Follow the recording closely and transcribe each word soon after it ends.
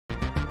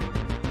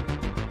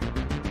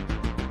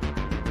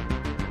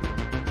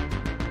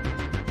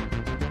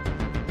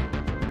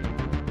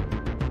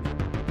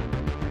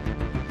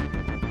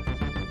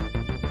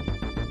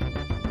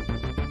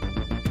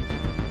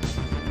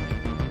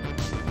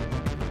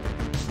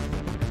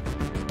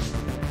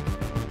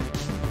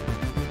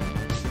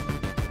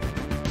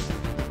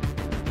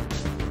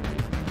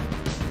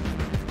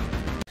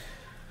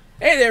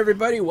Hey there,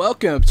 everybody.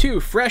 Welcome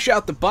to Fresh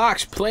Out the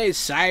Box Plays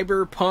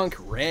Cyberpunk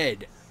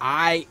RED.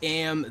 I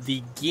am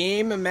the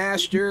Game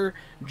Master,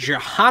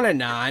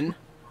 Johannanon,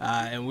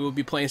 and we will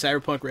be playing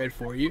Cyberpunk RED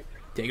for you.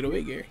 Take it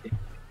away, Gary.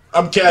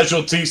 I'm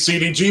Casualty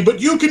CDG, but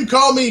you can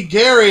call me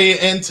Gary,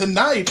 and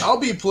tonight I'll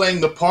be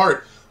playing the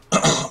part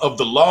of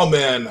the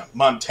lawman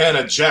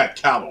Montana Jack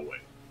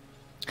Calloway.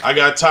 I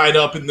got tied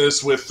up in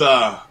this with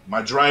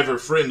my driver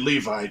friend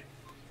Levi,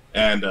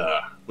 and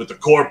with the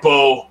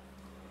Corpo,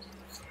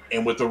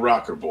 and with the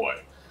Rocker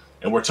Boy.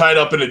 And we're tied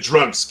up in a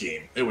drug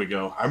scheme. Here we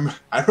go.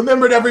 I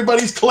remembered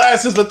everybody's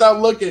classes without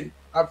looking.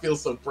 I feel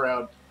so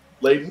proud.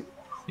 Layton?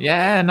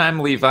 Yeah, and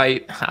I'm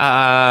Levite.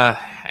 Yeah,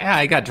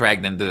 I got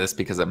dragged into this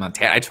because of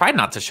Montana. I tried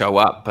not to show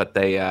up, but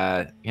they,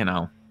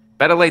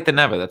 better late than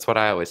never. That's what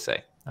I always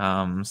say.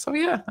 So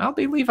yeah, I'll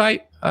be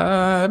Levite.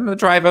 I'm the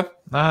driver.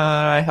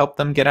 I help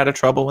them get out of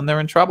trouble when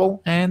they're in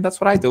trouble, and that's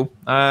what I do.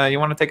 You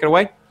want to take it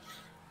away?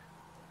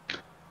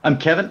 I'm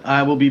Kevin.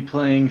 I will be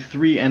playing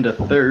 3 and a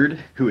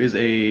third, who is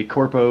a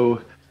corpo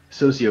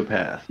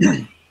sociopath.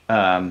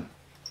 I'm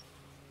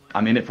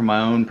in it for my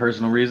own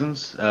personal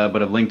reasons,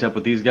 but I've linked up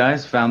with these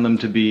guys, found them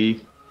to be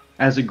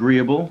as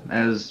agreeable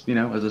as,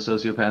 as a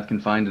sociopath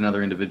can find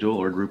another individual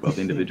or group of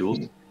individuals.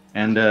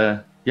 And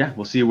yeah,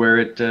 we'll see where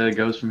it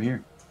goes from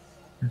here.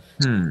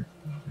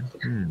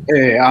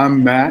 Hey,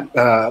 I'm Matt,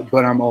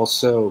 but I'm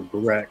also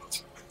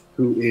Brecht,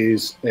 who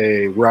is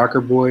a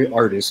rocker boy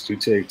artist who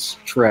takes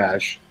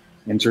trash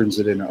and turns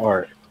it into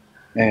art.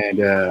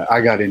 And I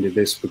got into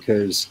this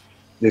because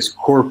this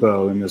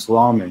corpo and this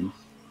lawman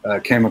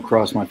came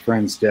across my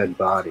friend's dead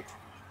body,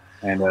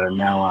 and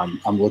now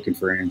I'm looking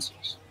for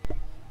answers.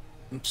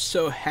 I'm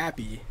so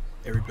happy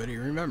everybody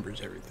remembers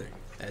everything.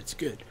 That's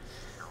good.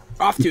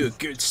 Off to a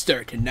good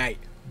start tonight,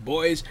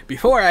 boys.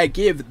 Before I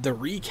give the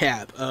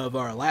recap of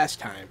our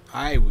last time,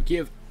 I will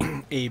give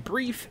a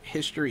brief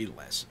history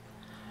lesson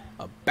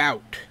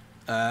about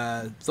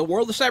the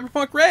world of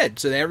Cyberpunk RED,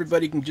 so that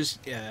everybody can just,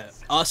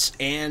 us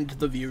and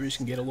the viewers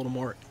can get a little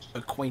more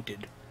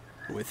acquainted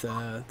with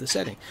the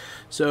setting.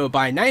 So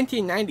by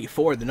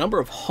 1994, the number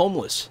of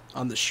homeless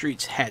on the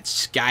streets had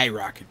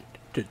skyrocketed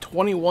to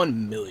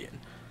 21 million.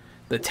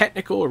 The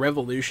technical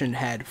revolution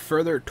had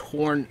further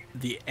torn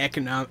the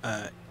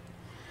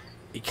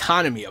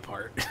economy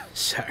apart.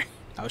 Sorry,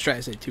 I was trying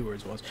to say 2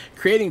 words at once.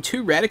 Creating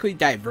 2 radically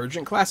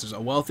divergent classes: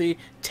 a wealthy,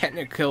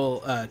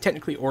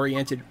 technically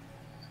oriented,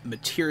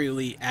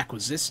 materially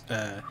acquisitive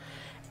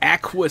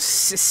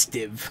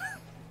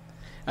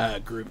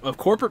group of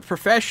corporate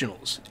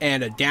professionals,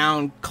 and a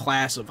down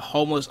class of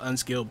homeless,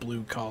 unskilled,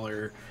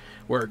 blue-collar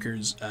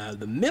workers.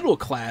 The middle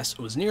class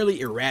was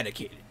nearly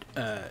eradicated.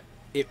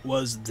 It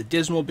was the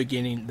dismal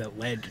beginning that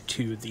led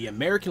to the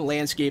American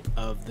landscape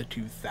of the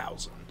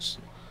 2000s.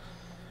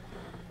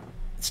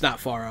 It's not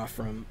far off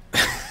from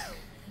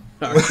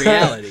our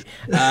reality.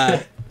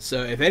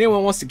 So if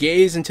anyone wants to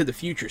gaze into the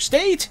future,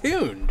 stay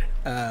tuned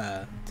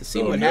to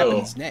see what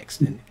happens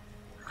next in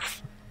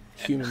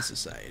human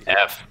society.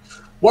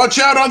 Watch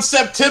out on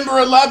September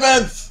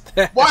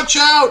 11th! Watch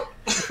out!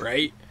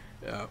 Right?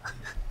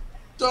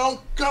 Don't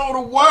go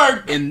to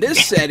work! In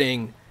this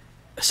setting,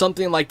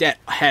 something like that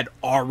had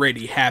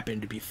already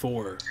happened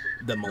before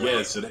the millennium.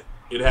 Yes,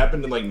 it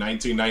happened in like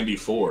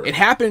 1994. It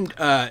happened,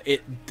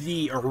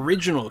 the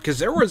original, because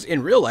there was,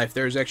 in real life,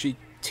 there's actually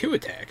 2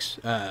 attacks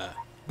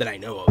that I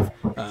know of.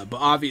 But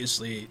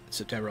obviously,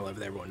 September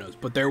 11th, everyone knows.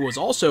 But there was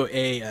also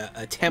a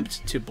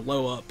attempt to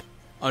blow up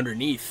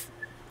underneath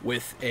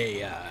with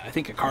I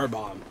think a car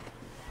bomb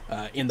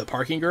in the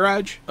parking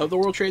garage of the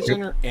World Trade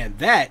Center, and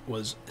that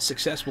was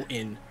successful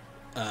in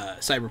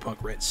Cyberpunk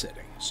RED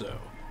setting. So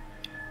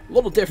a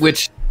little different.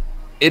 Which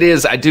it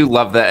is. I do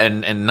love that,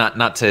 and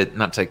not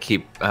to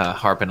keep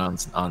harping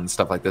on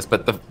stuff like this,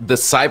 but the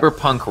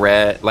Cyberpunk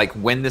RED, like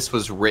when this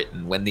was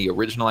written, when the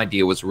original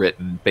idea was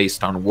written,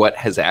 based on what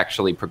has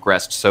actually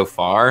progressed so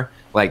far,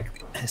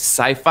 like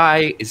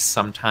sci-fi is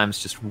sometimes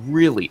just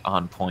really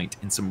on point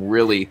in some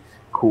really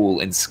cool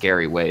and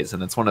scary ways,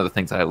 and that's one of the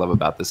things that I love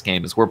about this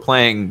game is we're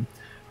playing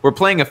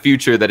a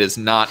future that is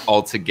not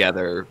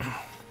altogether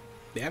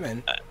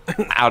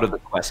out of the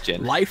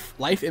question.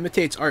 Life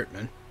imitates art,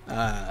 man.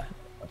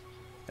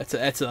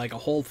 That's like a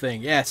whole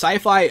thing. Yeah,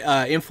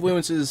 sci-fi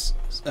influences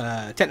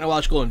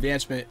technological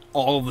advancement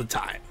all the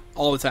time.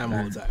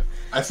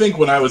 I think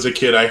when I was a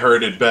kid, I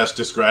heard it best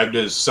described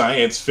as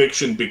science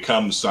fiction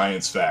becomes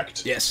science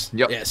fact. Yes.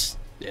 Yep. Yes.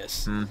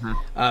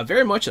 Mm-hmm.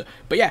 Very much so.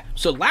 But yeah,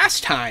 so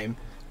last time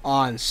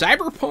on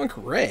Cyberpunk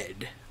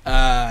RED,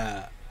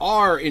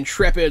 our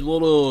intrepid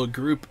little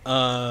group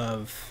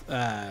of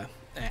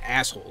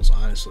assholes,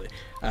 honestly,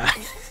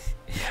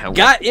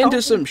 got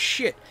into some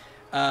shit.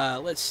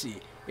 Let's see.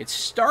 It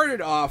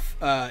started off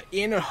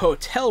in a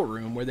hotel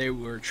room where they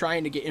were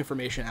trying to get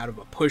information out of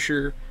a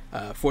pusher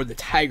for the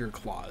Tiger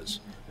Claws,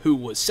 who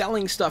was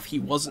selling stuff he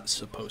wasn't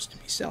supposed to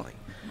be selling.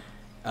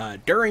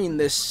 During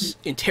this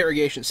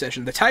interrogation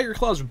session, the Tiger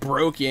Claws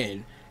broke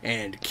in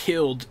and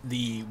killed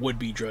the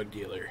would-be drug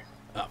dealer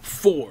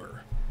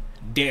for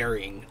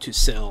daring to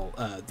sell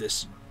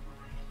this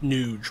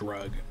new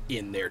drug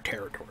in their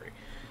territory.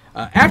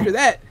 After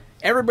that,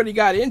 everybody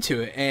got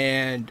into it,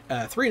 and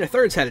 3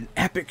 1/3 had an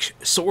epic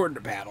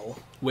sword battle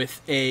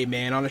with a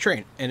man on a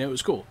train, and it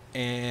was cool.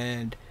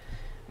 And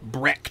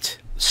Brecht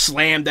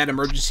slammed that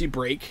emergency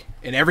brake,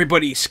 and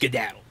everybody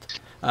skedaddled.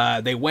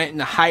 They went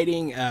into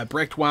hiding.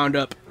 Brecht wound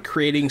up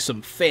creating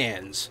some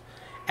fans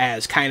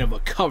as kind of a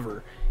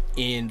cover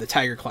in the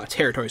Tiger Claw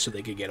territory so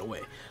they could get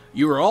away.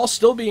 You were all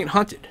still being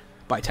hunted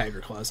by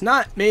Tiger Claws.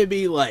 Not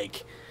maybe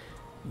like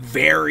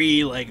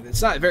very, like,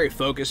 it's not very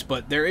focused,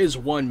 but there is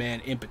one man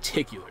in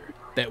particular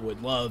that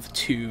would love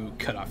to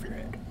cut off your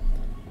head.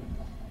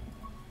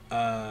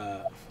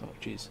 Oh,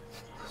 jeez.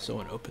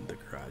 Someone opened the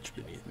garage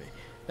beneath me.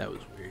 That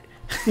was weird.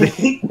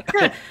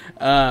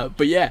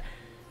 But yeah.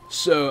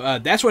 So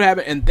that's what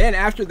happened, and then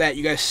after that,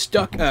 you guys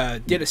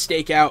did a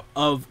stakeout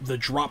of the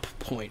drop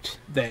point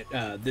that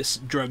this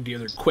drug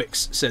dealer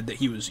Quicks said that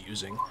he was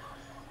using.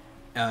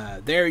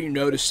 There you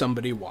noticed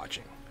somebody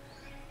watching,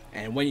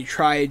 and when you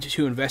tried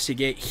to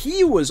investigate,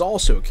 he was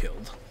also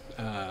killed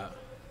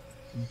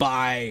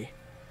by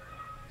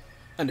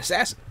an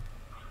assassin.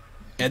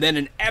 And then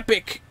an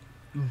epic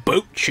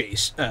boat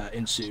chase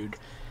ensued,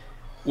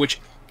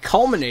 which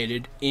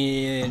culminated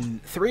in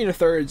 3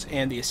 1/3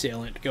 and the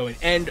assailant going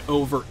end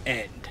over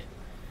end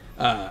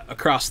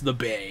across the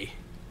bay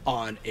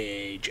on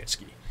a jet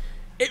ski.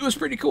 It was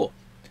pretty cool.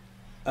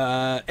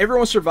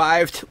 Everyone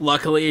survived,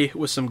 luckily,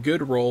 with some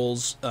good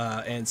rolls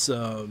and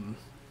some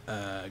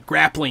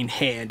grappling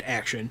hand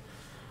action.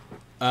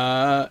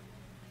 And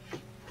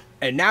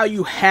now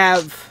you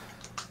have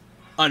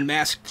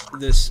unmasked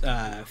this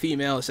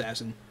female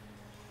assassin.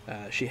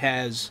 She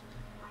has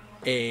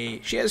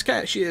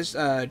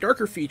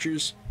darker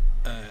features,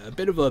 a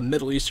bit of a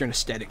Middle Eastern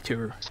aesthetic to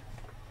her.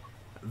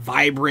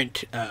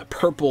 Vibrant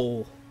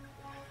purple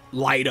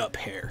light up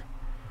hair,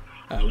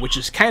 which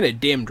is kind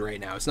of dimmed right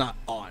now. It's not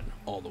on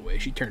all the way.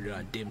 She turned it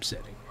on dim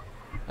setting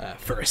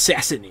for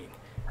assassinating.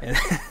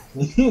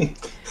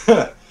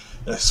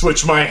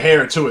 Switch my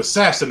hair to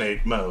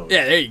assassinate mode.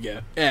 Yeah, there you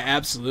go. Yeah,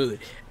 absolutely.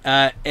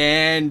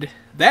 And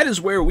that is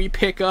where we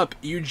pick up.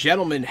 You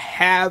gentlemen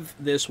have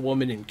this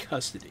woman in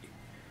custody.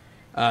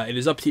 It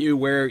is up to you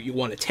where you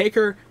want to take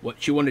her,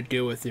 what you want to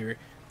do with her,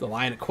 the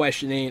line of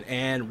questioning,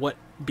 and what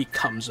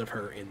becomes of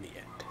her in the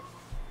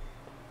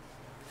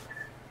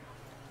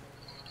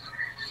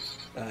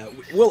end.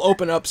 We'll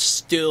open up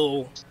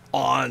still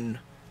on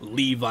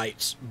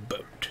Levite's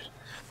boat.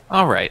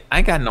 All right,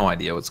 I got no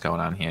idea what's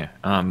going on here.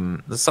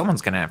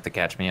 Someone's gonna have to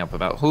catch me up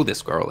about who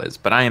this girl is,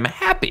 but I am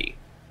happy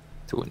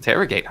to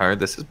interrogate her.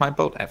 This is my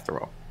boat, after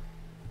all.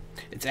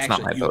 It's actually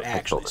not my you boat.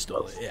 actually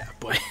stole it, yeah.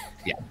 But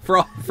yeah,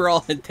 for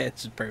all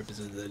intents and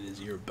purposes, it is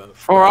your boat.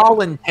 For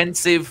all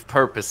intensive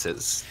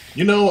purposes.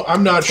 You know,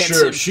 I'm not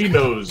sure if she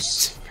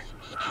knows.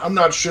 I'm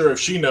not sure if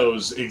she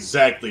knows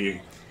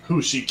exactly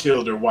who she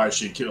killed or why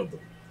she killed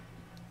them.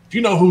 Do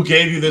you know who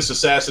gave you this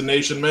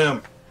assassination,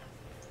 ma'am?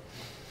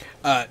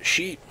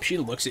 She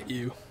looks at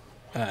you.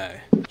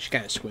 She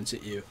kind of squints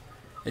at you,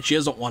 and she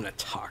doesn't want to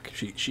talk.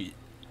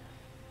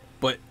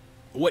 But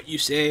what you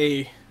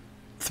say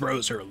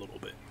throws her a little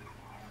bit.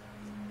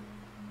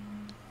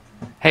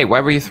 Hey,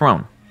 why were you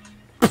thrown?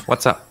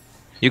 What's up?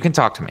 You can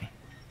talk to me.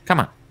 Come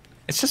on.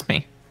 It's just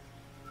me.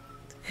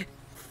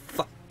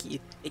 Fuck you.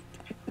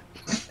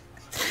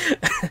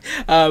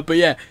 But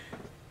yeah,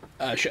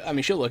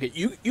 she'll look at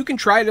you. You can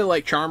try to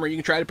like charm her. You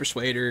can try to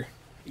persuade her.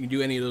 You can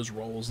do any of those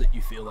roles that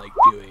you feel like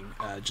doing.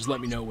 Just let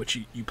me know what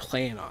you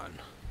plan on.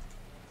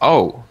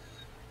 Oh,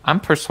 I'm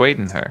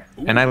persuading her.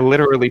 Ooh. And I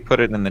literally put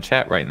it in the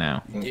chat right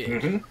now.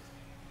 Yeah.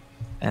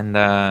 And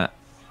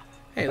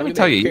hey, let me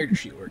tell you, character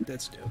sheet work.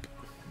 That's dope.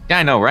 Yeah,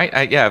 I know, right?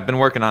 I've been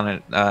working on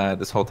it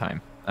this whole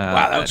time.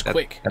 Wow, that was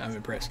quick. I'm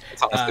impressed.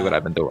 That's honestly what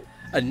I've been doing.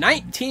 A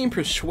 19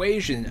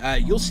 persuasion.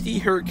 You'll see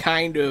her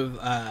kind of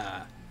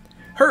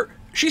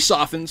she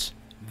softens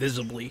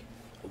visibly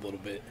a little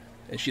bit,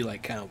 and she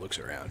like kind of looks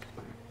around.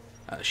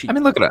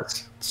 Look at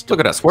us. Look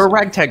at us. We're a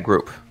ragtag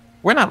group.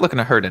 We're not looking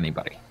to hurt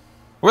anybody.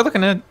 We're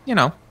looking to,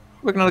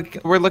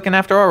 we're looking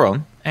after our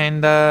own,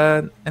 and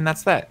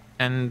that's that.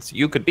 And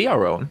you could be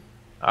our own,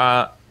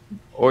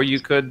 or you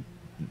could,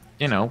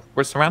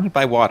 we're surrounded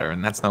by water,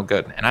 and that's no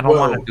good. And I don't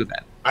want to do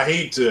that. I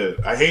hate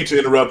to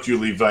interrupt you,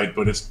 Levite,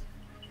 but it's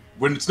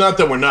not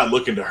that we're not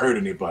looking to hurt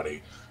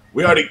anybody.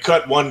 We already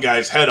cut one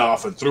guy's head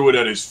off and threw it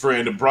at his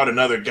friend and brought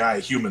another guy a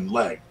human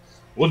leg.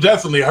 We'll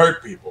definitely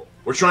hurt people.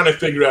 We're trying to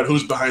figure out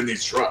who's behind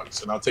these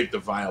drugs, and I'll take the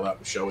vial out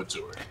and show it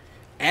to her.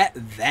 At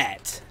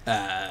that,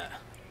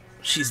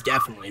 she's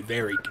definitely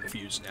very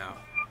confused now.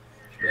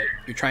 But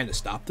you're trying to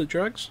stop the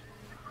drugs?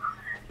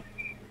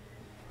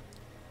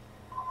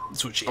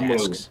 That's what she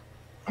asks.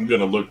 I'm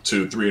gonna look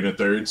to 3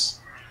 1/3.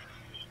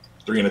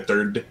 3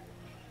 1/3.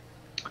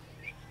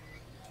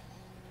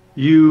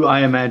 You,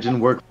 I imagine,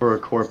 work for a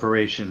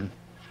corporation.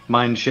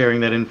 Mind sharing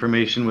that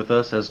information with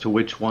us as to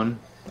which one?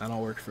 I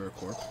don't work for a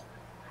corp.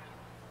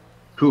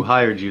 Who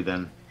hired you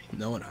then?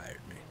 No one hired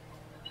me.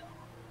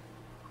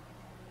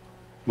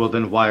 Well,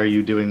 then why are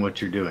you doing what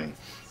you're doing?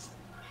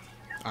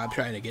 I'm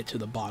trying to get to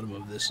the bottom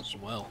of this as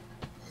well.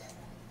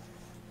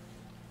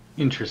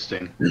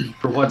 Interesting.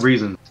 For what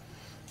reason?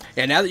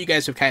 Yeah, now that you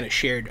guys have kind of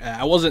shared,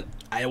 I wasn't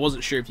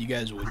sure if you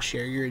guys would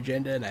share your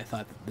agenda, and I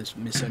thought that this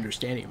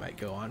misunderstanding might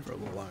go on for a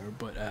little longer.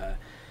 But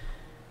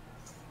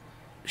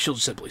she'll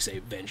simply say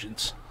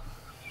vengeance.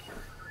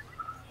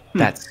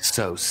 That's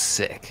so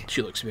sick.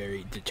 She looks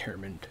very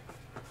determined.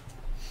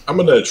 I'm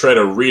gonna try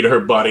to read her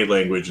body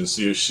language and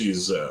see if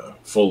she's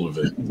full of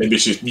it. Maybe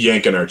she's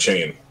yanking our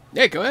chain.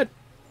 Yeah, go ahead.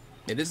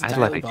 It is I let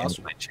entirely it get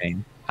possible. my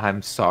chain.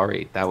 I'm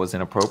sorry. That was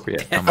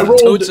inappropriate. I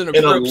rolled Toad's an an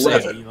appropriate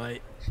 11.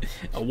 like,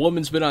 a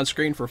woman's been on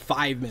screen for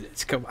 5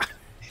 minutes. Come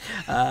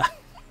on.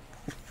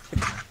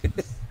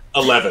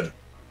 11.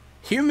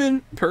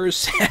 Human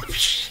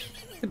perception.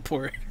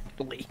 Poor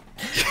Lee.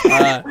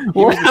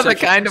 What human other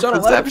perception. kind of So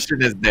an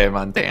perception is there,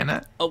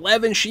 Montana?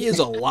 11, she is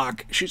a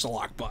lock. She's a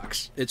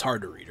lockbox. It's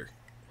hard to read her.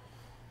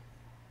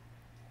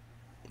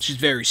 She's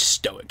very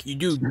stoic. You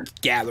do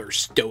gather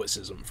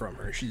stoicism from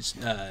her. She's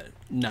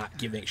not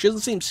giving. She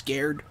doesn't seem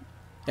scared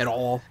at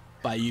all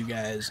by you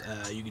guys.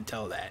 You can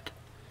tell that.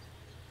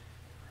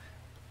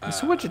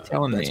 So what you're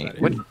telling that's me?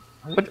 about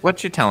it.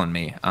 What you're telling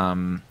me?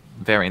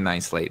 Very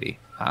nice lady.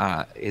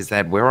 Is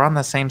that we're on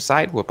the same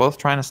side? We're both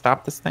trying to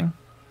stop this thing.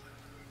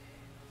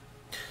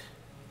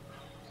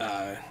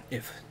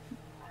 If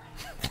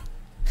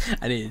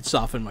I need to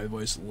soften my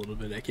voice a little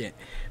bit, I can't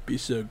be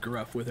so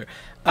gruff with her.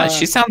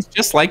 She sounds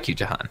just like you,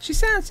 Jahan. She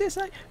sounds just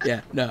like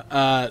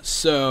no.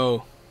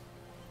 So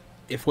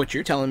if what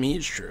you're telling me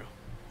is true,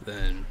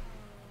 then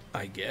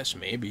I guess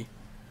maybe.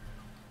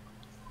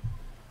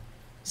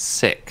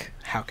 Sick.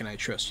 How can I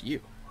trust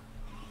you?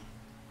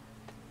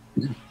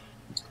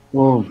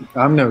 Well,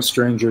 I'm no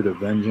stranger to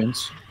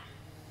vengeance.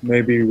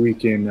 Maybe we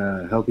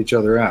can help each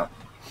other out.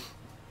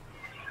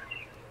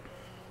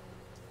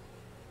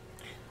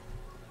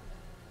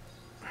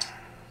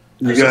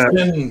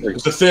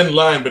 There's a thin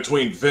line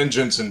between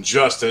vengeance and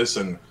justice,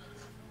 and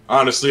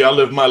honestly, I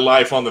live my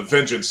life on the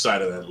vengeance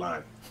side of that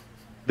line.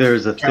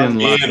 There's a Count thin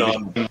me in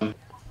line.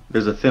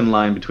 There's a thin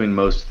line between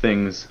most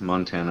things,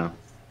 Montana.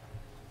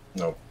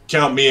 No,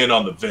 count me in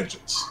on the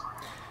vengeance.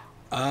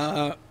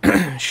 At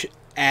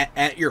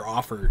your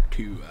offer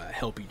to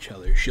help each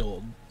other,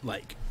 she'll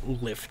like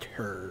lift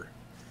her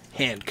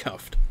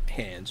handcuffed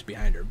hands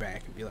behind her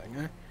back and be like,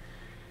 eh.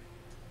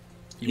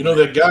 You know,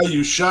 that guy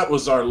you shot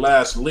was our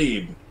last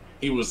lead.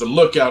 He was the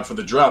lookout for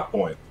the drop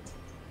point.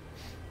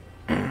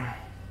 I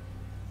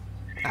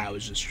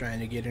was just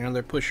trying to get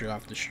another pusher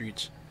off the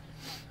streets.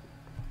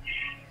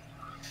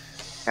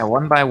 Yeah,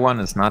 one by one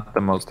is not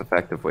the most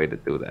effective way to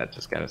do that.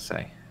 Just gotta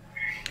say.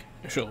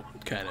 She'll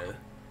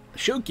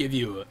give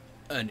you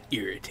an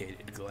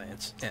irritated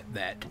glance at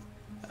that.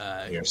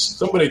 Yes.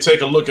 Somebody take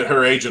a look at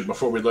her agent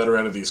before we let her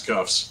out of these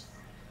cuffs.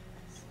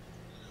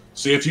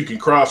 See if you can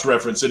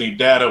cross-reference any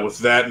data with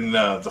that and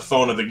the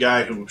phone of the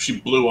guy who she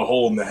blew a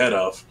hole in the head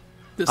of.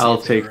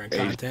 I'll take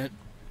in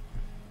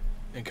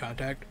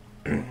contact.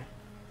 Is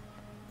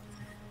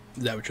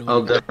that what you're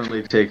I'll looking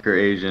definitely take her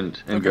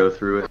agent and go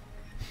through it.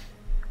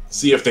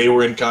 See if they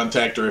were in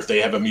contact or if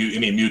they have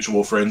any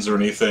mutual friends or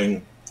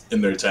anything in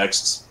their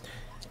texts.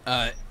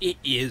 It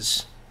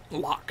is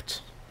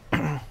locked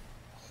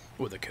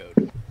with a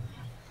code.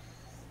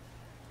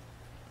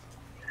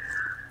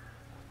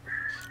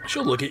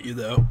 She'll look at you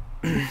though,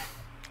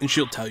 and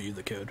she'll tell you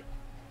the code.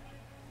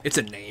 It's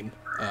a name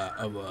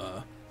of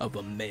a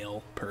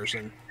male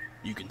person.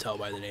 You can tell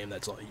by the name.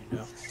 That's all you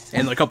know,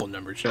 and a couple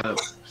numbers.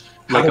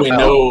 How do we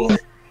know?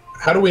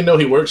 How do we know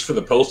he works for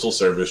the Postal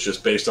Service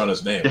just based on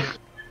his name?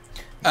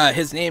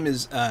 His name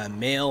is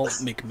Mail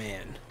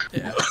McMahon.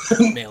 Yeah,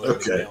 Mailer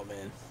Okay.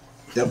 Mailman.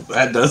 Yep,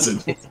 that does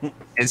it.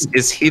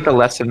 Is he the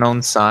lesser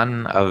known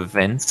son of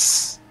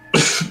Vince?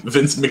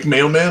 Vince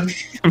McMailman,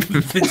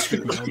 Vince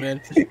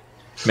McMahon.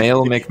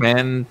 Mail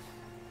McMahon?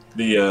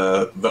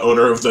 the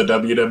owner of the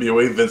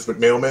WWE, Vince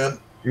McMailman.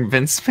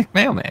 Vince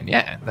McMahon,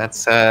 yeah.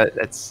 That's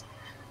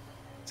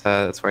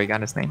where he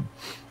got his name.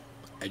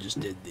 I just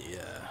did the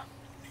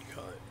what do you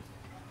call it?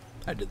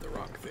 I did the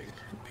wrong thing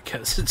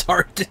because it's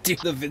hard to do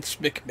the Vince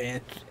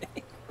McMahon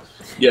thing.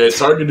 Yeah, it's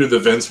hard to do the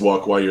Vince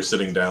walk while you're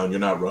sitting down. You're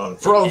not wrong.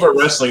 For all of our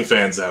wrestling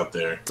fans out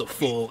there, It's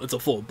a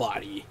full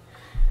body.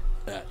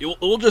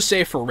 We'll just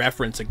say for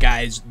reference, a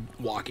guy's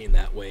walking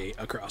that way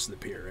across the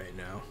pier right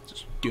now.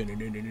 Just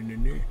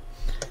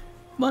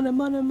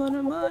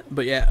money.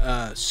 But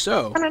yeah,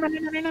 so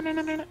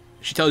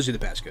she tells you the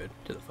passcode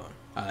to the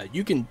phone.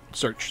 You can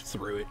search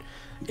through it.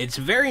 It's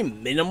very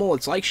minimal.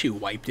 It's like she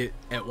wiped it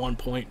at one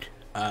point.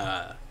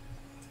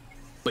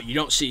 But you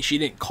don't see, she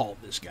didn't call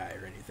this guy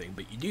or anything,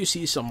 but you do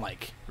see some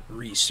like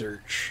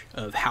research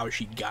of how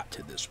she got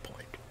to this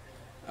point.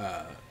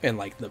 And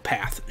like the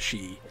path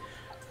she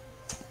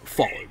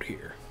followed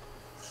here.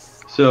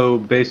 So,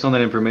 based on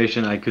that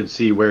information, I could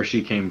see where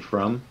she came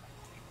from.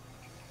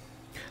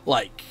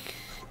 Like,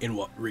 in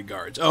what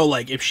regards? Oh,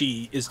 like if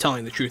she is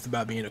telling the truth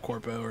about being a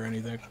corpo or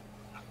anything?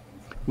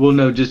 Well,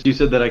 no, just you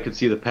said that I could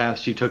see the path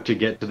she took to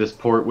get to this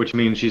port, which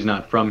means she's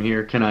not from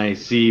here. Can I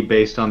see,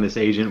 based on this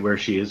agent, where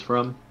she is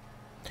from?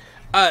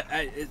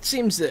 It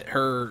seems that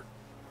her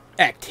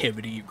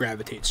activity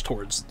gravitates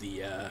towards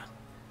the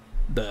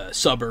the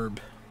suburb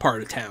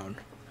part of town.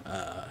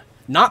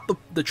 Not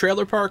the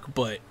trailer park,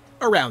 but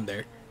around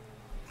there.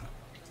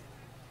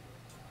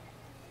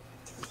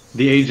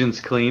 The agent's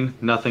clean.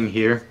 Nothing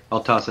here.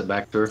 I'll toss it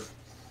back to her.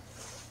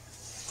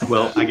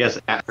 Well, I guess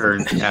at her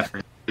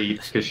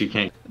feet because she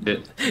can't get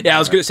it. Yeah, I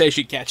was gonna say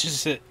she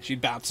catches it, she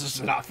bounces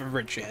it off of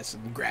her chest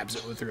and grabs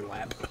it with her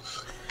lap.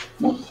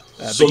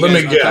 So let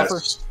me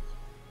guess.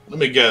 Let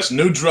me guess.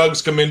 New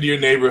drugs come into your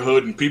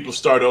neighborhood and people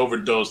start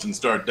overdosed and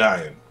start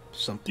dying.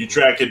 Something. You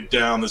track it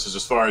down. This is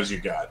as far as you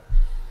got.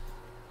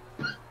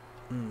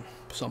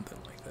 Something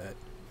like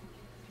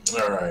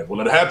that. All right.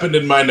 Well, it happened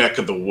in my neck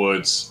of the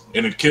woods,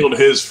 and it killed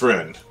his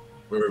friend,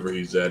 wherever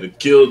he's at. It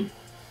killed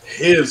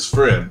his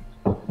friend,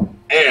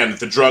 and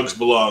the drugs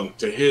belong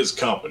to his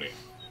company.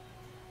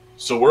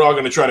 So we're all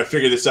going to try to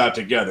figure this out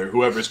together.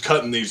 Whoever's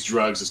cutting these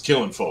drugs is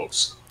killing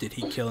folks. Did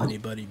he kill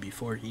anybody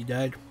before he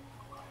died?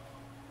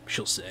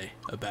 She'll say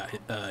about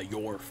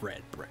your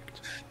friend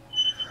Brecht.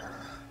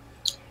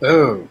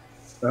 Oh,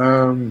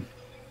 To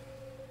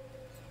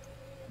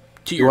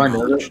your I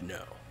know knowledge, that?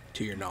 no.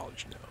 To your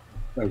knowledge,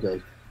 no.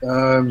 okay.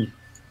 And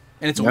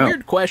it's a No.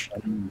 weird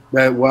question.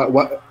 That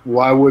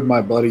why would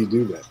my buddy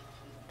do that?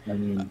 I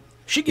mean,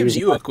 She gives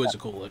you a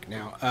quizzical look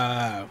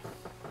now.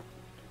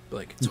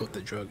 Like it's what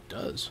the drug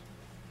does.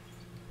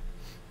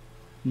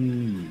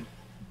 You've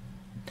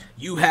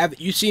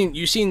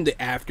seen the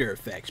after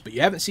effects, but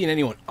you haven't seen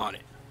anyone on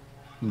it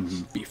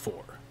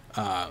before,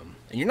 and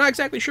you're not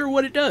exactly sure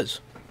what it does.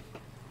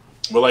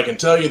 Well, I can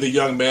tell you the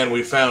young man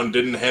we found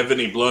didn't have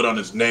any blood on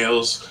his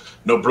nails,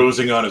 no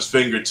bruising on his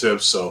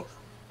fingertips, so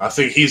I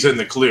think he's in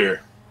the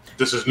clear.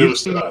 This is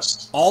news to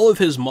us. All of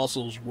his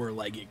muscles were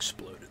like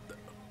exploded, though.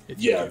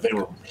 Yeah, they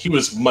were. He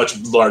was much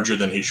larger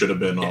than he should have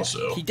been. Yeah,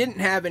 Also, he didn't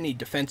have any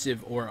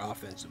defensive or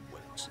offensive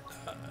wins.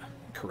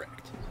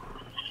 Correct.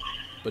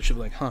 But she'll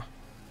be like, huh?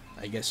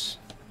 I guess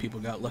people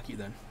got lucky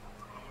then.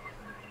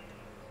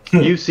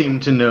 You seem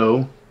to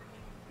know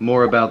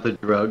more about the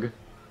drug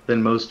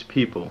than most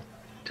people.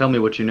 Tell me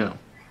what you know.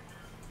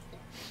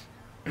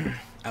 I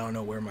don't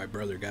know where my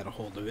brother got a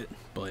hold of it,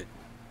 but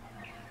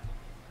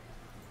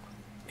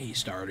he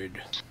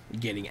started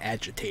getting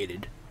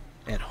agitated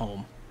at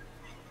home.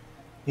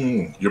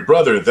 Your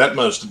brother, that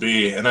must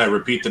be, and I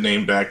repeat the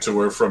name back to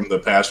her from the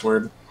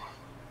password.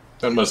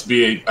 That must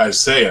be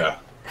Isaiah.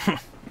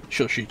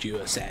 She'll shoot you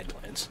a sad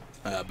glance,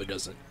 but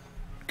doesn't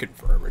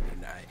confirm or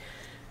deny.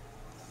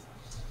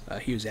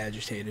 He was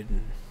agitated,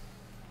 and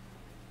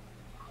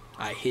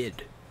I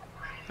hid.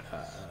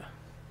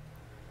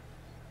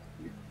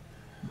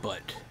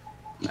 But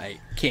I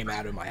came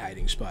out of my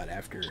hiding spot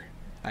after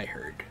I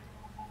heard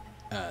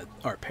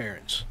our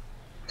parents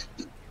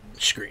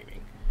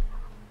screaming.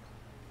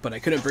 But I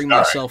couldn't bring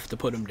myself to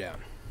put him down.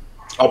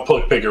 I'll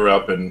pick her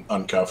up and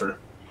uncuff her.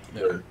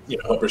 Or,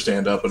 help her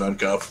stand up and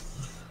uncuff.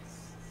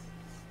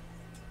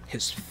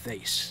 His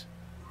face.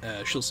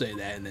 She'll say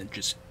that and then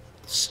just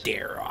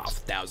stare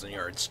off,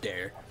 1,000-yard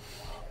stare.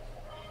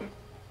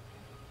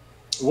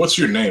 What's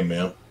your name,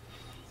 ma'am?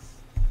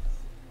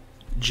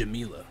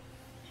 Jamila.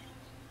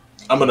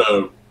 I'm going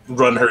to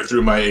run her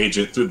through my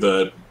agent, through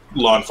the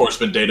law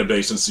enforcement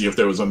database, and see if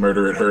there was a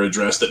murder at her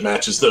address that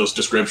matches those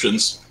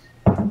descriptions.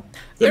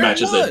 There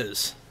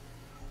was.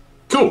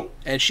 Cool.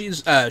 And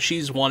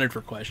she's wanted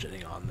for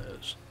questioning on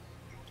those.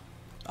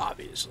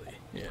 Obviously,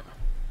 yeah.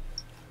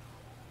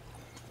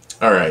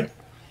 All right.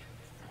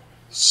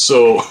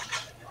 So,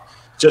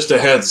 just a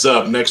heads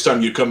up, next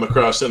time you come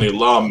across any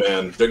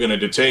lawmen, they're going to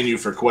detain you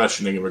for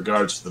questioning in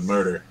regards to the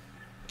murder.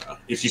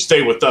 If you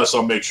stay with us,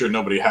 I'll make sure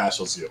nobody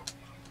hassles you.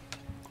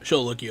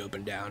 She'll look you up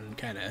and down and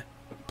kind of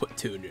put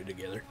two and two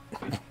together.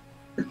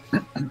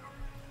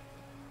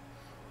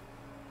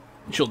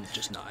 She'll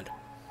just nod.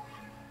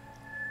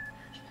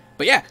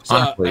 But yeah, so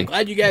Honestly, I'm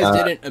glad you guys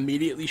didn't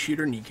immediately shoot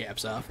her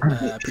kneecaps off.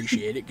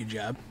 Appreciate it. Good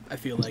job. I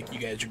feel like you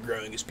guys are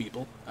growing as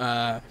people.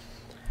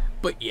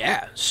 But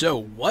yeah, so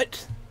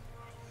what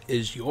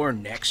is your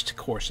next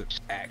course of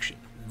action?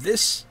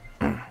 This,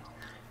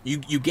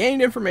 you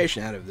gained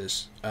information out of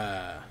this,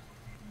 but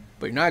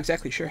you're not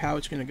exactly sure how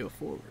it's going to go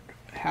forward.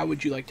 How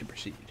would you like to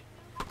proceed?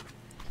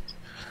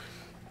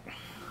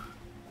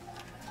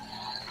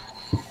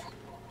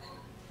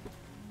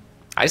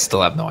 I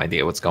still have no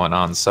idea what's going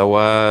on.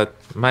 So,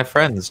 my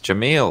friends,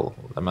 Jamil,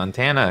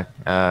 Montana,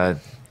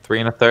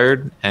 3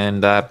 1/3,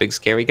 and big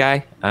scary guy,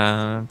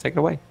 take it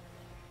away.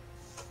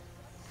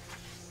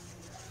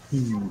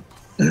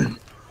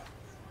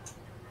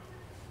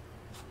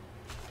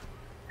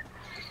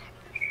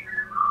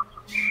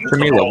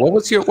 Jamila,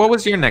 what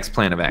was your next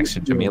plan of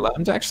action, Jamila?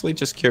 I'm actually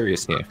just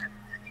curious here.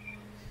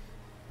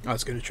 I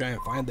was going to try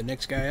and find the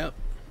next guy up.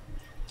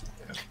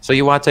 So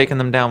you are taking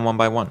them down one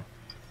by one.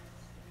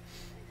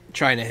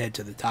 Trying to head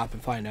to the top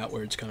and find out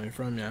where it's coming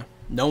from now.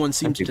 No one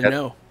seems you. to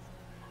know.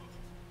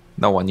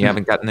 No one. You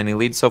haven't gotten any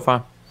leads so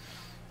far?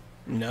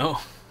 No,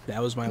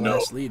 that was my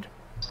last lead.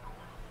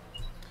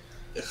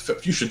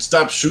 If you should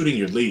stop shooting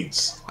your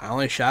leads. I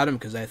only shot him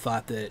because I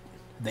thought that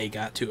they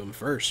got to him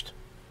first.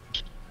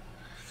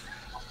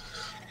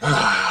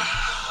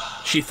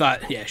 She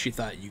thought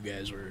you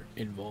guys were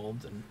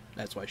involved, and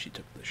that's why she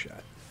took the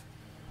shot.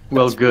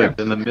 Well, good.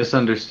 And the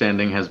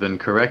misunderstanding has been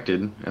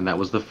corrected, and that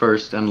was the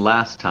first and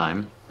last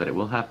time that it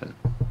will happen.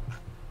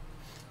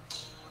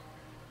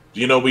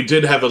 You know, we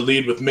did have a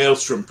lead with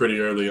Maelstrom pretty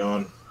early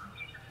on.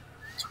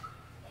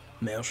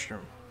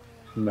 Maelstrom.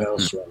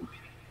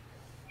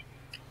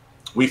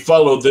 We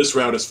followed this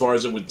route as far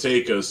as it would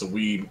take us, and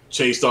we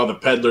chased all the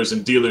peddlers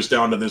and dealers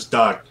down to this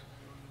dock.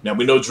 Now,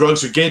 we know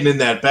drugs are getting in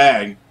that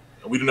bag.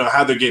 We don't know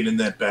how they're getting in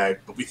that bag,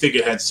 but we think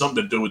it had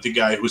something to do with the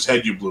guy whose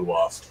head you blew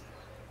off.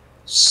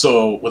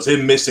 So, with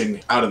him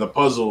missing out of the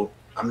puzzle,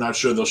 I'm not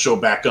sure they'll show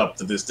back up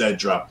to this dead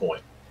drop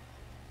point.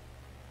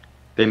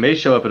 They may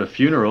show up at a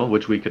funeral,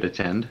 which we could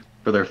attend,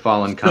 for their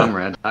fallen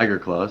comrade, Tiger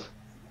Claws.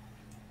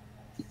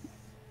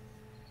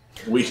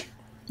 We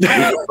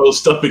can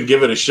post up and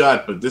give it a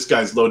shot, but this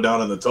guy's low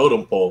down on the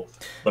totem pole.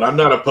 But I'm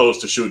not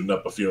opposed to shooting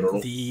up a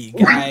funeral. The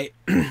guy,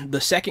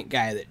 the second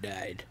guy that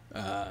died,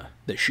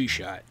 that she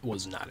shot,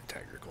 was not a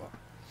Tiger Claw.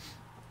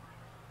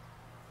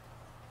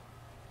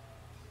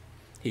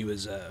 He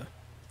was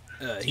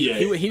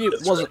he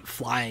wasn't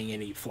flying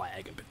any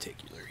flag in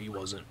particular. He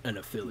wasn't an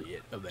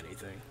affiliate of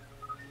anything.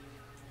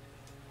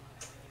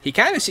 He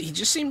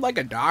just seemed like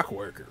a dock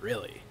worker,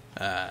 really,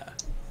 that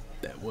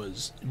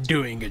was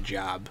doing a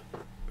job.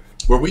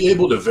 Were we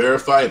able to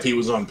verify if he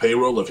was on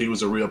payroll, if he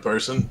was a real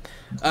person?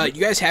 You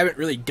guys haven't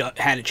really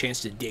had a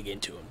chance to dig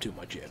into him too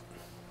much yet.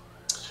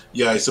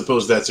 Yeah, I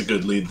suppose that's a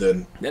good lead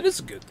then. That is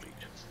a good lead.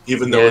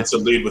 Even though it's a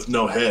lead with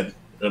no head.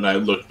 And I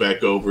look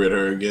back over at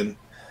her again.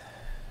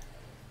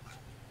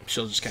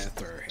 She'll just kind of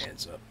throw her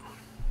hands up.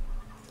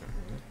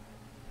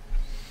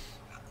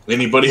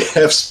 Anybody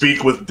have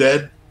speak with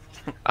dead?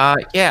 I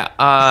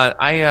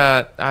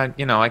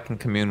can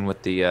commune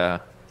with the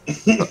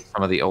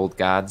some of the old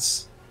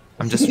gods.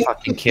 I'm just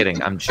fucking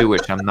kidding. I'm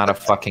Jewish. I'm not a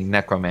fucking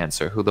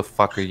necromancer. Who the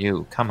fuck are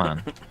you? Come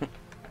on.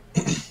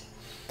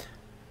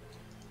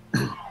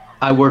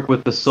 I work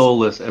with the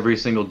soulless every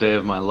single day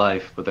of my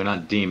life, but they're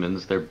not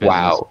demons. They're business.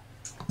 Wow.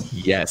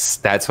 Yes,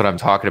 that's what I'm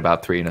talking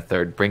about. 3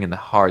 1/3. Bringing the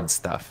hard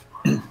stuff.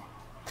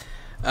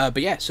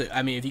 But yeah, so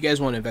I mean, if you guys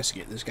want to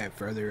investigate this guy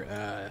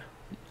further,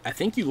 I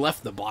think you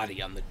left the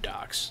body on the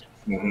docks.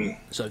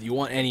 Mm-hmm. So if you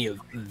want any of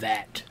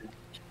that,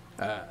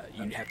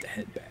 you'd have to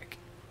head back.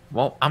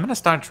 Well, I'm gonna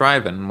start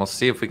driving, and we'll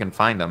see if we can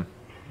find him.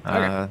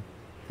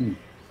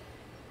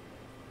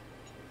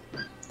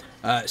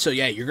 So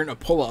yeah, you're gonna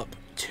pull up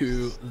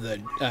to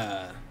the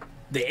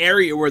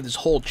area where this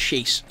whole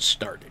chase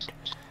started.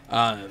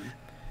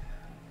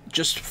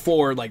 Just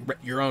for like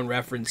your own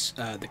reference,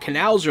 the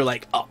canals are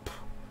like up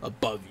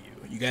above you.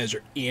 You guys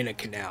are in a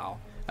canal.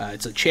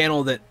 It's a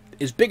channel that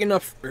is big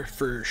enough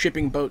for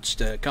shipping boats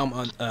to come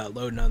on,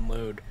 load and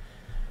unload.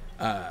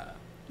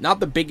 Not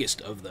the biggest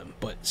of them,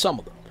 but some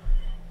of them.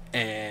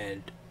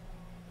 And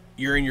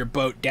you're in your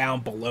boat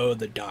down below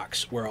the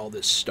docks where all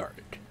this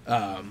started.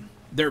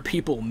 There are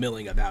people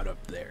milling about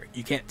up there.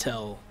 You can't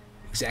tell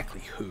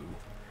exactly who.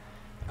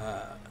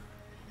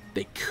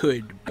 They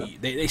could be.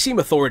 They seem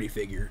authority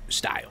figure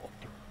style.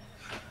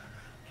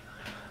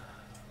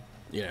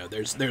 You know,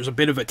 there's a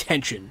bit of a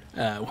tension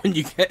when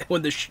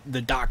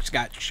the docks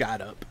got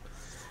shot up.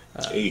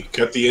 Hey,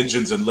 cut the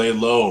engines and lay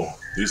low.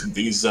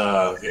 These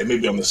it may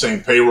be on the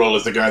same payroll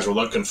as the guys we're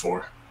looking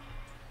for.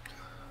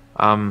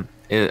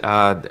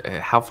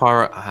 How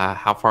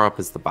far up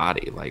is the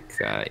body? Like,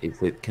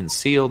 is it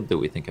concealed? Do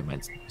we think it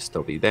might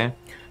still be there?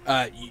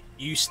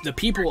 The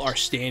people are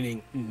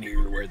standing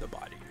near where the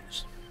body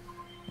is.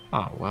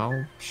 Oh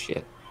well,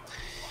 shit.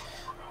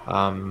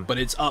 But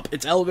it's up.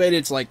 It's elevated.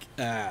 It's like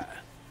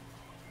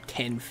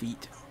 10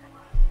 feet.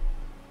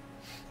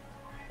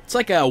 It's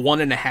like a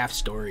 1.5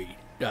 story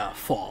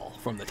fall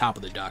from the top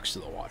of the docks to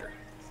the water.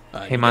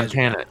 Hey,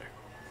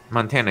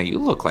 Montana, you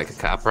look like a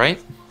cop, right?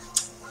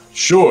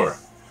 Sure.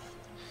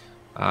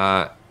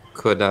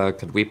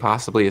 Could we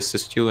possibly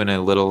assist you in a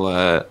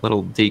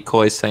little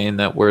decoy saying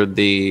that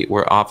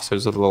we're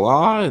officers of the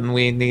law and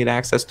we need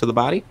access to the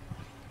body?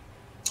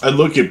 I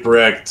look at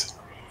Brecht,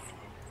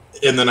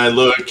 and then I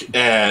look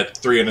at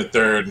 3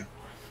 1/3.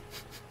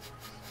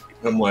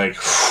 I'm like,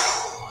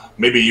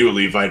 maybe you,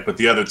 Levite, but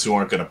the other two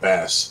aren't going to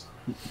pass.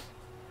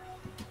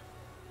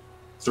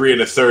 3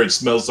 1/3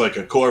 smells like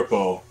a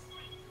corpo,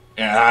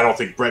 and I don't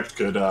think Brecht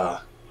could.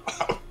 I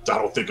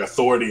don't think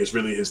authority is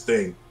really his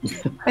thing.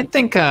 I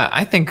think 3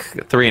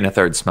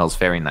 1/3 smells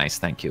very nice.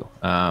 Thank you.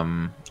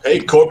 Hey,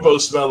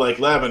 corpos smell like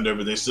lavender,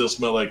 but they still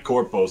smell like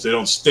corpos. They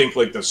don't stink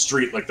like the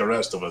street like the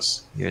rest of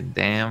us. You're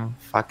damn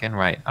fucking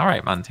right. All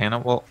right, Montana.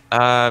 Well,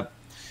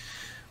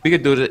 we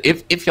could do it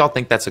if y'all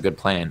think that's a good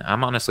plan.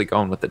 I'm honestly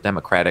going with the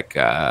democratic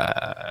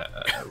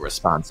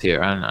response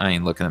here. I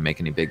ain't looking to make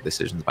any big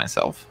decisions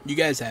myself. You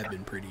guys have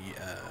been pretty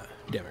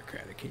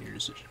democratic in your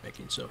decision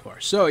making so far.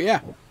 So yeah,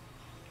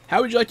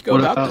 how would you like to go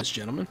about this,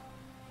 gentlemen?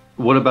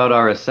 What about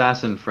our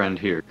assassin friend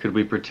here? Could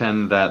we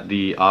pretend that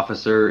the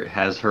officer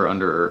has her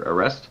under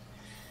arrest?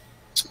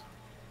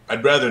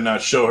 I'd rather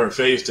not show her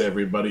face to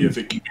everybody if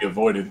it can be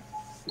avoided.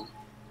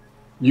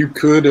 You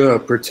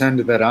could pretend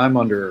that I'm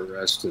under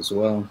arrest as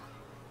well.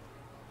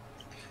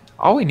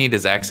 All we need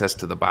is access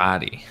to the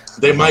body.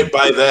 They might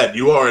buy that.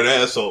 You are an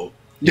asshole.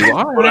 You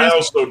are, But I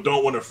also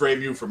don't want to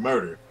frame you for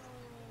murder.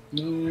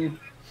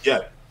 Yeah.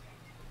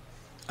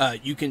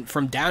 You can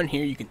from down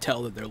here. You can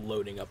tell that they're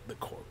loading up the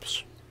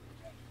corpse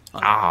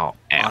on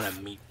a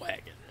meat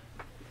wagon.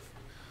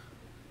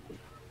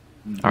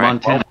 All right,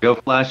 Montana, go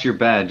flash your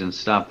badge and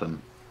stop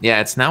them. Yeah,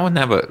 it's now or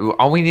never.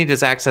 All we need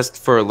is access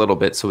for a little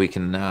bit, so we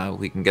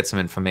can get some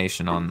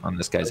information on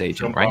this guy's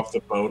agent, Jump right? off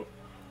the boat.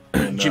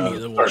 And,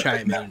 Jamila will start chime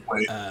picking in. up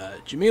weight.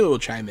 Jamila will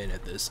chime in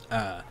at this.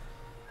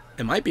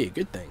 It might be a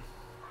good thing.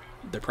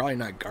 They're probably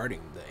not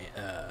guarding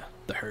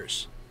the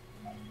hearse.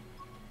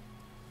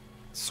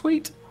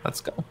 Sweet,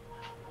 let's go.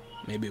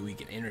 Maybe we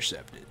can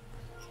intercept it.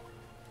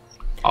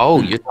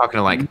 Oh, you're talking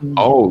like,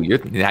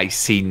 I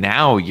see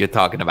now. You're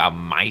talking about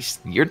my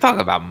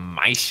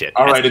shit.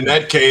 All right, in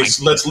that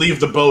case, let's leave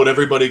the boat.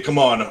 Everybody, come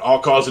on. I'll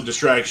cause a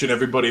distraction.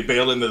 Everybody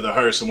bail into the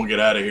hearse and we'll get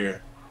out of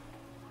here.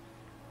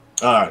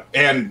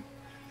 And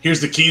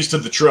here's the keys to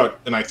the truck.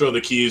 And I throw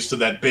the keys to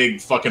that big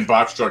fucking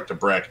box truck to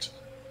Brecht.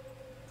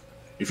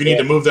 If you need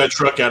to move that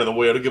truck out of the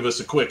way, it'll give us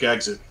a quick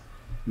exit.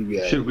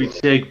 Yeah. Should we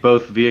take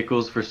both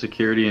vehicles for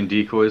security and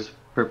decoys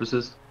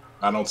purposes?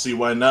 I don't see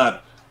why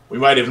not. We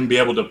might even be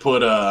able to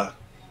put the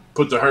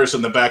hearse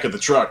in the back of the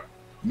truck,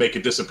 make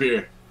it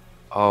disappear.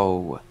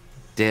 Oh,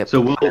 dip.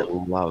 So I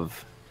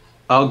love.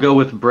 I'll go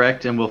with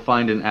Brecht and we'll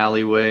find an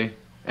alleyway,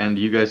 and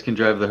you guys can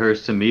drive the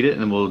hearse to meet it,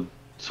 and we'll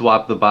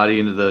swap the body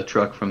into the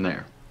truck from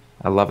there.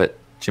 I love it.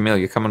 Jamil,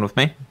 you coming with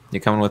me? You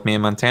coming with me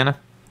in Montana?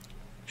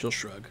 She'll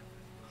shrug,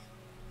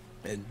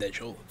 and then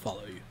she'll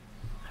follow you.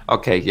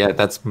 Okay, yeah,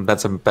 that's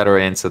a better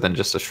answer than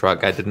just a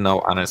shrug. I didn't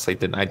know, honestly,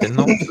 I didn't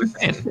know what you were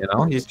saying. You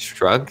know, you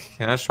shrug.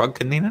 You know, shrug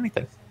could mean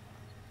anything.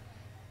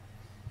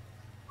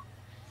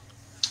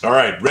 All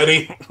right,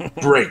 ready?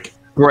 Break.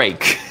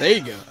 Break. There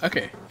you go.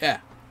 Okay, yeah.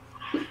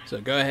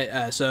 So go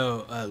ahead.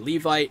 So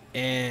Levite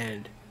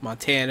and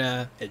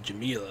Montana and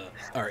Jamila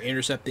are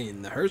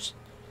intercepting the hearse.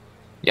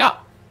 Yeah.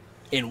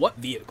 In what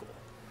vehicle?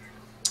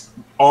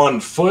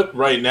 On foot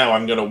right now,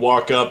 I'm going to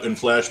walk up and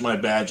flash my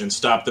badge and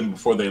stop them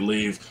before they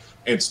leave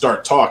and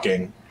start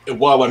talking.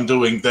 While I'm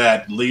doing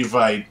that,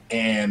 Levite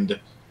and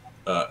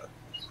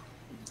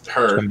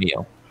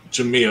Jamil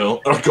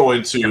are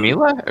going to...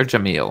 Jamila or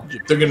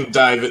Jamil? They're going to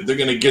dive it. They're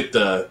going to get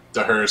the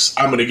hearse.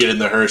 I'm going to get in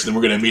the hearse, and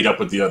we're going to meet up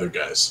with the other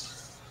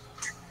guys.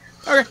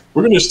 Okay.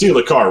 We're going to steal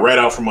a car right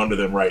out from under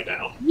them right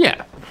now.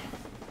 Yeah.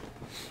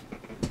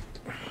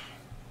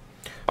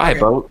 Bye,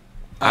 boat.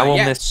 I will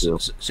miss you.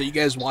 So you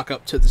guys walk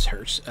up to this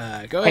hearse.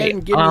 Go ahead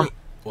and give me...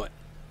 What?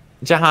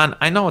 Jahan,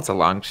 I know it's a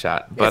long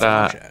shot, but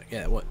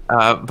yeah, what?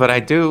 But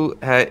I do.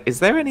 Is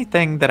there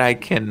anything that I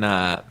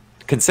can,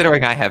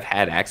 considering I have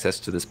had access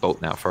to this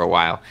boat now for a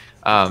while,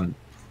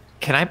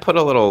 can I put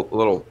a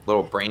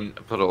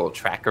little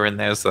tracker in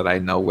there so that I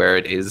know where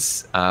it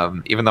is?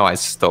 Even though I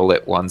stole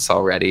it once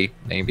already,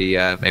 maybe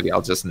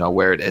I'll just know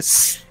where it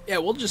is. Yeah,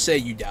 we'll just say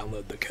you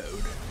download the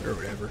code or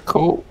whatever.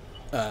 Cool.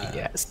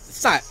 Yes,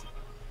 it's not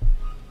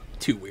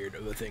too weird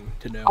of a thing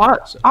to know.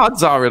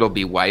 Odds are it'll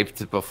be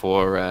wiped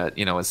before,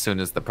 as soon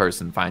as the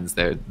person finds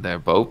their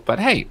boat. But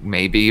hey,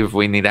 maybe if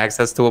we need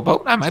access to a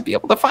boat, I might be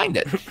able to find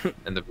it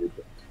in the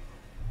future.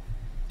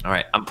 All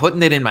right, I'm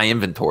putting it in my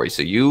inventory.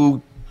 So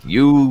you.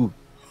 Yeah.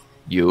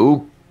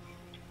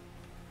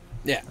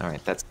 All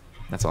right, that's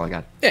all I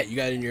got. Yeah, you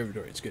got it in your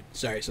inventory. It's good.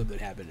 Sorry, something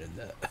happened in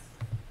the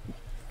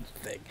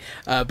thing.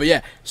 But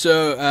yeah,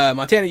 so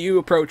Montana, you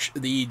approach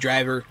the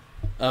driver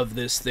of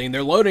this thing.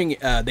 They're loading.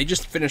 They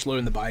just finished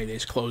loading the body. They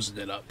just closed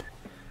it up.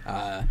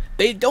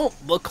 They don't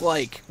look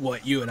like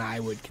what you and I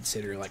would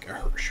consider like a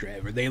hearse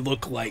driver. They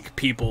look like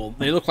people.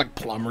 They look like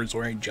plumbers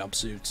wearing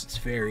jumpsuits. It's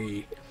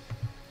very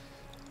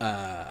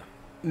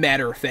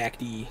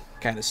matter-of-facty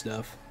kind of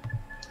stuff.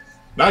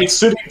 Night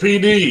City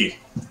PD.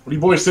 What do you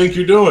boys think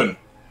you're doing?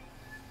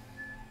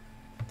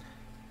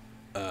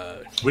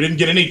 We didn't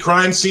get any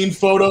crime scene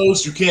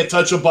photos. You can't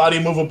touch a body,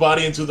 move a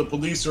body until the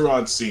police are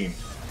on scene.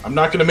 I'm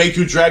not going to make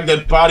you drag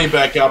that body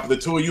back out, but the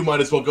two of you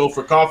might as well go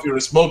for coffee or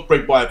a smoke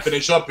break while I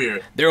finish up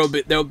here. You'll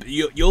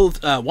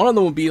one of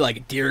them will be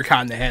like deer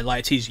caught in the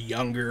headlights. He's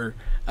younger.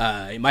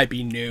 He might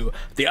be new.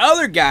 The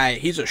other guy,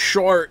 he's a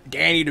short,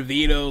 Danny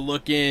DeVito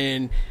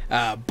looking,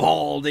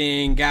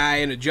 balding guy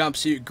in a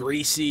jumpsuit,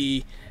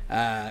 greasy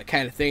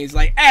kind of thing. He's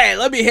like, hey,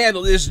 let me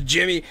handle this,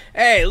 Jimmy.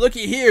 Hey,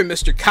 looky here,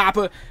 Mr.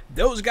 Copper.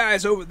 Those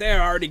guys over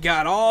there already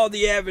got all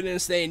the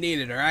evidence they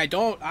needed, all right?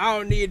 I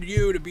don't need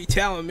you to be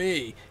telling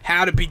me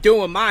how to be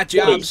doing my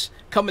jobs.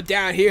 Coming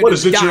down here. What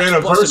is it, your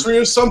anniversary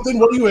or something?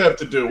 What do you have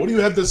to do? What do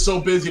you have that's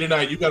so busy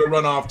tonight you got to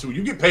run off to?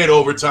 You get paid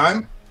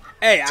overtime.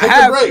 Hey, Take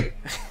a break.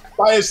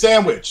 Buy a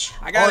sandwich.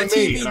 I got a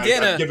TV and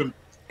dinner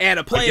and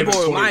a Playboy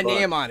with my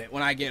name on it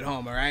when I get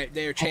home, all right?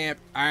 There, champ.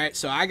 All right,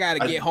 so I got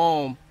to get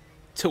home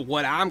to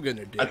what I'm going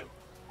to do.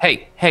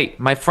 Hey,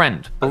 my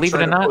friend, believe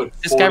it or not,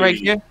 this guy right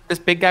here, this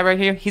big guy right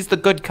here, he's the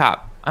good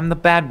cop. I'm the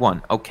bad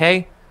one,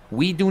 okay?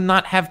 We do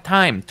not have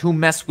time to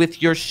mess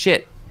with your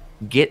shit.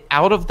 Get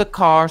out of the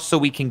car so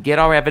we can get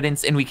our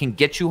evidence and we can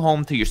get you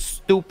home to your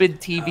stupid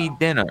TV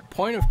dinner.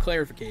 Point of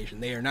clarification: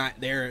 they are not.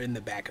 They're in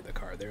the back of the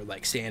car. They're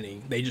like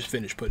standing. They just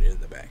finished putting it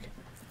in the back.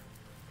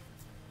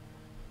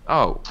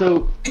 Oh,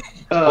 So,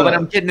 well then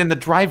I'm getting in the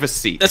driver's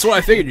seat. That's what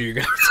I figured you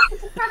were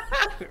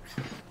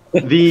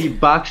gonna. the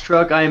box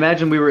truck, I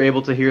imagine we were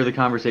able to hear the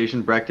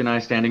conversation, Brecht and I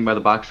standing by the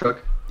box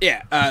truck.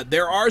 Yeah,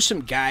 there are some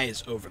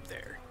guys over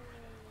there.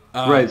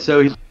 Right,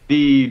 so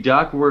the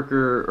dock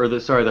worker, or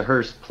the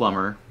Hearst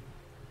plumber,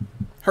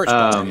 Hirsch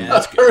plumber, yeah,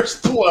 that's good.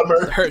 First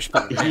plumber. Hirsch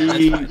plumber, yeah,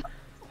 that's fine.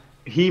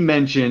 he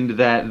mentioned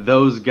that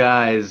those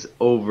guys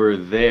over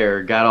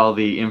there got all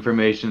the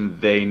information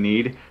they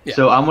need. Yeah.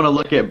 So I'm going to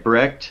look at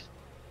Brecht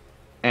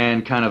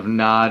and kind of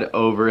nod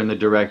over in the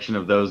direction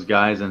of those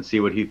guys and see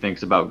what he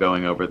thinks about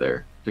going over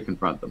there to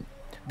confront them.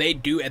 They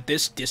do at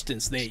this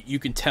distance. You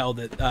can tell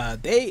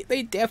that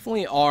they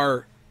definitely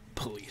are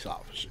police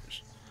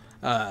officers.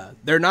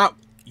 They're not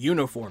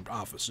uniformed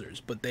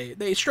officers, but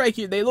they strike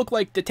you. They look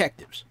like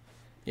detectives,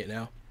 you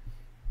know.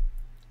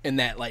 And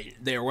that like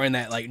they're wearing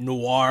that like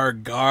noir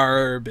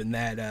garb and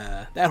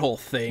that whole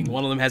thing.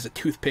 One of them has a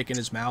toothpick in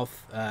his mouth.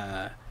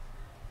 The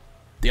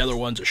other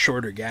one's a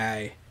shorter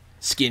guy,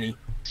 skinny.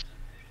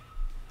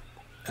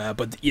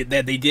 But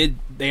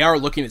they are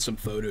looking at some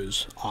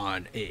photos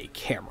on a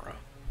camera.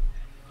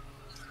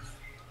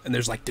 And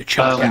there's like the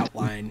chalk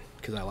outline,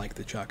 because I like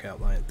the chalk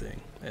outline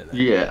thing. And then,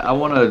 Yeah, I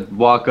want to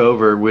walk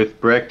over with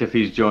Brecht if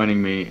he's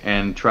joining me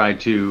and try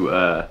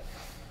to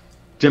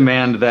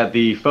demand that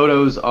the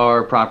photos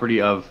are property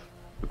of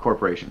the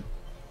corporation.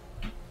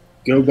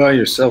 Go by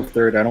yourself,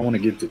 Third. I don't want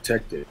to get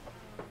detected.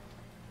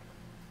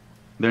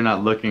 They're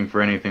not looking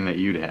for anything that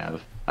you'd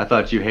have. I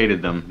thought you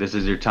hated them. This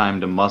is your time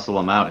to muscle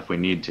them out if we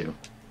need to.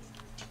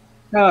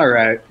 All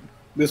right.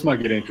 This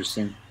might get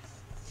interesting.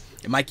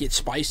 it might get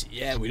spicy.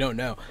 Yeah, we don't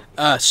know.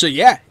 So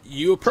yeah,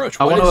 you approach.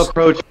 I want to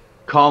approach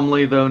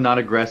calmly though, not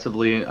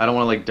aggressively. I don't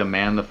want to like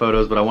demand the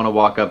photos, but I want to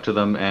walk up to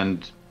them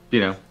and,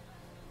 you know,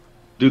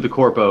 do the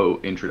corpo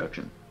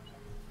introduction.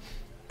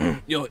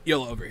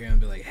 You'll overhear him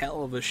be like,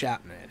 "Hell of a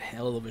shot, man!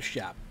 Hell of a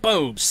shot!"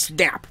 Boom!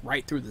 Snap!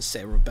 Right through the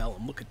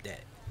cerebellum. Look at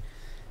that.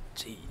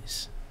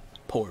 Jeez,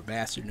 poor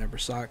bastard never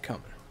saw it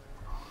coming.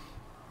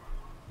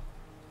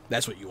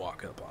 That's what you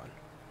walk up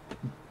on.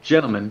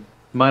 Gentlemen,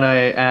 might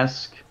I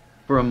ask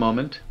for a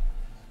moment?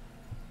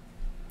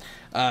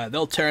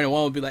 They'll turn and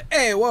one will be like,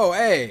 "Hey, whoa,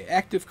 hey,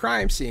 active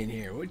crime scene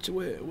here. What?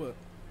 And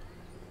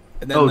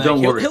then Oh, like,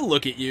 don't worry. He'll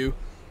look at you,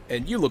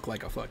 and you look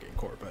like a fucking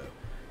corpo.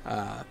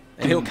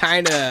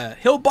 And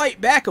he'll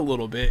bite back a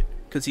little bit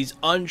because he's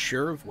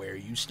unsure of where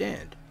you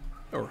stand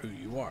or who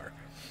you are.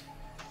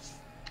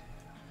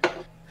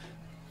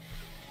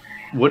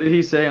 What did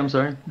he say? I'm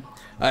sorry.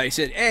 He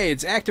said, "Hey,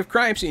 it's active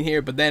crime scene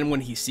here," but then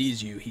when he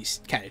sees you, he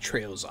kind of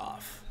trails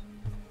off.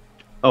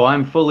 Oh,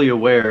 I'm fully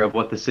aware of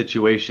what the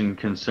situation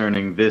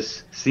concerning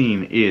this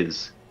scene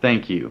is.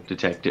 Thank you,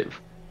 detective.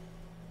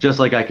 Just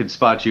like I could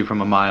spot you from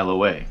a mile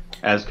away,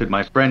 as could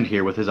my friend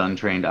here with his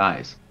untrained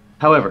eyes.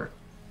 However,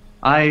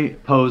 I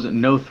pose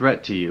no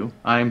threat to you.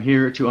 I am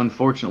here to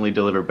unfortunately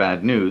deliver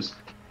bad news.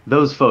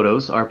 Those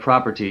photos are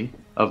property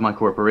of my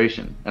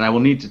corporation, and I will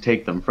need to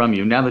take them from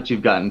you now that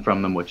you've gotten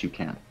from them what you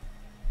can.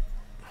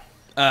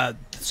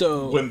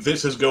 So When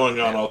this is going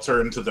on, I'll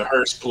turn to the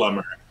Hearst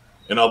plumber,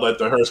 and I'll let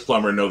the Hearst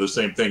plumber know the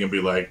same thing and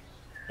be like,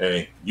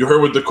 "Hey, you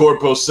heard what the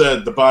corpo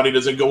said. The body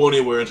doesn't go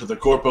anywhere until the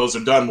corpos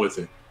are done with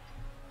it.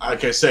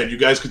 Like I said, you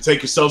guys could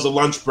take yourselves a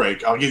lunch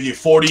break. I'll give you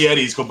 40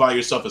 eddies. Go buy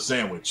yourself a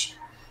sandwich."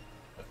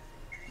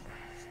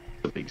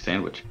 A big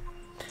sandwich.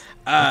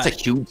 That's a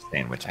huge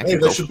sandwich. I Hey,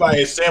 could they go should for buy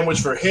a sandwich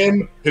for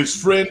him, his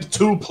friend,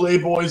 2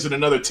 Playboys, and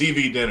another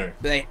TV dinner.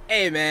 be like,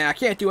 "Hey, man, I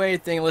can't do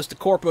anything unless the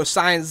corpo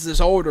signs this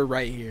order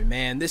right here,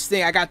 man. This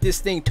thing, I got this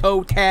thing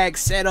toe tag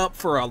set up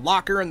for a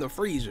locker in the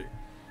freezer."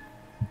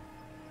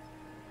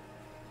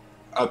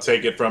 I'll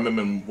take it from him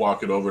and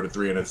walk it over to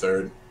 3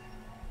 1/3.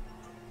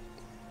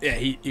 Yeah,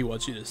 he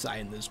wants you to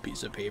sign this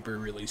piece of paper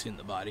releasing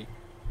the body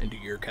into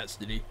your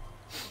custody.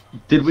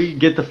 Did we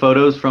get the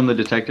photos from the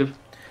detective?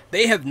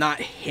 They have not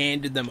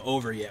handed them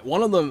over yet.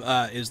 One of them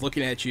is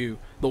looking at you.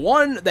 The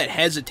one that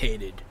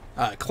hesitated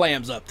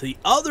clams up. The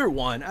other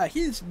one,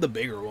 he's the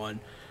bigger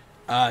one.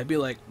 I'd be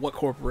like, "What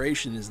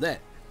corporation is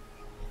that?"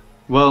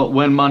 Well,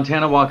 when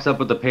Montana walks up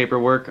with the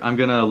paperwork, I'm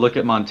going to look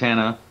at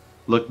Montana,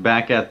 look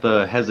back at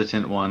the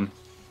hesitant one,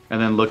 and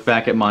then look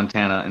back at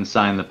Montana and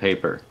sign the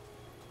paper.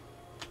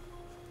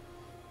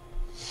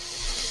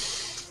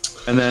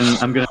 And then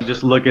I'm going to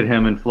just look at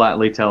him and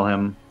flatly tell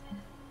him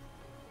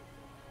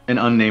an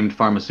unnamed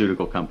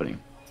pharmaceutical company.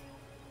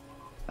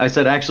 I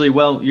said, actually,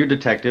 well, you're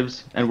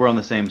detectives, and we're on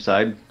the same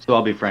side, so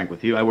I'll be frank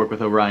with you. I work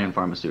with Orion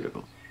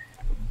Pharmaceuticals.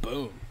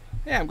 Boom.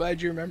 Yeah, I'm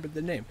glad you remembered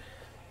the name.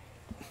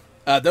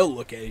 They'll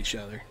look at each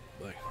other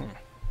like,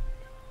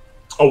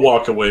 I'll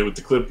walk away with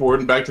the clipboard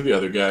and back to the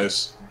other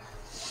guys.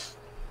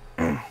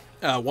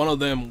 One of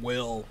them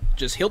will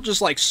he'll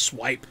just like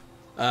swipe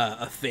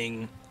a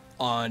thing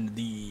on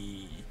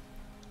the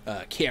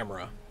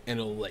camera, and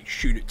it'll like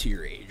shoot it to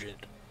your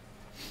agent.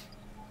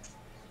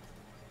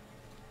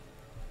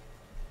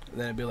 And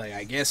then I'd be like,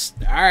 I guess,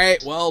 all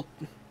right, well.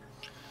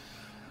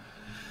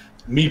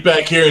 Meet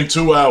back here in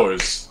 2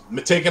 hours.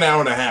 Take an hour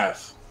and a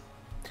half.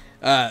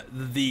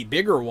 The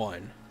bigger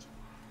one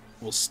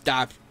will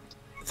stop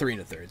 3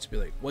 1/3. Be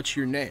like, what's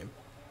your name?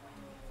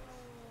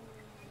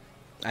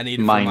 I need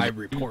it for my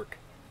report.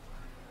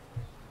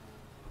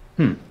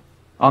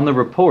 On the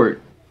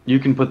report, you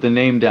can put the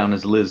name down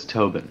as Liz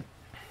Tobin.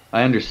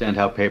 I understand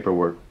how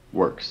paperwork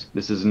works.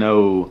 This is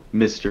no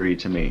mystery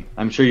to me.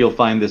 I'm sure you'll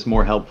find this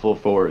more helpful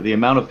for the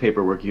amount of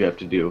paperwork you have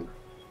to do,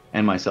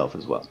 and myself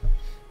as well.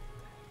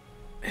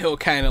 He'll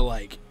kind of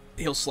like,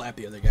 he'll slap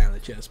the other guy on the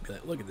chest and be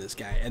like, look at this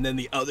guy. And then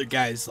the other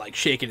guy's like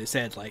shaking his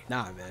head like,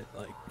 nah, man,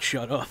 like,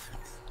 shut up.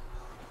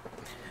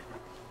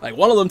 Like,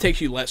 one of them takes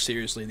you less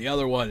seriously. The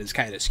other one is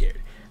kind of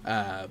scared.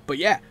 But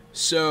yeah,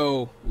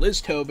 so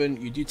Liz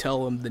Tobin, you do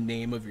tell them the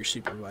name of your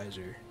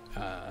supervisor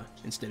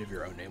instead of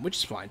your own name, which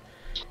is fine.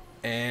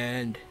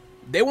 And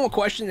they won't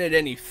question it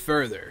any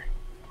further.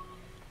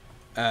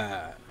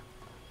 But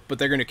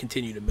they're going to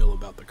continue to mill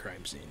about the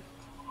crime scene.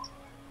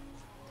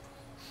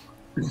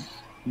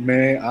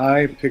 May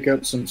I pick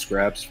up some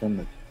scraps from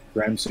the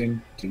crime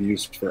scene to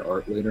use for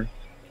art later?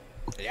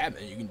 Yeah,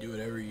 man, you can do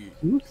whatever you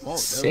want.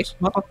 Sick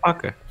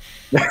motherfucker.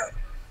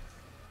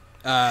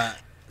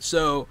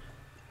 So,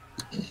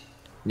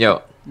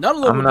 Yo, none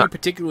of them will be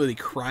particularly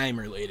crime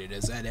related,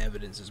 as that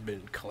evidence has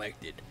been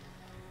collected.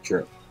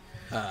 Sure.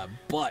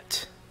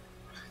 But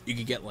you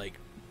could get like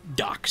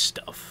doc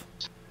stuff.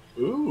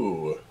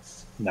 Ooh.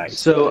 Nice.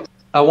 So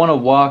I want to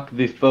walk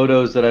the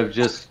photos that I've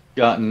just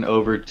gotten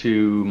over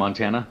to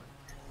Montana.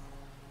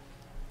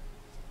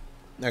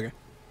 Okay.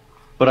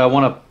 But I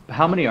want to.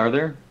 How many are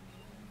there?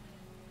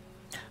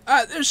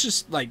 There's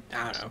just like,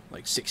 I don't know,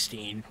 like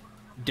 16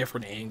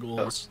 different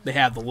angles. They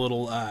have the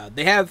little.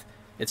 They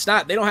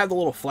don't have the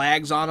little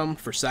flags on them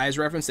for size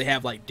reference. They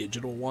have like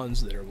digital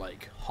ones that are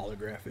like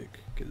holographic.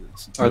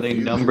 Are they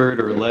numbered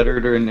or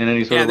lettered or in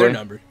any sort of way? Yeah, they're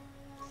numbered.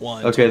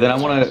 Okay, then I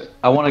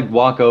want to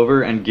walk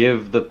over and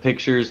give the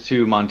pictures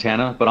to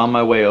Montana, but on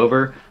my way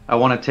over, I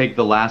want to take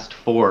the last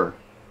 4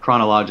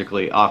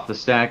 chronologically off the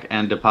stack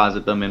and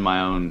deposit them in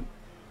my own,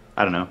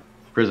 I don't know,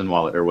 prison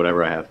wallet or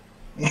whatever I have.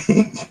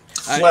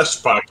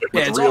 Flesh pocket.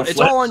 Yeah, With it's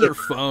all on your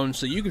phone,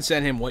 so you can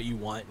send him what you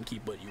want and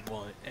keep what you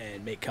want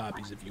and make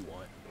copies if you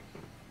want.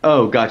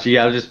 Oh, gotcha.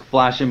 Yeah, I'll just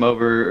flash him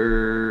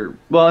over.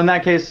 Well, in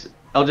that case,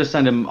 I'll just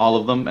send him all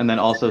of them and then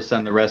also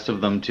send the rest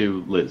of them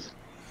to Liz.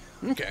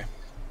 Okay.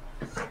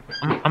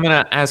 I'm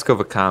gonna ask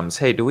over comms.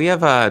 Hey, do we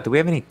have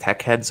any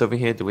tech heads over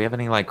here? Do we have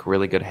any like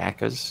really good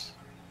hackers?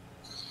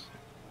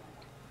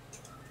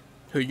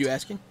 Who are you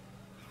asking?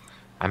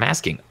 I'm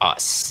asking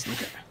us.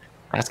 Okay.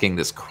 I'm asking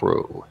this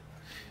crew.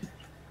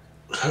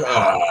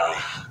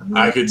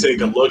 I could take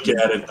a look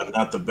at it, but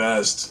not the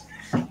best.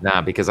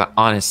 Nah, because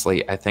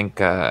honestly, I think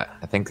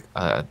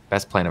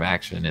best plan of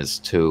action is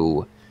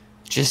to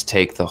just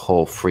take the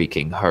whole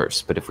freaking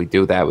hearse. But if we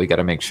do that, we got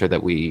to make sure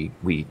that we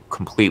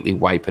completely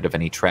wipe it of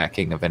any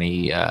tracking of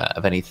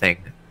anything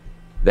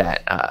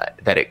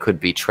that it could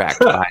be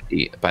tracked by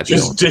the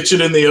Just ditch it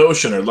in the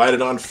ocean or light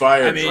it on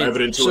fire and drive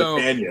it into a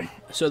canyon.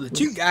 So the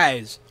 2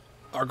 guys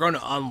are going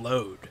to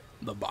unload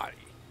the body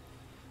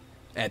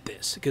at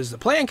this, because the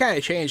plan kind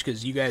of changed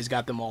because you guys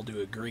got them all to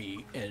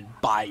agree and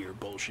buy your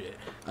bullshit.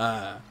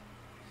 But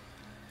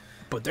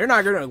they're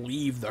not going to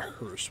leave the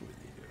hearse with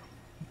you.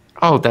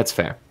 Oh, that's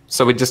fair.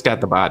 So we just got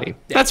the body.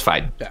 Yeah. That's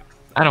fine. Yeah.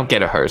 I don't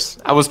get a hearse.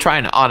 I was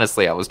trying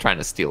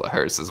to steal a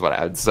hearse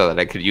so that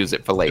I could use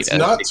it for later. It's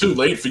not too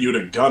late for you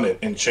to gun it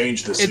and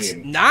change the scene. It's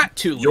not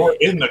too late. You're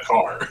in the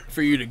car.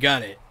 For you to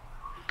gun it.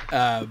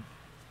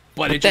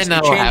 But it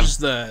changes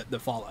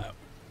the fallout.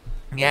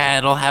 Yeah,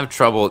 it'll have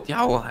trouble.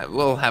 Yeah,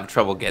 we'll have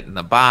trouble getting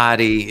the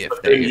body.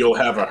 But then you'll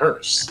have a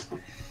hearse.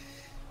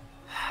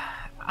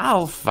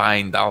 I'll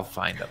find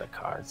other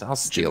cars. I'll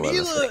steal other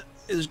Jamila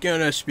things. is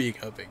gonna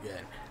speak up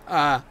again.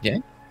 Yeah.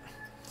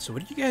 So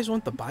what do you guys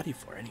want the body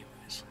for,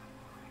 anyways?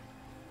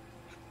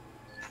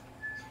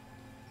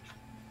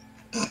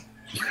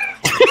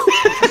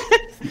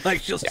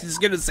 Like she's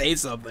gonna say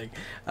something.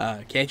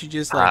 Can't you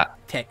just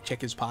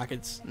check his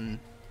pockets and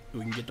we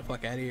can get the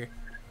fuck out of here?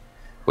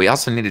 We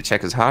also need to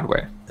check his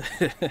hardware.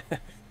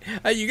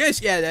 You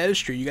guys, yeah, that is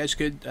true. You guys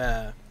could.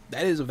 That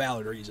is a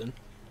valid reason.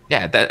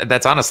 Yeah,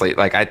 that's honestly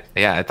like I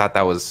thought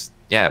that was.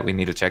 Yeah, we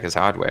need to check his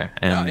hardware,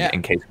 and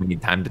in case we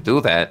need time to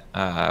do that,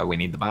 we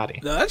need the body.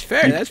 No, that's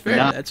fair. That's fair.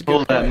 Not that's a pull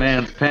good that point.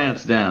 man's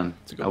pants down.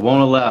 I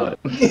won't allow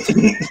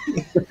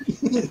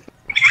it.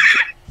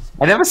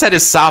 I never said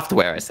his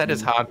software. I said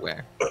his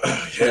hardware.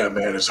 Yeah,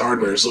 man, his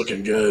hardware is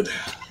looking good.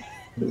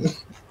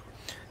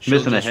 She'll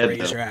Missing a just head,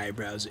 raise though. her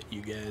eyebrows at you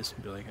guys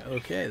and be like,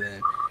 okay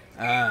then.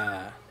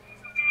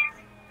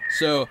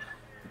 So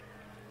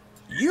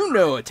you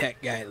know a tech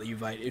guy,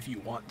 Levite, if you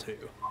want to.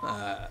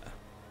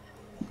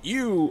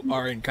 You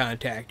are in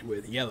contact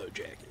with Yellow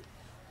Jacket.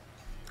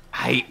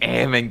 I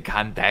am in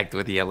contact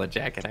with Yellow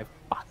Jacket. I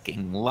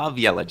fucking love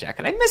Yellow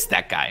Jacket. I miss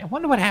that guy. I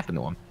wonder what happened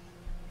to him.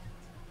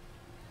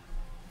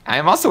 I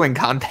am also in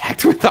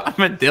contact with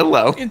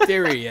Armadillo. In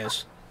theory,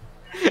 yes.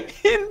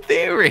 In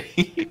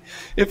theory,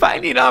 if I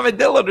need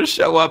Armadillo to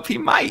show up, he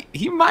might.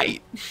 He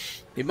might.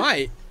 He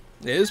might.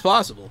 It is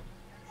possible.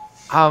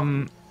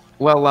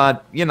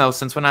 Well, you know,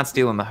 since we're not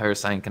stealing the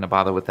hearse, I ain't gonna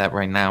bother with that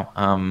right now.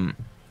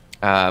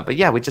 But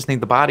yeah, we just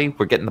need the body.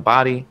 We're getting the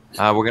body.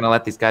 We're gonna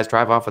let these guys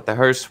drive off with the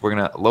hearse. We're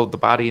gonna load the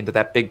body into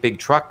that big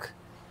truck,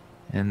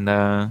 and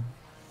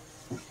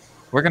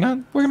we're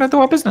gonna do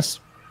our business.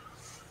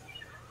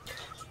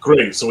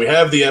 Great. So we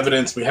have the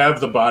evidence, we have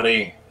the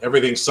body,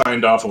 everything's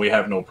signed off, and we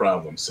have no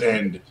problems.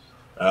 And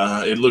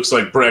it looks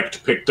like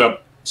Brecht picked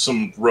up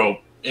some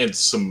rope and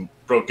some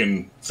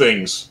broken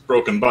things,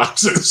 broken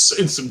boxes,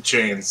 and some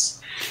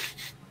chains.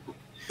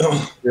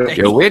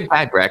 You're a weird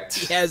guy, Brecht.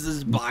 He has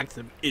this box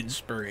of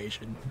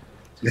inspiration.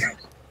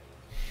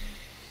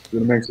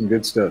 Gonna make some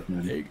good stuff,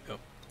 man. There you go.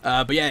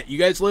 But yeah, you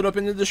guys load up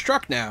into this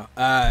truck now.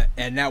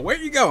 And now where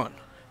are you going?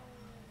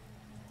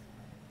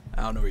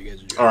 I don't know where you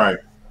guys are doing. All right.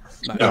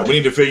 Now, we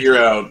need to figure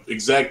out,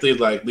 exactly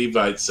like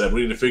Levi said,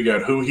 we need to figure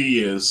out who he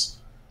is,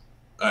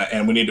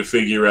 and we need to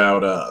figure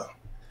out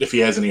if he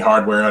has any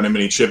hardware on him,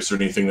 any chips or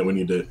anything that we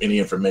need to, any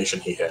information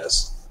he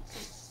has.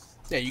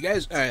 Yeah, you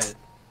guys,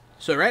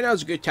 so right now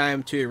is a good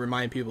time to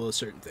remind people of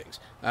certain things.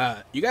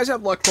 You guys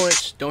have luck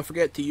points. Don't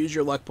forget to use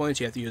your luck points.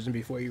 You have to use them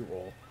before you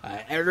roll.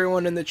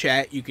 Everyone in the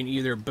chat, you can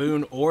either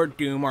boon or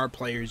doom our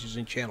players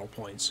using channel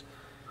points.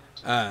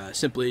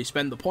 Simply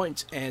spend the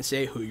points and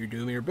say who you're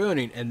dooming or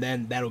booning, and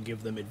then that'll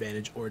give them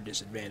advantage or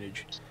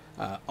disadvantage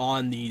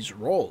on these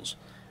rolls.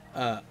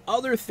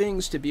 Other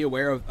things to be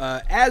aware of,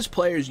 as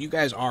players, you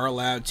guys are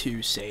allowed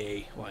to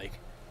say, like,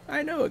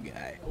 I know a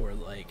guy, or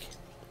like,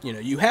 you know,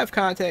 you have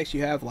contacts,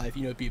 you have life,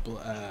 you know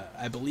people.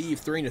 I believe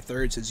 3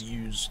 2/3 has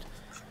used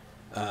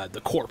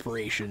the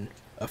corporation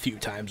a few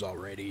times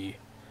already.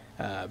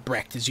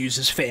 Brecht has used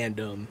his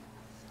fandom,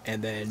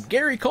 and then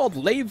Gary called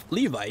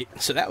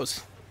Levite, so that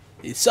was...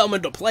 He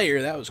summoned a player.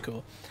 That was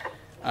cool.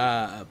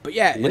 But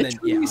yeah, and then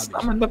yeah,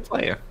 summoned the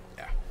player.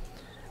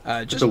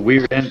 Yeah. Just a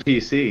weird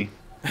NPC.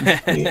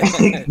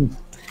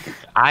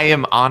 I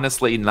am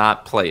honestly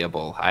not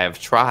playable. I have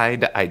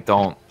tried. I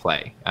don't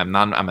play. I'm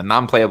a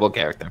non-playable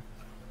character.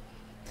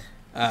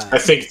 I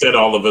think that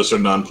all of us are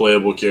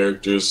non-playable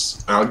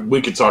characters.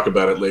 We could talk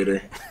about it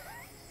later.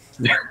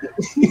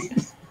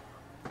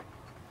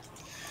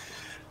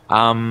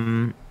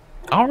 All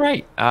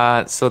right.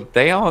 So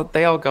they all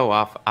go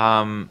off.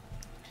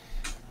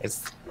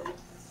 It's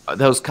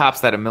those cops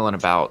that are milling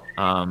about.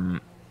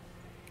 Are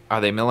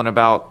they milling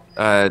about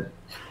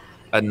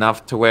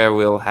enough to where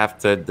we'll have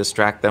to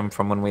distract them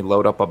from when we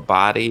load up a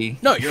body?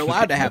 No, you're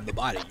allowed to have the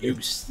body. You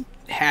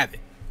have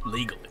it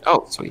legally.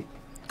 Oh, sweet.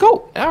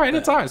 Cool. All right,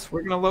 it's ours.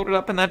 We're gonna load it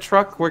up in that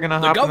truck. We're gonna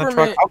hop in the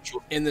truck.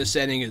 In this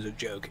setting is a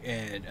joke,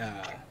 and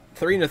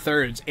 3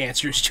 2/3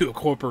 answers to a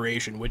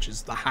corporation, which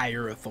is the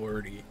higher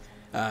authority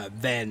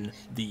than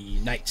the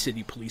Night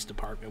City Police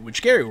Department,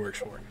 which Gary works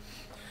for.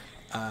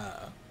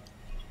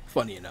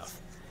 Funny enough.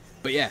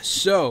 But yeah,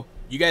 so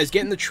you guys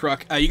get in the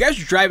truck. You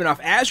guys are driving off.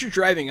 As you're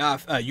driving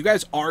off, you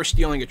guys are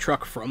stealing a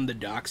truck from the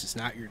docks. It's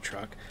not your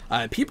truck.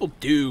 People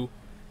do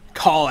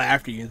call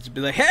after you and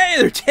be like, hey,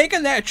 they're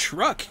taking that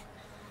truck.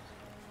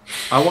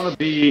 I want to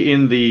be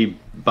in the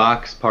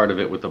box part of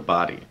it with the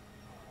body.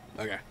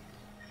 Okay.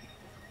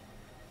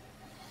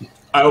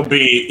 I'll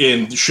be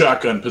in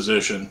shotgun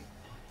position.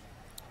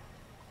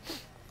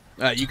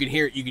 You can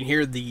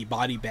hear the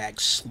body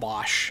bag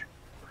slosh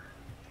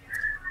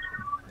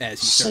as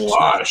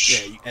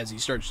he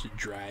starts to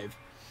drive.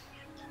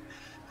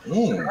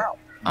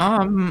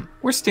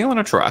 We're stealing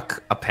a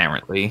truck,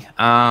 apparently.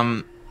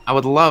 I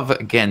would love,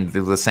 again, to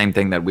do the same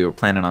thing that we were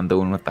planning on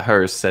doing with the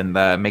hearse and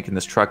making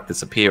this truck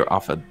disappear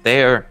off of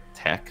their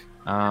tech.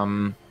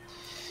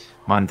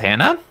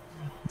 Montana?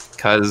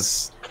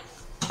 Because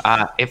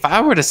if I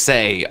were to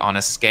say on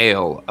a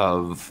scale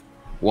of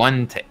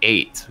 1 to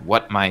 8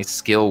 what my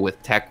skill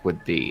with tech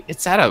would be,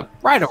 it's at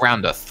right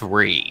around a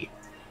 3.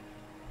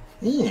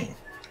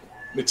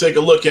 Let me take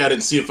a look at it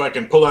and see if I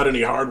can pull out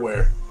any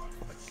hardware.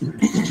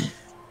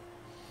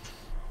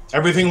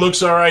 Everything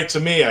looks all right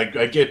to me.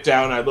 I get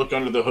down, I look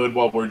under the hood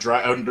while we're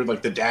under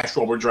like the dash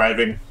while we're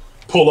driving,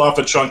 pull off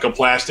a chunk of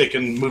plastic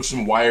and move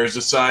some wires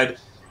aside.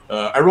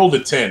 I rolled a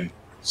 10,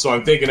 so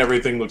I'm thinking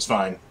everything looks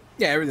fine.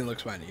 Yeah, everything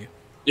looks fine to you.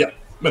 Yep,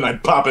 and I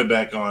pop it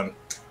back on.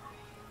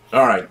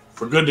 All right,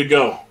 we're good to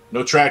go.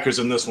 No trackers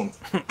in this one.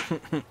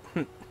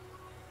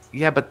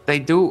 Yeah, but they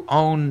do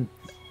own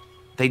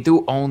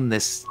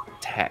this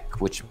tech,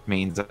 which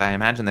means I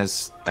imagine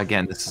there's,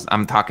 again,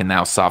 I'm talking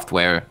now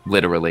software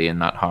literally and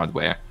not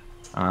hardware.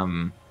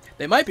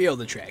 They might be able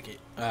to track it,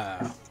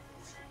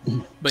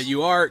 but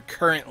you are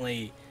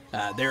currently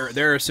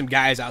there are some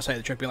guys outside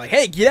the truck being like,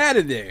 hey, get out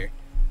of there.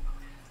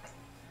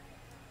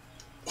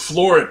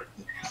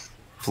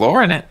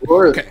 Flooring it.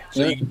 Okay,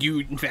 so you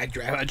in fact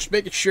drive out, just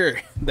making sure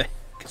that,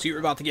 because you were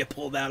about to get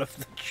pulled out of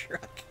the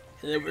truck,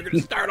 and then we're going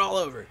to start all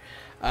over.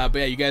 But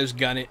yeah, you guys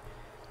gun it.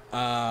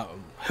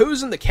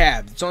 Who's in the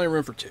cab? It's only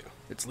room for 2.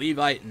 It's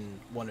Levite and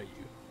one of you.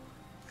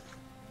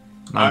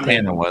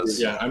 Montana was.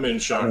 Yeah, I'm in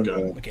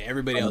shotgun. Okay,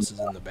 everybody else is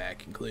in the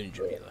back, including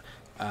Jamila.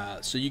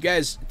 So you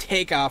guys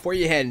take off. Where are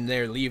you heading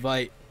there,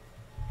 Levite?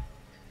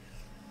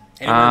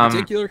 Anywhere in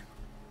particular?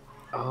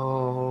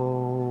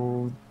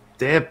 Oh,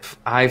 Dip!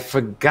 I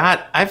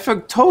forgot.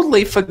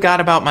 Totally forgot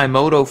about my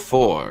Moto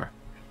 4.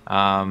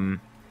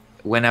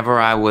 Whenever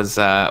I was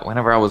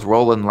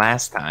rolling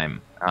last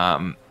time.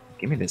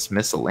 Give me this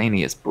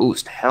miscellaneous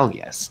boost. Hell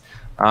yes.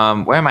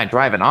 Where am I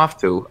driving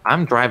off to?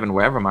 I'm driving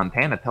wherever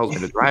Montana tells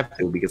me to drive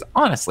to because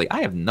honestly,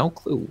 I have no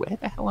clue where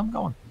the hell I'm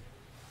going.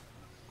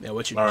 Yeah,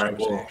 what's your All right,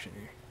 well,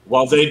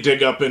 while they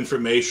dig up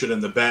information in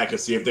the back and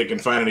see if they can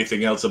find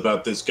anything else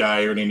about this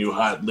guy or any new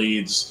hot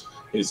leads,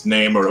 his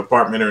name or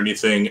apartment or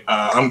anything,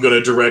 I'm going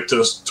to direct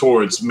us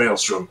towards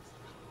Maelstrom,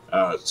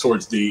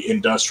 towards the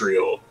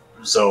industrial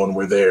zone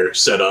where they're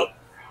set up.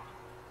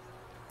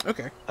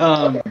 Okay.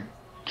 I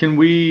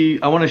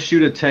want to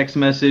shoot a text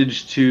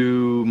message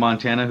to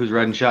Montana, who's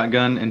riding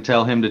shotgun, and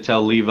tell him to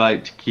tell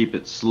Levite to keep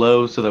it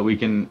slow so that we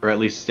can, or at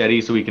least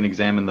steady, so we can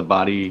examine the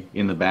body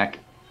in the back.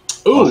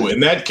 Ooh, in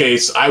that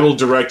case, I will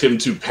direct him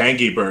to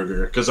Pangy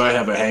Burger, because I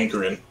have a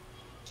hankering.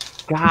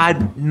 God.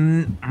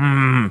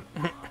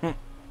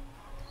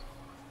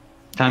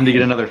 Time to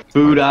get another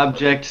food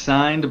object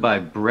signed by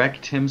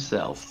Brecht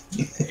himself.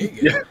 There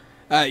you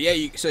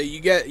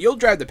go. You'll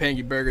drive the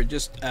Pangy Burger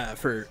just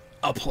for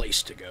a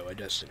place to go, a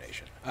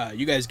destination.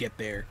 You guys get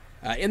there.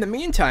 In the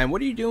meantime,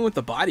 what are you doing with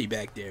the body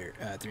back there,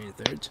 3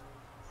 1/3?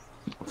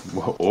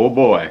 Oh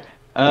boy.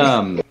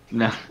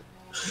 No.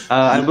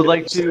 I would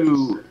like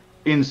to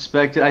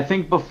inspect it. I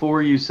think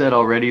before you said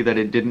already that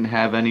it didn't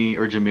have any,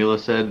 or Jamila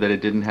said that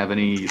it didn't have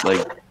any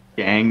like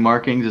gang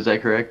markings. Is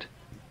that correct?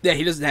 Yeah,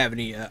 he doesn't have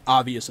any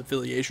obvious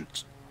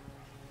affiliations.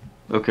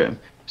 Okay.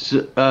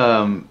 So,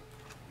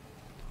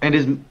 and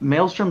is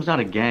Maelstrom's not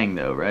a gang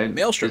though, right?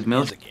 Maelstrom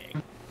is a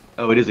gang.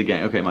 Oh, it is a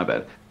gang. Okay, my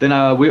bad. Then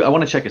I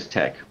want to check his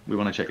tech. We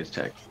want to check his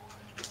tech.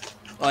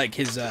 Like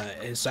his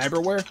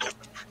cyberware?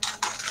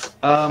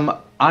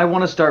 I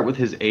want to start with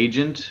his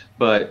agent,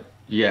 but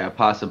yeah,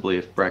 possibly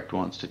if Brecht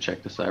wants to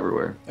check the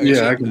cyberware. Okay, Yeah,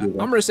 so, I can do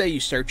that. I'm gonna say you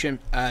search him.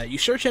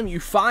 You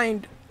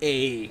find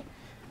a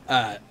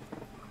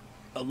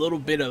little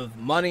bit of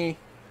money,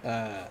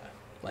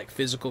 like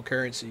physical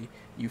currency.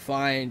 You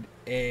find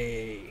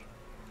a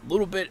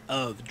little bit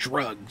of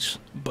drugs,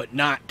 but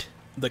not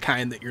the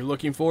kind that you're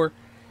looking for.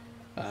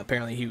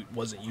 Apparently he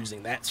wasn't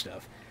using that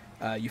stuff.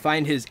 You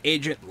find his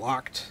agent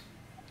locked,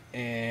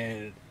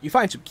 and you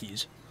find some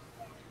keys.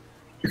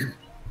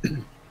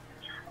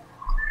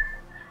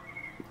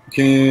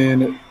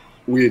 Can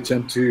we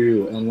attempt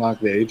to unlock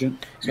the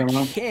agent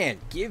somehow? You can.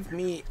 Give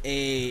me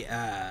a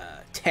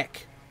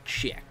tech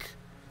check.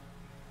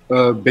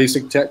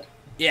 Basic tech?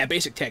 Yeah,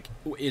 basic tech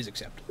is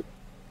acceptable.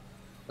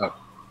 Oh.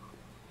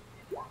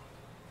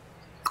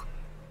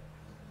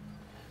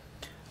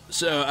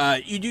 So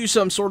you do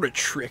some sort of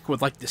trick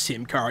with like the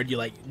SIM card. You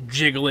like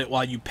jiggle it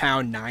while you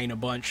pound 9 a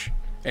bunch,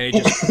 and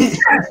it just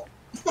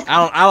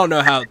I don't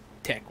know how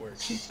tech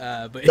works,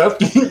 but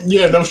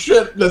Yeah, no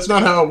shit. That's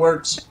not how it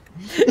works.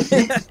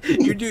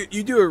 you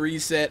do a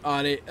reset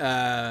on it,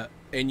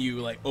 and you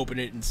like open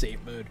it in safe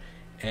mode,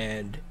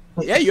 and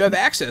yeah, you have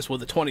access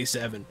with a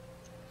 27.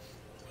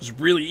 It was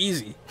really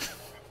easy.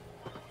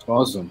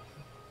 Awesome.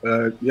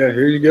 Yeah,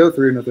 here you go,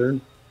 3 1/3.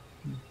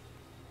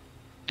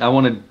 I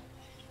want to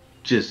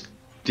just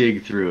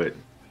dig through it.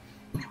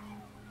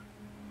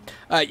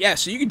 Yeah,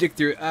 so you can dig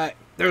through.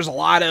 There's a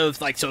lot of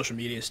like social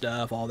media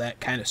stuff, all that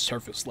kind of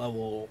surface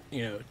level,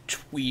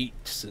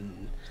 tweets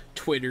and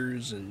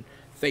Twitters and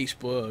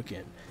Facebook,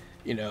 and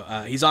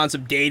he's on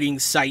some dating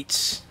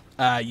sites.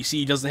 You see,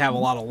 he doesn't have a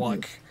lot of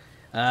luck.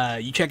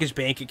 You check his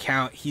bank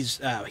account. He's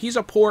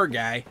a poor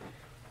guy.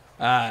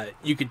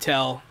 You could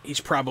tell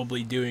he's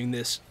probably doing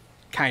this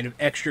kind of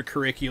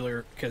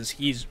extracurricular because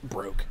he's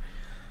broke.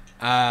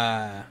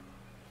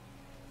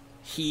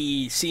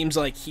 He seems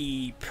like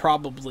he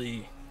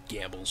probably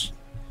gambles.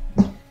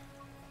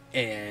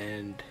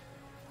 And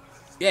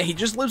yeah, he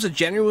just lives a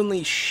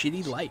genuinely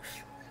shitty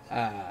life.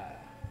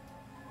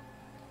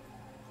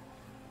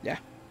 Yeah,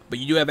 but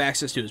you do have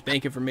access to his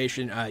bank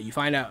information. You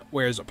find out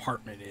where his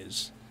apartment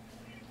is.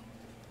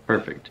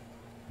 Perfect.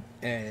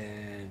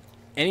 And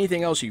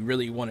anything else you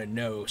really want to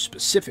know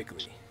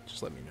specifically,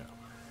 just let me know.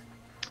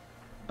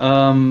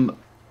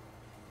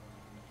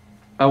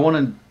 I want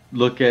to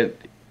look at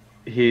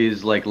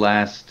his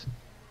last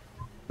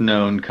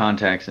known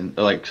contacts and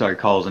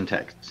calls and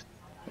texts.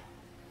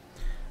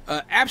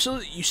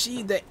 Absolutely. You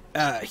see that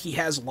he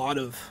has a lot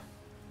of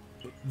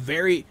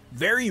very,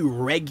 very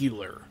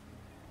regular,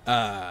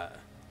 at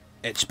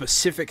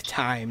specific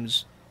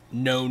times,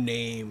 no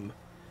name,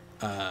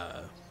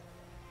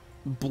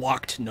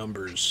 blocked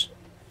numbers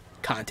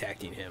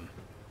contacting him.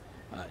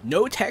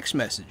 No text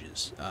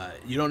messages.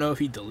 You don't know if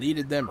he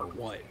deleted them or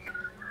what.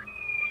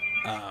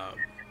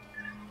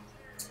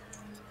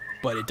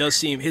 But it does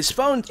seem his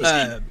phone,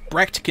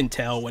 Brecht can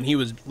tell when he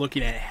was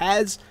looking at it,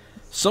 has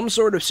some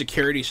sort of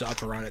security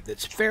software on it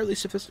that's fairly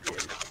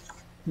sophisticated.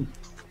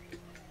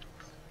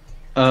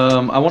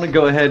 I want to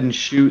go ahead and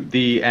shoot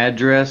the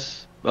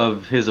address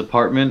of his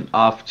apartment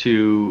off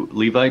to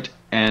Levite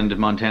and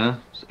Montana's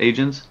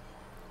agents.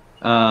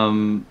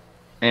 and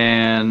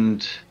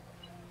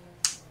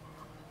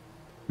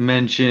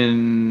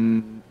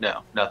mention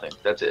nothing.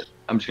 That's it.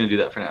 I'm just gonna do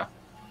that for now.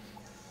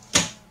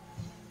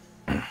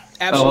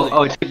 Absolutely.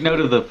 Oh, I took note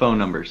of the phone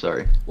number.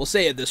 Sorry. We'll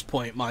say at this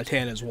point,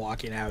 Montana's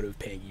walking out of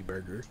Pangy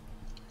Burger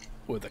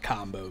with a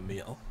combo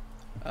meal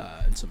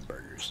and some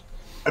burgers.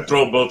 I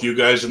throw both you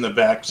guys in the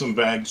back some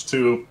bags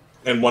too,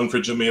 and one for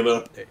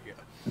Jamila. There you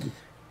go.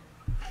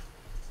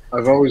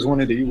 I've always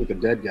wanted to eat with a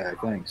dead guy.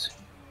 Thanks.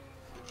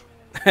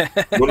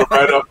 Want to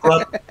ride up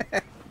front?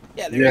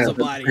 Yeah, there's a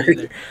body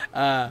in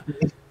there.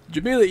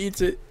 Jamila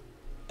eats it.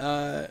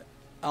 I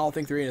don't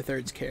think 3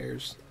 1/3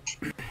 cares.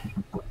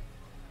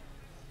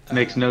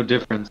 Makes no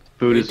difference.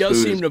 Food is food. It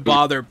does seem is to food.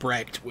 bother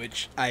Brecht,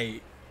 which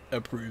I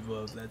approve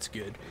of. That's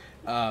good.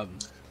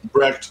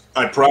 Brecht,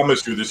 I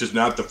promise you this is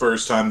not the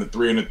first time that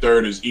 3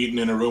 1/3 is eaten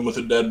in a room with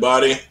a dead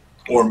body,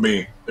 or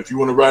me. If you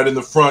want to ride in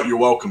the front, you're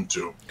welcome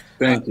to.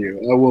 Thank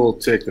you. I will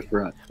take the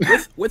front.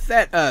 With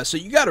that, so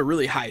you got a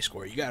really high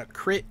score. You got a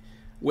crit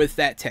with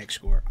that tech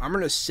score. I'm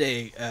going to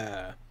say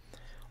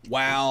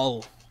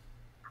while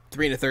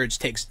 3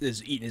 1/3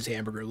 is eating his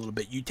hamburger a little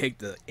bit, you take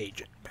the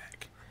agent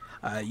back.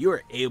 You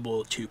are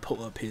able to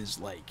pull up his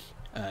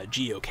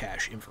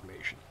geocache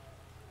information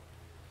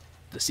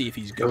to see if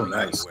he's going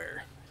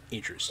anywhere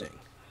interesting.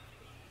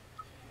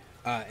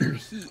 And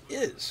he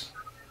is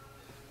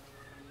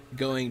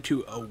going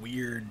to a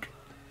weird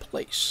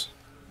place.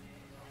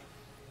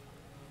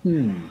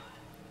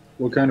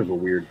 What kind of a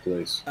weird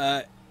place?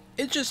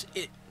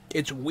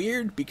 It's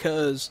weird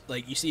because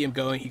you see him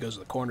going. He goes to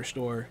the corner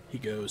store. He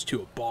goes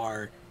to a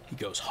bar. He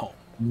goes home.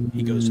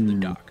 He goes to the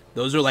dock.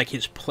 Those are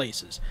his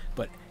places.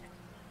 But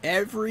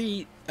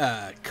every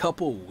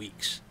couple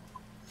weeks,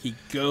 he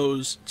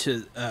goes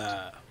to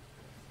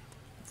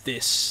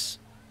this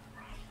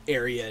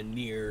area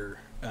near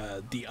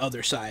the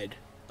other side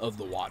of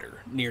the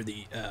water, near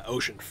the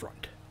ocean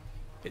front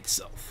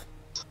itself.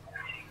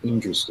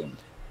 Interesting.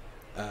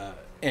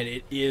 And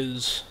it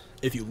is,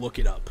 if you look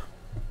it up,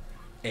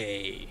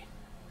 it's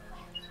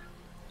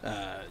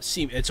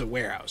a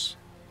warehouse.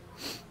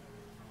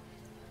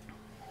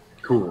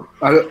 Cool.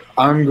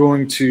 I'm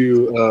going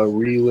to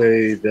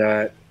relay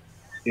that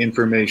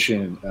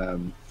information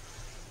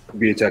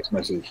via text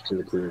message to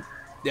the crew.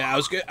 Yeah, I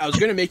was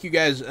gonna make you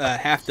guys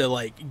have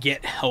to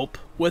get help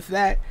with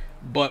that,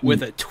 but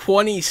with a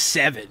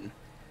 27,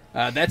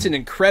 that's an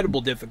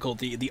incredible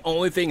difficulty. The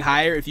only thing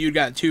higher, if you'd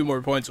got 2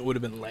 more points, it would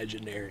have been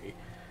legendary.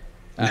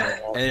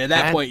 And at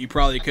that point, you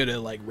probably could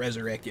have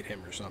resurrected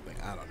him or something.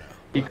 I don't know.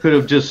 He could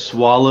have just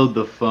swallowed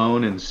the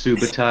phone and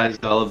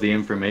subitized all of the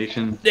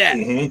information. Yeah.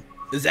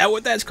 Mm-hmm. Is that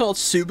what that's called?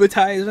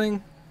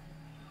 Subitizing?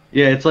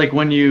 Yeah, it's like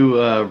when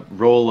you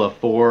roll a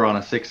 4 on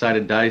a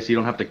 6-sided dice, you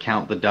don't have to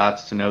count the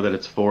dots to know that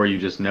it's 4. You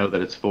just know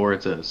that it's 4.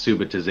 It's a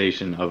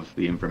subitization of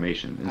the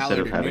information instead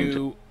of having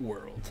new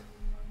world.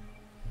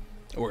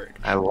 Word.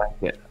 I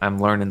like it. I'm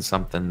learning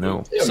something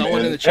new. Yeah, Someone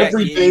man. in the chat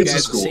Every gave day's you a guys a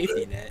school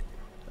safety day. net.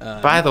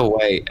 By the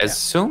way, as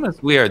soon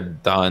as we are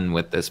done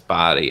with this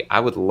body, I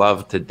would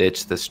love to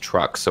ditch this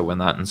truck so we're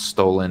not in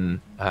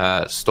stolen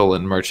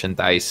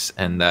merchandise,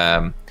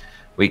 and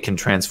we can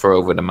transfer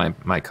over to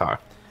my car.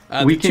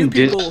 we can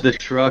ditch the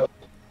truck.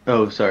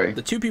 Oh, sorry.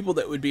 The 2 people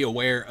that would be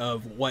aware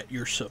of what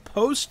you're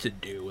supposed to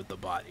do with the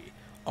body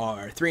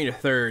are 3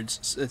 1/3,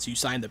 since you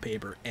signed the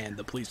paper, and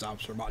the police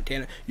officer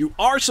Montana. You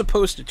are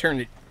supposed to turn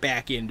it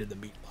back into the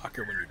meat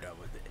locker when you're done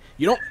with it.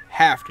 You don't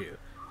have to,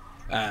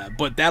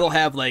 but that'll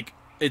have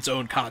its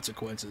own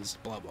consequences.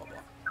 Blah blah blah.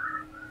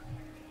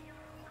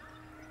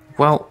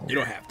 Well, You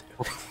don't have to.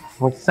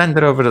 we'll send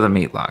it over to the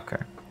meat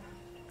locker,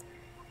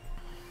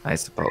 I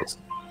suppose.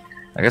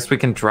 I guess we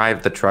can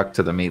drive the truck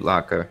to the meat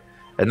locker,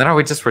 and then are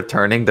we just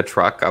returning the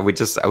truck? Are we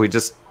just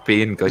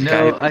being good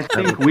guys? No, I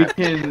think we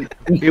can.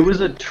 It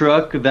was a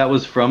truck that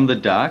was from the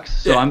docks,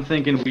 so I'm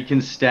thinking we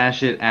can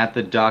stash it at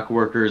the dock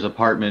worker's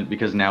apartment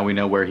because now we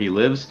know where he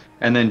lives,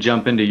 and then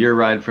jump into your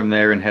ride from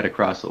there and head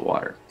across the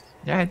water.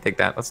 Yeah, I think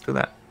that. Let's do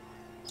that.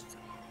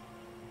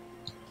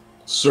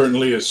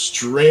 Certainly a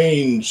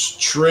strange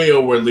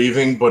trail we're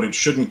leaving, but it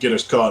shouldn't get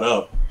us caught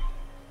up.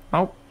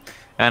 Oh,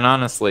 and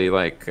honestly,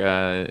 I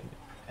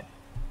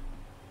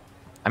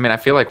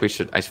feel like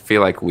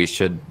we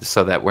should,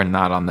 so that we're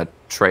not on the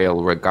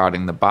trail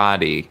regarding the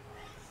body.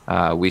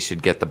 We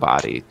should get the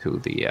body to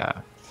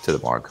the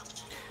morgue.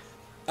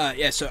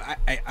 So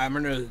I'm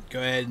gonna go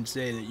ahead and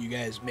say that you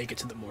guys make it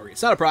to the morgue.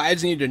 It's not a problem. I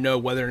just need to know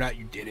whether or not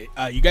you did it.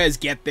 You guys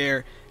get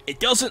there. It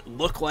doesn't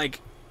look like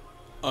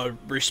a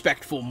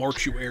respectful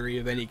mortuary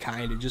of any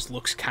kind. It just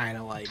looks kind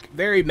of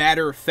very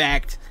matter of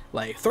fact.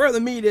 Throw the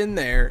meat in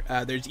there.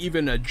 There's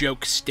even a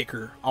joke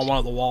sticker on one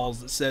of the walls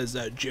that says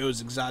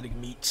Joe's Exotic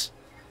Meats.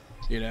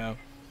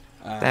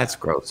 That's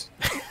gross.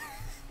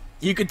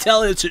 You could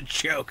tell it's a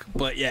joke,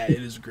 but yeah,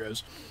 it is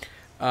gross.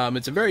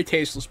 It's a very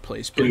tasteless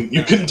place. But,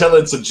 You can tell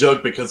it's a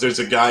joke because there's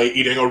a guy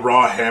eating a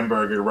raw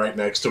hamburger right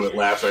next to it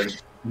laughing.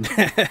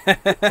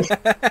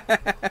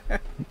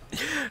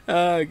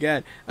 Oh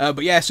god.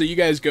 But yeah, so you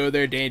guys go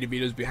there. Danny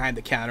DeVito's behind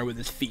the counter with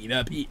his feet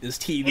up, eating his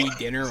TV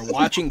dinner, and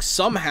watching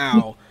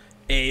somehow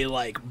a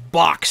like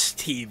box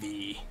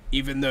TV,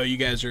 even though you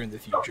guys are in the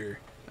future.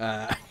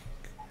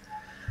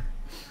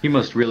 He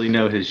must really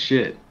know his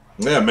shit.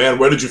 Yeah, man.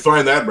 Where did you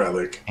find that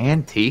relic?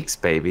 Antiques,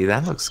 baby.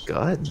 That looks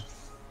good.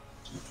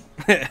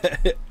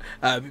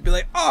 He'd be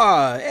like,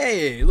 "Oh,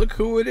 hey, look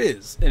who it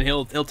is," and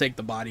he'll take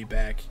the body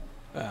back.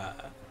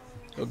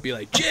 He'll be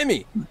like,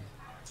 "Jimmy,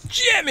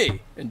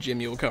 Jimmy," and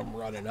Jimmy will come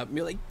running up and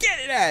be like, "Get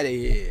it out of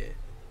here!"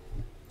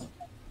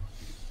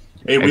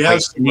 Hey, we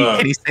have some,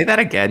 can you say that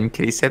again?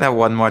 Can you say that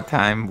one more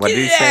time? What did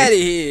you Get say? out of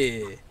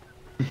here!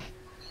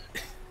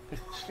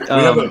 we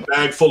have a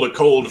bag full of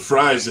cold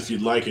fries if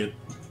you'd like it.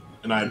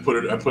 And I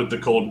put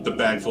the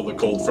bag full of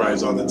cold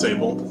fries on the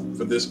table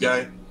for this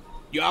guy.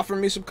 You offer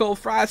me some cold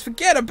fries?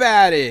 Forget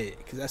about it,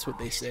 because that's what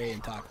they say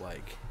and talk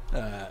like.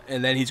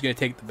 And then he's gonna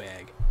take the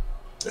bag.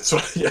 That's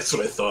what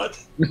I thought.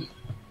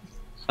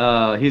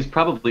 He's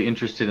probably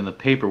interested in the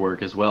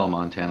paperwork as well,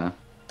 Montana.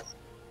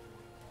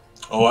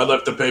 Oh, I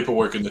left the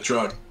paperwork in the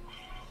truck.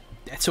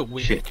 That's a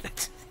weird.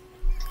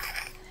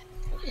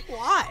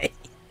 Why?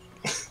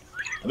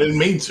 I didn't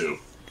mean to.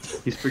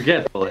 He's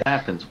forgetful. It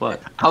happens.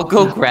 What? I'll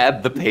go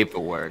grab the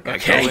paperwork.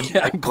 Okay,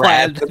 I'm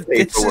glad that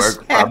this is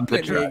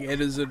happening. It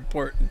is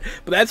important,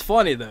 but that's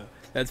funny though.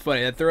 That's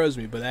funny. That throws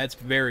me, but that's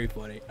very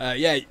funny.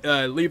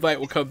 Levite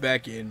will come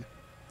back in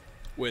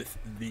with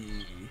the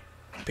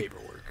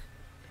paperwork.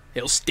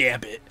 He'll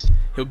stamp it.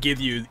 He'll give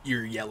you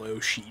your yellow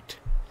sheet.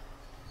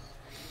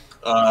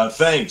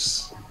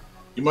 Thanks.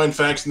 You mind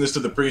faxing this to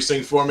the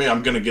precinct for me?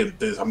 I'm gonna get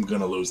this. I'm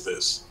gonna lose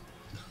this.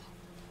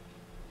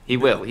 He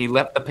will. He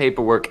left the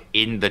paperwork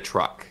in the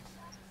truck.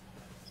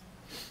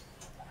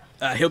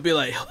 He'll be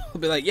like,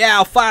 yeah,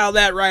 I'll file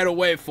that right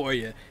away for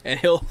you, and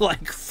he'll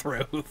like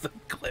throw the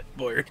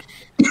clipboard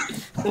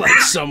like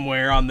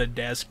somewhere on the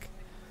desk.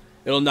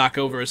 It'll knock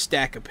over a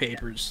stack of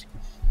papers.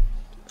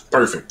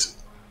 Perfect.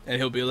 And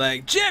he'll be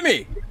like,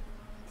 Jimmy,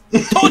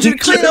 told you to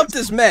clean up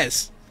this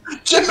mess.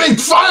 Jimmy,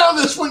 file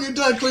this when you're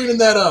done cleaning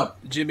that up.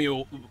 Jimmy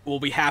will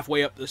be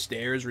halfway up the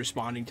stairs,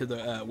 responding to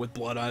the with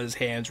blood on his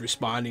hands,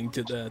 responding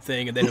to the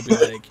thing, and then he'll be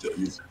like,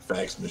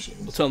 fax machines.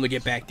 We'll tell him to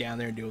get back down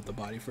there and deal with the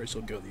body first.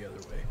 He'll go the other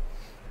way.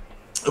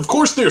 Of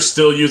course, they're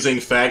still using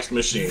fax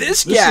machines.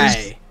 This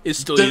guy is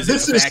still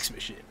using a fax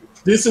machine.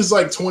 This is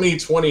like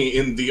 2020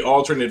 in the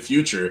alternate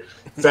future.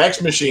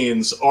 Fax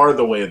machines are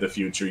the way of the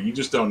future. You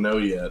just don't know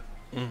yet.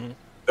 Mm-hmm.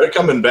 They're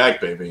coming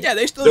back, baby. Yeah,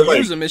 they still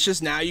use them. It's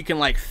just now you can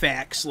like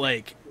fax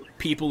like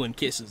people and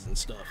kisses and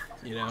stuff.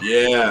 You know?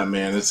 Yeah,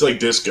 man. It's like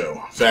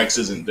disco. Fax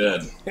isn't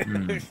dead.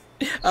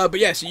 But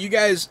yeah, so you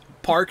guys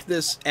park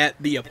this at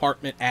the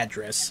apartment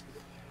address.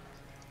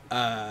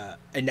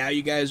 And now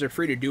you guys are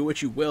free to do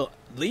what you will.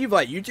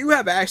 Levi, you do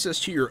have access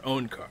to your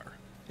own car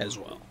as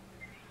well.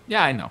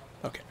 Yeah, I know.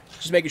 Okay,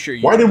 just making sure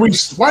you. Why did we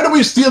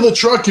steal the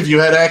truck if you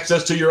had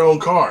access to your own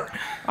car?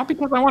 Oh,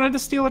 because I wanted to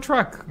steal a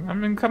truck. I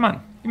mean, come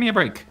on, give me a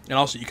break. And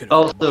also, you could.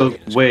 Also,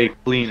 way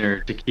cleaner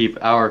to keep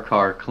our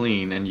car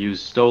clean and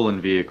use stolen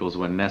vehicles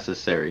when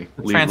necessary.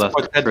 Leave less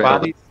dead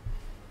bodies.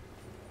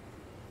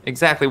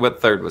 Exactly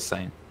what Third was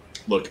saying.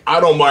 Look, I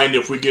don't mind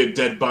if we get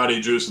dead body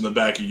juice in the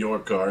back of your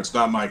car. It's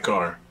not my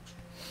car.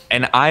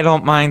 And I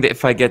don't mind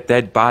if I get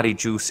dead body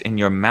juice in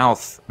your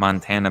mouth,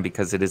 Montana,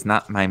 because it is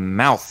not my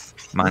mouth,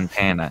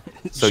 Montana.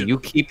 So you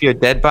keep your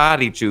dead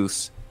body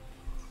juice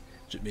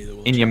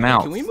in your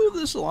mouth. Can we move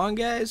this along,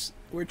 guys?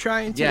 We're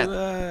trying to.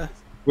 Yeah.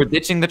 We're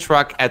ditching the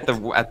truck at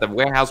the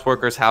warehouse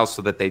worker's house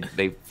so that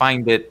they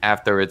find it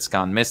after it's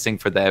gone missing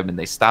for them, and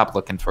they stop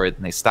looking for it,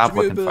 and they stop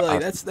looking for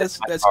us. That's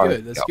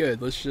good. That's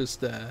good. Let's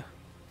just.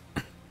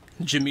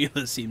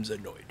 Jamila seems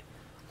annoyed.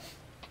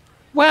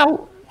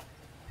 Well.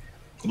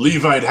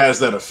 Levite has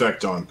that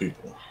effect on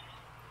people.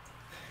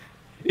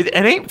 It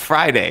ain't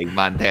Friday,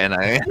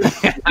 Montana.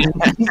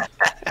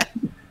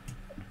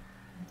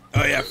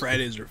 Oh yeah,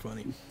 Fridays are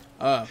funny.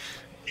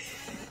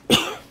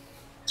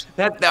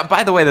 That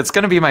by the way, that's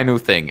gonna be my new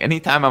thing.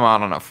 Anytime I'm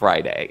on a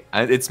Friday,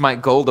 it's my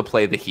goal to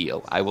play the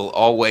heel. I will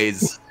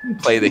always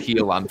play the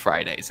heel on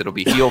Fridays. It'll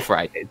be heel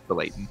Fridays for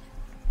Leighton.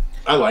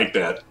 I like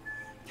that.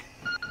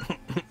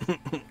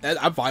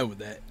 I'm fine with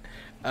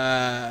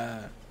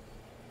that.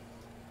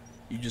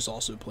 You just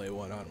also play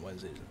one on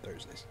Wednesdays and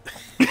Thursdays.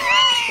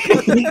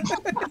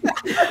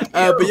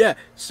 But yeah,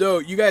 so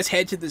you guys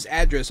head to this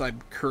address, I'm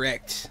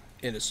correct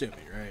in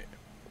assuming, right?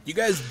 You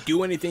guys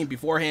do anything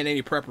beforehand,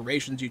 any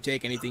preparations you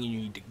take, anything you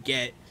need to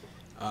get?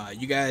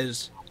 You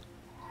guys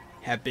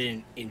have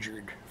been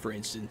injured, for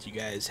instance. You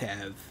guys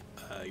have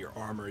your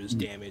armor is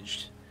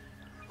damaged.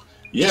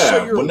 Yeah,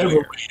 so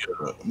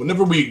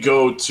whenever we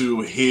go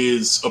to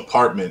his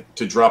apartment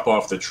to drop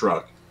off the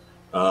truck,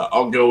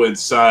 I'll go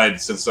inside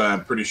since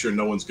I'm pretty sure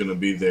no one's going to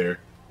be there.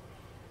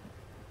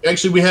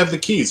 Actually, we have the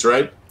keys,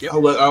 right? Yep.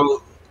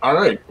 All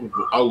right.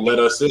 I'll let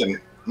us in.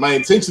 My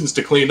intention is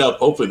to clean up.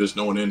 Hopefully there's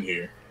no one in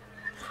here.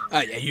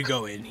 Yeah, you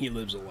go in. He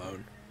lives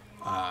alone.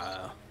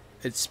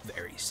 It's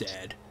very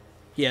sad.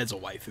 He has a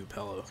waifu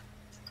pillow.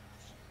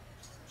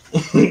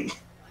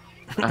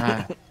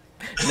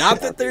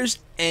 Not that there's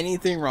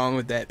anything wrong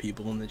with that,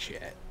 people in the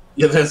chat.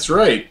 Yeah, that's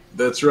right.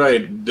 That's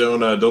right.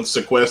 Don't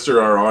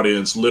sequester our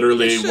audience.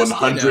 Literally, It's just,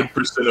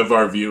 100% of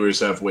our viewers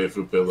have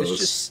waifu pillows.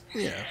 It's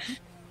just,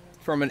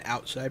 from an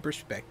outside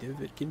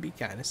perspective, it can be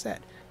kind of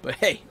sad. But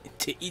hey,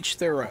 to each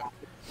their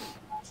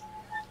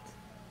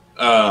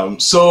own.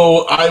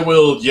 So I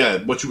will,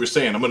 what you were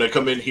saying. I'm going to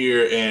come in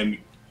here and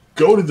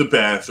go to the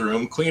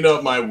bathroom, clean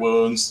up my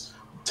wounds,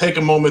 take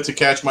a moment to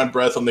catch my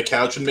breath on the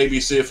couch, and maybe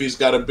see if he's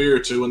got a beer or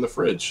two in the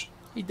fridge.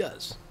 He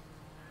does.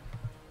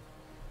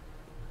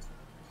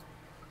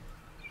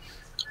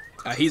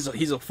 He's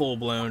a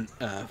full-blown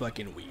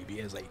fucking weeb. He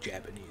has, like,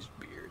 Japanese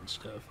beer and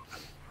stuff.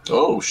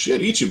 Oh,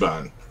 shit,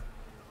 Ichiban.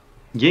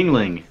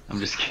 Yingling. I'm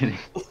just kidding.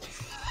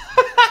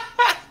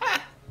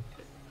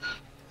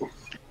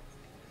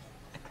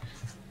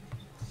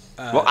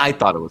 Well, I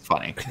thought it was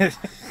funny.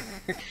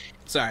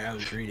 Sorry, I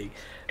was reading.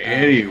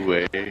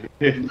 Anyway.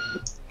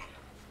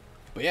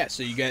 But yeah,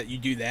 so you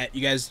do that.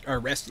 You guys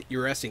are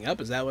you're resting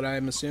up. Is that what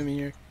I'm assuming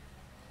here?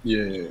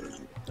 Yeah.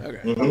 Okay.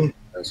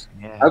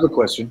 Mm-hmm. I have a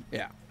question.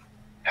 Yeah.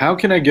 How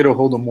can I get a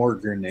hold of more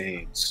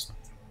grenades?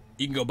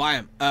 You can go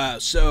buy them.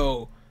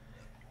 So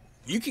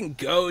you can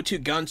go to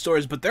gun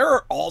stores, but there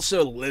are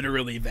also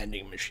literally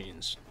vending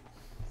machines.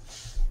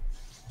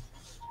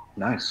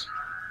 Nice.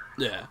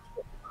 Yeah.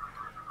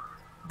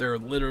 There are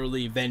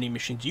literally vending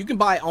machines. You can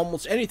buy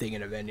almost anything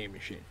in a vending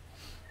machine.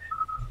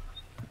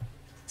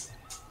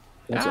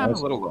 That's I'm a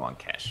awesome. little low on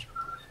cash.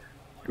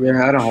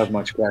 Yeah, I don't have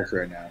much cash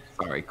right now.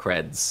 Sorry,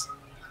 creds.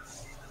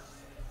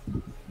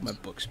 My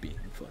book's being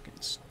fucking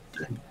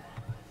stupid.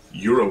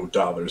 Euro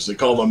dollars. They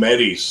call them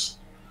eddies.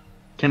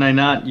 Can I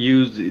not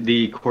use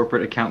the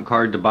corporate account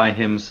card to buy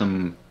him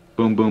some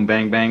boom boom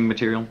bang bang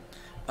material?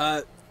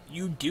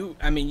 You do.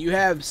 I mean, you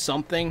have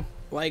something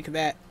like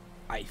that,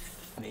 I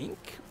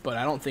think, but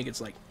I don't think it's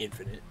like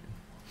infinite.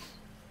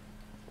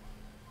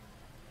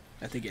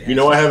 I think it. You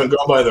know, I haven't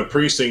gone by the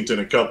precinct in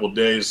a couple of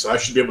days. I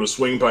should be able to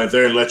swing by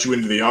there and let you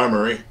into the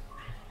armory.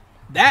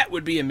 That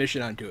would be a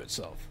mission unto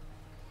itself.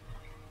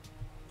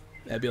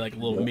 That'd be like a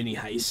little mini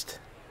heist.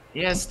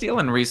 Yeah,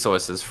 stealing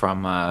resources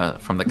from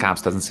the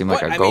cops doesn't seem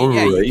like What? a I goal.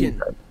 mean, yeah, you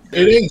can.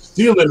 It ain't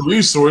stealing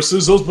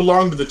resources. Those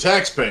belong to the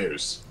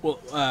taxpayers. Well,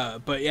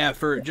 but yeah,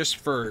 for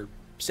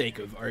sake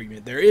of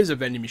argument, there is a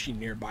vending machine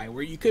nearby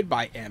where you could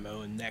buy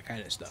ammo and that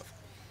kind of stuff.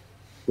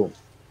 Cool.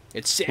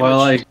 It's sandwiched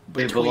Well,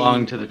 they between,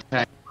 belong to the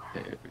tax.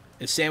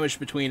 It's sandwiched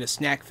between a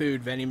snack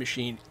food vending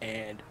machine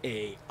and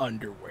a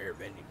underwear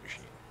vending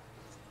machine.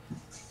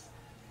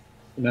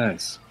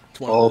 Nice. It's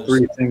one of All those-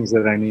 three things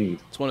that I need.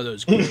 It's one of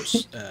those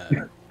gross,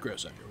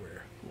 gross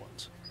underwear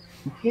ones.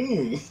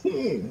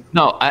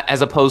 No,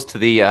 as opposed to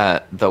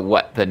the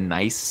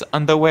nice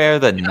underwear,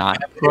 the not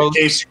In gross.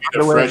 case you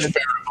get a fresh pair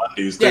of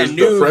undies. Yeah, There's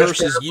new the fresh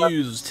versus pair of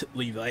used,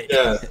 Levi.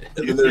 Yeah,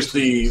 and then there's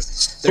the They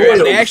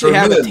soiled actually for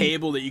have a men.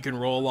 table that you can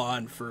roll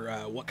on for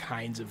what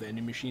kinds of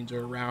vending machines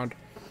are around.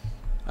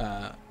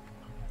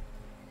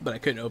 But I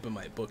couldn't open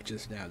my book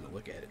just now to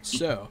look at it.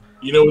 So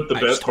You know what the I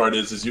best just- part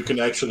is you can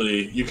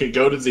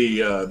go to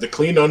the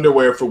clean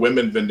underwear for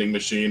women vending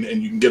machine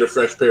and you can get a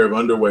fresh pair of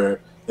underwear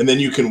and then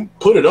you can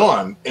put it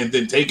on and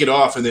then take it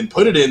off and then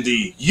put it in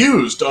the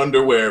used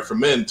underwear for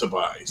men to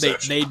buy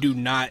section. they do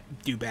not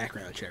do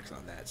background checks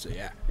on that. So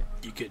yeah,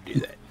 you could do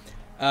that.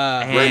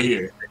 right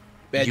here.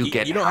 Bad, You you,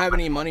 get you don't have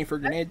any money for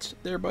grenades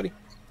there, buddy?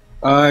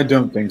 I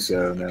don't think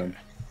so, no.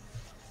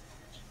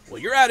 Well,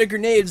 you're out of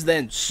grenades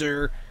then,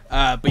 sir.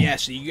 But yeah,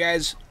 so you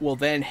guys will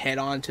then head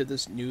on to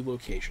this new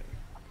location.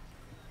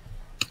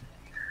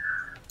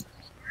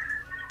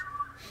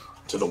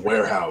 To the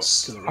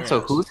warehouse. To the So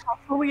warehouse. whose house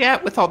are we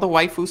at with all the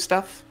waifu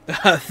stuff?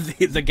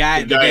 the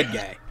guy, the dead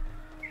guy.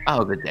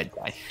 Oh, the dead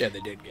guy. Yeah,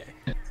 the dead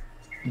guy.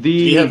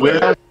 The have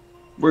warehouse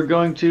we're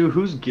going to,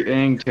 whose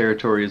gang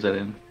territory is that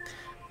in?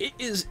 It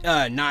is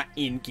not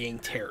in gang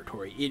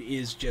territory. It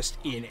is just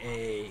in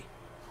a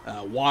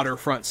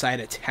waterfront side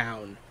of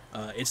town.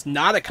 It's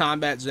not a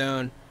combat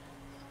zone.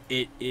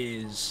 It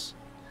is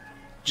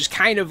just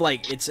kind of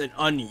like it's an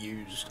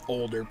unused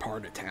older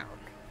part of town.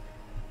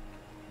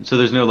 So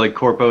there's no like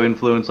corpo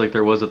influence like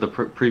there was at the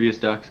previous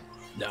docks?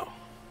 No.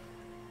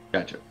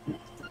 Gotcha.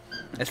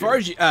 As far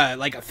as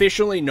like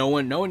officially, no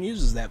one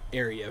uses that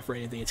area for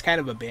anything. It's kind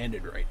of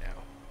abandoned right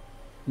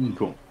now.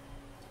 Cool.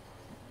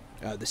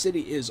 The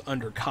city is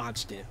under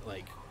constant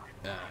like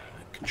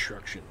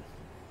construction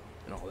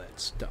and all that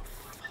stuff.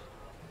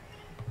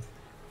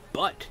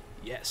 But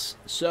yes,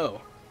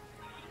 so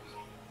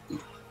you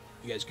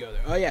guys go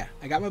there. Oh yeah,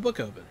 I got my book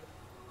open.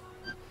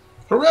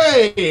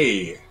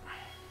 Hooray!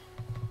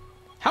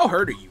 How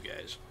hurt are you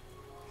guys?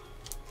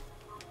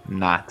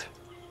 Not.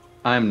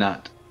 I'm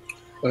not.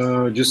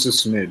 Just a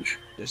smidge.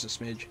 Just a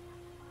smidge.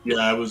 Yeah,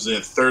 I was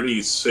at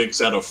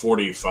 36 out of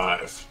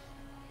 45.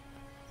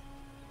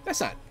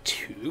 That's not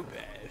too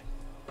bad.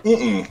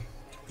 Mm-mm.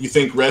 You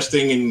think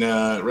resting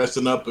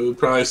up would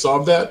probably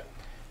solve that?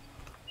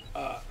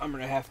 I'm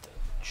gonna have to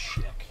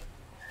check.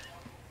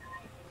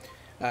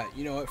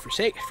 You know what?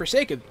 For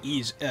sake of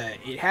ease,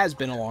 it has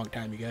been a long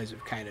time. You guys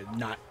have kind of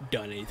not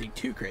done anything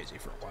too crazy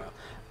for a while.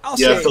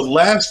 The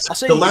last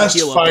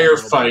firefight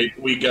firefight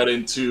we got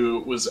into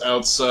was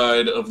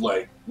outside of,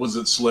 like, was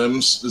it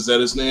Slim's? Is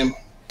that his name?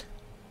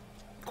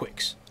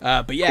 Quicks.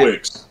 But yeah,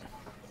 Quicks.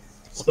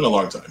 It's been a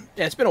long time.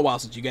 Yeah, it's been a while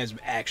since you guys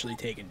have actually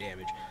taken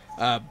damage.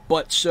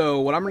 But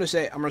so what I'm gonna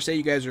say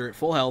you guys are at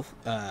full health.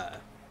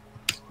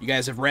 You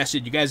guys have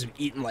rested. You guys have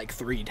eaten like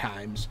 3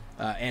 times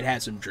and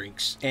had some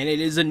drinks. And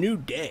it is a new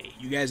day.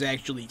 You guys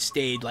actually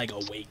stayed like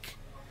awake.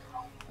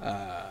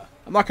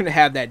 I'm not gonna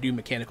have that do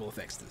mechanical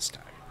effects this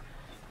time.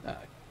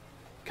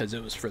 Because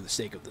it was for the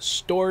sake of the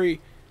story,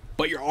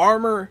 but your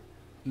armor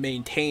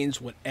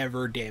maintains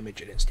whatever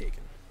damage it has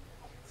taken.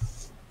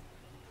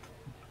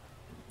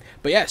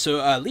 But yeah,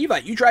 so Levi,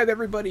 you drive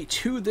everybody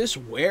to this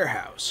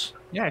warehouse.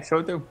 Yeah, I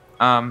sure do.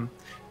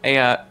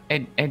 Hey,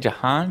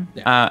 Jahan.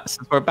 Yeah.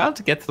 Since we're about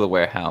to get to the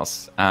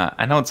warehouse,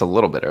 I know it's a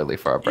little bit early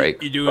for our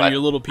break. You doing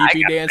your little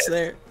pee-pee dance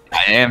there?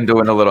 I am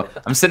doing a little.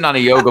 I'm sitting on a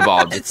yoga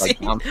ball, just like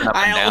bouncing up and down.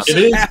 I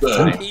also have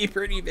to pee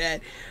pretty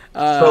bad.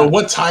 So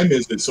what time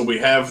is it? So we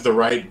have the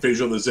right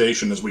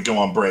visualization as we go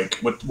on break.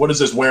 What does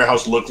this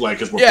warehouse look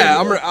like as we're?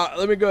 Yeah,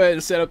 let me go ahead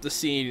and set up the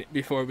scene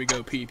before we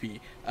go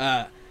pee-pee.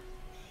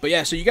 But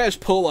yeah, so you guys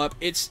pull up.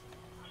 It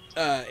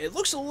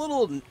looks a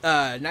little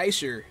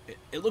nicer.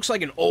 It looks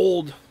like an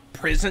old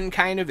prison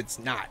kind of. It's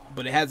not,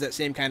 but it has that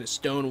same kind of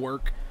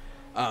stonework.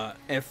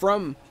 And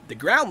from the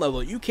ground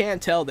level, you can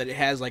tell that it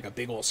has like a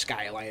big old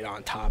skylight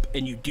on top,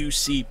 and you do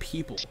see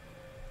people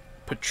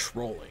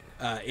patrolling.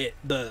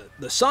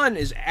 The sun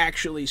is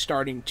actually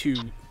starting to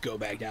go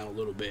back down a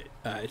little bit.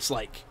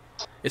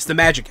 It's the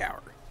magic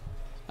hour,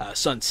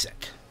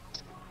 sunset.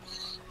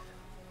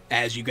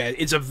 As you guys,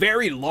 it's a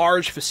very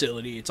large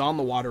facility. It's on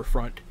the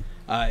waterfront.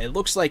 It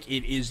looks like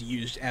it is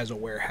used as a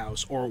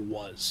warehouse, or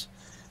was.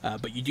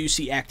 But you do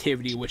see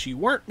activity which you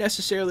weren't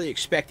necessarily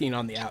expecting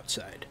on the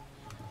outside.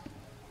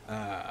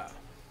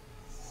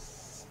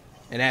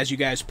 And as you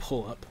guys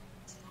pull up,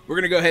 we're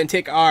going to go ahead and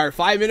take our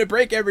 5-minute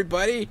break,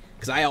 everybody,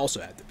 because I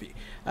also have to pee.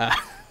 But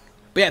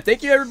yeah,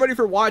 thank you, everybody,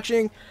 for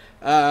watching.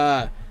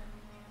 Don't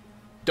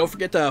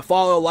forget to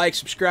follow, like,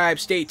 subscribe,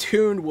 stay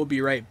tuned. We'll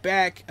be right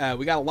back.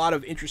 We got a lot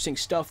of interesting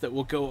stuff that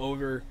we'll go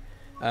over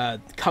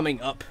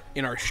coming up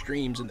in our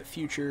streams in the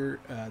future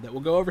that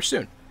we'll go over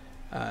soon.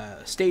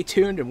 Stay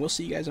tuned, and we'll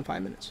see you guys in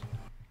 5 minutes.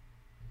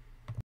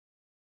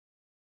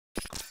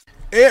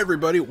 Hey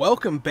everybody,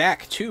 welcome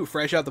back to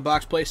Fresh Out the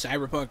Box Play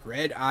Cyberpunk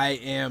RED. I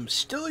am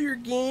still your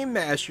game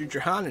master,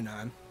 Jahan,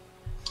 and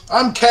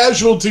I'm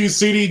Casualty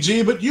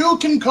CDG, but you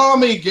can call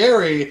me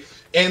Gary.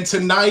 And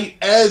tonight,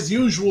 as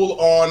usual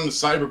on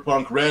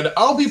Cyberpunk RED,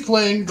 I'll be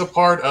playing the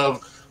part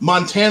of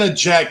Montana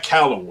Jack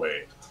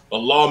Calloway, a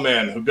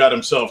lawman who got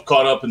himself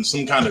caught up in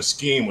some kind of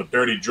scheme with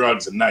dirty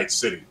drugs in Night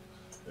City.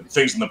 And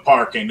things in the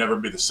park ain't never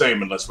be the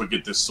same unless we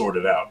get this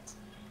sorted out.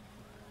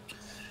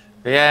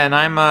 Yeah, and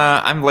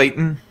I'm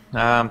Leighton.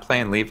 I'm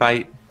playing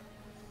Levite.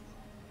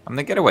 I'm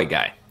the getaway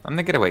guy.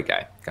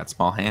 Got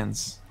small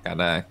hands.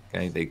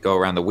 They go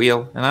around the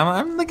wheel, and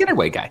I'm the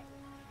getaway guy.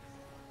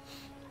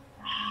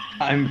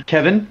 I'm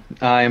Kevin.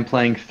 I am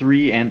playing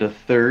 3 and a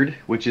third,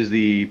 which is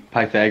the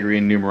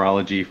Pythagorean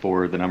numerology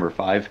for the number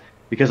 5,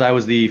 because I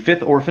was the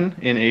 5th orphan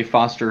in a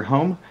foster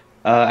home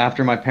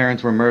after my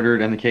parents were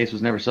murdered and the case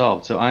was never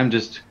solved. So I'm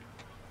just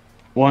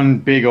one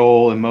big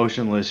old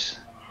emotionless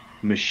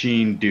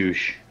machine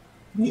douche.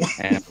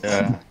 And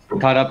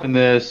caught up in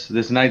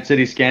this Night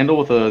City scandal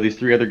with these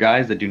 3 other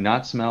guys that do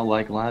not smell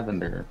like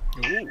lavender.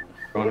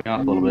 Growing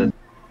off a little bit.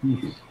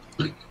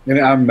 And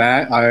I'm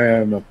Matt. I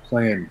am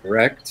playing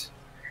Brecht,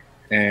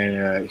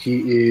 and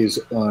he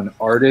is an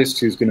artist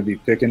who's going to be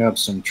picking up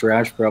some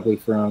trash, probably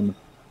from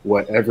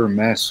whatever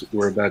mess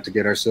we're about to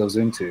get ourselves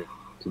into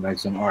to make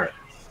some art.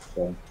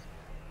 So.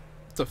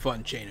 It's a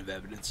fun chain of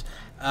evidence.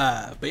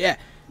 But yeah,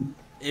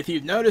 if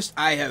you've noticed,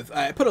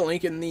 I put a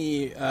link in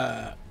the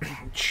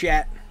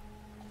chat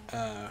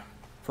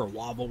for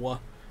Wawawa.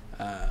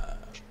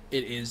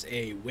 It is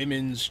a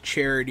women's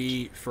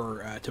charity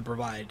for to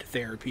provide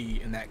therapy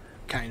and that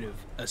kind of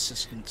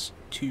assistance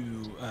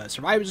to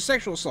survivors of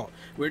sexual assault.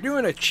 We're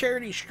doing a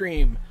charity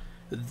stream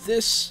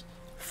this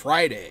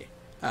Friday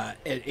at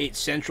 8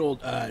 Central.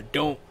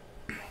 Don't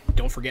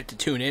forget to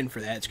tune in for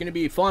that. It's going to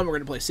be fun. We're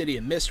going to play City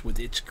of Mist with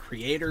its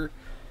creator,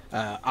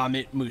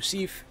 Amit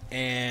Musif,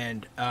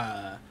 and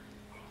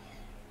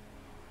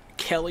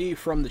Kelly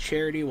from the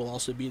charity will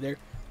also be there.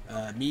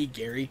 Me,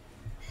 Gary,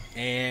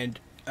 and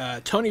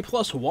Tony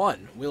plus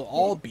 1 will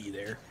all be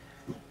there.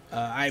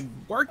 I'm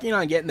working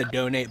on getting the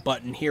donate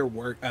button here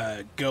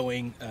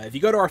going. If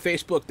you go to our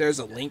Facebook, there's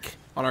a link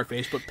on our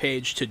Facebook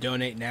page to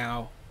donate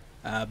now,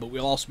 but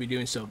we'll also be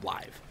doing so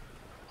live.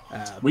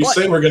 We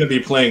say we're going to be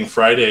playing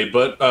Friday,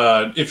 but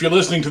if you're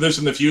listening to this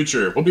in the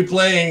future, we'll be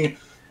playing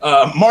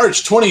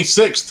March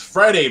 26th,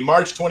 Friday,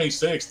 March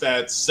 26th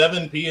at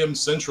 7 p.m.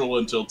 Central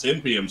until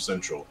 10 p.m.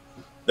 Central.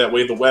 That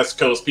way the West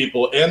Coast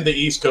people and the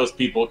East Coast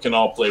people can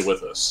all play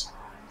with us.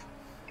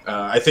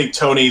 I think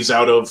Tony's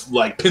out of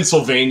like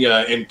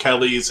Pennsylvania and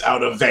Kelly's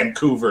out of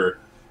Vancouver.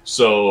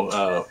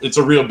 So it's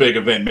a real big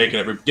event,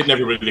 getting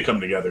everybody to come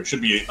together.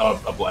 Should be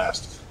a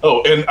blast.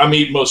 Oh, and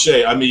Amit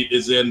Moshe. Amit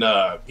is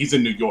he's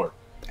in New York,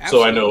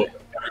 so I know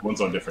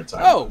everyone's on different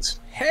timelines.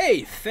 Oh,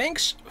 hey,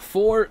 thanks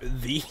for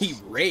the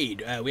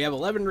raid. We have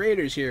 11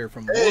 raiders here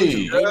from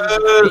Hey,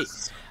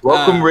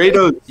 welcome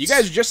raiders. You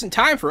guys are just in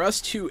time for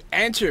us to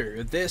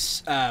enter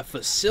this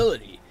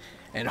facility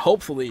and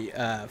hopefully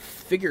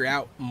figure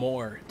out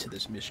more to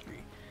this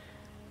mystery.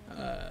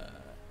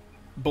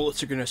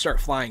 Bullets are going to start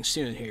flying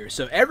soon here.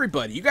 So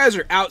everybody, you guys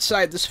are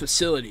outside this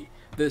facility,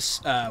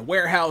 this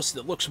warehouse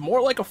that looks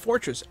more like a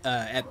fortress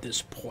at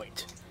this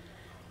point.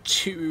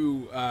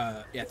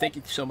 Yeah, thank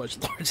you so much,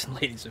 lords and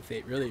ladies of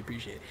fate. Really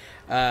appreciate it.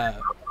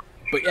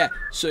 But yeah,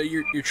 so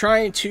you're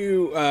trying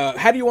to.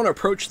 How do you want to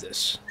approach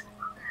this?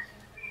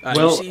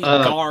 You see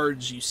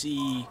guards, you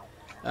see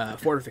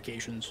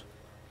fortifications.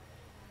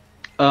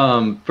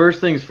 First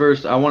things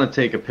first, I want to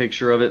take a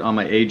picture of it on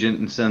my agent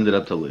and send it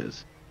up to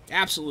Liz.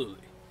 Absolutely.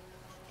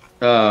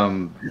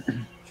 And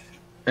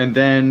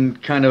then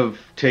kind of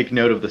take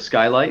note of the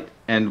skylight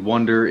and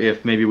wonder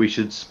if maybe we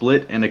should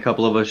split and a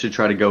couple of us should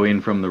try to go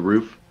in from the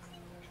roof.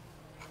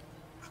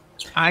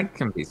 I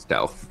can be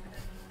stealth.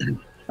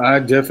 I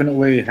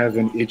definitely have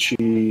an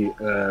itchy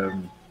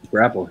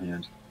grapple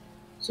hand.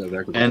 So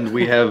there could be. And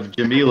we have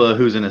Jamila,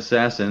 who's an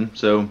assassin.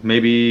 So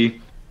maybe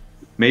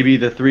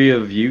the three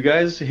of you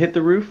guys hit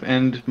the roof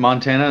and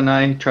Montana and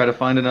I try to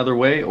find another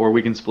way, or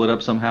we can split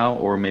up somehow,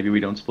 or maybe we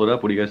don't split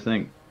up. What do you guys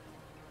think?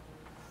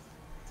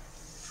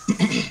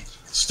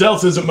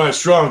 Stealth isn't my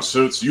strong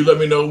suit, so you let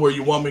me know where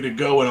you want me to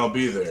go and I'll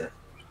be there.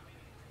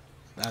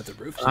 The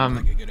roof seems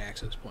like a good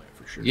access point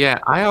for sure. Yeah,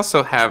 I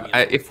also have.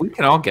 If we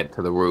can all get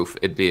to the roof,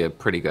 it'd be a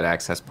pretty good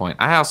access point.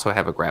 I also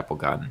have a grapple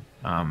gun.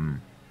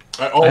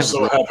 I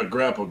also have a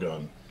grapple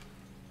gun.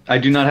 I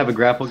do not have a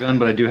grapple gun,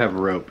 but I do have a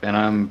rope, and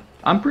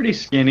I'm pretty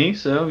skinny,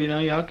 so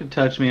y'all can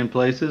touch me in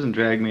places and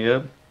drag me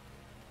up.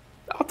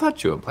 I'll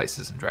touch you in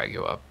places and drag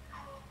you up.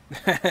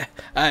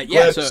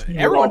 Yeah, so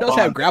everyone does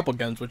have grapple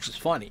guns, which is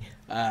funny.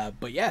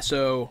 But yeah,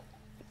 so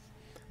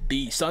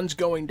the sun's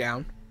going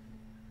down.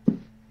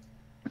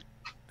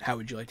 How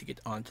would you like to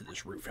get onto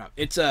this rooftop?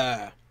 It's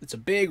a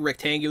big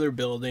rectangular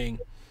building.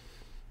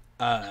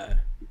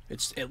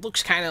 It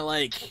looks kind of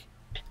like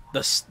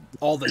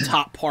all the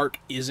top part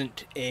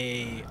isn't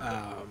a.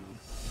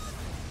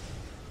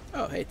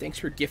 Oh, hey, thanks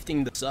for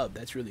gifting the sub.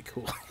 That's really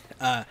cool.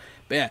 But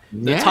yeah,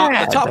 the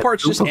top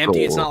part's just empty.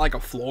 Cool. It's not like a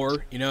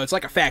floor. It's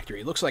like a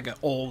factory. It looks like an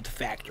old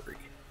factory.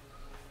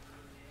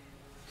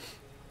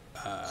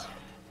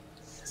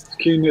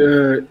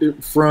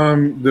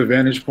 From the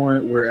vantage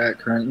point we're at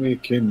currently,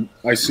 can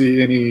I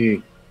see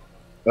any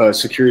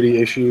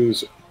security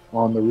issues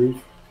on the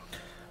roof?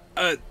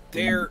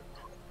 There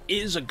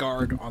is a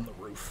guard on the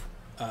roof.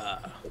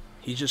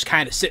 He's just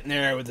kind of sitting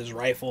there with his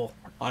rifle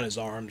on his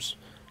arms,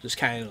 just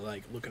kind of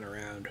like looking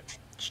around,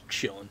 just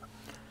chilling.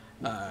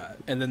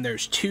 And then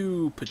there's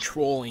 2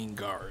 patrolling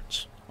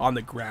guards on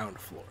the ground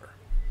floor.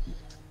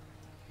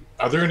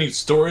 Are there any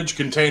storage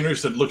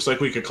containers that looks like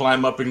we could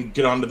climb up and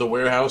get onto the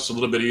warehouse a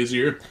little bit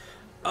easier?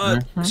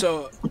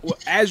 So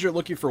as you're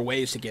looking for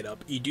ways to get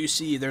up, you do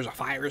see there's a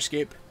fire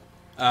escape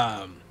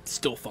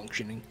still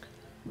functioning.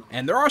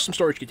 And there are some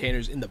storage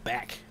containers in the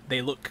back.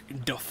 They look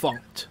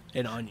defunct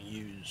and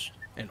unused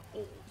and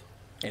old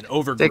and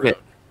overgrown.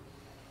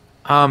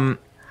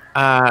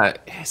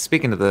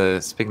 Speaking to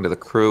the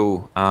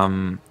crew,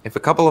 if a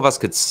couple of us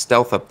could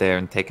stealth up there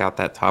and take out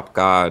that top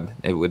guard,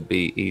 it would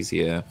be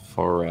easier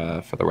for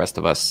the rest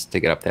of us to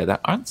get up there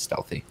that aren't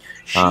stealthy.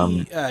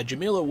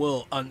 Jamila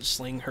will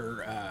unsling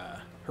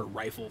her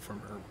rifle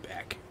from her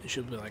back, and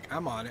she'll be like,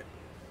 "I'm on it."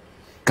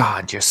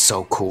 God, you're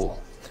so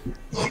cool.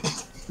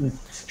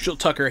 She'll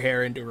tuck her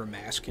hair into her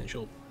mask and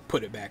she'll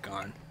put it back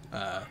on.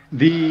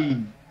 The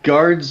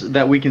guards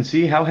that we can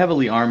see, how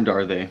heavily armed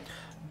are they?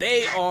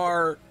 They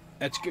are.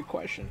 That's a good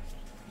question.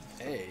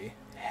 They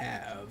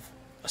have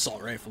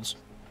assault rifles,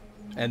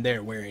 and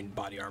they're wearing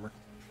body armor.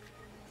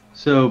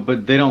 So,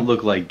 but they don't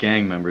look like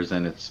gang members,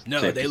 then it's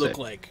no. Safe They to look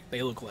say. like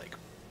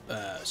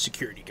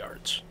security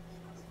guards.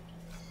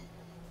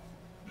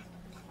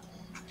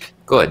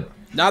 Good.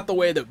 Not the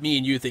way that me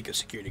and you think of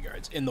security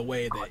guards. In the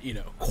way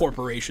that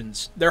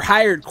corporations, they're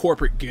hired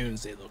corporate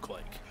goons. They look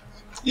like.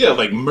 Yeah,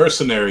 like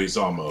mercenaries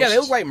almost. Yeah, they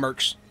look like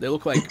mercs. They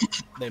look like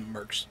they're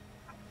mercs.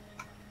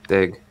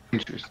 Dig.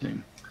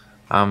 Interesting.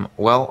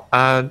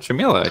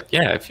 Jamila,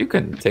 yeah, if you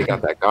can take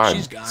out that guard.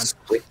 She's gone.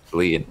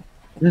 Swiftly.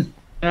 Can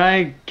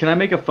I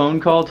make a phone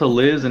call to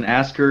Liz and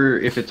ask her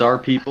if it's our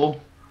people?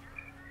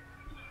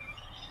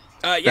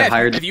 Yeah,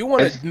 if you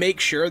want to make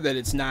sure that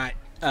it's not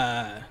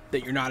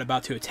that you're not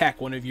about to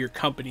attack one of your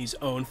company's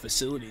own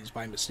facilities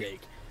by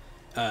mistake,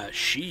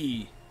 as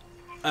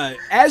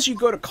you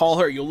go to call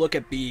her, you'll look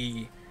at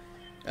the.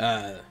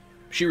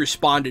 She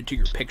responded to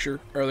your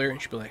picture earlier,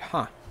 and she'll be like,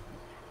 "Huh."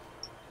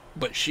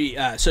 But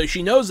so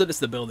she knows that it's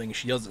the building.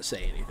 She doesn't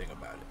say anything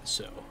about it,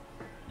 so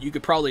you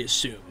could probably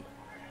assume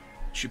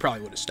she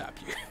probably would have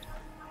stopped you.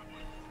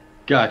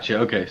 Gotcha.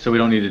 Okay, so we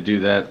don't need to do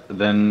that.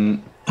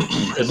 Then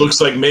It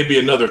looks like maybe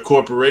another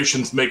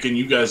corporation's making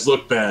you guys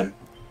look bad.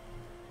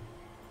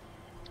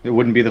 it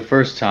wouldn't be the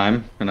first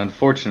time, and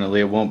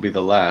unfortunately, it won't be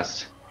the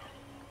last.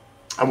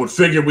 I would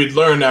figure we'd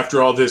learn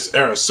after all this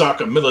Arasaka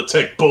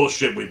Militech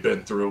bullshit we've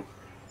been through.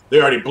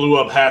 They already blew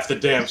up half the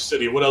damn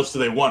city. What else do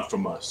they want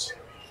from us?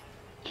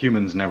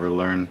 Humans never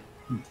learn.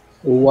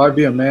 Well, why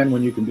be a man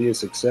when you can be a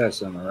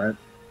success? Am I right?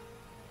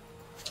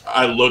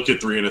 I look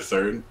at 3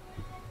 1/3.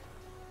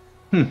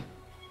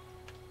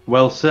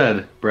 Well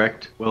said,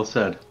 Brecht. Well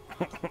said.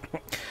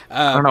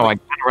 I don't know. I'd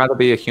kind of rather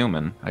be a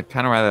human. I'd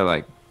kind of rather,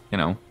 like, you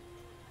know,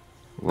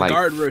 The like.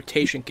 guard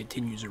rotation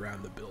continues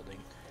around the building,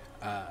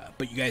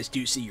 but you guys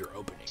do see your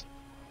opening.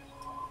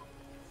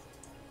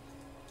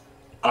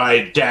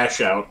 I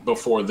dash out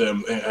before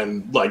them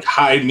and like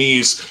high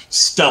knees,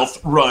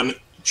 stealth run,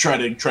 try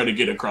to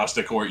get across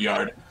the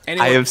courtyard.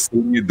 I have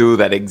seen you do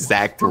that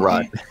exact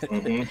run.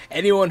 Mhm.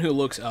 Anyone who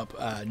looks up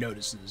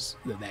notices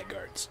that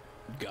guard's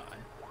gone.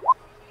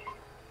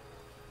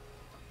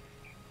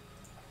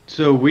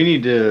 So we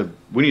need to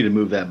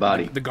move that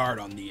body. The guard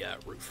on the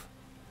roof.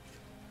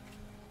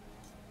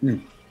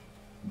 It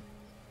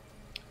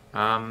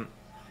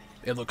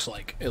looks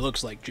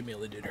like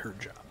Jamila did her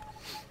job.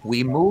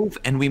 We move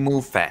and we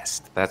move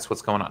fast. That's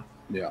what's going on.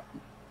 Yeah.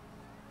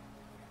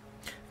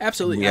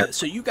 Absolutely. Yeah.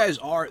 So you guys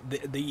are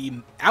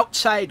the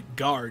outside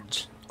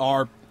guards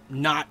are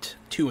not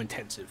too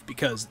intensive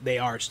because they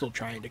are still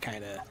trying to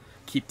kind of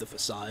keep the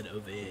facade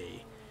of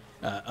a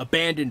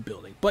abandoned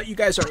building. But you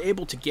guys are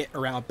able to get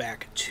around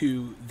back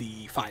to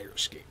the fire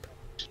escape.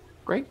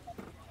 Great.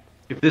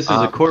 If this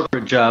is a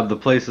corporate job, the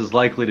place is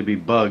likely to be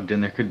bugged,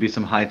 and there could be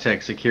some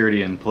high-tech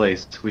security in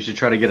place. We should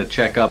try to get a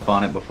check-up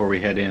on it before we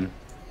head in.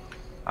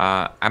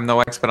 I'm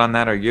no expert on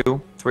that. Are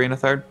you? 3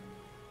 1/3?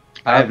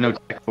 I have no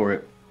tech for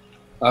it.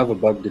 I have a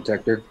bug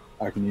detector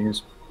I can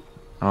use.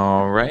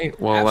 All right.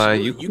 Well,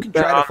 Absolutely. You can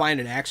try to find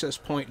an access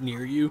point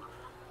near you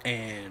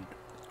and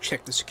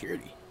check the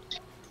security.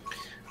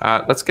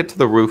 Let's get to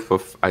the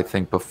roof I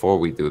think before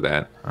we do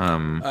that.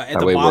 At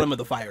the bottom of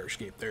the fire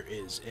escape, there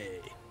is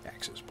a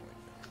access point.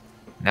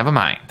 Never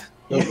mind.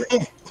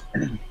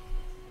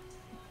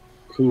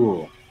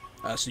 Cool.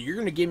 So you're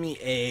going to give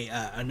me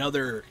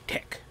another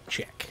tech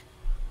check.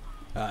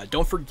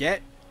 Don't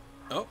forget.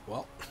 Oh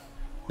well,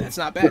 that's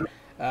not bad.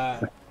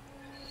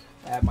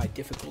 I have my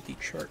difficulty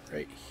chart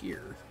right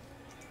here.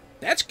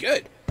 That's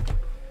good.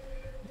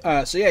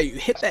 So yeah, you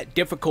hit that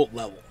difficult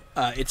level.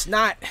 It's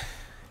not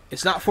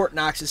Fort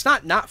Knox. It's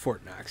not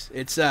Fort Knox.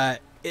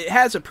 It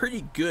has a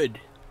pretty good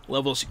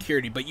level of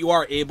security, but you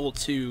are able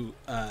to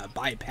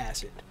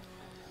bypass it.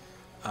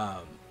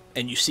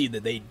 And you see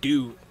that they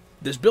do.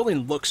 This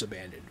building looks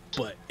abandoned,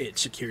 but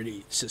its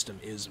security system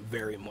is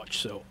very much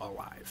so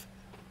alive.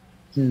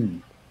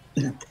 Can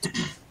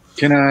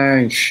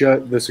I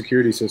shut the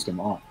security system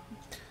off?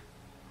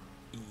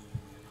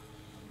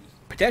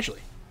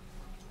 Potentially.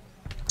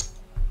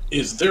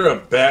 Is there a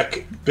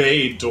back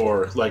bay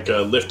door, like a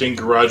lifting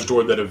garage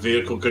door that a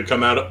vehicle could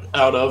come out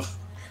of?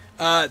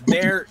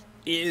 There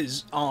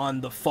is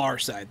on the far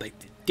side, like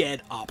the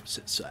dead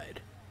opposite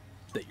side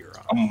that you're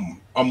on.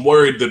 I'm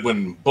worried that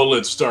when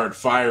bullets start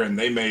firing,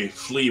 they may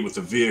flee with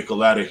the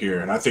vehicle out of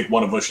here, and I think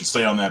one of us should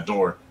stay on that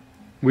door.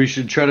 We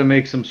should try to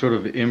make some sort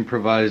of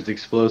improvised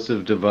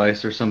explosive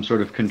device or some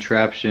sort of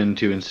contraption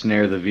to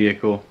ensnare the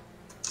vehicle.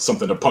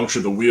 Something to puncture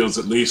the wheels,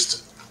 at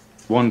least.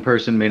 One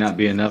person may not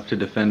be enough to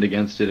defend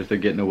against it if they're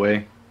getting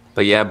away.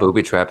 But yeah,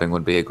 booby trapping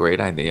would be a great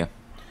idea.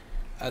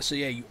 So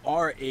yeah, you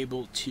are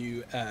able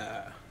to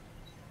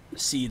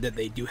see that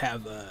they do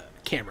have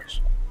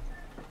cameras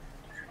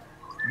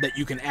that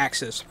you can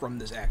access from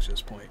this access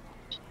point.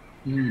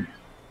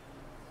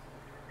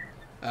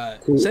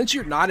 Cool. Since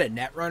you're not a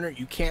netrunner,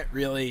 you can't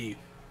really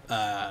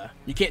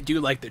you can't do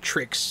like the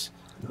tricks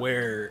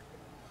where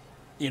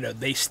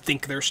they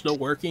think they're still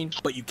working,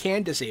 but you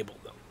can disable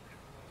them.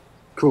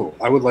 Cool.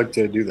 I would like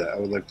to do that. I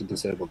would like to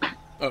disable them.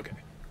 Okay.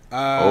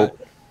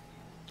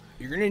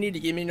 You're gonna need to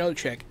give me another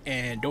check,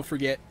 and don't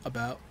forget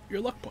about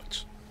your luck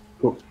points.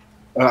 Cool.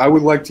 I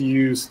would like to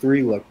use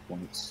 3 luck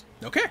points.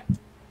 Okay.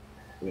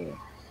 Yeah.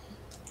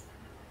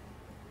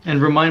 And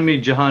remind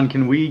me, Jahan,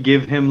 can we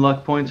give him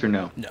luck points or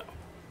no? No.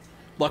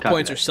 Luck Copy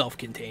points that. are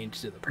self-contained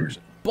to the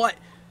person. But,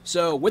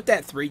 so with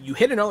that 3, you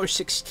hit another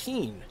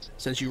 16,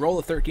 since you roll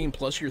a 13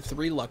 plus your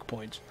 3 luck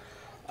points.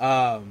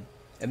 And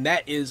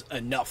that is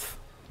enough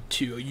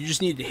you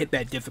just need to hit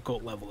that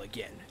difficult level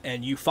again.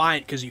 And you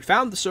because you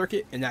found the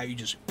circuit, and now you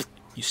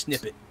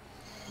snip it.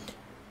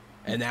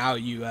 And now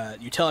you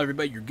tell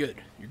everybody you're good.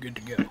 You're good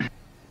to go.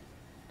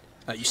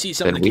 You see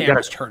some of the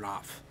cameras turn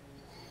off.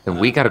 Then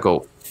we gotta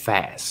go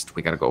fast.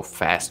 We gotta go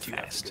fast. You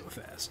guys go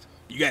fast.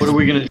 You guys. What are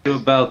we going to do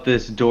about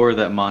this door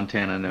that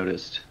Montana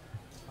noticed?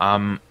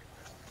 As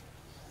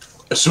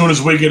soon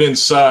as we get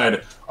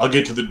inside, I'll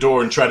get to the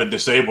door and try to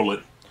disable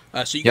it.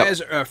 So you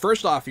guys,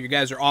 first off, you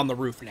guys are on the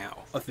roof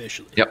now,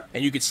 officially. Yep.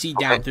 And you can see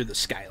down through the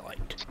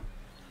skylight.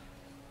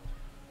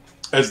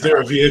 Is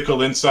there a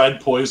vehicle inside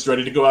poised,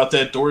 ready to go out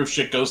that door if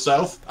shit goes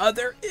south?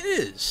 There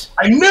is.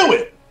 I knew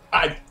it!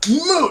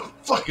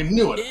 fucking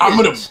knew it.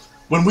 Is.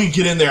 When we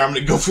get in there, I'm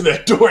gonna go for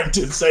that door and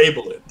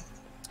disable it.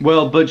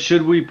 Well, but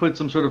should we put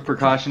some sort of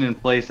precaution in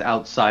place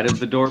outside of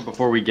the door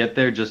before we get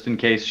there, just in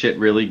case shit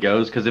really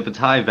goes? Because if it's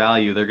high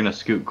value, they're gonna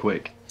scoot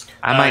quick.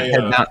 I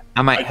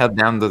might head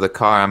down to the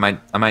car. I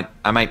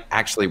might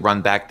actually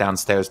run back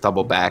downstairs,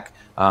 double back,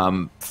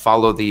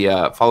 follow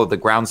the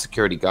ground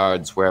security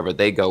guards wherever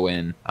they go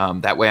in.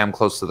 That way, I'm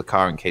close to the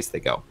car in case they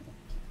go.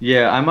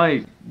 Yeah, I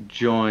might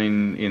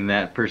join in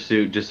that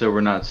pursuit just so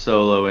we're not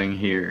soloing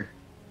here.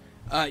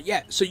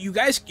 Yeah. So you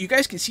guys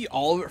can see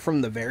all of it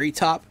from the very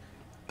top,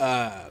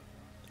 and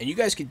you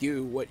guys can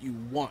do what you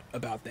want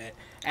about that.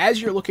 As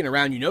you're looking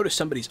around, you notice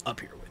somebody's up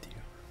here with you.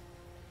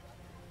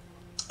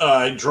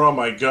 I draw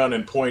my gun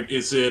and point.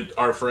 Is it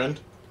our friend?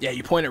 Yeah,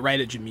 you point it right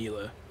at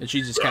Jamila, and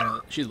she just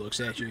she looks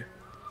at you,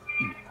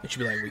 and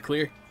she'll be like, "We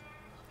clear?"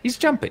 He's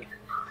jumpy.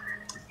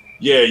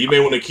 Yeah, you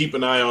may want to keep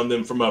an eye on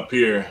them from up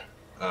here.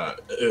 I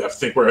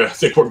think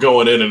we're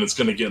going in, and it's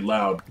going to get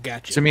loud.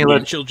 Gotcha. Jamila,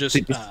 and she'll just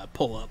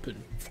pull up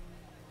and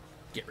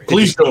get ready.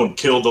 Please don't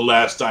kill the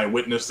last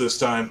eyewitness this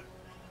time.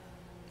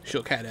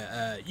 She'll kind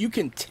of, you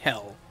can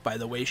tell by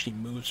the way she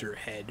moves her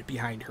head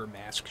behind her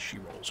mask, she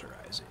rolls her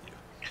eyes at you.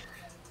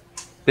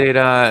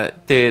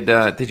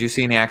 Did you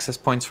see any access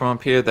points from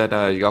up here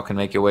that y'all can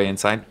make your way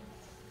inside?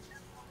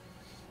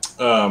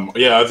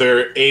 Yeah, are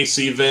there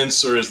AC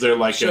vents, or is there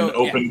like an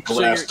open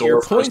glass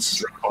door for us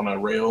to drop on a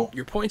rail?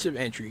 Your points of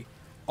entry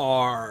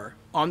are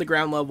on the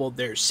ground level.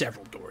 There's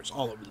several doors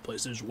all over the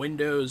place. There's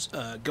windows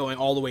going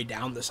all the way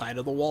down the side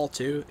of the wall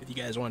too, if you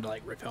guys wanted to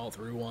like rappel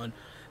through one.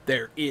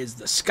 There is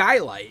the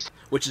skylight,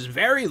 which is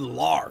very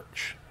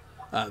large,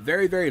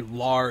 very, very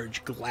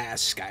large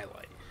glass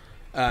skylight.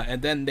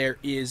 And then there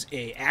is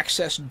a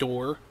access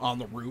door on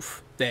the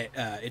roof that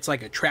it's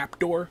like a trap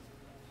door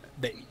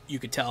that you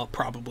could tell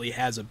probably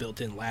has a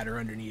built-in ladder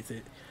underneath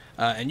it.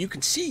 And you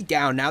can see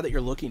down, now that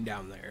you're looking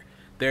down there,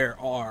 there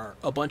are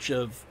a bunch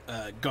of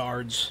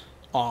guards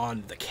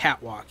on the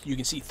catwalk. You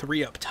can see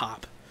 3 up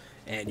top,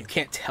 and you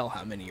can't tell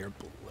how many are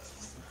below.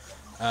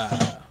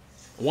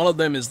 One of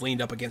them is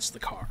leaned up against the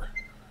car.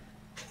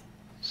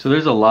 So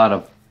there's a lot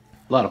of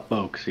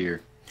folks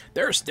here.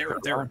 There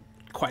are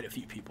quite a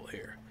few people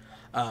here.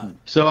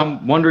 So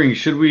I'm wondering,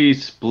 should we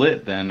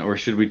split then, or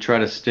should we try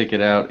to stick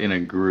it out in a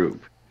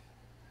group?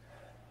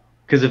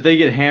 Because if they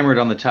get hammered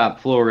on the top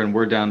floor and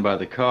we're down by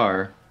the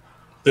car,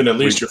 then at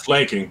least you're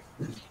flanking.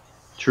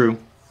 True.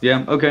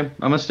 Yeah. Okay. I'm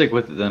gonna stick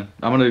with it then.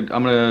 I'm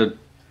gonna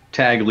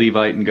tag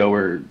Levite and go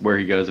where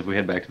he goes if we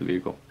head back to the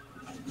vehicle.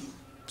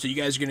 So you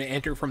guys are gonna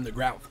enter from the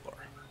ground floor.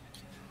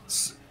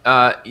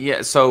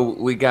 Yeah. So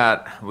we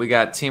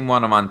got Team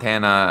 1 of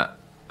Montana,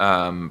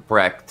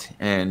 Brecht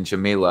and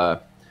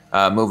Jamila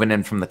moving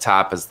in from the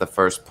top as the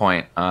first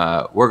point.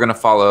 We're going to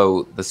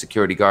follow the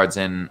security guards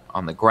in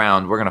on the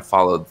ground. We're going to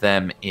follow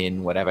them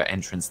in whatever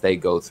entrance they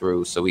go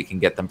through so we can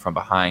get them from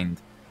behind.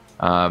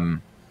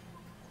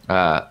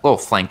 Little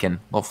flanking,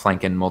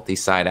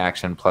 multi-side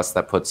action. Plus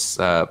that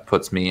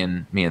puts me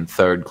in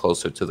third,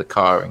 closer to the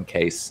car in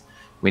case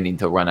we need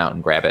to run out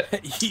and grab it.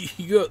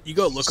 you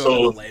go look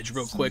over the ledge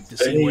real quick to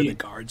see where the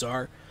guards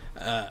are.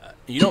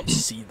 You don't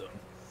see them.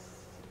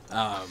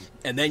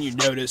 And then you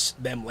notice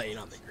them laying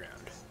on the ground.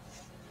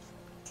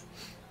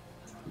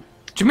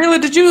 Jamila,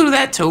 did you do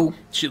that too?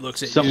 She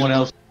looks at someone you,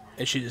 else,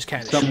 and she just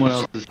kind of. Someone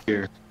else is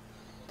here.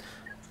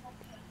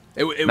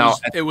 It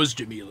was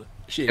Jamila.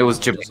 It was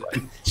Jamila.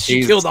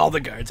 She killed all the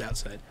guards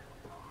outside.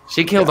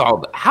 She killed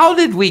all. How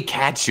did we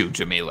catch you,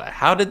 Jamila?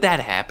 How did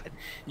that happen?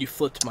 You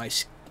flipped my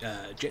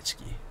jet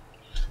ski.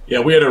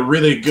 Yeah, we had a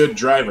really good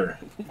driver.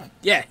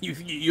 Yeah,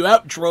 you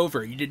outdrove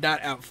her. You did not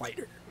outfight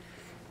her.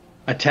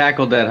 I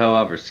tackled that hoe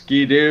off her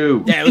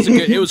ski-doo. Yeah,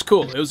 it was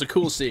cool. It was a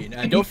cool scene.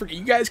 Don't forget,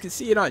 you guys can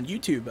see it on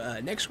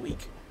YouTube next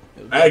week.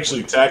 I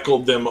actually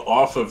tackled them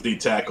off of the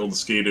tackled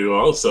skidoo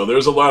also. There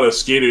was a lot of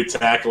skidoo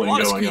tackling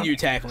going on. A lot of skidoo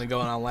tackling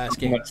going on last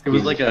game. It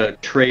was like a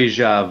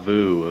deja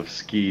vu of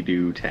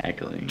skidoo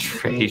tackling.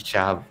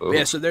 Deja vu.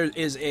 Yeah, so there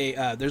is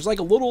there's like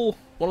a little,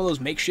 one of those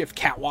makeshift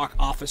catwalk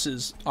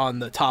offices on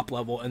the top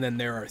level, and then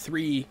there are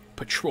 3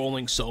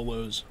 patrolling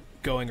solos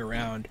going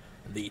around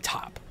the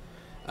top.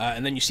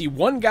 And then you see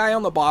one guy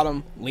on the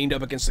bottom leaned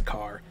up against the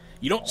car.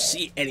 You don't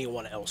see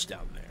anyone else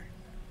down there,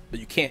 but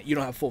you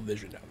don't have full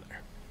vision down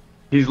there.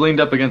 He's leaned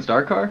up against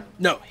our car?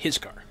 No, his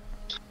car.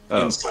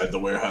 Inside the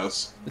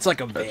warehouse. It's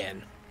like a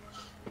van.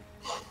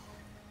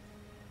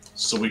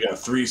 So we got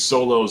 3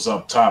 solos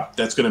up top.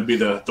 That's going to be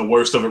the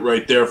worst of it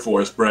right there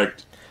for us,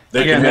 Brecht.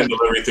 They can handle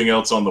everything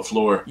else on the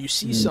floor. You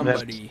see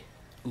somebody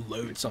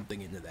load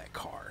something into that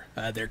car.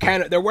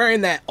 They're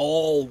wearing that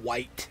all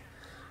white,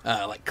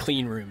 like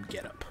clean room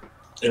getup.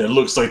 And it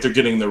looks like they're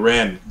getting the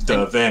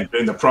van,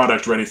 getting the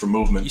product ready for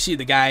movement. You see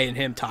the guy and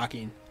him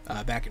talking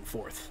back and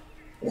forth.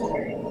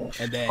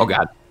 And then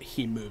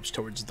he moves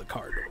towards the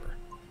car door.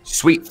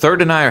 Sweet.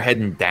 Third and I are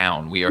heading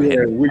down. We are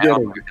heading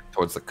down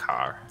towards the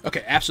car.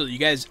 Okay, absolutely. You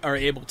guys are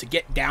able to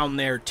get down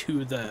there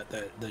to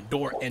the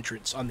door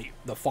entrance on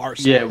the far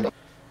side. Yeah.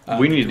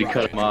 We the need to garage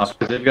cut them entrance. off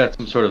because they've got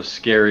some sort of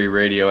scary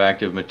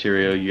radioactive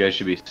material. You guys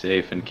should be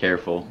safe and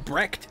careful.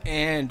 Brecht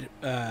and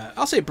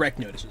I'll say Brecht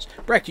notices.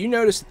 Brecht, you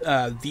notice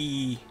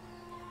the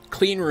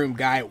clean room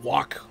guy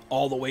walk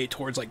all the way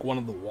towards like one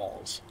of the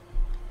walls.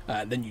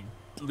 Then you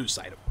lose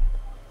sight of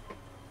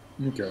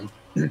him. Okay.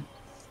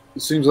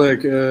 It seems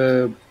like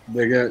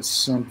they got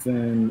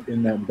something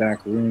in that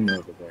back room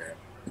over there.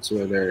 That's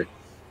where they're,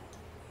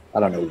 I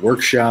don't know,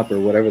 workshop or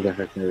whatever the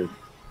heck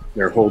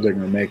they're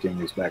holding or making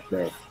is back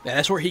there. Yeah,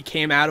 that's where he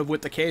came out of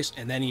with the case,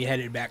 and then he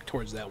headed back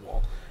towards that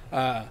wall.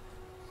 But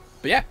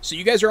yeah, so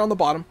you guys are on the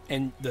bottom,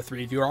 and the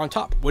three of you are on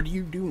top. What do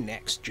you do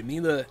next?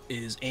 Jamila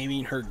is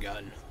aiming her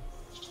gun.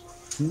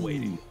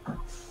 Waiting.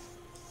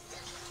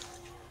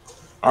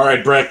 All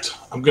right, Brecht,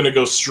 I'm going to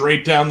go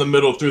straight down the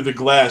middle through the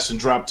glass and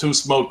drop 2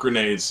 smoke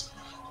grenades.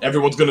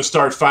 Everyone's going to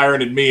start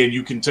firing at me, and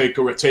you can take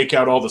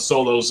out all the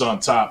solos on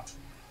top.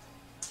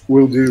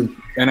 Will do.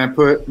 And I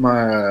put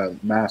my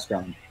mask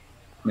on,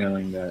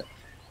 knowing that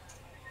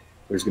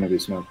there's going to be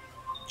smoke.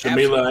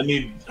 Jamila,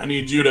 I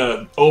need you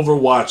to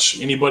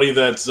overwatch. Anybody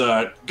that's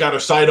got a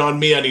sight on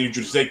me, I need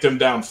you to take them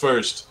down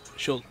first.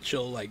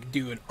 She'll like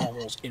do an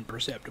almost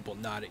imperceptible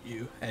nod at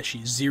you as she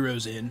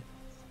zeroes in,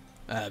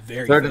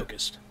 very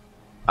focused.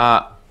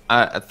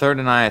 Third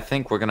and I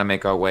think we're gonna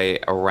make our way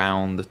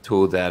around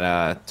to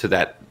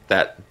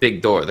that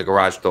big door, the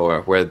garage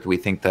door, where we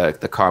think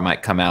the car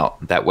might come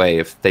out. That way,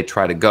 if they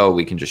try to go,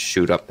 we can just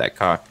shoot up that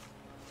car.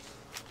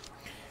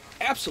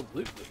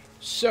 Absolutely.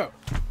 So,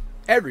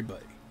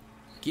 everybody,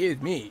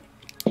 give me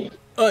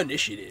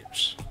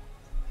initiatives.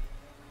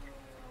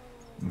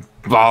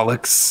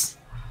 Bollocks.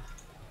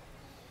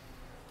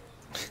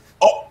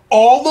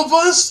 All of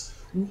us?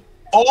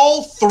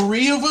 All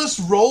 3 of us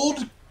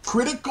rolled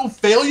critical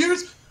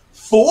failures?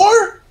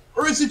 4?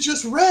 Or is it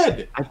just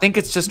red? I think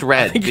it's just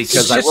red think it's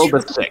because I just rolled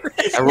a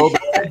 6. I rolled.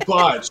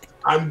 But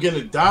I'm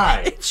gonna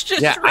die. It's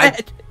just Yeah,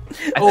 red.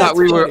 I thought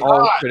we were my all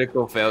God.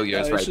 critical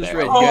failures It's right just there.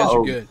 red. You guys are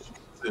Oh. good.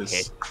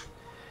 This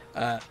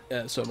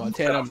So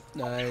Montana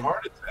 9,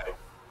 heart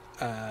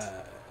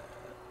attack.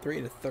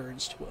 3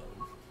 1/3 12.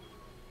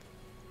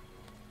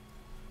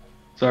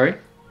 Sorry?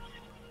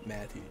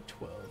 Matthew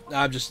 12. No,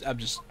 I'm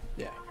just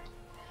yeah.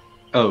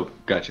 Oh,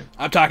 gotcha.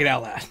 I'm talking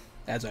out loud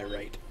as I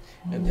write.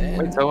 And then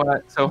Wait,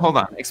 so hold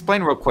on.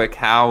 Explain real quick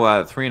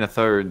how 3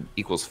 1/3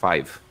 equals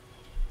 5.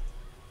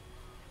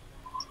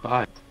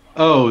 5.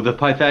 Oh, the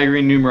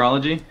Pythagorean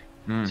numerology?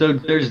 So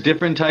there's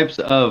different types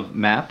of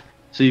math.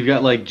 So you've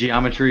got like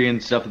geometry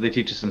and stuff that they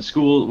teach us in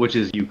school, which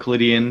is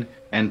Euclidean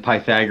and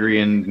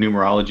Pythagorean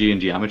numerology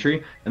and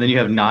geometry. And then you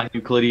have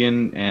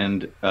non-Euclidean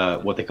and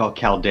what they call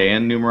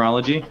Chaldean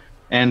numerology.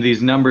 And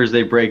these numbers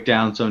they break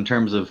down. So in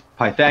terms of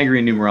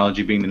Pythagorean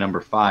numerology being the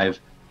number 5,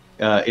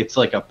 it's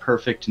like a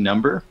perfect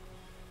number.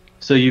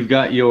 So you've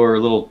got your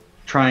little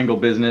triangle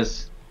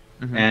business,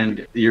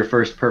 and your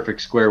first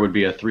perfect square would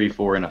be a 3,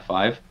 4, and a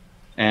 5.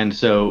 And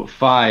so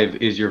 5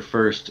 is your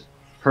first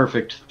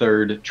perfect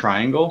third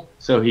triangle.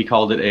 So he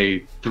called it a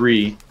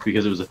 3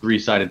 because it was a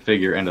 3-sided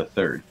figure and a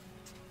third.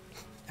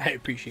 I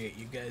appreciate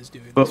you guys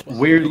doing this. But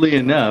weirdly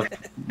enough,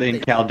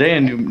 in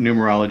Chaldean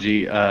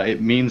numerology,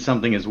 it means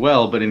something as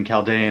well, but in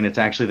Chaldean, it's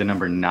actually the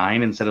number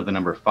 9 instead of the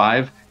number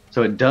 5.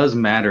 So it does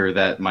matter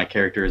that my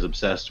character is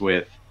obsessed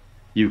with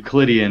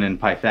Euclidean and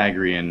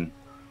Pythagorean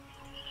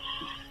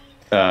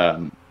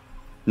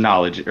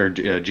knowledge or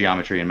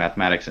geometry and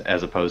mathematics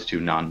as opposed to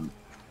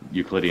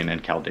non-Euclidean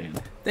and Chaldean.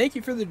 Thank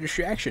you for the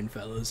distraction,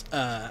 fellas.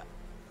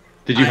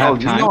 Did you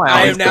have you time? know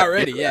I am now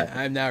ready. Yeah,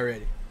 I'm now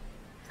ready.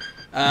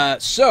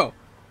 So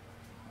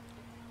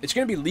it's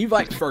gonna be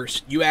Levite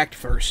first. You act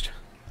first.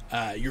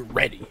 You're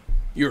ready.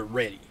 You're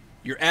ready.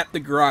 You're at the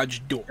garage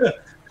door.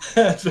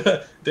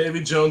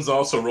 Davy Jones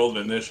also rolled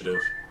an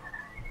initiative.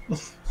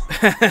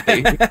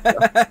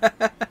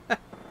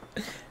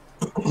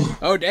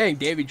 Oh dang,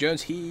 Davy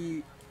Jones.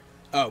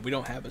 Oh, we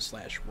don't have a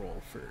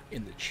 /roll for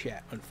in the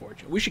chat,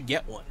 unfortunately. We should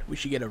get one. We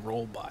should get a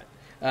roll bot.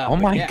 Oh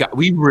my god,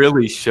 we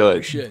really should.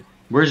 We should.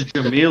 Where's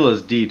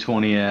Jamila's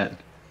D20 at?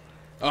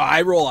 Oh,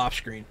 I roll off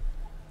screen.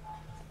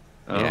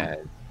 Oh, Yeah,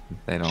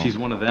 they don't. she's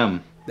one of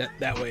them.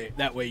 That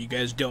way you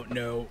guys don't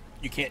know.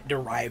 You can't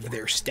derive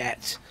their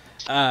stats.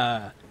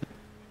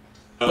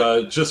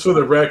 Just for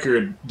the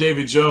record,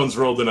 Davy Jones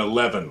rolled an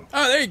 11.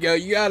 Oh, there you go.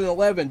 You got an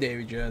 11,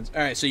 Davy Jones.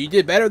 All right, so you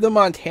did better than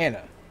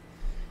Montana.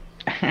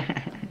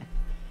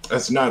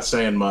 That's not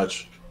saying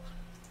much.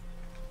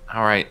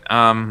 All right.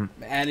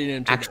 Adding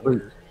him to Actually-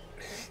 the order.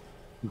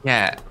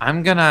 Yeah,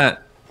 I'm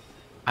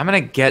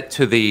gonna get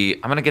to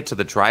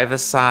the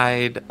driver's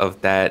side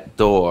of that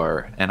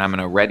door, and I'm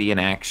gonna ready an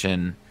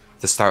action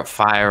to start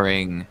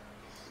firing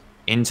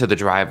into the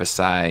driver's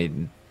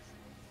side.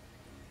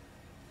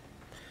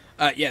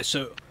 Yeah,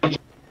 so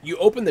you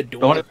open the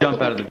door. I want to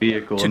jump out of the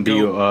vehicle To and be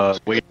go-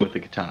 waiting with the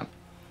katana.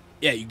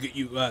 Yeah,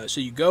 so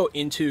you go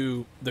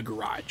into the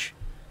garage.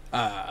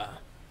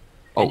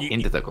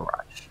 Into the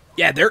garage.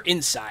 Yeah, they're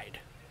inside.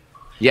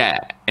 Yeah,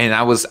 and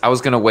I was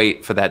gonna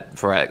wait for that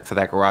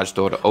garage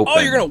door to open. Oh,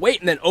 you're gonna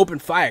wait and then open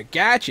fire.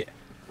 Gotcha.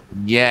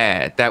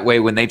 Yeah, that way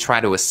when they try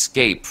to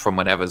escape from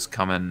whatever's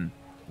coming,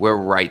 we're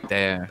right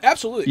there.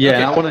 Absolutely. Yeah, Okay.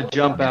 and I want to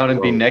jump out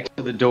and be next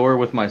to the door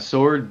with my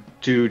sword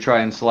to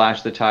try and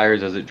slash the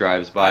tires as it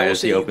drives by. I will as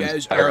say he you opens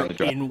guys fire are on the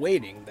drive. in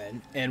waiting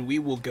then, and we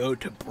will go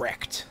to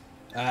Brecht.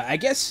 I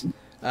guess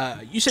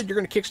you said you're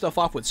going to kick stuff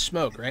off with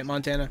smoke, right,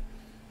 Montana?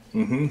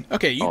 Mm-hmm.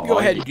 Okay, you can go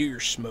ahead and do your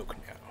smoke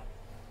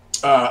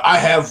now. I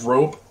have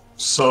rope,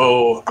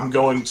 so I'm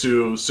going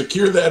to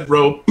secure that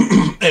rope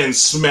and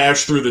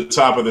smash through the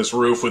top of this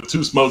roof with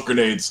 2 smoke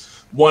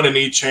grenades, 1 in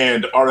each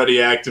hand,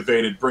 already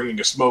activated, bringing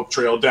a smoke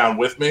trail down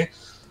with me.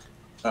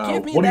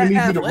 Give me what do you that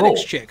need me to roll?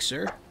 athletics check,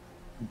 sir.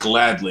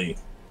 Gladly.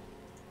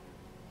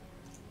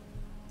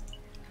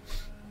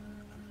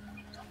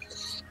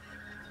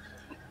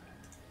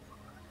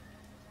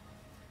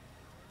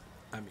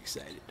 I'm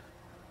excited.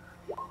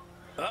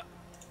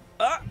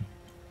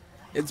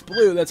 It's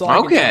blue. That's all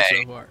I can tell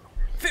so far.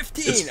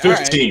 15. It's 15. All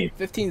right.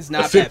 15's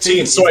not 15.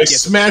 bad. So I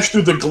smash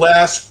through the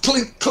glass,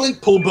 clink,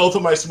 clink, pull both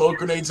of my smoke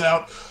grenades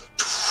out,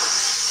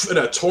 and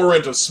a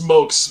torrent of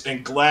smokes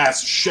and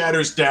glass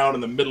shatters down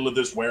in the middle of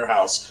this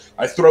warehouse.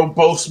 I throw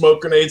both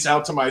smoke grenades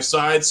out to my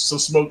sides, so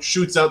smoke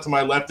shoots out to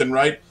my left and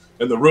right,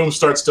 and the room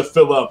starts to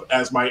fill up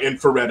as my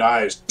infrared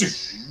eyes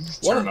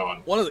turn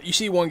on. You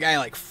see one guy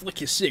like flick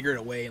his cigarette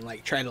away and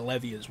like try to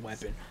levy his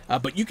weapon,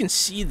 but you can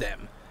see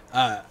them.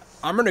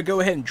 I'm gonna go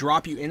ahead and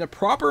drop you in the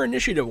proper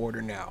initiative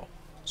order now,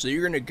 so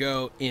you're gonna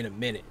go in a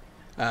minute.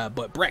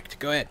 But Brecht,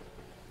 go ahead.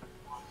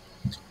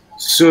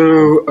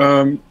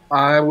 So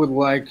I would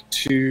like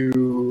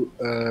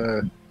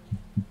to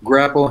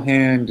grapple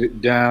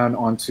hand down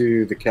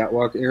onto the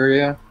catwalk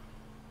area.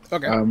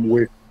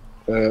 Okay.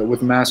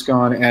 With mask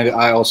on, and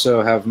I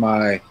also have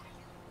my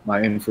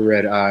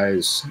infrared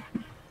eyes.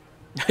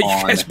 You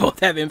guys both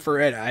have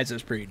infrared eyes.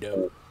 That's pretty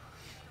dope.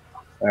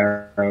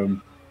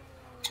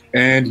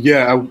 And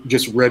yeah, I'm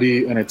just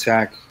ready an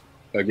attack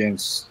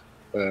against.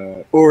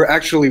 Or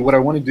actually, what I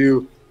want to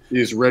do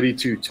is ready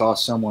to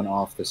toss someone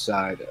off the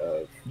side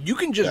of. You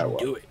can just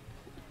do it.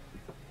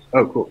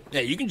 Oh, cool.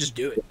 Yeah, you can just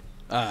do it.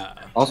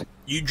 Awesome.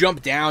 You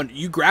jump down.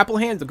 You grapple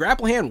hand. The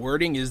grapple hand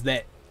wording is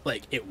that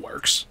like it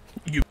works.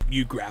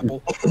 You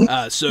grapple.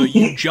 So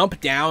you jump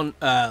down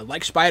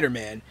like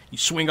Spider-Man. You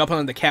swing up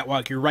on the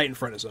catwalk. You're right in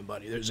front of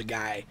somebody. There's a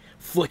guy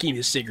flicking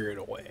his cigarette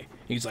away.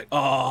 He's like,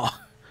 oh.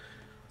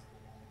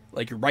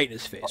 Like you're right in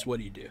his face. What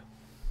do you do?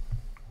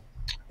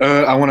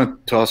 I want to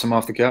toss him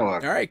off the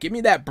catwalk. All right, give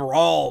me that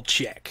brawl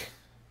check.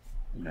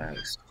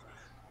 Nice.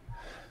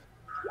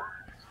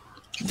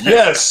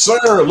 Yes,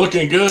 sir.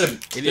 Looking good.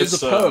 It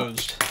is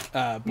opposed,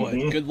 but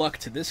good luck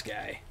to this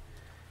guy.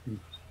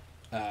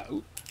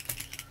 Ooh.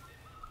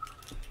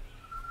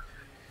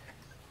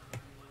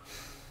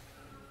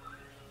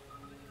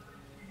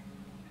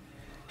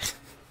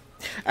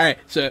 All right,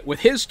 so with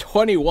his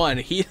 21,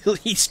 he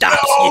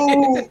stops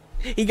you.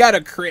 He got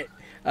a crit.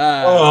 He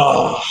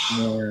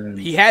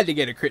had to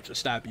get a crit to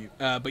stop you.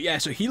 But yeah,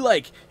 so he's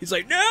like,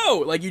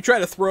 no! Like, you try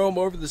to throw him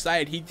over the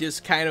side, he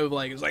just kind of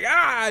like, is like,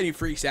 ah! And he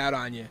freaks out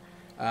on you.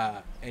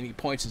 And he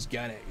points his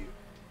gun at you.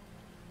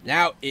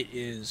 Now it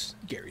is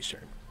Gary's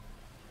turn.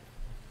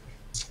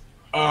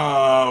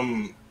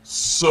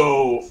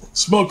 So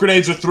smoke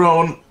grenades are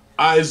thrown,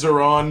 eyes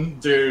are on.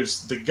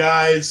 There's the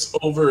guys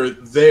over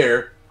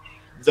there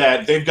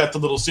that they've got the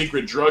little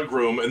secret drug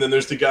room, and then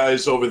there's the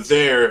guys over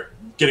there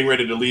getting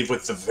ready to leave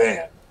with the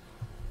van.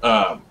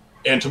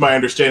 And to my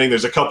understanding,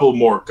 there's a couple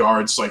more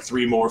guards, like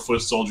 3 more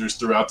foot soldiers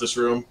throughout this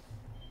room.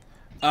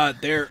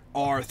 There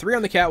are 3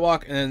 on the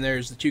catwalk, and then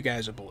there's the 2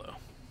 guys up below.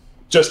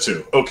 Just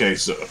 2. Okay,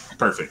 so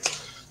perfect.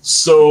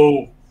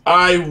 So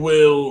I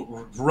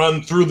will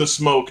run through the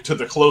smoke to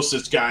the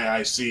closest guy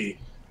I see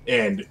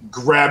and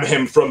grab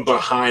him from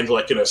behind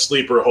like in a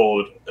sleeper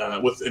hold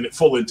with a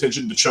full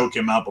intention to choke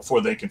him out before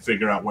they can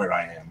figure out where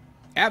I am.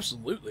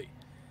 Absolutely.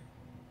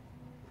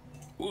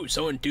 Ooh,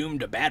 someone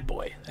doomed a bad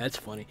boy. That's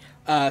funny.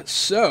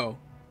 So,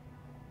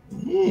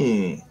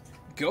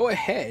 go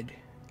ahead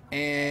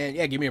and,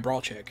 yeah, give me a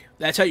brawl check.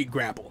 That's how you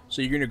grapple.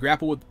 So you're going to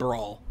grapple with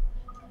brawl.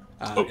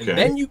 Okay. And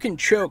then you can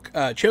choke.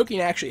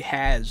 Choking actually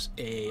has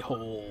a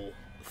whole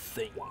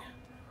thing.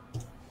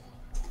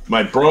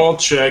 My brawl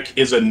check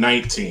is a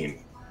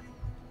 19.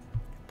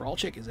 Brawl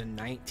check is a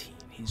 19.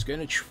 He's going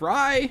to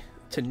try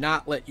to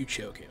not let you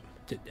choke him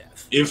to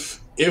death.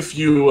 If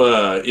you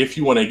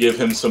want to give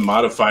him some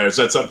modifiers,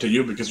 that's up to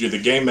you because you're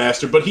the game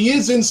master. But he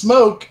is in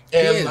smoke,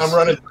 and I'm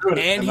running through it,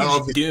 and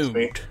he's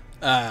doomed.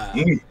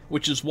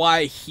 Which is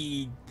why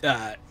he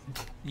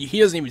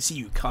doesn't even see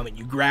you coming.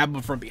 You grab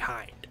him from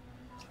behind.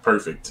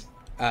 Perfect.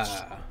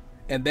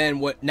 And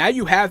then now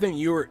you have him.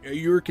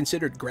 You're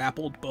considered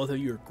grappled. Both of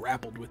you are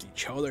grappled with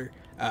each other.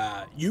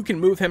 You can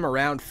move him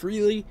around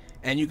freely,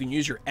 and you can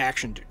use your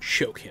action to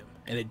choke him,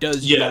 and it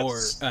does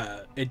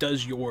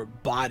your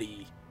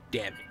body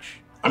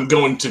damage. I'm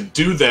going to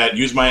do that.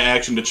 Use my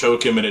action to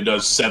choke him, and it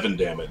does 7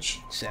 damage.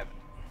 7.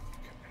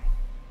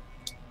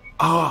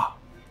 Oh.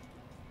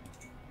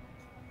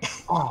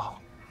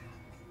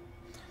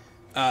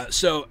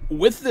 So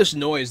with this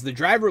noise, the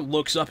driver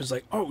looks up and is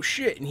like, oh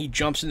shit, and he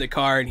jumps in the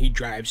car and he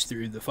drives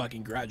through the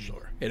fucking garage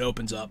door. It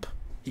opens up.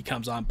 He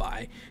comes on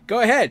by. Go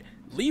ahead,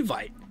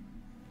 Levite.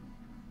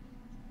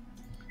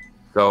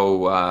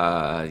 So,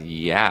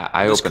 yeah,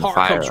 I This open car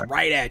fire. comes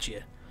right at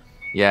you.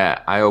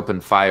 Yeah, I open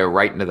fire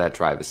right into that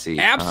driver's seat.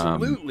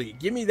 Absolutely.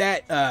 Give me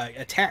that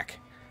attack.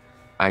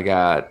 I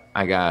got,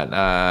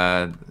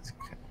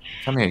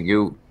 come here,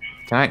 you.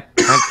 Can I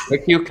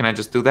click you? Can I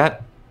just do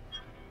that?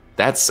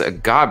 That's a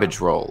garbage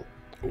roll.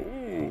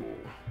 Ooh.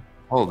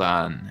 Hold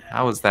on.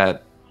 How was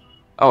that?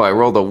 Oh, I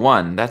rolled a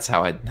 1. That's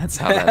how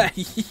that.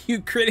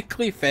 You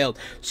critically failed.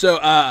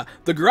 So,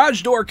 the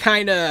garage door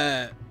kind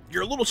of,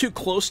 you're a little too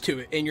close to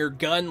it, and your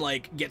gun,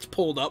 like, gets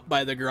pulled up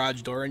by the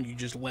garage door, and you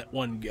just let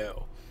one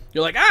go.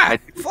 You're like,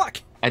 fuck.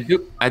 I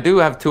do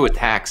have 2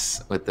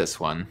 attacks with this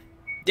one.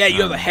 Yeah,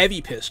 you have a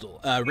heavy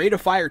pistol. Rate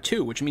of fire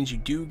 2, which means you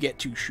do get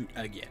to shoot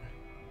again.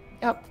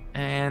 Yep.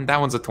 And that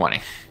one's a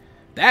 20.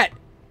 That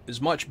is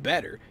much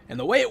better. And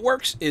the way it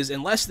works is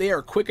unless they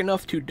are quick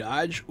enough to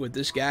dodge, what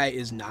this guy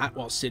is not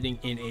while sitting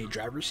in a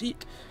driver's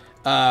seat,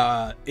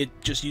 it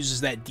just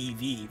uses that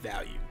DV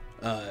value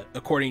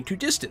according to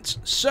distance.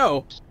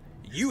 So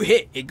you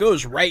hit, it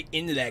goes right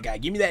into that guy.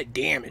 Give me that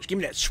damage. Give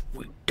me that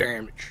sweet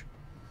damage.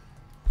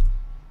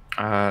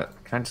 Can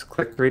I just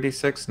click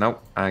 3d6?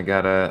 Nope. I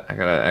gotta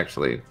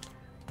actually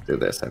do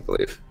this, I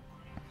believe.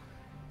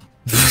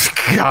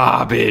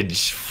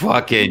 Garbage.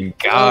 Fucking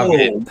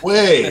garbage. Oh,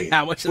 way.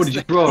 How much What is did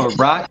you that? throw a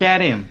rock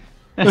at him?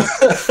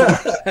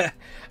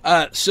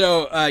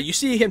 So you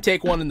see him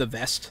take one in the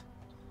vest,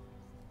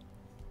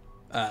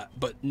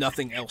 but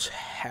nothing else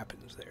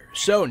happens there.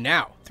 So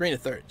now, 3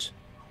 1/3.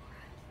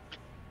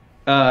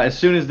 As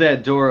soon as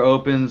that door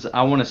opens,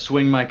 I want to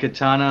swing my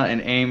katana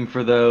and aim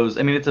for those.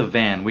 I mean, it's a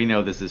van. We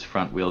know this is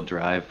front-wheel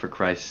drive, for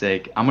Christ's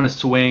sake. I'm going to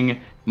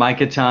swing my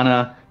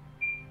katana,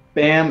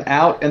 bam,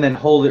 out, and then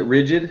hold it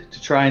rigid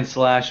to try and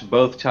slash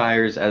both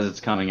tires as it's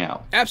coming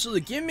out.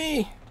 Absolutely. Give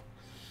me...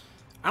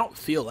 I don't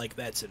feel like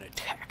that's an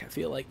attack. I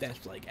feel like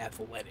that's like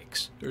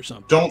athletics or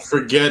something. Don't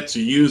forget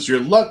to use your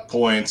luck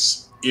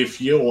points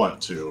if you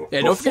want to.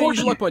 Yeah, don't forget to use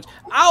your luck points.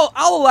 I'll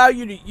allow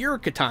you to... You're a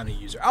katana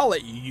user. I'll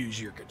let you use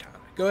your katana.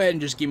 Go ahead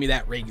and just give me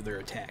that regular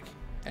attack.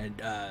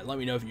 And let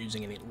me know if you're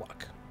using any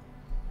luck.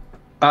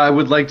 I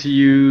would like to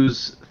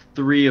use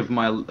 3 of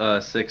my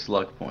 6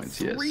 luck points,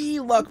 yes. 3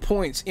 luck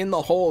points in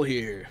the hole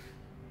here.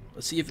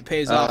 Let's see if it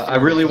pays off. I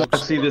really want to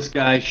see this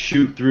guy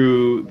shoot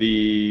through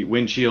the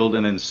windshield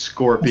and then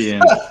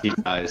scorpion he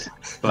dies.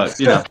 But,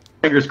 you know,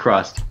 fingers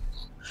crossed.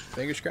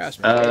 Fingers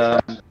crossed,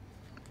 man.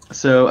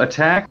 So,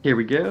 attack, here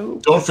we go.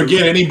 Don't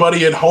forget,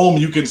 anybody at home,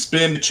 you can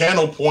spend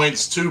channel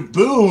points to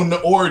boon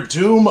or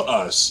doom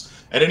us.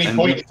 At any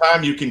point in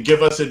time, you can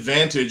give us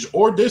advantage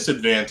or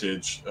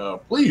disadvantage.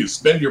 Please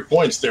spend your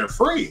points. They're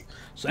free.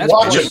 So that's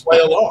watch and play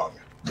along.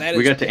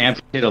 We got to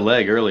amputate a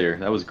leg earlier.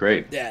 That was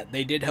great. Yeah,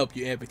 they did help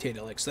you amputate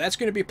a leg. So that's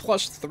going to be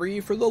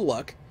 +3 for the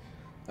luck,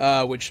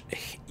 which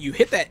you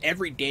hit that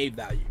everyday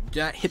value. You do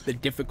not hit the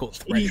difficult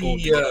threshold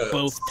to get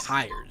both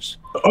tires.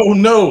 Oh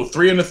no,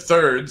 3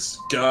 1/3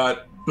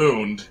 got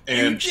booned,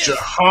 and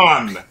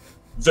Jahan,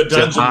 the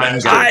dungeon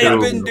master, I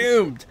have been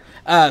doomed.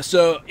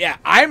 So yeah,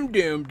 I'm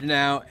doomed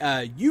now.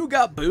 You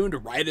got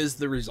booned right as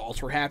the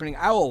results were happening.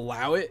 I will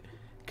allow it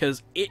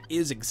because it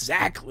is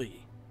exactly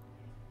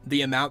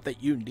the amount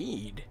that you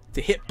need to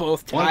hit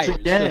both tires.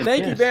 Again, so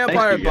thank you,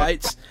 Vampire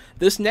Bites.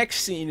 This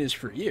next scene is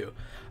for you.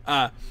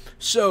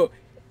 So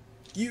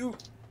you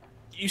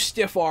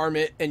stiff arm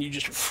it and you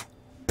just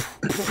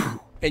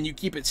and you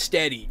keep it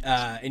steady,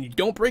 and you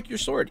don't break your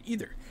sword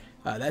either.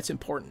 That's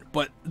important.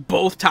 But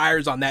both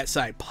tires on that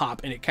side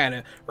pop, and it kind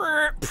of,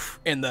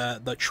 and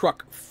the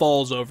truck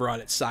falls over on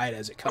its side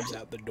as it comes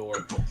out the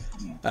door.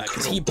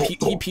 Because he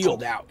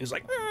peeled out. It's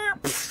like,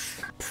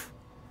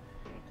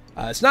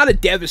 it's not a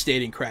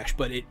devastating crash,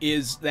 but it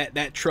is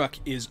that truck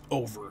is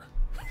over.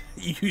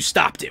 You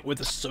stopped it with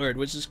a sword,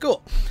 which is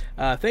cool.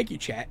 Thank you,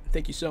 chat.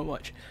 Thank you so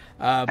much.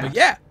 But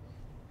yeah,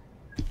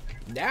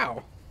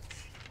 now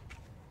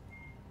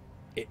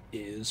it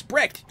is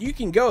Brecht. You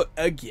can go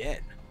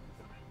again.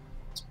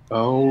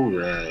 All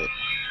right.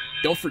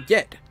 Don't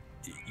forget,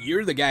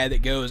 you're the guy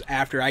that goes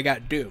after I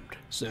got doomed.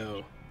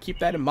 So keep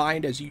that in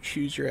mind as you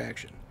choose your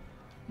action.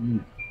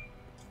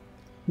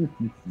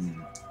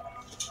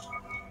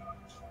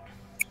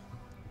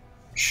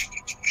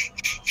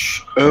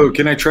 Oh,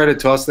 can I try to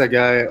toss that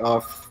guy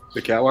off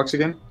the catwalks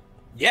again?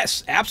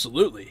 Yes,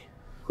 absolutely.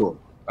 Cool.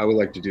 I would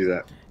like to do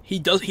that.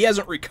 He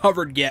hasn't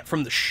recovered yet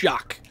from the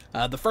shock.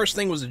 The first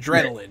thing was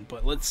adrenaline,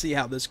 but let's see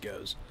how this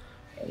goes.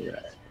 All right.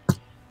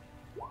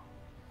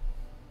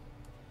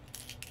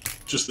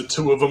 Just the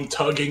two of them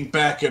tugging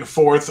back and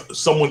forth.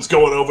 Someone's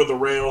going over the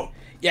rail.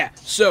 Yeah,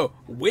 so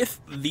with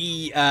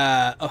the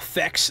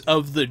effects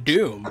of the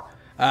doom,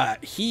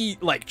 he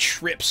like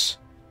trips,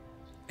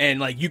 and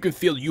like you can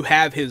feel you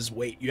have his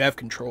weight, you have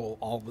control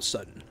all of a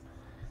sudden.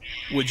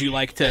 Would you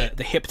like to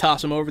hip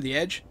toss him over the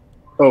edge?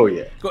 Oh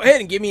yeah. Go ahead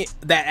and give me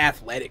that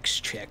athletics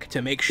check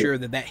to make sure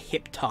that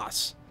hip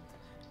toss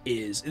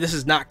this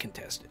is not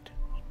contested.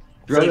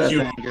 Throw Thank that you.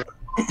 thing, Gary.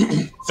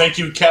 Thank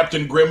you,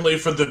 Captain Grimley,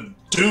 for the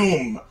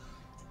doom.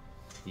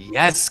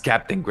 Yes,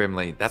 Captain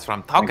Grimley. That's what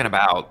I'm talking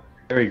about.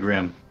 Very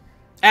grim.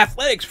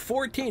 Athletics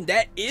 14.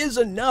 That is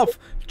enough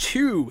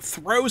to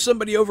throw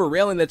somebody over a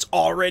railing that's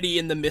already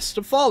in the midst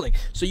of falling.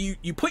 So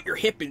you put your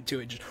hip into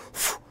it,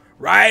 just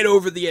right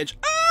over the edge.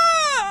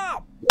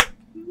 Ah!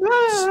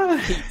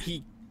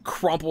 He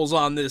crumples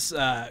on this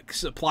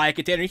supply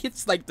container. He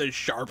hits like the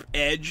sharp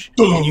edge,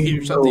 and you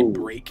hear something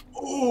break.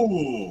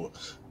 Ooh,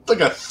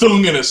 like a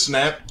thung and a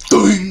snap.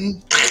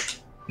 Thung.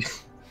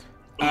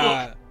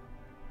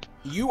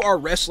 You are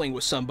wrestling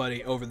with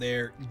somebody over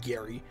there,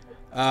 Gary.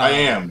 I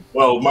am.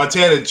 Well,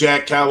 Montana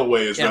Jack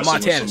Calloway is wrestling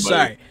Montana, with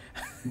somebody. sorry.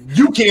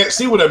 You can't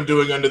see what I'm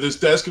doing under this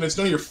desk, and it's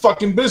none of your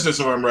fucking business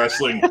if I'm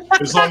wrestling.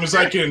 As long as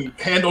I can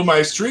handle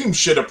my stream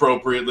shit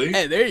appropriately.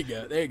 Hey, there you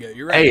go. There you go.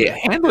 You're right. Hey,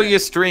 handle your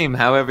stream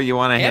however you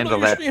want to handle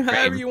your that. stream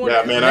however you want.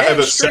 Yeah, man. I have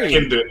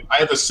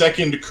a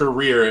second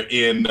career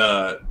in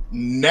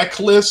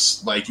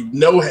necklace, like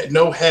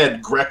no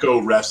head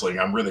Greco wrestling.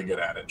 I'm really good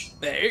at it.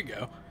 There you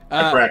go.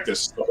 I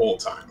practice the whole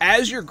time.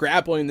 As you're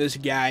grappling this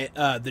guy,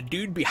 the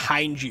dude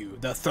behind you,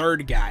 the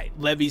third guy,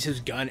 levies his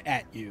gun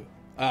at you.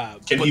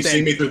 Can he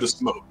see me through the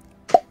smoke?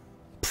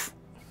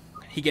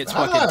 He gets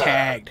fucking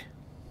tagged.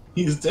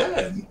 He's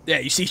dead. Yeah,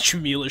 you see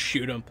Jamila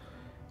shoot him.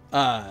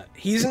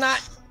 He's not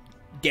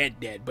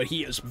dead, but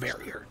he is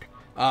very hurt.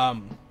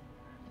 And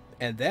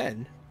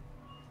then,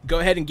 go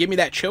ahead and give me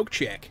that choke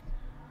check.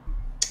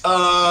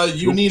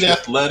 You need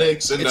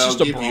athletics, and It's I'll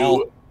just a give brawl.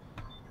 you.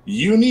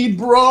 You need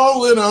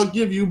brawl, and I'll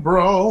give you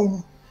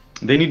brawl.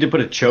 They need to put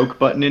a choke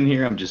button in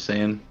here. I'm just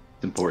saying.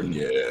 It's important.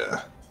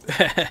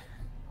 Yeah.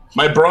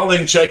 My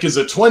brawling check is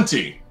a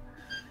 20.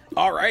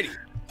 Alrighty.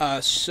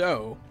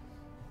 So,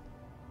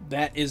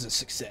 that is a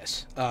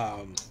success.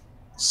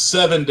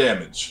 7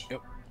 damage.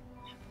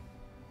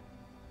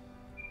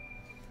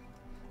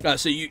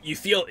 So you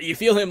feel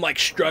him like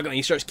struggling.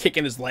 He starts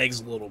kicking his legs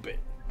a little bit.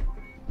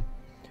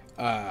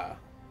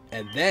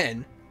 And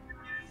then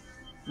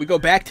we go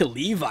back to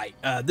Levite.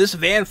 This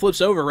van flips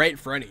over right in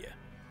front of you.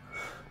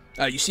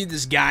 You see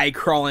this guy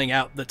crawling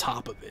out the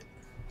top of it.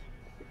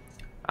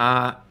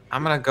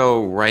 I'm gonna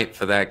go right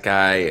for that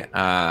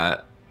guy.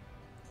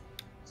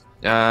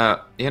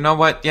 You know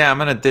what? Yeah, I'm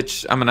gonna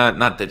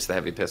not ditch the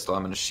heavy pistol.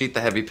 I'm gonna shoot the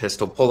heavy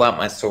pistol, pull out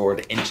my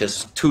sword, and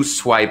just 2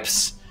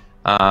 swipes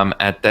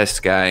at this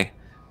guy.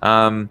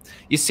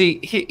 You see,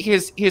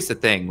 here's the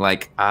thing.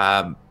 Like,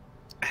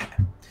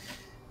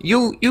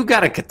 you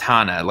got a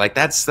katana. Like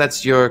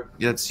that's you.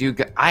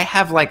 I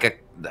have like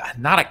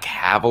not a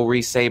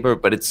cavalry saber,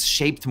 but it's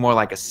shaped more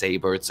like a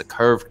saber. It's a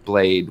curved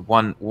blade,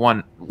 one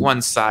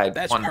side,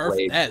 That's one perfect.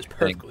 blade. That is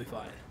perfectly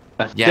fine.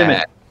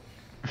 Yeah.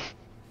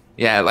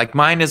 Yeah, like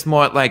mine is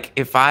more like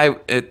I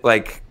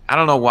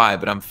don't know why,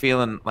 but I'm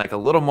feeling like a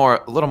little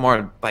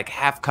more like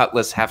half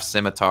cutlass, half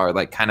scimitar,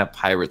 like kind of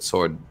pirate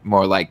sword,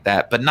 more like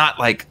that, but not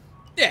like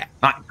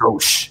not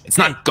gauche. It's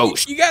not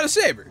gauche. You got a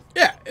saber.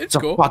 Yeah, it's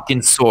cool. A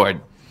fucking sword.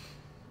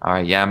 All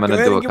right, yeah, I'm gonna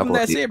do a couple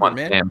of these. Saber,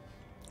 man.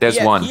 There's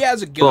one. He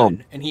has a gun.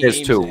 Boom. And he There's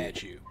aims 2.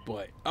 at you.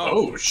 But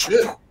Oh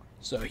shit.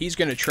 So he's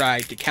gonna try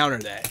to counter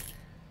that.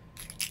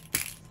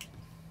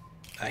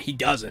 He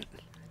doesn't,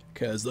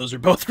 because those are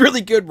both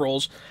really good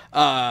rolls.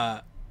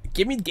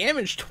 Give me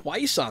damage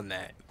twice on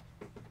that.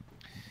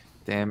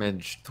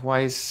 Damage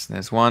twice.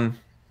 There's 1.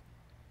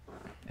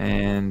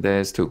 And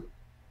there's 2.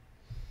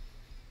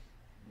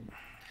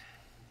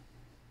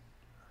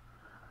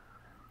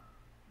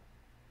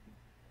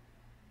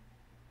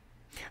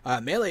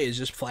 Melee is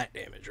just flat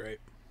damage, right?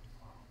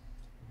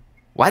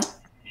 What?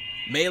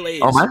 Melee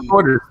is, Oh, my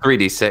sword is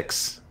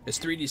 3d6. it's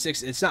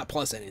 3d6. It's not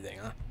plus anything,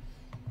 huh?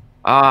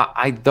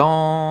 I don't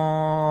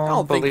I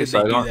don't think believe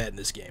that they so. do that in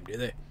this game, do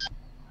they?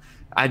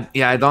 I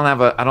don't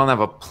have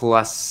a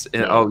plus.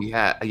 Oh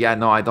yeah,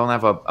 no, I don't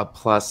have a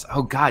plus.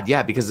 Oh god,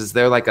 yeah, because is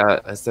there like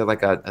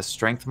a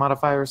strength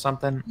modifier or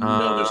something?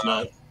 No, there's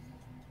not.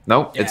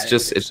 Nope, Yeah, it's I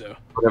just think it's so.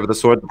 whatever the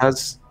sword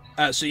does.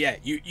 So yeah,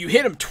 you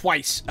hit him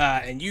twice,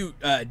 and you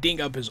ding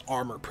up his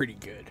armor pretty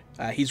good.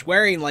 He's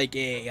wearing like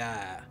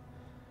a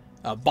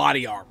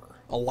body armor,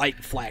 a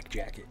light flak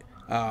jacket,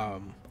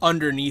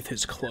 underneath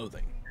his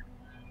clothing.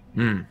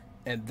 Hmm.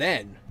 And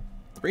then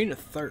 3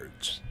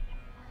 1/3.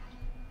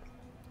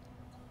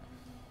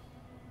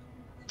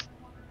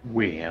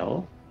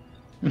 Well,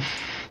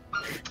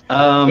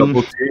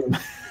 Double team.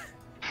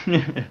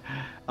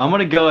 I'm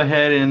gonna go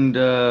ahead and.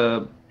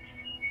 Well,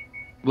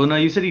 no,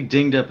 you said he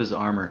dinged up his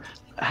armor.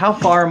 How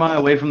far am I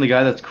away from the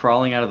guy that's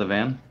crawling out of the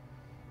van?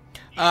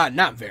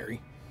 Not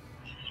very.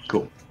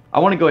 Cool. I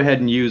want to go ahead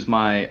and use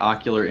my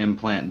ocular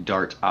implant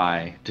dart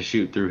eye to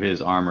shoot through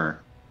his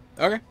armor.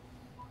 Okay.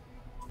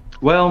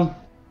 Well,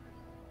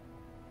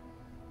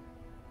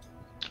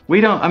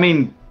 I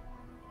mean,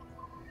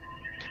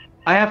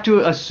 I have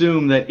to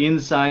assume that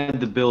inside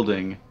the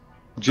building,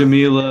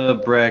 Jamila,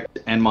 Brecht,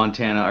 and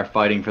Montana are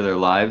fighting for their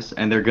lives,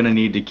 and they're going to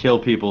need to kill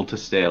people to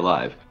stay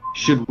alive.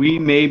 Should we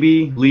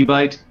maybe,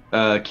 Levite,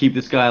 keep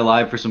this guy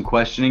alive for some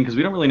questioning? Because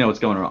we don't really know what's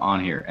going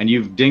on here. And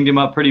you've dinged him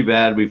up pretty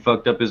bad. We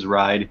fucked up his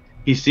ride.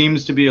 He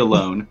seems to be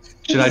alone.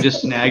 Should I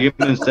just snag him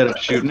instead of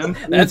shooting him?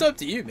 That's up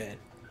to you, man.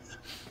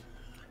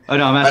 Oh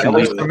no, I'm asking I-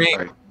 Lisa. for me-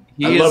 Sorry.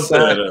 He I love is,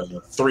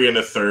 that 3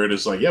 1/3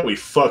 is like, yeah, we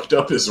fucked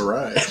up his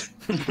ride.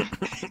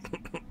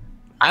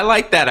 I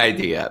like that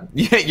idea.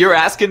 You're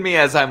asking me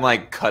as I'm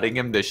like cutting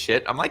him to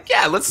shit. I'm like,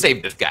 yeah, let's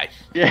save this guy.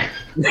 Yeah.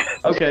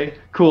 Okay,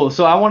 cool.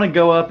 So I want to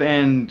go up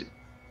and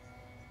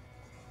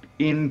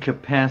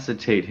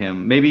incapacitate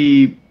him.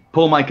 Maybe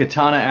pull my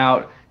katana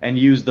out and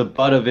use the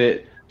butt of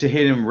it to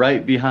hit him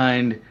right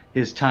behind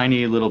his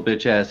tiny little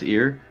bitch ass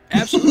ear.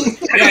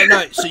 Absolutely. Yeah,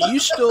 no. So you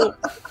still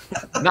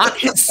Not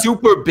his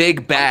super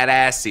big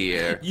badass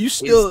ear. You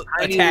still His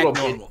tiny attack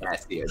little normal.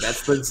 bitch-ass ear.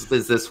 That's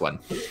this one.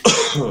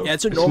 Yeah,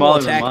 it's a normal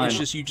Smaller than attack. mine. It's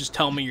just you just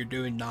tell me you're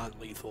doing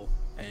non-lethal,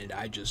 and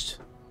I just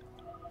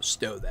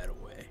stow that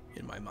away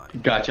in my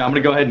mind. Gotcha. I'm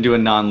gonna go ahead and do a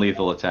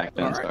non-lethal attack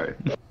then. All right. Sorry.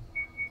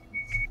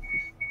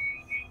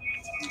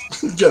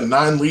 Got a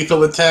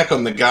non-lethal attack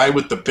on the guy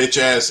with the bitch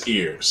ass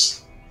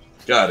ears.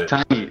 Got it.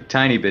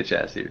 Tiny bitch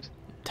ass ears.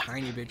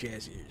 Tiny bitch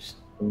ass ears.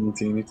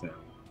 Teeny tiny.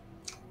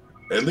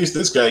 At least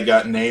this guy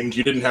got named.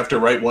 You didn't have to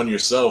write one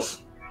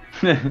yourself.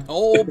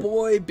 Oh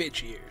boy,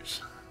 bitch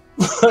ears.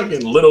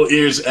 Fucking Little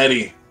Ears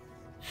Eddie.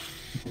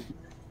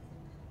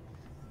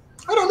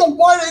 I don't know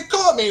why they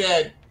call me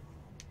that.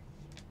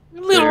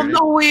 Little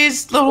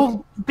noise,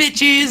 little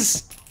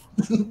bitches.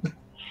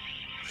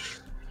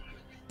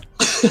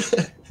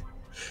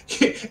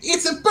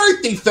 It's a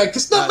birth defect.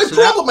 It's not my so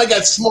problem. I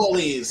got small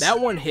ears. That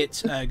one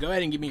hits. Go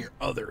ahead and give me your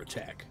other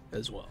attack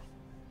as well.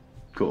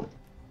 Cool.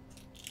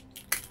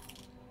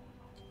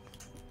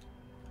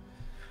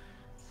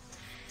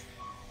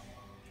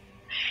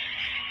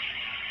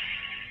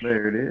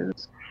 There it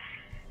is.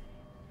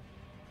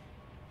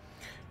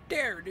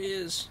 There it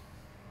is.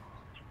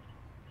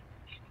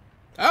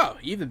 Oh,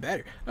 even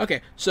better.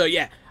 Okay, so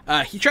yeah,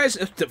 he tries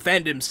to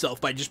defend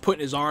himself by just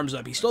putting his arms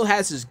up. He still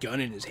has his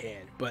gun in his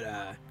hand,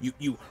 but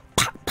you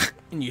pop, pop,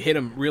 and you hit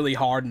him really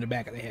hard in the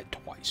back of the head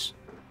twice.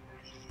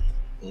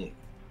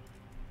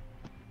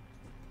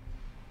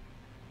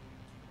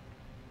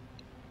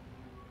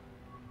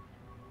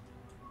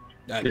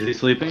 Is he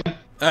sleeping?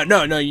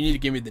 No, you need to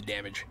give me the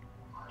damage.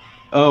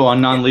 Oh,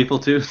 on non-lethal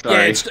too. Sorry.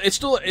 Yeah, it's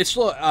still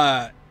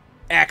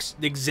acts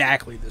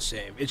exactly the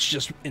same. It's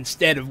just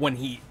instead of when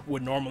he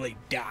would normally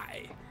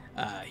die,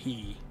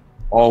 he.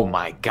 Oh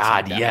my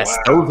god, Wow. yes.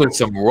 Those are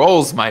some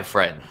rolls, my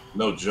friend.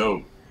 No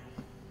joke.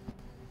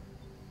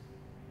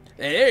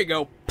 Hey, there you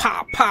go.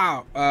 Pow,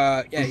 pow.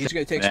 Yeah, he's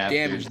gonna take some Bastard.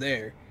 damage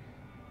there.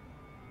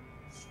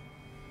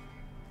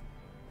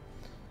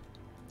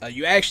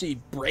 You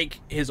actually break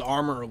his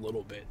armor a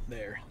little bit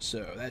there,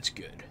 so that's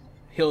good.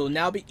 He'll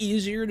now be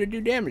easier to do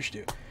damage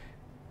to.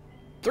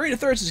 3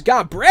 2/3 has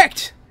got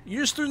bricked. You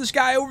just threw this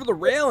guy over the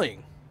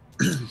railing.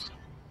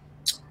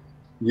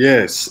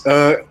 Yes.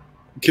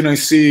 Can I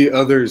see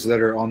others that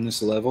are on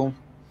this level?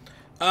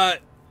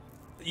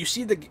 You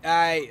see the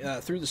guy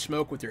through the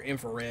smoke with your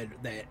infrared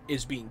that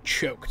is being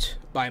choked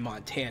by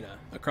Montana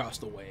across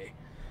the way.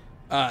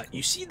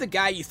 You see the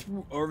guy you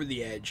threw over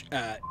the edge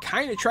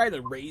kind of try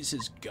to raise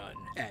his gun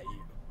at you.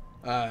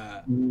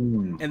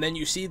 And then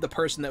you see the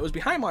person that was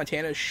behind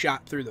Montana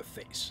shot through the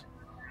face.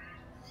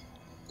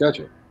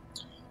 Gotcha.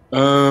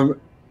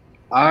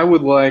 I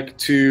would like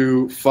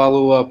to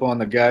follow up on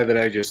the guy that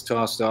I just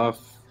tossed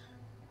off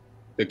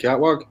the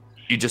catwalk.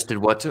 You just did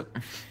what to?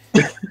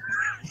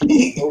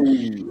 I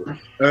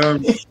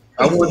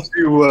want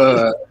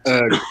to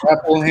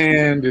grapple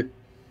hand,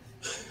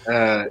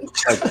 like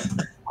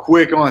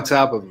quick on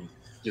top of him,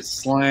 just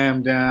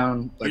slam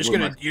down. Like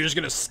You're just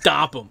gonna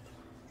stop him.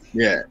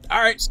 yeah.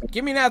 All right,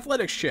 give me an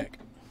athletics check.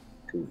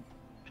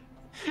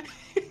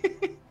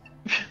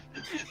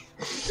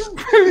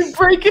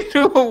 Break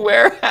into a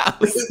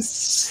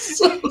warehouse.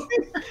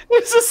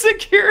 There's a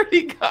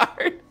security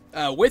guard.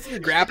 With your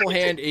grapple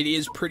hand, it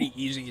is pretty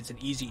easy. It's an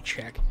easy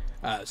check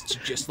to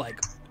just like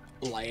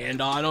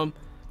land on him.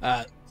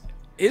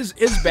 His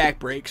back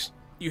breaks.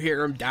 You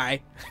hear him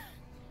die.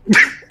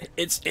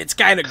 It's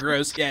kind of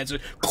gross. Yeah, it's a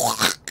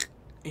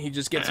he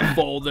just gets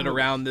folded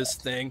around this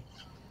thing.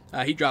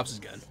 He drops his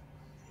gun.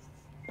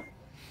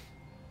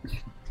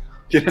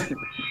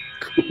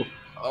 Cool.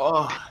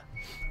 Oh,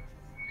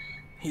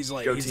 He's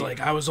like, Go team.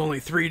 I was only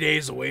 3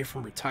 days away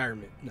from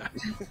retirement. No.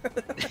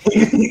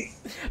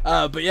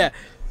 But yeah,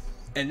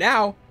 and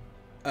now,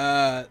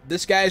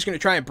 this guy is going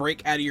to try and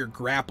break out of your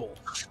grapple,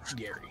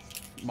 Gary,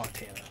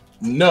 Montana.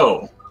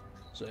 No.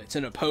 So it's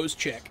an opposed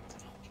check.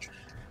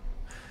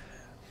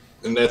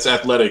 And that's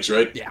athletics,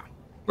 right? Yeah.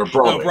 Or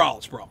brawling. No, brawl.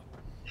 It's brawl.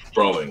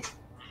 Brawling.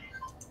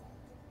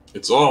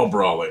 It's all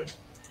brawling.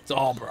 It's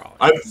all brawl.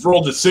 I've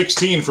rolled a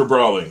 16 for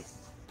brawling.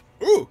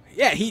 Ooh,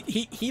 yeah.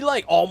 He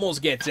like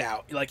almost gets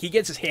out. Like he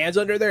gets his hands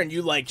under there, and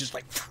you like just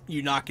like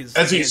you knock his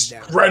hands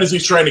down. Right as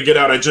he's trying to get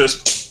out, I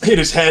just hit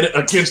his head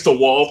against the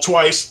wall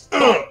twice,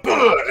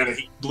 and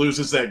he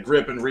loses that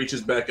grip and reaches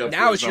back up.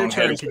 Now for it's his your own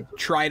turn head. to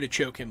try to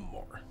choke him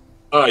more.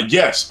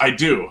 Yes, I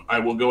do. I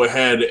will go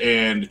ahead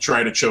and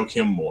try to choke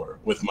him more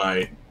with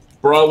my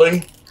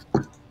brawling.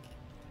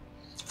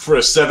 For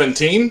a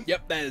 17?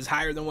 Yep, that is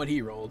higher than what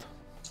he rolled.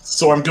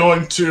 So I'm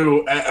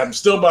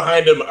still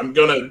behind him. I'm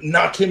going to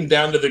knock him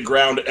down to the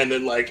ground and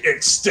then, like,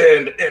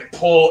 extend and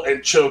pull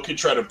and choke and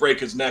try to break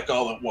his neck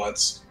all at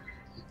once.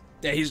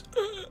 Yeah, he's...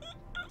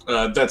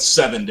 That's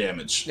 7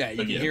 damage. Yeah, you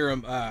can hear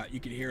him. You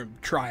can hear him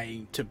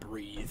trying to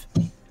breathe,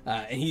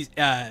 and he's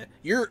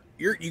you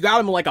got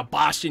him like a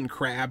Boston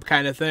crab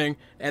kind of thing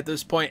at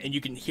this point, and you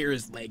can hear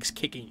his legs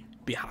kicking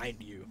behind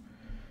you.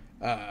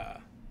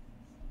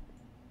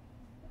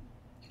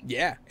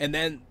 Yeah, and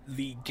then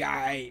the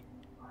guy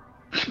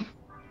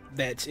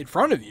that's in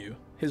front of you,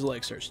 his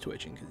leg starts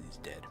twitching because he's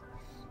dead.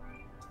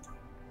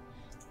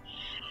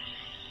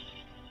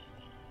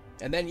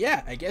 And then,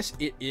 yeah, I guess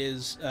it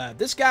is...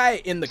 this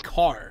guy in the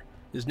car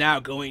is now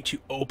going to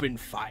open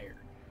fire.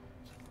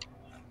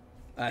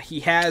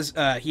 He has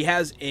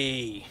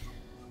a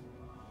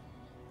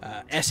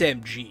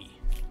SMG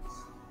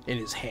in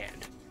his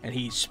hand, and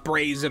he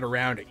sprays it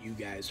around at you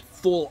guys.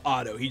 Full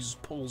auto. He just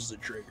pulls the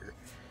trigger.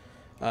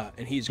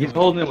 And he's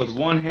holding it with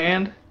one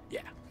hand?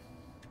 Yeah.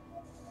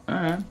 All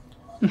right.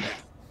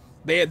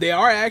 They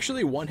are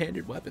actually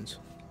one-handed weapons.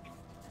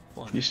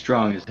 He's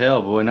strong as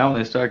hell, boy. Now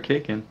when they start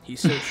kicking. He's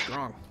so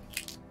strong.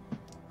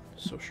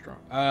 So strong.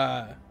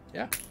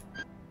 Yeah.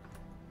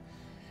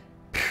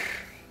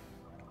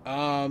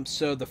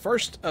 So the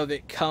first of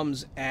it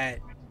comes at...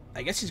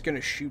 I guess he's going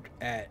to shoot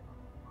at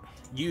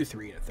you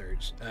 3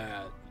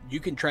 1/3. You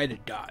can try to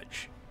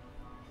dodge.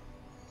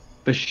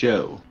 For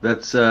show.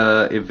 That's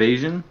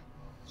evasion?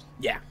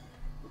 Yeah.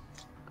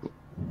 Cool.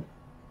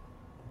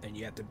 And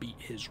you have to beat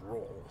his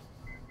roll.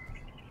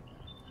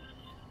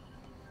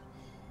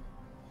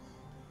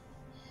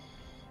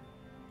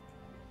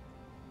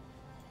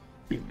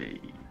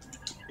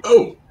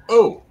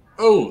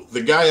 Oh,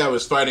 the guy I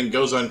was fighting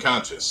goes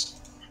unconscious.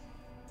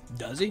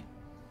 Does he?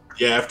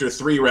 Yeah, after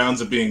 3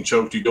 rounds of being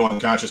choked, you go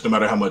unconscious no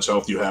matter how much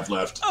health you have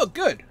left. Oh,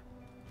 good.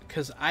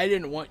 Because I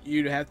didn't want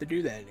you to have to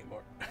do that anymore.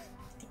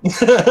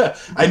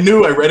 I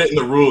knew I read it in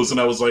the rules, and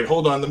I was like,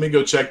 hold on, let me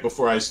go check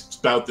before I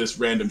spout this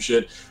random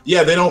shit.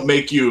 Yeah, they don't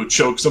make you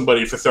choke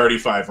somebody for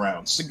 35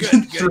 rounds.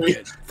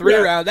 Good. 3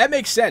 rounds. That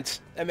makes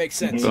sense.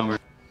 Bummer.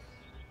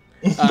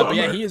 But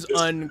yeah, he is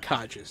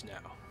unconscious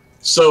now.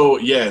 So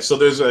yeah, so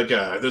there's like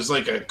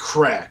a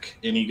crack,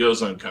 and he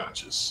goes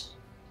unconscious.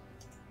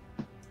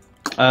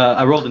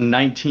 I rolled a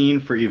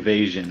 19 for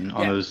evasion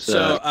on those.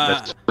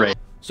 That spray.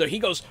 So he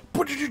goes,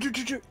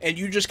 and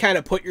you just kind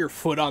of put your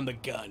foot on the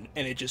gun,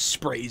 and it just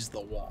sprays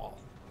the wall.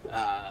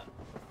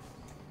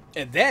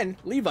 And then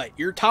Levite,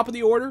 you're top of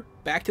the order.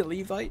 Back to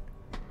Levite.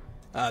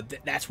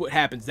 That's what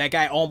happens. That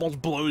guy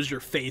almost blows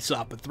your face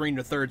up, and 3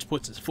 1/3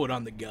 puts his foot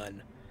on the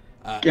gun.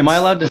 Am I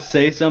allowed to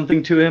say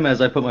something to him as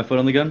I put my foot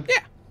on the gun?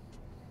 Yeah.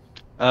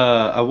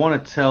 I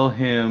want to tell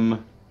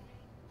him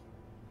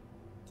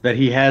that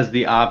he has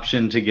the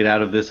option to get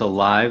out of this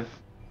alive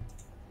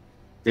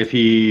if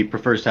he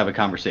prefers to have a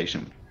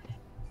conversation.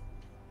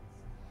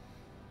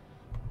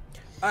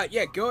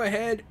 Yeah, go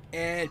ahead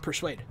and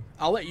persuade.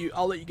 I'll let you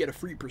get a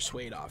free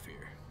persuade off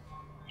here.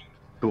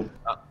 Cool.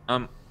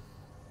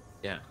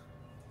 Yeah.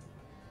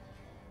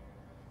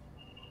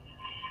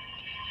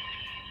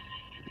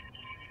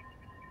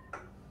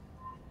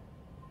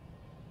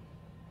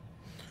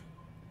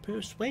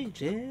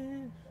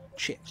 Persuasion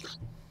check.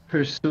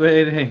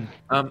 Persuading.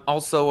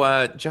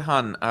 Also,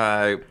 Jahan,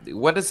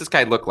 what does this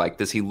guy look like?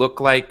 Does he look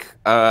like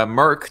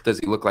Merc? Does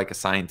he look like a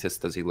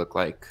scientist? Does he look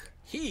like...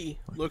 He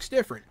looks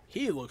different.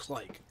 He looks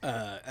like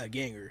a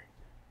ganger.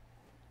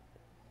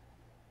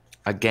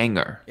 A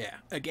ganger? Yeah,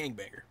 a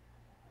gangbanger.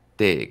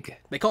 Dig.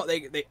 They call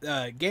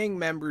gang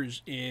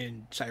members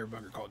in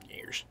Cyberpunk are called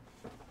gangers.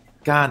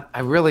 God,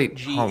 I really...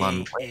 Hold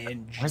on.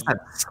 Where's that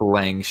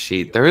slang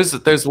sheet?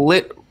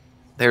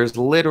 There's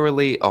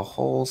literally a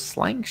whole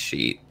slang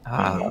sheet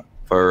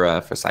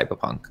for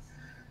Cyberpunk.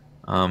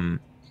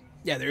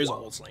 Yeah, there is a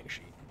whole slang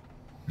sheet.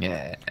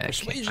 Yeah.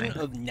 Persuasion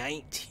of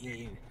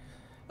 19.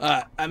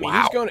 I mean,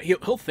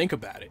 he'll think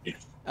about it.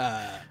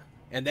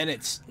 And then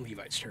it's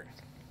Levite's turn.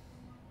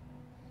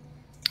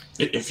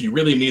 If you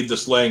really need the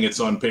slang, it's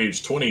on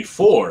page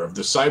 24 of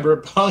the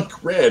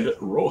Cyberpunk RED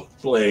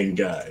role-playing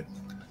guide.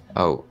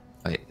 Oh,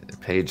 wait,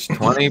 page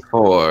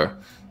 24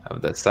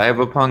 of the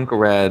Cyberpunk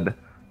RED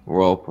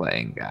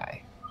role-playing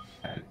guy.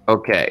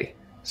 Okay,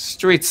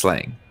 street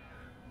slang.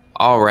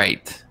 All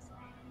right.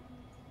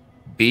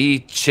 Be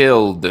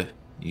chilled,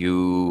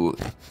 you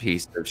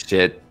piece of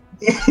shit.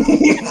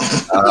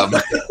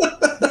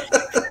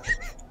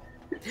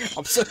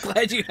 I'm so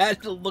glad you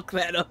had to look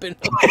that up in.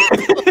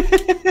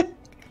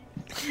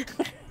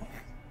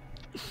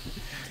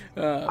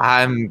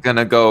 I'm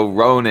gonna go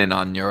Ronin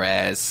on your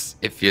ass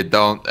if you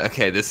don't.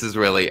 Okay, this is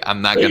really.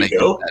 I'm not gonna.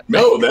 Go. That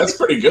no, that's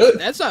pretty good.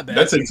 That's not bad.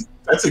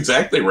 That's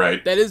exactly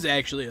right. That is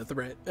actually a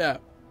threat. Yeah.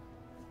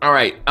 All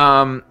right.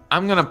 I'm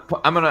gonna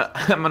put.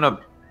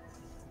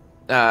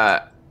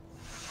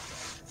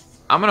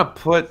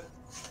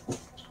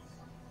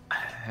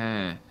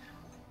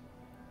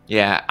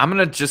 Yeah, I'm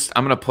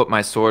gonna put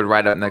my sword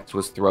right up next to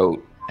his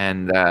throat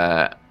and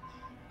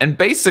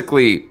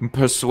basically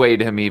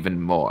persuade him even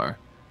more.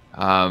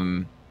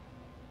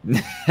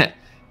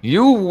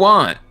 You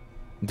want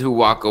to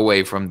walk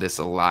away from this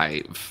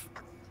alive.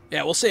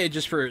 Yeah, we'll say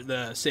just for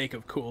the sake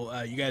of cool,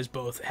 you guys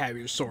both have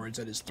your swords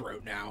at his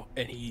throat now,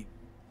 and he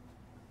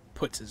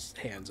puts his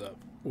hands up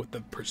with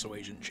the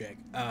persuasion check.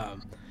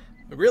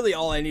 Really,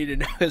 all I need to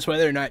know is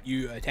whether or not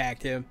you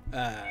attacked him.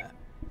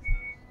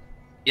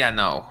 Yeah,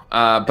 no.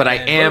 But I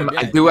am. Yeah,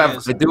 I do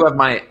have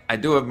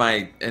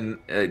my.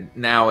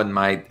 Now in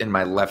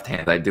my left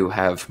hand, I do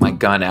have my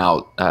gun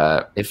out.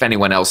 If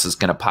anyone else is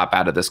gonna pop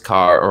out of this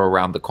car or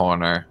around the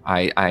corner,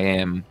 I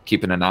am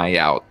keeping an eye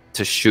out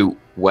to shoot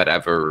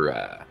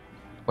whatever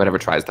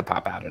tries to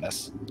pop out at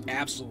us.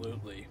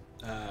 Absolutely.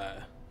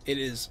 It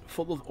is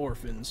full of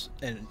orphans,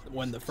 and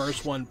when the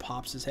first one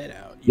pops his head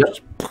out, you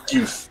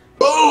just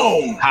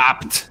boom,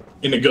 popped.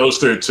 And it goes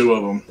through two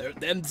of them.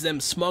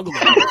 Them smuggling.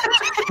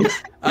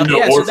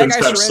 Orphans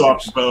have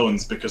soft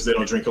bones because they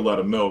don't drink a lot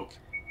of milk.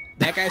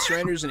 That guy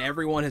surrenders, and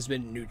everyone has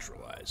been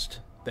neutralized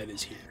that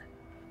is here.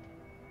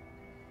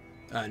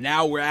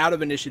 Now we're out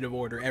of initiative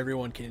order.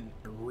 Everyone can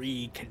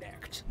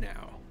reconnect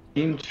now.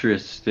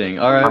 Interesting.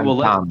 All right. Well,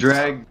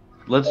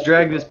 let's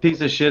drag this piece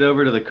of shit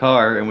over to the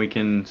car, and we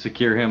can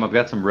secure him. I've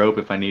got some rope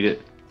if I need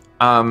it.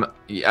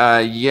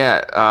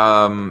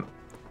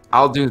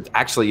 I'll do.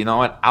 Actually, you know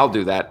what? I'll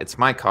do that. It's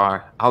my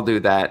car. I'll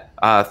do that.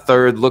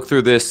 Third, look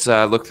through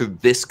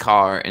this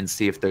car and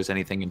see if there's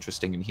anything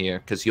interesting in here,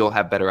 because you'll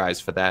have better eyes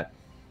for that.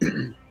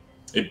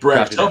 Hey,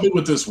 Brad, help me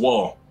with this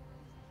wall.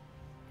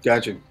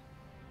 Gotcha.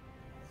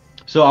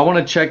 So I want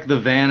to check the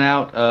van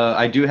out.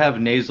 I do have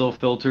nasal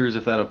filters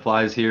if that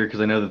applies here,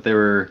 because I know that there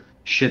were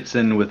shits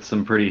in with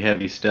some pretty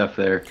heavy stuff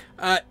there.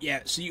 Yeah.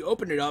 So you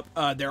open it up.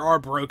 There are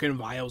broken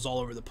vials all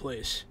over the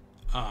place,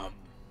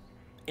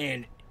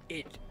 and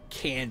it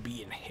can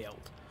be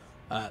inhaled.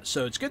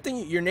 So it's a good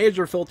thing your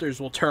nasal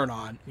filters will turn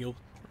on.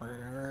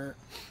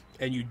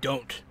 And you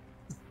don't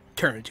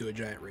turn into a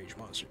giant rage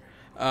monster.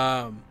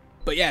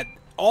 But yeah,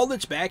 all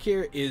that's back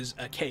here is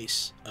a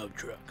case of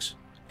drugs,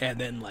 and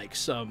then like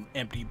some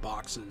empty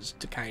boxes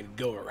to kind of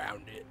go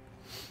around it.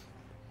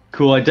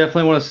 Cool. I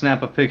definitely want to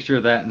snap a picture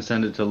of that and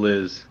send it to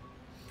Liz.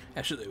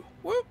 Actually,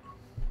 whoop.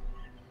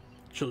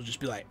 She'll just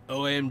be like,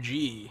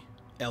 OMG,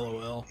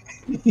 LOL.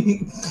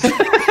 Can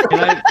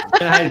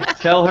I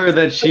tell her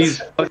that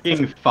she's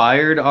fucking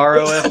fired,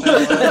 ROF?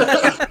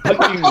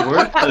 Fucking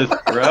worthless,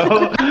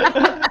 bro.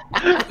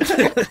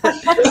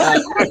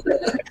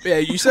 Yeah,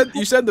 you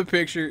send the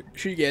picture.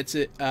 She gets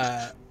it.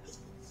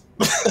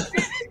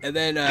 And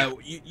then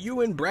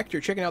you and Brecht are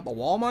checking out the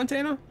wall,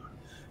 Montana?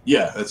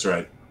 Yeah, that's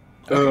right.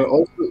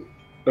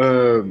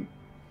 Also,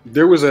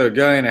 there was a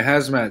guy in a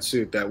hazmat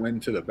suit that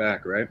went to the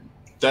back, right?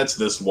 That's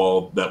this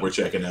wall that we're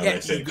checking out, Yeah, I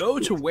think. you go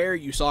to where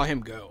you saw him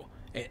go,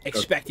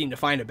 expecting to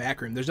find a back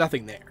room. There's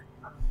nothing there.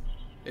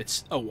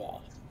 It's a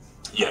wall.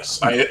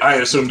 Yes, I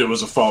assumed it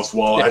was a false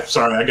wall. Yeah. I'm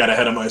sorry, I got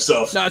ahead of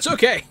myself. No, it's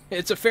okay.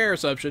 It's a fair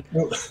assumption.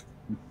 Because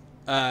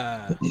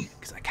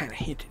I kind of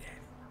hinted at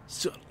it.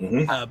 So,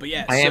 but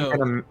yeah,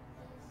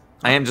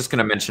 I am just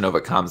gonna mention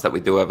over comms that we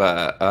do have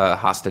a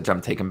hostage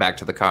I'm taking back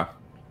to the car.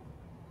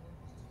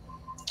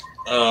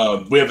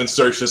 We haven't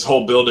searched this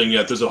whole building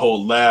yet. There's a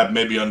whole lab,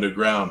 maybe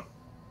underground.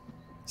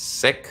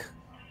 Sick.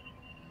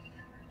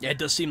 Yeah, it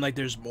does seem like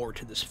there's more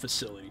to this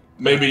facility.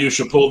 Maybe you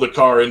should pull the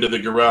car into the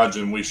garage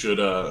and we should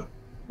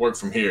work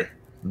from here.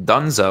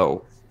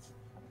 Dunzo.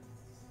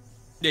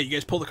 Yeah, you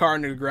guys pull the car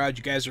into the garage.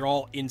 You guys are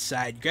all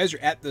inside. You guys are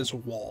at this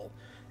wall.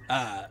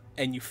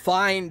 And you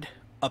find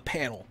a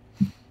panel.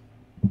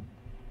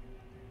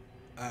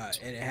 And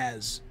it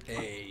has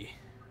a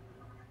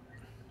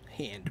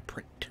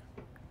handprint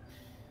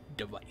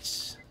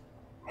device.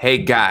 Hey,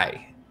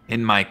 guy,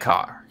 in my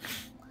car.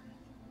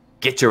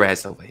 Get your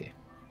ass over here.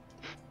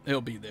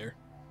 He'll be there.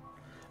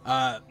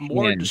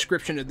 More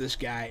description of this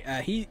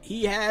guy.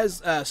 He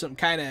has some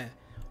kind of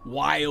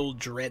wild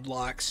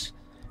dreadlocks.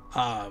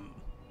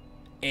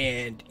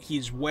 And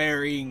he's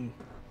wearing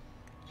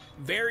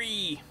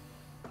they're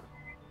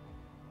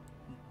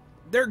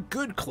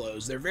good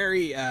clothes. They're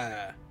very,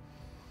 I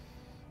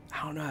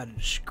don't know how to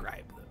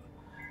describe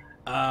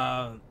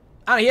them.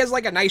 He has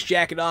like a nice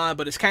jacket on,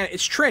 but it's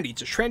trendy.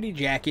 It's a trendy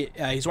jacket.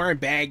 He's wearing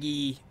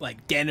baggy,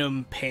 like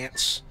denim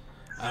pants.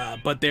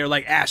 But they're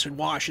like acid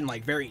wash and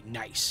like very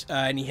nice.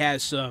 And he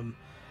has some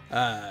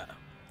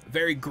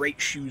very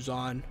great shoes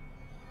on.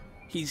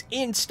 He's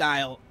in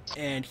style,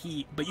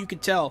 but you can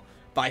tell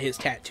by his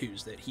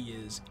tattoos that he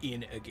is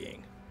in a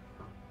gang.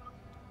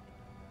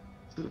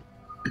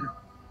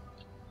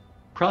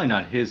 Probably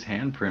not his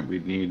handprint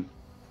we'd need.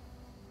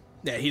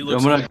 Yeah, he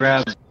looks. I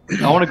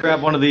want to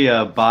grab one of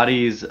the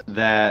bodies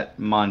that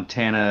the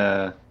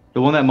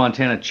one that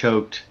Montana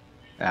choked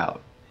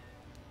out.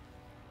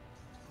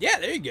 Yeah,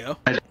 there you go.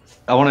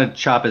 I want to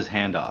chop his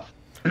hand off.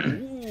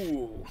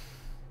 Ooh.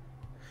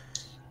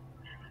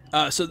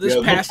 So this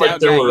passed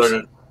out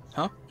guy.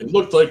 Huh? It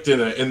looked like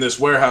in this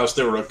warehouse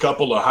there were a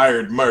couple of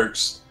hired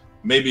mercs,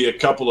 maybe a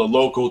couple of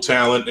local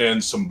talent,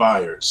 and some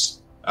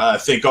buyers. I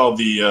think all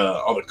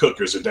the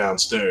cookers are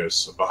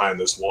downstairs behind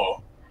this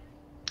wall.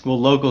 Well,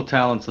 local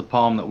talent's the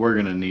palm that we're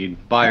gonna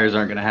need. Buyers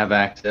aren't gonna have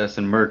access,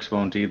 and mercs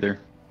won't either.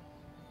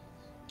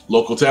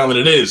 Local talent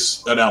it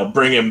is, and I'll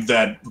bring him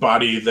that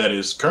body that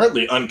is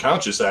currently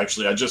unconscious.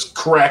 Actually, I just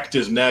cracked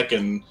his neck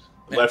and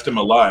left him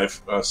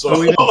alive.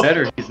 Oh, even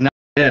better, he's not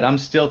dead. I'm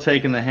still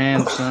taking the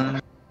hand,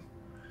 son.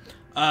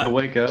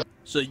 Wake up.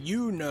 So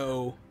you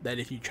know that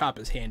if you chop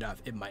his hand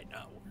off, it might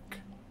not work.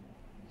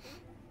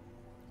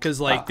 Because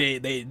like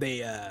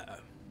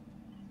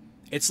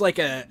it's like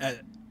a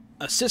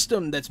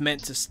system that's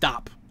meant to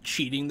stop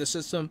cheating the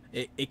system.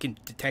 It can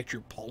detect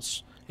your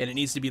pulse, and it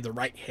needs to be the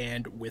right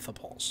hand with a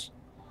pulse.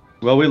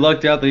 Well, we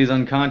lucked out that he's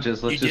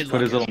unconscious. Let's You just did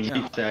put his luck little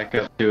out. meat sack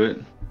up to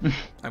it.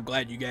 I'm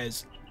glad you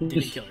guys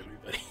didn't kill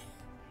everybody.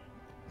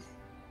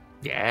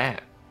 Yeah,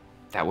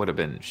 that would have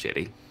been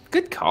shitty.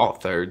 Good call,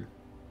 third.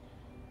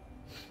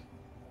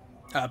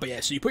 But yeah,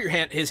 so you put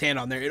his hand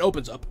on there. It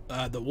opens up.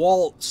 The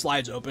wall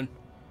slides open,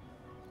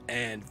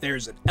 and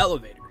there's an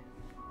elevator.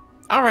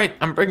 All right,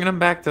 I'm bringing him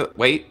back to.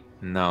 Wait,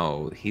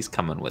 no, he's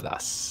coming with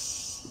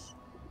us.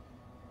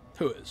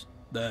 Who is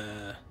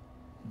the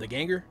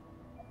ganger?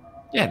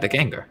 Yeah, the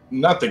ganger.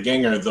 Not the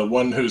ganger, the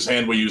one whose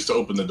hand we used to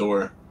open the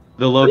door.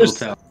 The local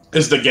talent.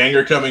 Is the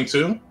ganger coming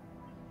too?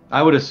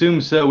 I would assume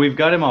so. We've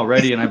got him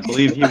already, and I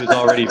believe he was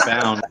already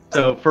bound.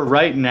 So for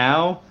right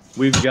now,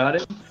 we've got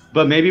him.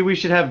 But maybe we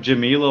should have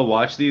Jamila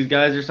watch these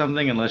guys or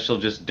something, unless she'll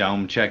just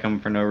dome check them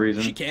for no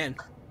reason. She can.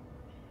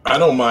 I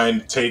don't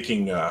mind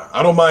taking the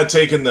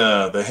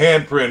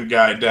handprint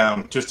guy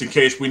down just in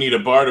case we need a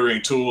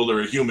bartering tool or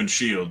a human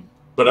shield.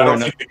 But I don't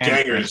think the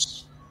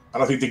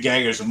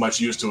gangers are much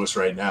use to us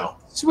right now.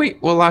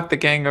 Sweet, we'll lock the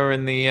ganger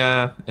in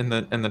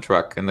the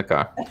truck in the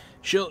car.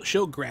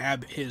 She'll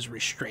grab his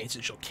restraints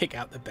and she'll kick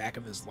out the back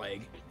of his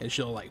leg, and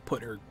she'll like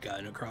put her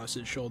gun across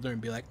his shoulder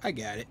and be like, "I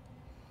got it."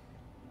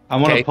 I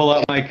want to pull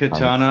out my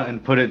katana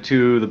and put it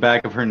to the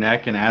back of her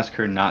neck and ask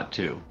her not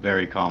to,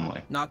 very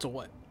calmly. Not to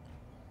what?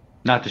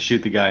 Not to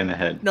shoot the guy in the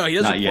head. No, he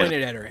doesn't Not point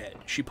yet. it at her head.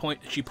 She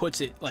puts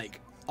it like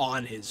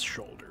on his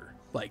shoulder,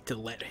 like to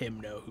let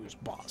him know who's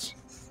boss.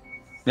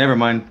 Never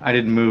mind. I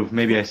didn't move.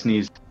 Maybe I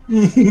sneezed.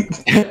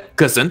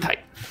 Gesundheit.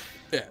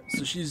 Yeah.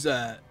 So she's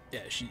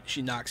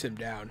she knocks him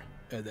down,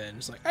 and then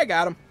it's like, "I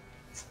got him."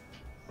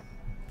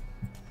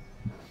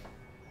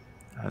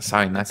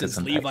 Sorry, not Since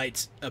Gesundheit.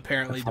 Levite's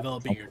apparently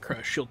developing a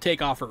crush, she'll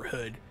take off her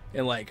hood,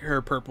 and like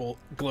her purple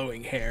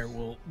glowing hair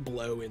will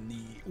blow in the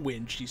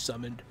wind she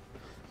summoned.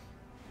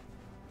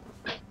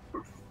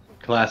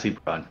 Classy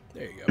broad.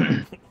 There you go.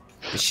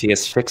 Is she a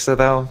shiksa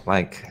though?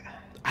 Like,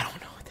 I don't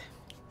know what that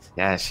means.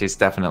 yeah, she's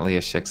definitely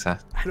a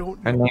shiksa. I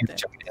don't Her know what name's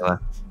that Jamila.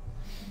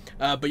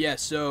 But yeah,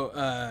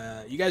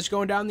 so you guys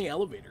going down the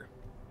elevator.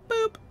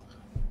 Boop.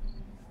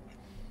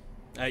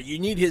 You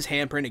need his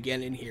handprint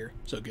again in here,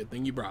 so good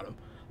thing you brought him.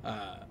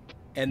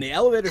 And the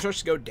elevator starts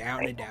to go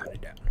down and down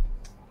and down.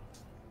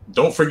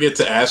 Don't forget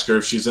to ask her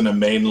if she's in a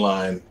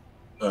mainline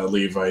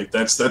Levite.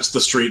 That's the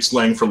street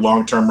slang for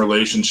long-term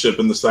relationship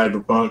in the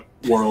cyberpunk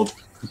world.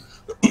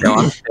 No,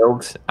 I'm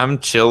chilled. I'm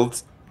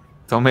chilled.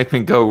 Don't make me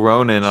go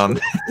Ronin on.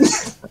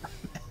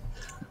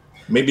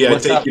 Maybe I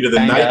What's take up, you to the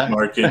Banga? night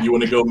market. You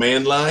want to go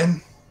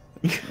mainline?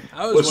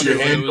 I was What's your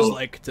wondering what it was handle?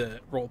 like to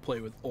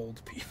roleplay with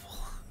old people.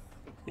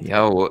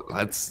 Yo,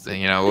 let's we'll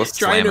Trying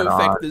slam to it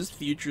affect on. this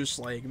future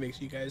slang makes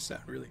you guys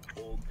sound really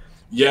old.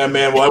 Yeah,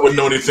 man. Well, I wouldn't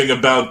know anything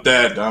about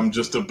that. I'm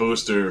just a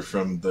booster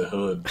from the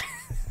hood.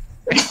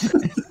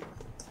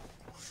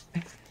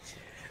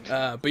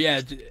 But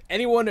yeah,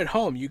 anyone at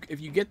home, if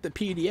you get the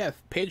PDF,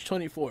 page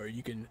 24,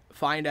 you can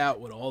find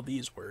out what all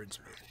these words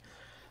mean.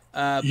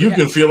 You yeah,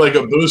 can feel like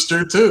a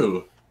booster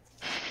too.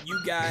 you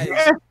guys,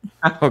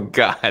 Oh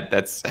God,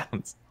 that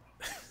sounds.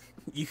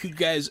 you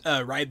guys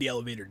ride the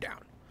elevator down.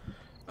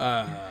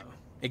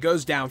 It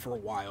goes down for a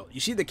while. You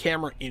see the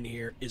camera in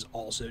here is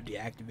also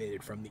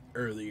deactivated from the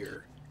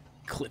earlier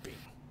clipping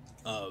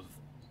of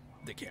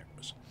the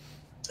cameras.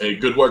 Hey,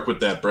 good work with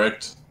that,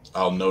 Brecht.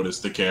 I'll notice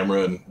the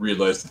camera and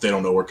realize that they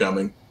don't know we're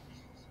coming.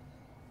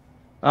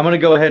 I'm going to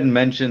go ahead and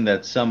mention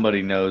that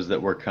somebody knows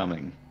that we're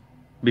coming.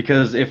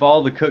 Because if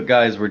all the cook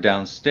guys were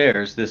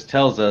downstairs, this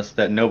tells us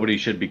that nobody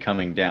should be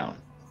coming down.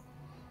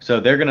 So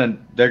they're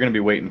gonna be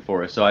waiting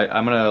for us. So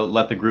I'm gonna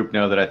let the group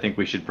know that I think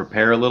we should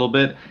prepare a little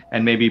bit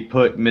and maybe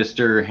put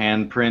Mr.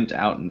 Handprint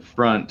out in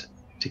front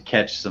to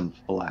catch some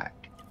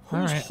flack.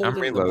 All Who's right, I'm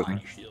holding the reloading.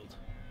 body shield?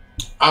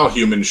 I'll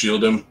human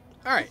shield him.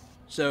 All right.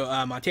 So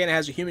Montana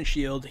has a human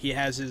shield. He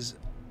has his,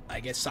 I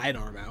guess,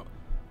 sidearm out.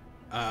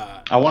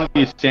 I want to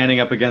be standing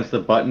up against the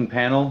button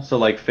panel, so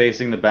like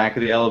facing the back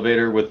of the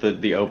elevator with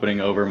the opening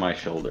over my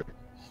shoulder.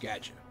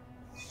 Gotcha.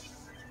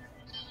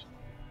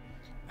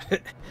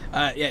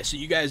 Yeah, so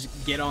you guys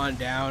get on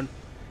down.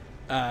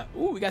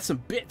 Ooh, we got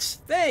some bits.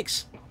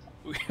 Thanks.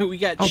 We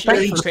got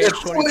shit for page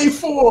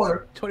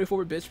 24.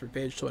 24 bits for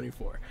page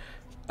 24.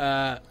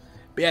 But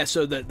yeah,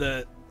 so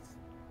the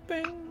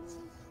bing.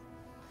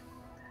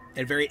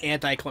 And very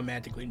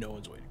anticlimactically, no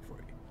one's waiting for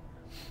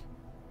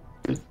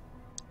you.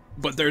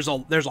 But there's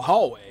a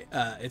hallway.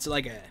 It's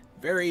like a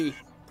very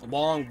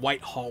long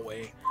white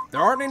hallway. There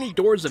aren't any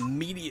doors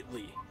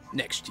immediately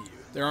next to you.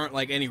 There aren't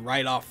like any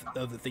right off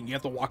of the thing. You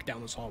have to walk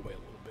down this hallway a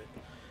little bit.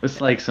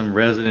 It's like some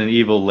Resident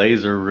Evil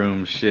laser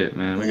room shit,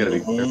 man. We gotta be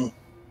careful.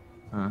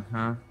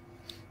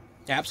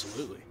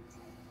 Absolutely.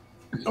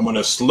 I'm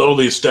gonna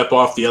slowly step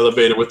off the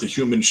elevator with the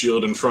human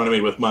shield in front of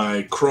me with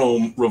my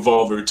chrome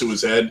revolver to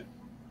his head.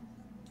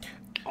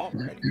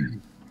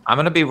 Alrighty. I'm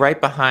gonna be right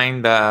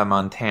behind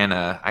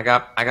Montana. I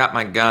got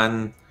my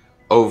gun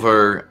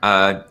over,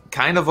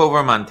 kind of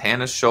over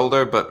Montana's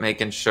shoulder, but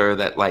making sure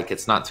that like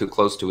it's not too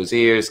close to his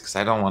ears because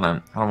I don't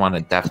want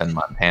to deafen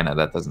Montana.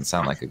 That doesn't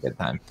sound like a good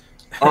time.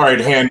 All right,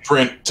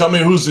 handprint. Tell me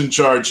who's in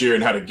charge here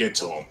and how to get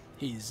to him.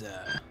 He's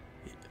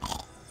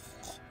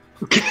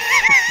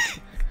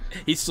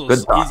still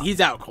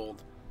he's out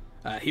cold.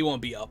 He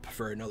won't be up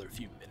for another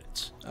few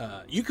minutes.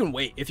 You can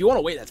wait if you want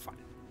to wait. That's fine.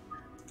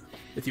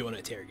 If you want to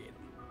interrogate him.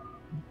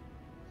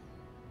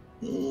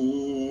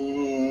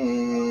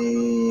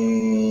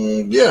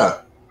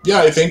 Yeah,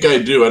 I think I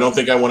do. I don't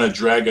think I want to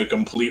drag a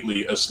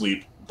completely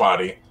asleep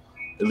body.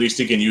 At least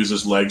he can use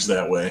his legs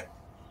that way.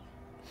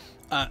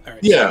 All right.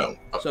 Yeah,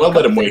 So I'll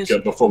let him wake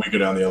up before we go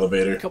down the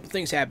elevator. A couple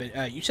things happen.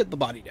 You set the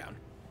body down.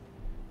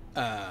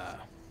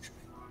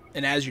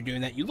 And as you're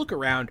doing that, you look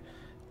around.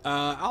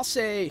 I'll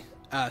say,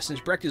 since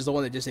Brecht is the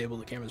one that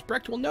disabled the cameras,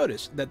 Brecht will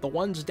notice that the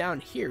ones down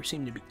here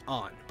seem to be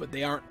on, but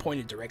they aren't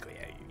pointed directly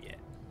at you yet.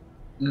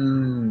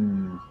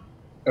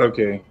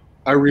 Okay.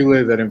 I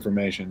relay that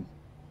information.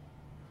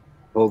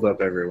 Hold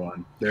up,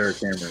 everyone. There are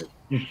cameras.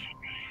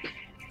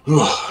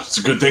 It's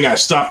a good thing I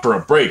stopped for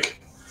a break.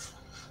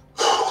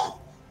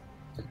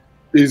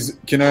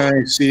 Can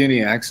I see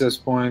any access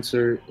points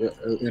or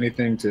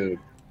anything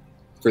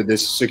for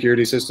this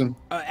security system?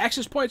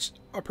 Access points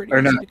are pretty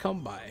easy to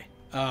come by.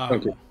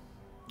 Okay.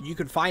 You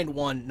could find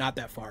one not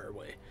that far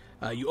away.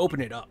 You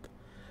open it up,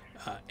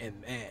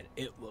 and man,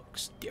 it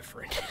looks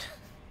different.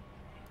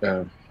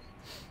 It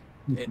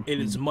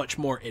is much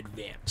more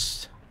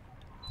advanced.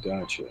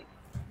 Gotcha.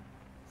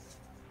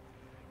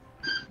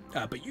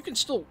 But you can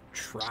still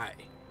try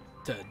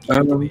to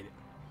deactivate it.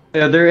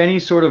 Are there any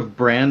sort of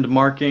brand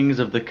markings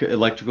of the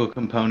electrical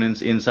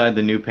components inside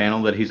the new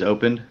panel that he's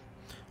opened?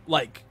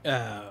 Like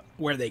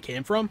where they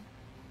came from?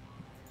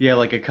 Yeah,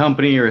 like a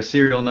company or a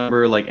serial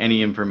number, like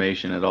any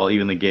information at all,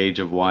 even the gauge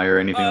of wire or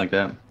anything like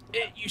that?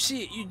 You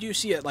do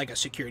see it like a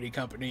security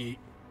company.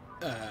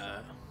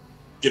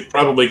 It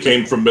probably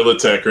came from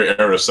Militech or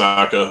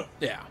Arasaka.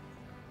 Yeah.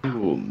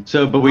 Ooh.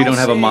 So, but we don't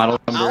have a model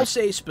number? I'll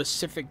say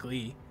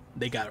specifically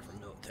they got it from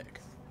Militech.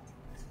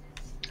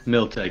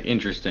 Miltech,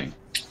 interesting.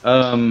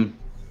 Cool.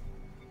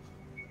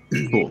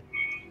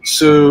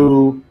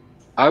 So,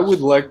 I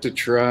would like to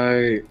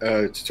try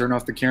to turn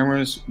off the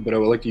cameras, but I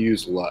would like to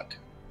use luck.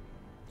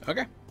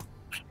 Okay.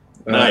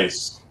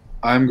 Nice.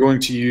 I'm going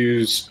to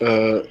use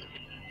the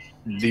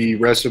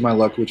rest of my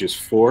luck, which is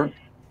 4.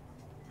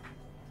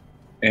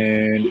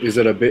 And is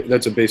that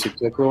that's a basic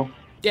tech roll?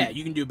 Yeah,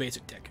 you can do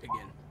basic tech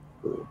again.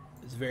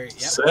 It's very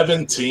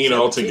 17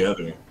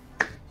 altogether.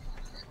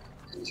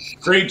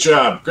 Great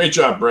job,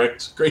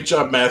 Brecht. Great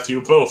job,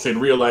 Matthew, both in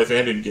real life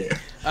and in game.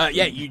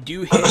 Yeah, you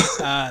do hit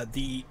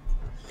the.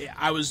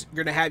 I was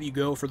gonna have you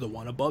go for the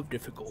one above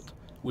difficult,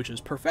 which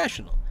is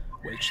professional,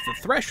 which the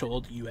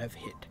threshold you have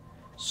hit.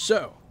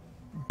 So,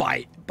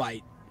 by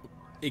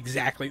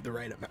exactly the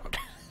right amount.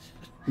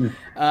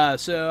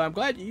 So I'm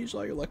glad you used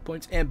all your luck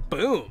points, and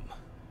boom,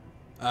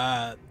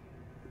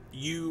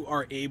 you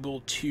are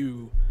able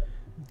to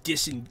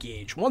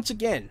disengage. Once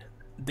again,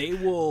 they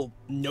will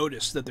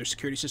notice that their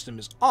security system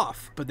is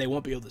off, but they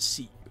won't be able to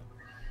see you.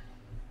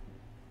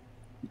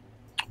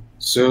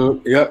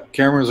 So, yep,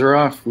 cameras are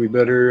off. We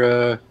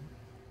better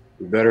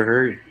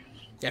hurry.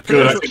 Yeah,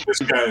 Good. I think this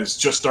guy is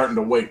just starting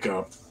to wake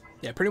up.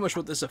 Yeah, pretty much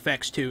what this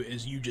affects too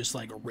is you just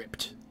like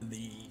ripped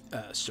the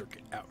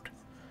circuit out.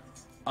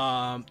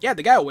 Yeah,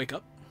 the guy will wake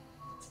up.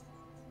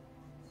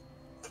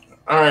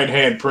 All right,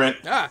 handprint.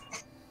 Ah,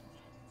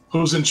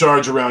 Who's in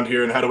charge around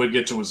here, and how do we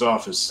get to his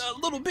office?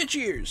 little bitch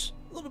ears.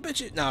 Little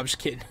bitch ears. No, I'm just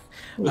kidding.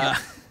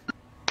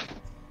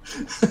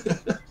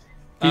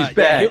 He's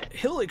back.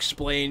 He'll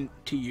explain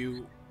to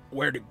you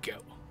where to go.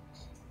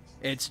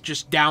 It's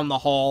just down the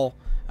hall,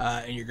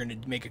 and you're going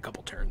to make a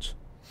couple turns.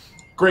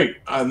 Great.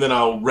 And then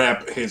I'll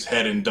wrap his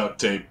head in duct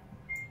tape.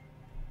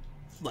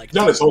 Like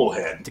Not his whole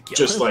head. to kill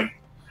Just him?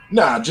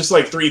 just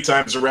like 3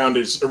 times around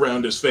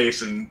his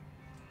face, and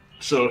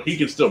so he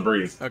can still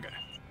breathe. Okay.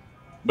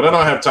 But I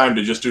don't have time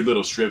to just do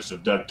little strips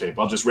of duct tape.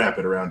 I'll just wrap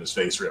it around his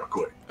face real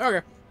quick.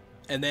 Okay.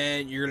 And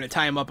then you're going to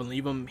tie him up and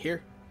leave him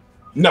here?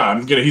 No,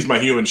 he's my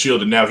human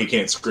shield, and now he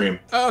can't scream.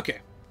 Oh, okay.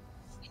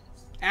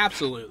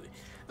 Absolutely.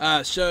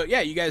 So, yeah,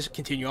 you guys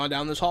continue on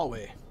down this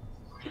hallway.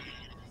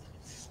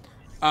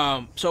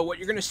 So what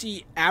you're going to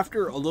see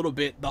after a little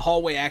bit, the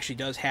hallway actually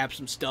does have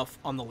some stuff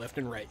on the left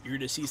and right. You're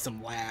going to see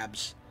some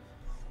labs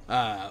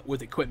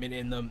with equipment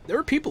in them. There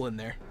are people in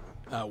there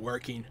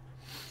working.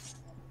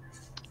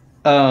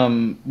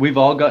 We've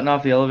all gotten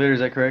off the elevator, is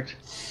that correct?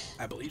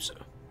 I believe so.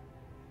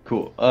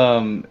 Cool.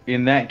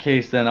 In that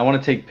case, then I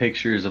want to take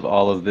pictures of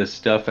all of this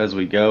stuff as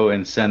we go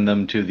and send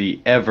them to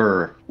the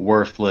ever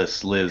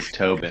worthless Liz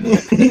Tobin.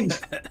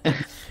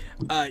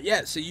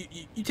 Yeah, so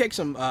you take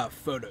some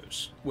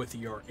photos with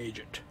your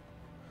agent.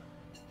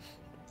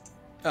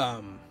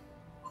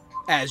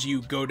 As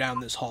you go down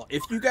this hall.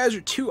 If you guys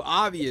are too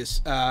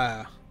obvious,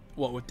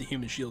 with the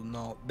human shield and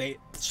all,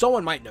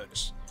 someone might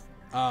notice.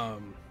 How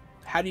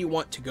do you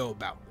want to go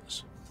about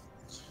this?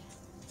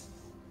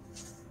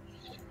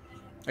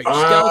 Are you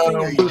stealthing or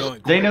are you going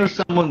quick? They know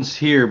someone's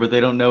here, but they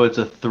don't know it's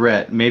a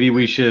threat. Maybe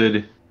we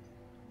should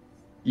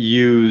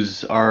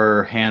use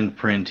our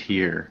handprint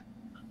here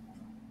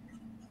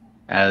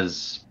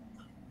as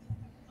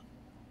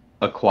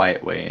a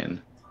quiet way in.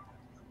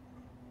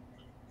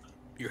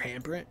 Your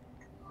handprint?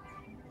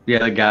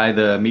 Yeah,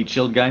 the meat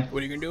shield guy. What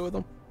are you going to do with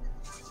them?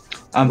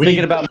 I'm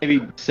thinking about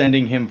maybe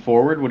sending him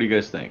forward. What do you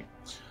guys think?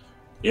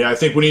 Yeah, I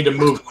think we need to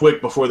move quick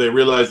before they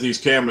realize these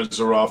cameras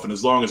are off, and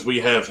as long as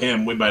we have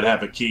him, we might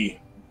have a key.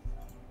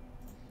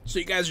 So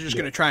you guys are just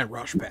going to try and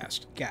rush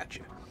past.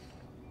 Gotcha.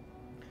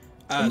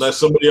 Unless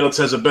somebody else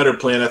has a better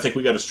plan, I think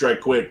we got to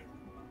strike quick.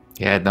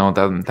 Yeah, no,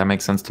 that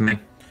makes sense to me.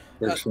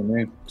 Works for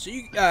me. So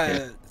you,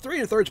 3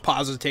 1/3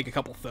 pauses to take a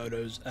couple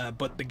photos,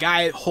 but the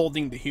guy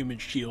holding the human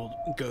shield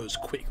goes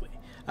quickly.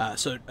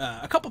 So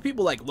a couple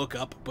people look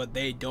up, but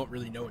they don't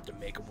really know what to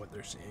make of what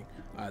they're seeing.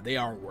 They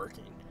aren't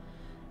working.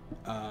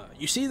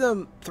 You see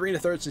them 3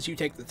 1/3 since you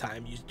take the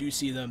time. You do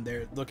see them.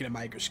 They're looking at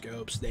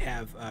microscopes. They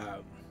have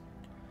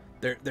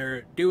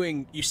they're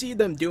doing. You see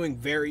them doing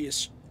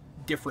various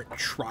different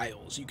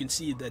trials. You can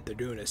see that they're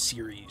doing a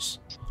series.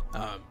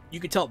 You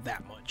can tell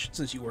that much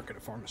since you work at a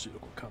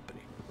pharmaceutical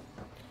company.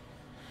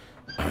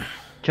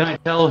 Can I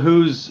tell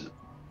who's?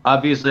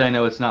 Obviously, I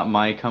know it's not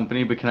my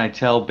company, but can I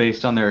tell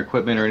based on their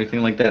equipment or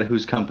anything like that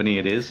whose company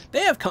it is?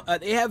 They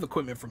have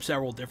equipment from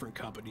several different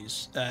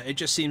companies. It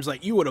just seems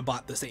like you would have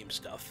bought the same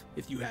stuff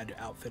if you had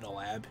to outfit a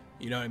lab.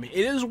 You know what I mean?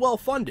 It is well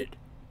funded.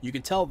 You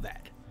can tell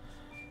that.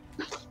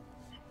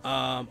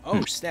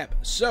 Oh snap!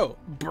 So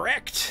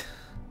Brecht,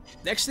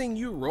 next thing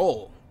you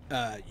roll,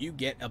 you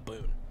get a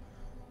boon.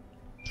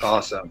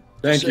 Awesome.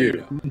 Thank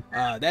you.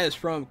 That is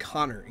from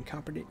Connor,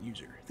 incompetent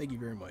user. Thank you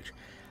very much.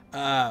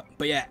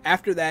 But yeah,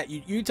 after that,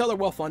 you can tell they're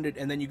well funded,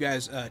 and then you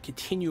guys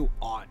continue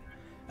on.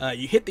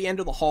 You hit the end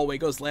of the hallway,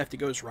 goes left, it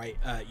goes right.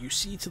 You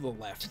see to the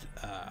left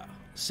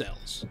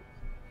cells.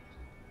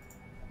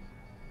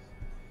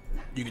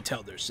 You can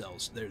tell there's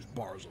cells. There's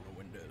bars on the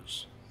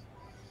windows.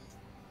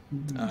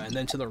 And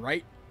then to the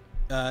right,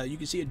 you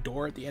can see a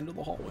door at the end of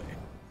the hallway.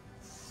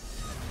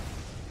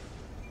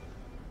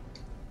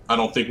 I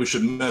don't think we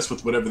should mess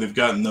with whatever they've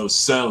got in those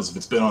cells if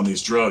it's been on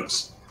these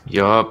drugs.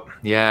 Yup.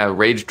 Yeah,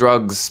 rage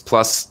drugs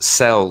plus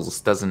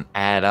cells doesn't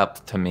add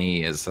up to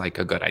me as a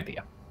good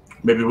idea.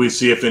 Maybe we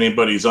see if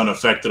anybody's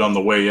unaffected on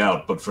the way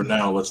out, but for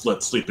now, let's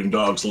let sleeping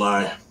dogs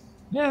lie.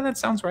 Yeah, that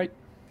sounds right.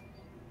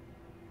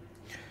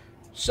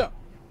 So,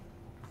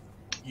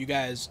 you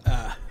guys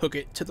hook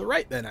it to the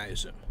right then, I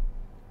assume.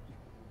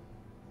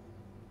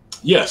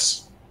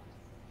 Yes.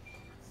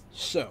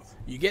 So,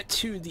 you get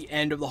to the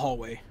end of the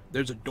hallway.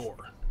 There's a door.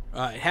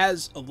 It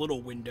has a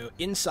little window.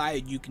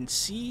 Inside, you can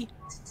see...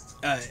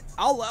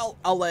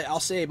 I'll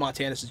say,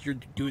 Montana, since you're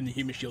doing the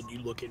human shield, you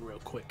look in real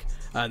quick,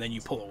 and then you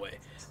pull away.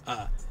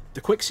 The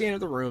quick scan of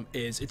the room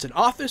is, it's an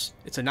office.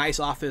 It's a nice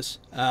office.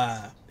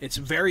 It's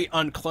very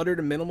uncluttered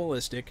and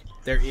minimalistic.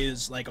 There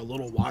is a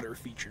little water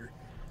feature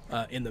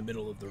in the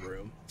middle of the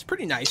room. It's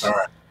pretty nice. All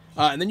right.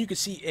 And then you can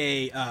see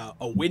a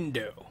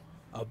window,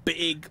 a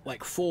big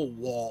full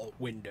wall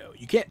window.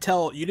 You can't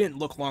tell. You didn't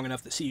look long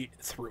enough to see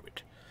through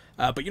it,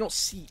 but you don't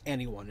see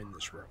anyone in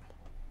this room.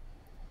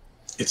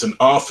 It's an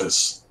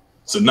office.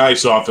 It's a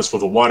nice office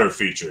with a water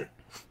feature.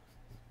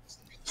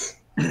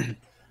 Did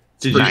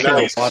you pretty say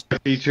nice. water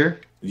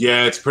feature?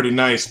 Yeah, it's pretty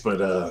nice,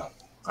 but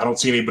I don't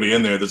see anybody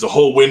in there. There's a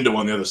whole window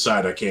on the other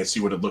side. I can't see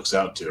what it looks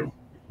out to.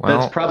 Well,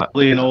 That's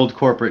probably an old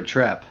corporate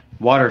trap.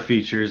 Water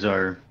features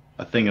are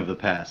a thing of the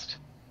past.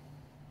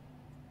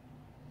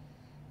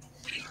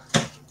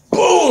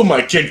 Boom!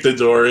 I kicked the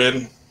door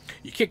in.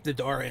 You kick the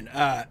door in,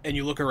 and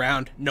you look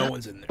around. No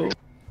one's in there.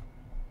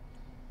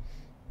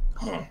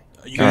 Huh.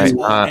 You guys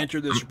All all right, enter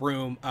this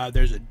room.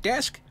 There's a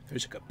desk.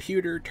 There's a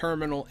computer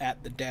terminal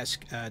at the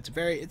desk.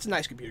 It's a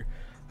nice computer.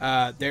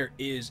 There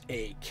is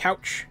a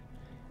couch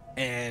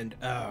and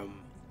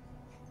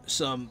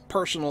some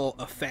personal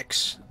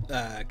effects,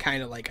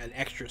 kind of like an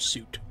extra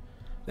suit,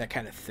 that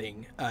kind of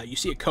thing. You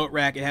see a coat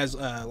rack. It has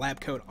a lab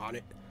coat on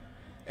it.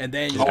 And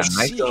then you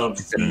see...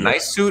 It's a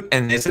nice suit,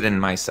 and is it in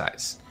my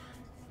size?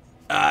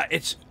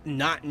 It's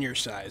not in your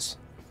size.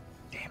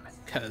 Damn it.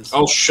 Because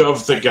I'll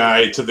shove the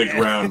guy to the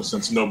ground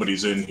since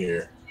nobody's in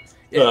here.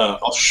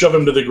 I'll shove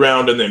him to the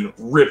ground and then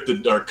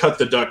cut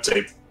the duct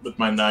tape with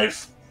my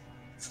knife.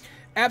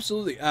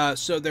 Absolutely.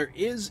 So there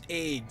is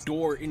a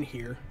door in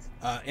here,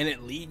 and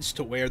it leads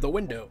to where the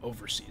window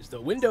oversees. The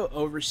window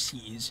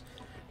oversees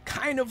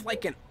kind of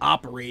like an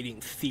operating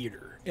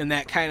theater, in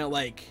that kind of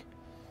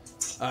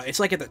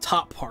it's at the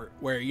top part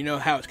where, you know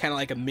how it's kind of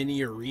like a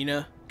mini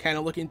arena kind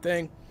of looking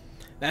thing.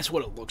 That's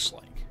what it looks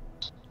like.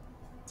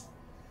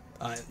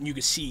 You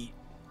can see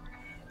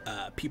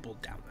people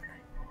down there.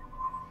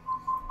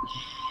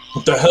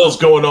 What the hell's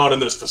going on in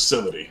this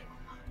facility?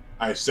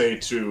 I say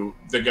to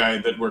the guy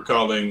that we're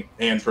calling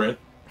Handprint.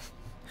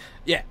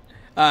 Yeah,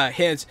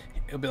 Hands.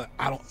 He'll be like,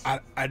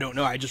 I don't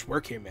know. I just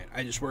work here, man.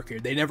 I just work here.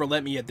 They never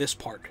let me at this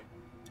part.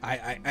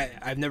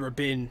 I've never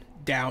been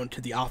down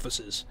to the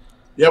offices.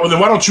 Yeah, well then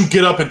why don't you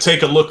get up and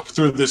take a look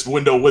through this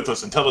window with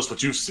us and tell us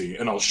what you see,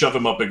 and I'll shove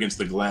him up against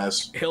the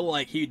glass.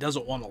 He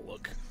doesn't want to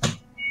look.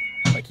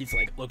 Like he's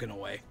like looking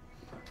away.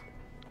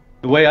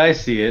 The way I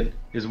see it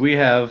is we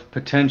have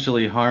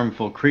potentially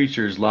harmful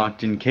creatures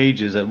locked in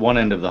cages at one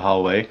end of the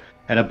hallway,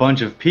 and a bunch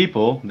of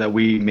people that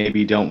we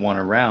maybe don't want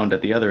around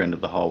at the other end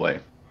of the hallway.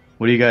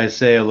 What do you guys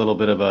say? A little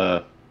bit of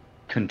a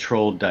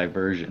controlled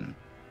diversion.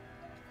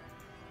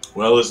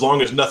 Well, as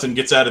long as nothing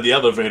gets out of the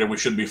elevator, we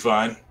should be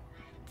fine.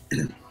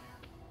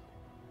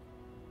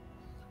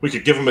 We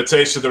could give them a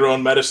taste of their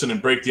own medicine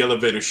and break the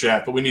elevator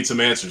shaft, but we need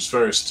some answers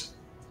first.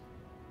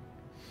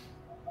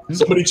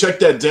 Somebody check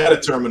that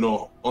data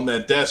terminal on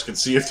that desk and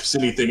see if there's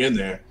anything in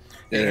there.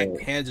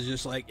 And Hands is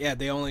just like, yeah,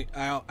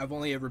 I've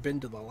only ever been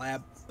to the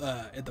lab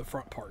at the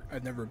front part.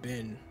 I've never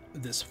been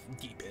this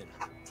deep in.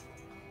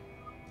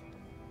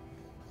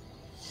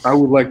 I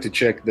would like to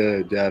check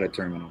the data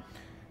terminal.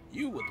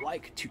 You would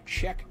like to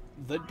check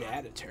the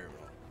data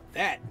terminal.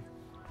 I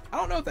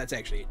don't know if that's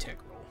actually a tech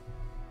roll.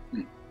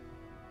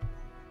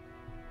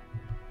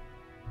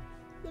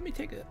 Let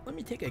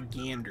me take a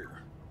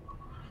gander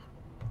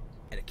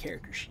at a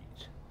character sheet.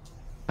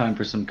 Time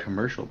for some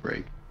commercial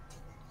break.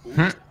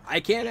 I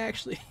can't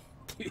actually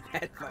do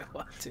that if I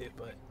want to,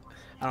 but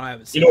I don't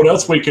have it. You know what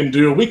else we can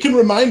do? We can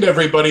remind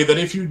everybody that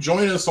if you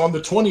join us on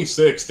the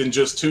 26th in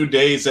just 2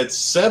 days at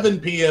 7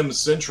 p.m.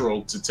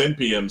 Central to 10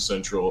 p.m.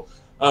 Central,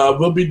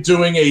 we'll be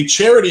doing a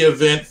charity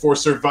event for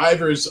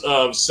survivors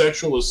of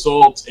sexual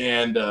assault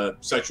and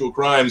sexual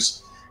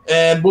crimes.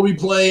 And we'll be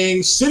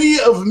playing City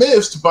of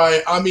Mist by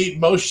Amit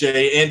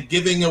Moshe and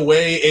giving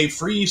away a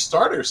free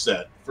starter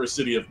set for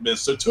City of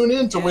Mist. So tune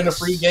in to win a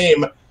free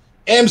game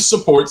and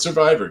support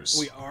survivors.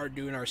 We are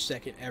doing our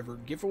second ever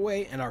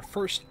giveaway and our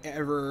first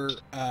ever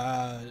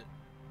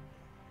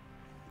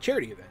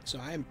charity event. So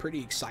I am pretty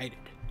excited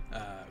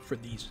for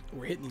these.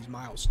 We're hitting these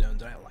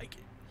milestones and I like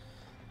it.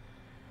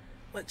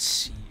 Let's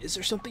see. Is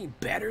there something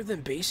better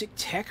than basic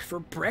tech for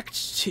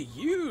Brecht to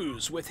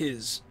use with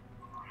his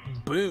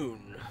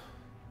boon?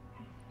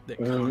 That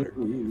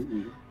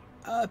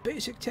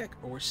basic tech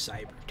or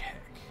cyber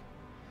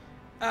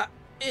tech?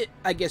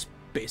 I guess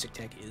basic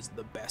tech is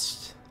the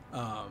best.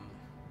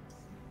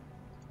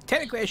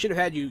 Technically, I should have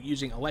had you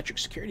using electric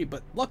security,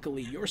 but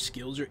luckily your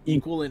skills are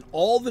equal in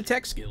all the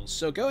tech skills.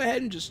 So go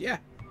ahead and just,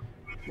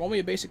 roll me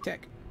a basic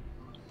tech.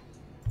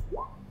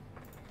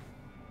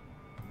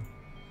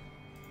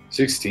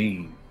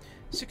 16.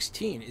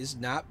 16 is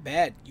not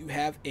bad. You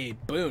have a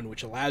boon,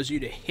 which allows you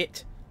to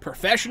hit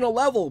professional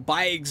level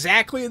by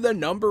exactly the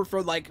number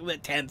for like the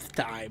 10th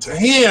time.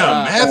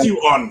 Damn, Matthew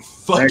on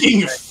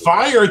fucking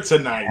fire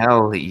tonight.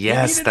 Hell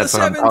yes, that's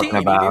what I'm talking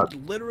about.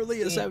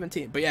 Literally a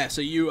 17. But yeah,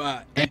 so you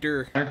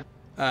enter,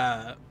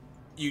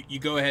 you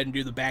go ahead and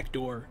do the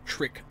backdoor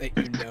trick that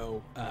you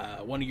know.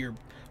 One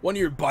of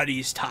your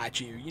buddies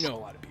taught you. You know a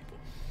lot of people,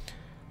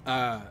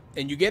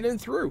 and you get in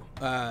through.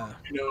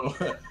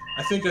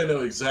 I think I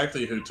know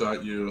exactly who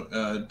taught you.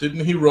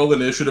 Didn't he roll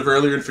initiative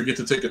earlier and forget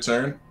to take a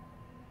turn?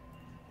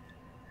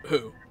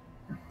 Who?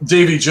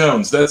 Davy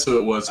Jones. That's who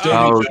it was. Davy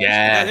Jones.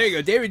 Yeah, there you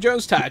go. Davy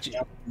Jones taught you.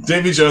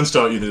 Davy Jones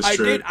taught you this trick.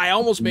 I did. I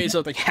almost made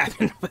something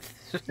happen.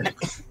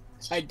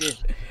 I did.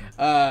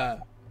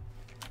 But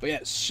yeah,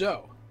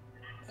 so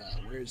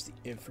where's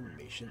the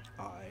information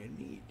I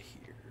need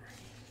here?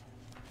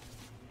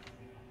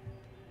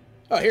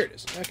 Oh, here it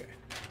is. Okay.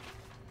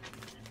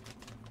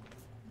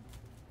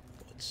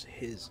 What's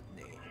his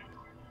name?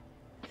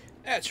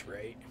 That's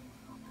right.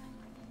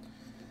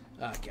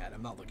 Oh, God,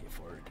 I'm not looking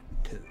forward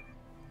to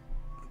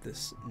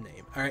this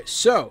name. All right,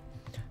 so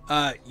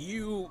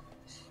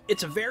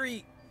it's a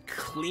very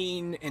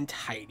clean and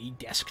tidy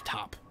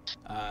desktop.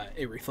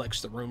 It reflects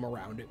the room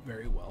around it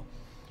very well.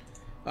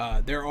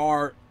 There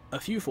are a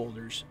few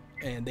folders,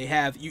 and they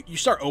have you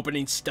start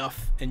opening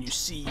stuff, and you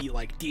see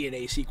like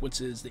DNA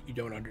sequences that you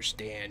don't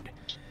understand.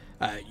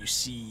 You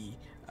see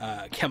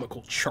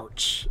chemical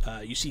charts.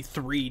 You see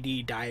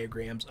 3D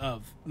diagrams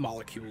of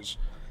molecules.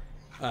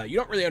 You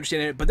don't really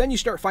understand it, but then you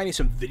start finding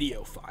some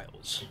video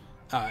files.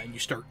 And you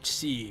start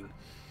seeing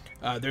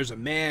there's a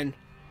man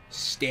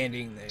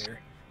standing there.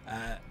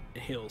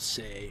 He'll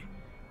say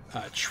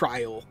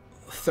trial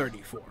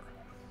 34.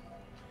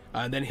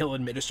 And then he'll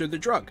administer the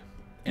drug.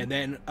 And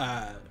then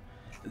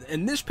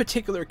in this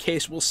particular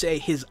case, we'll say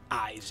his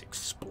eyes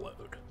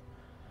explode.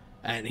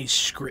 And he's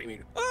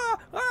screaming, ah,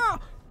 ah,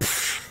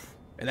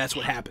 and that's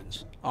what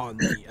happens on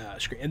the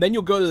screen. And then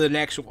you'll go to the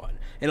next one,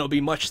 and it'll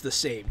be much the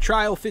same.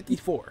 Trial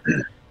 54.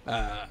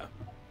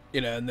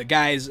 And the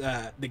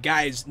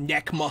guy's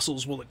neck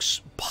muscles will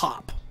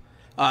pop,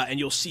 and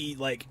you'll see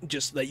like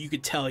just that you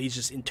could tell he's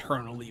just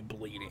internally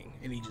bleeding,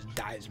 and he just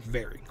dies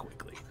very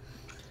quickly.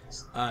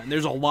 And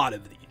there's a lot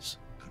of these.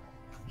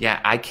 Yeah,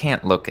 I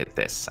can't look at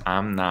this.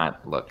 I'm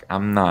not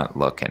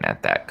looking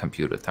at that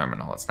computer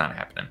terminal. It's not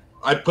happening.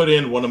 I put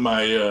in one of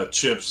my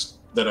chips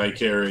that I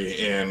carry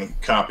and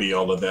copy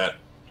all of that.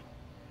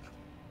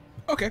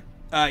 Okay.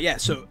 Yeah,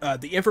 so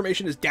the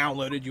information is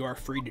downloaded. You are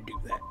free to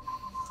do that.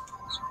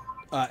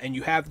 And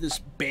you have this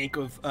bank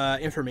of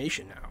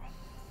information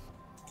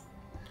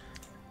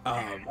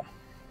now.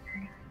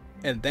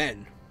 And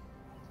then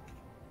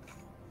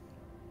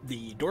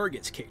the door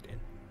gets kicked in.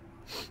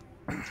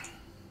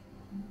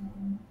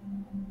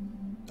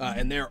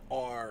 And there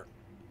are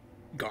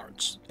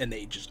guards, and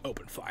they just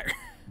open fire.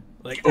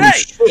 Like, Oh, hey!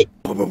 shit.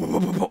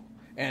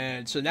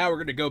 And so now we're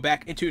going to go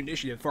back into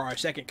initiative for our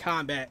second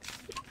combat.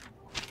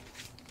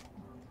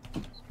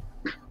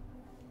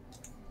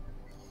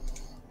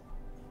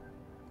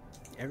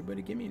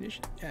 Everybody give me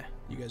initiative. Yeah,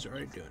 you guys are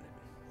already doing it.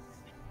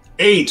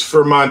 8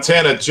 for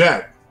Montana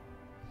Jack.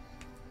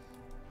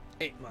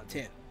 8,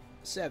 Montana.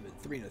 7,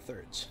 3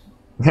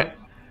 1/3.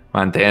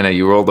 Montana,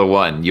 you rolled a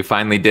 1. You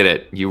finally did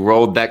it. You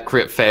rolled that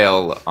crit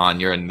fail on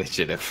your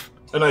initiative.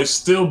 And I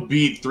still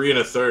beat 3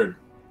 1/3.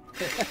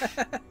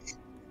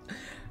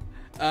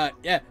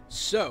 Yeah,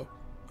 so,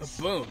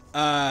 boom.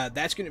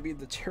 That's going to be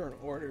the turn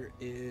order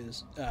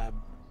is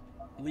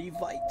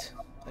Levite,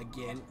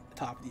 again,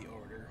 top of the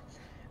order.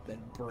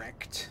 Then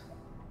Brecht.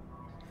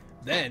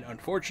 Then,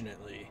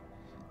 unfortunately,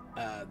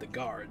 the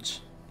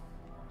guards.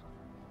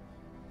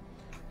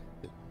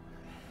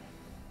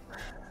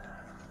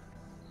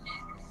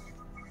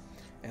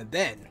 And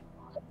then,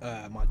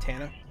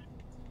 Montana.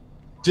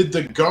 Did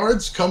the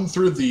guards come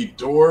through the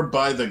door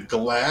by the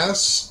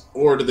glass,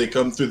 or did they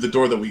come through the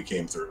door that we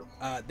came through?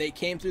 They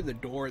came through the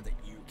door that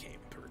you came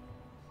through.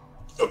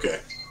 Okay.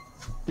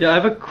 Yeah, I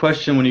have a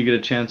question when you get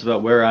a chance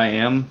about where I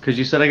am, because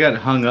you said I got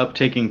hung up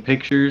taking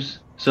pictures.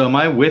 So am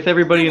I with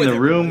everybody You're in with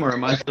the room, everybody. or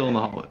am I still in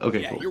the hallway?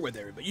 Okay, Yeah, cool. you're with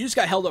everybody. You just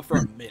got held up for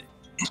a minute.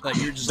 Like,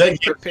 you're just That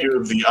like, gives pick.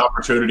 you the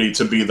opportunity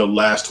to be the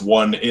last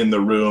one in the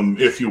room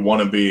if you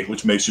want to be,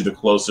 which makes you the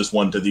closest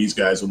one to these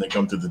guys when they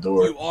come through the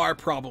door. You are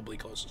probably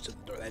closest to the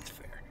door. That's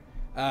fair.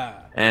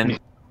 And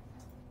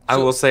I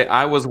will say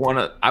I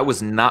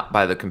was not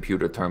by the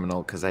computer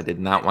terminal because I did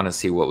not want to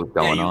see what was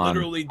going yeah, you on.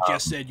 literally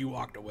just said you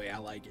walked away. I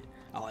like it.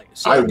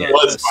 So I the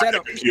was by the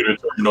setup. computer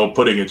terminal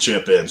putting a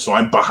chip in, so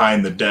I'm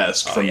behind the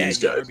desk Oh, from yeah,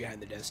 these you're guys.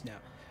 behind the desk now.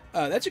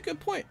 That's a good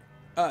point.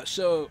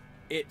 So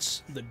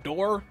it's the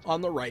door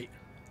on the right,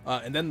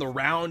 and then the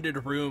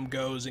rounded room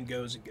goes and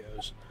goes and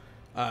goes,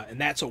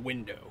 and that's a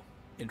window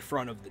in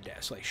front of the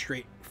desk, like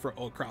straight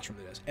across from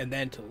the desk. And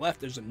then to the left,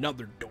 there's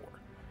another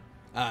door,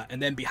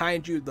 and then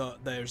behind you,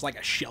 there's like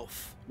a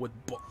shelf with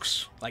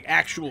books, like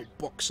actual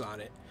books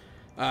on it,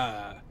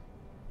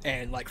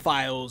 and like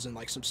files and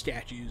like some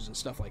statues and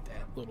stuff like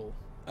that. Little,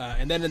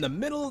 and then in the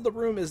middle of the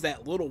room is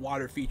that little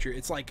water feature.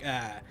 It's like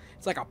a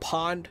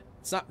pond.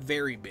 It's not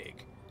very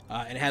big,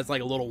 and it has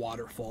like a little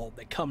waterfall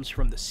that comes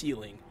from the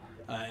ceiling,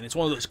 and it's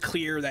one of those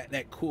clear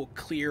that cool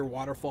clear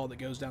waterfall that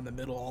goes down the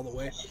middle all the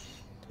way.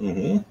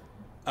 Mm-hmm.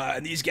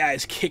 And these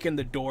guys kick in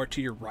the door to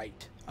your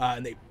right,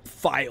 and they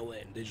file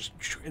in. They just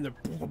in the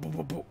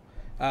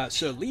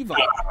so Levi.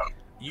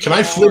 Can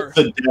I flip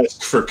the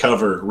desk for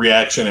cover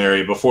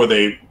reactionary before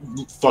they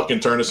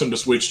fucking turn us into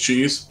Swiss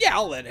cheese? Yeah,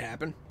 I'll let it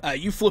happen.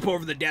 You flip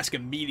over the desk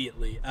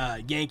immediately,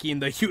 yanking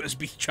the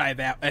USB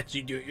drive out as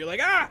you do it. You're like,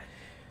 ah!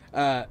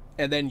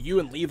 And then you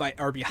and Levi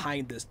are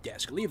behind this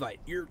desk. Levi,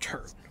 your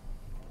turn.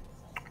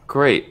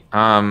 Great.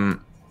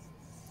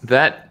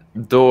 That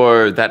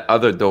door, that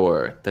other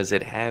door, does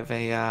it have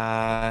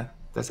a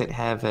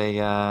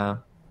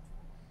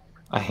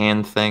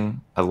hand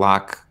thing, a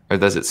lock, or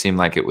does it seem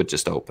like it would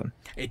just open?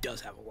 It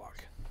does have a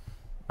lock.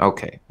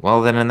 Okay.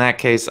 Well, then in that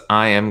case,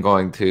 I am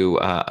going to,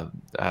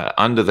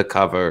 under the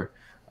cover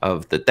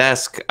of the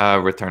desk,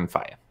 return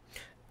fire.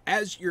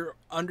 As you're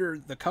under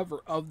the cover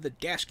of the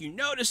desk, you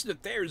notice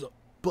that there's a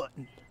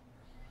button.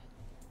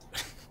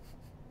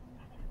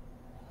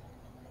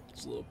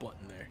 There's a little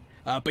button there.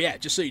 But yeah,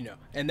 just so you know.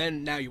 And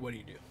then now what do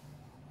you do?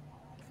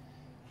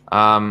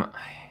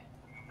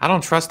 I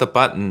don't trust a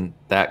button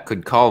that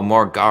could call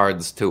more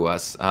guards to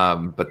us,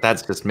 but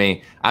that's just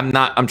me.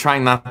 I'm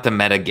trying not to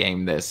meta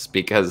game this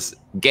because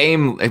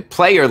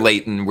player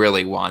Leighton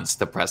really wants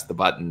to press the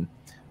button,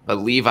 but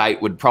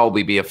Levite would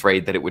probably be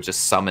afraid that it would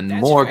just summon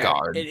That's more fair.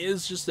 guards. It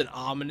is just an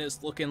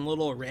ominous looking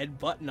little red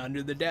button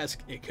under the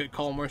desk. It could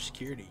call more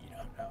security. You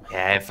don't know.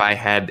 Yeah, if I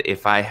had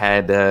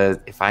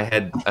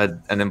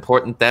an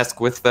important desk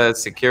with the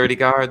security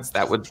guards,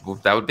 that would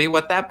be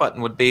what that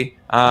button would be.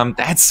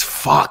 That's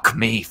fuck.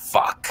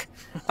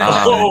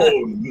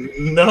 Oh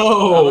I'm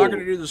no! not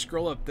gonna do the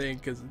scroll up thing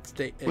because it's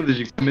What, did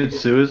you commit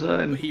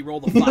suicide? he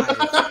rolled a 5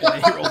 and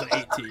then he rolled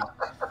an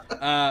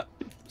 18.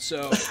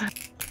 So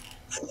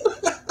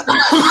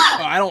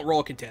I don't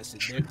roll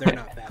contested. They're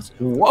not fast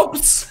enough.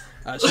 Whoops.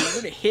 So you're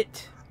gonna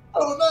hit.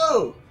 Oh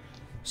no!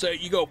 So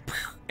you go,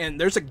 and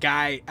there's a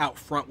guy out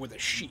front with a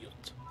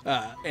shield,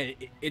 and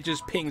it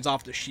just pings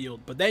off the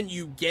shield. But then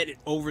you get it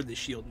over the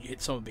shield, and you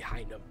hit someone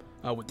behind him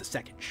with the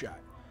second shot.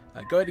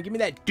 Go ahead and give me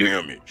that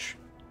damage.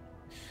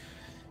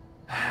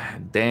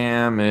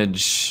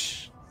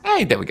 Damage.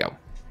 Hey, there we go.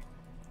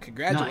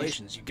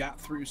 Congratulations, you got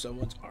through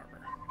someone's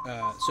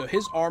armor. So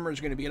his armor is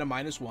going to be at a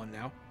 -1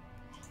 now.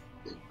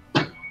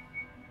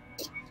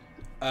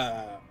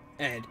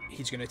 And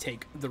he's going to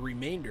take the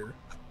remainder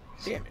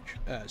damage.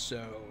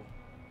 So,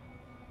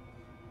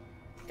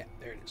 yeah,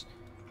 there it is.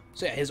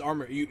 So yeah, his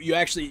armor, you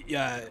actually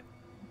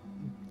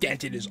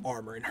dented his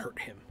armor and hurt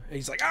him. And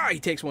he's like, he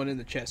takes one in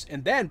the chest.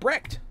 And then,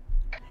 Brecht,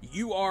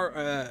 you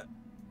are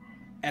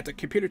at the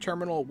computer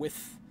terminal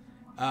with...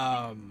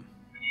 Oh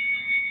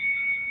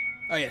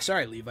yeah,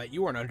 sorry, Levi,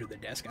 you weren't under the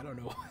desk. I don't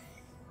know why.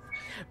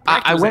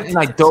 I went and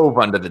I dove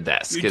under the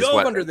desk. You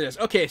dove under the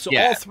desk. Okay, so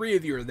all three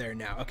of you are there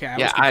now. Okay.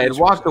 I had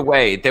walked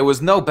away. There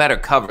was no better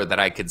cover that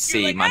I could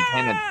see. Like,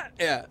 Montana.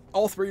 Yeah,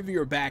 all three of you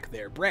are back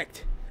there.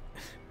 Brecht.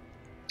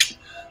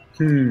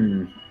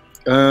 There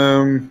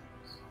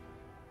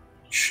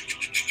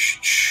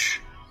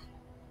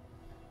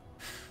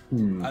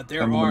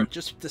are,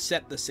 just to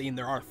set the scene,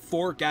 there are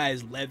 4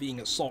 guys levying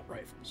assault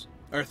rifles.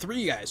 Or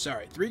 3 guys,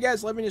 sorry. 3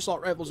 guys levying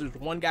assault rifles. There's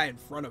 1 guy in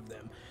front of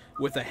them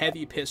with a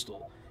heavy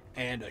pistol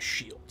and a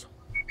shield.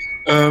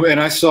 And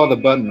I saw the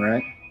button,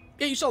 right?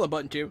 Yeah, you saw the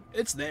button too.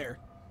 It's there.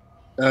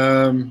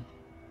 You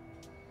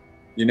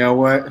know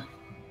what?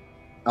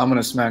 I'm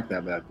gonna smack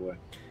that bad boy.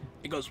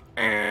 It goes,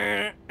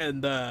 and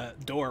the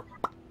door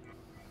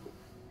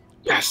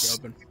Yes.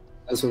 open.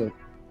 That's what.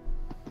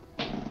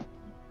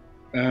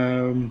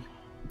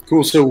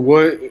 Cool. So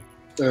what?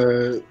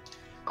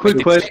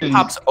 Quick question.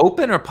 Pops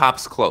open or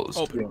pops closed?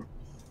 Open.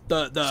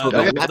 Yeah.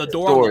 The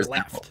door on the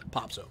left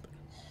pops open.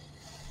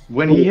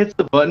 When he hits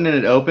the button and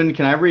it opened,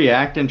 can I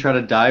react and try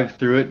to dive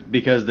through it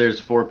because there's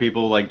 4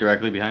 people like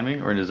directly behind me,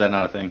 or is that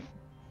not a thing?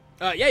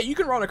 Yeah, you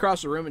can run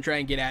across the room and try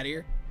and get out of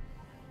here.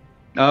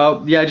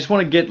 Yeah, I just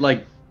want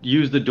to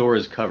use the door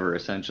as cover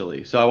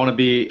essentially. So I want to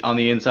be on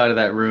the inside of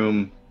that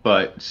room,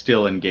 but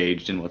still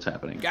engaged in what's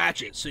happening.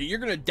 Gotcha. So you're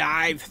gonna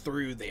dive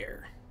through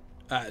there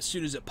as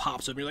soon as it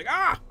pops up. You're like,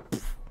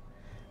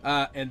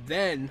 and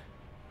then,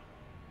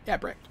 yeah,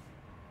 Brecht.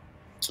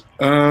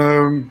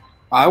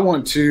 I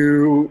want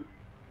to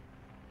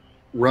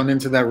run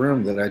into that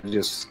room that I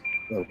just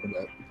opened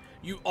up.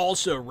 You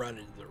also run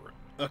into the room.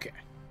 Okay.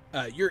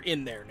 You're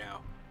in there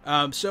now.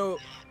 So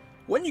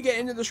when you get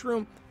into this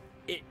room,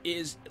 it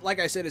is, like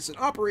I said, it's an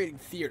operating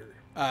theater.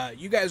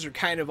 You guys are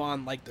kind of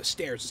on like the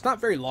stairs. It's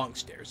not very long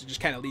stairs. It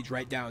just kind of leads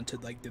right down to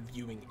like the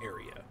viewing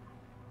area.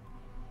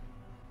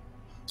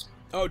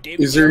 Oh,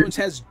 David Jones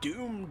has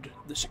doomed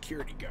the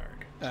security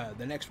guard.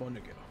 The next one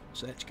to go.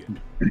 So that's good.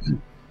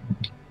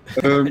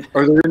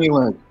 Are there any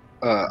like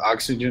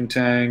oxygen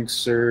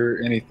tanks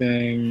or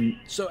anything?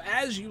 So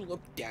as you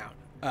look down,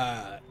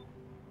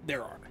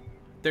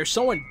 there's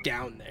someone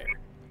down there,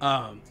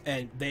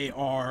 and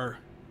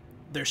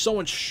there's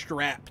someone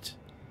strapped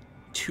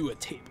to a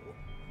table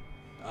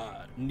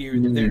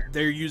near.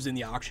 They're using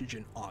the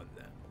oxygen on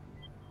them.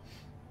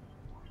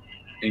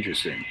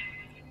 Interesting.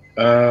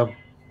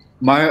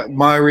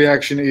 My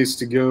reaction is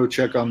to go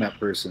check on that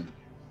person.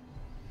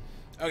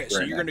 Okay, so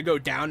you're going to go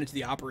down into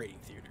the operating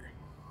theater.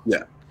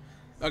 Yeah.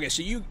 Okay,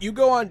 so you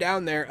go on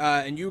down there,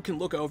 and you can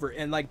look over,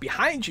 and like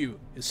behind you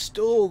is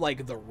still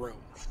like the room,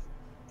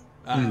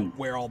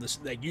 where all this,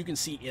 like you can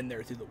see in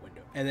there through the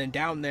window, and then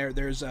down there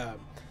there's a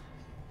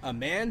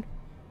man,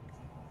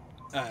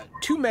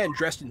 2 men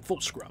dressed in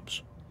full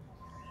scrubs,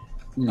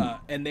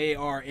 and they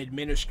are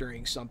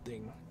administering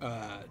something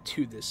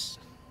to this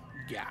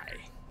guy.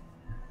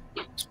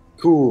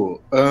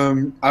 Cool.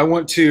 I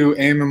want to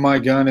aim my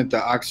gun at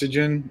the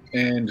oxygen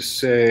and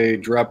say,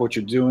 drop what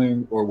you're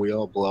doing or we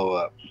all blow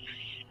up.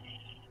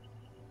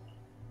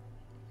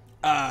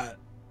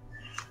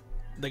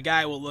 The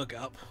guy will look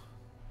up.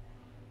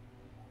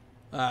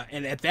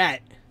 And at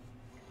that,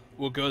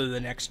 we'll go to the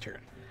next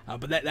turn.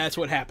 But that's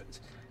what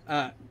happens.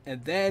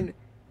 And then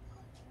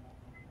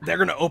they're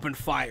going to open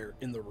fire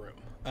in the room.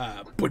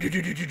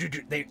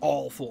 They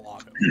all full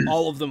auto.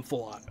 All of them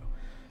full auto.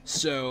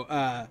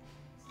 So,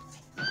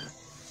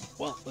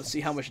 well, let's see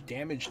how much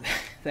damage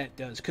that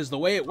does. Because the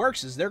way it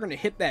works is they're going to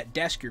hit that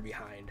desk you're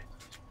behind.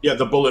 Yeah,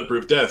 the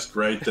bulletproof desk,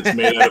 right? That's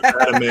made out of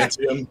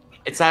adamantium.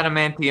 It's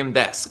adamantium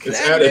desk.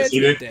 It's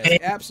adamantium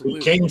desk. Absolutely.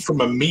 It came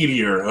from a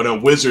meteor, and a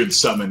wizard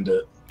summoned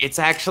it. It's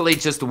actually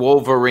just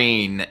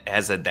Wolverine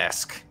as a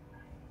desk.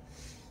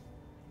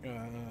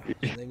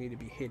 They need to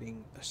be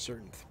hitting a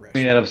certain threshold.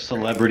 Made out of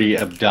celebrity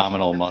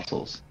abdominal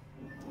muscles.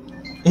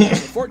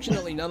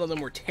 Unfortunately, none of them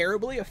were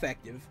terribly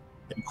effective.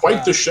 And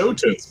quite the show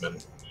toothman.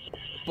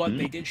 But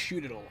they did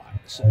shoot it a lot.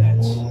 So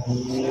that's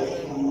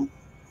 7.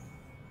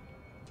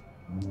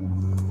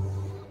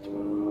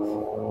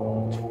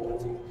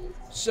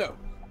 So,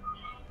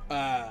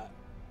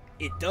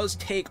 it does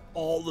take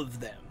all of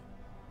them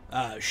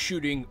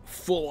shooting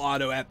full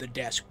auto at the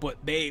desk, but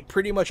they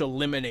pretty much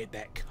eliminate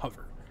that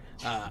cover.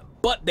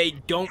 But they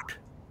don't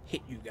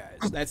hit you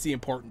guys. That's the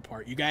important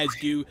part. You guys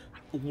do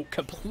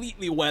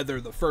completely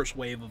weather the first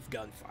wave of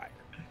gunfire.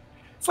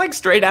 It's like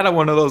straight out of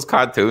one of those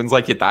cartoons,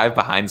 like you dive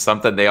behind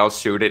something, they all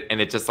shoot it, and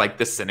it just like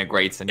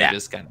disintegrates, and you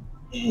just kind of...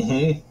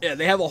 Mm-hmm. Yeah,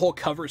 they have a whole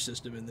cover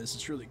system in this.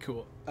 It's really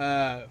cool.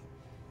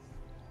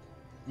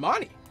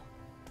 Monty.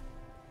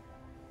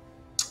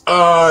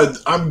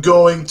 I'm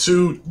going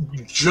to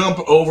jump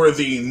over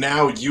the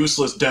now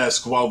useless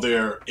desk while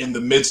they're in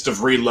the midst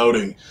of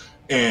reloading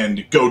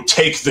and go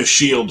take the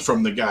shield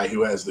from the guy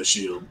who has the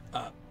shield.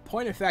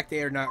 Point of fact,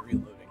 they are not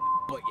reloading,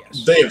 but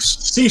yes. They have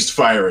ceased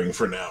firing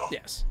for now.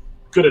 Yes.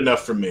 Good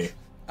enough for me.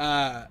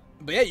 But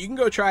yeah, you can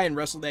go try and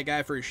wrestle that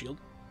guy for his shield.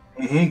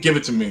 Mm-hmm. Give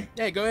it to me.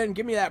 Yeah, go ahead and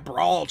give me that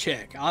brawl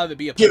check. I'll have it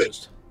be Give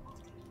opposed.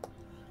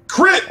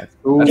 Crit!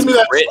 Give me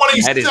that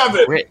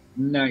 27! Crit.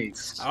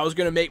 Nice. I was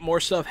going to make more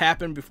stuff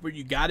happen before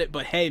you got it,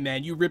 but hey,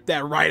 man, you ripped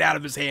that right out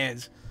of his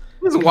hands.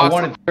 I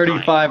wanted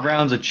 35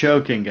 rounds of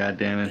choking,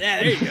 goddammit.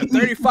 Yeah, there you go.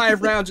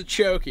 35 rounds of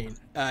choking.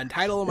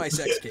 Title of my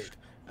sex tape.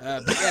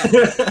 But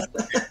yeah.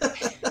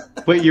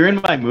 Wait, you're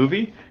in my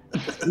movie?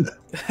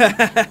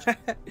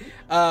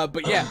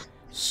 But yeah,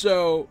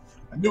 so...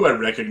 I knew I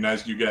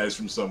recognized you guys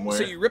from somewhere.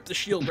 So you rip the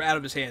shield out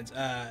of his hands,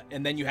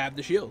 and then you have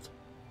the shield.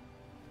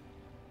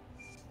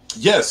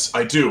 Yes,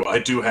 I do. I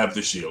do have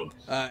the shield.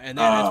 And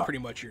that's pretty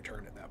much your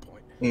turn at that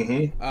point.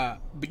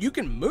 Mm-hmm. But you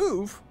can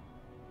move.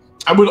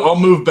 I'll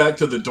move back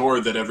to the door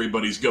that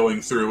everybody's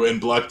going through and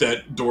block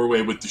that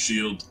doorway with the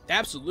shield.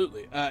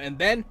 Absolutely. And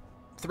then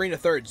 3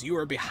 1/3, you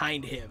are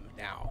behind him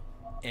now,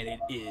 and it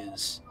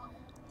is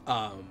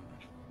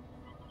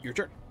your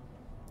turn.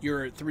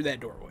 You're through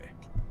that doorway.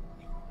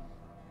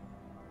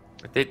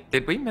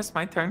 Did we miss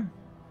my turn?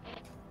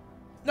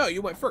 No,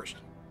 you went first.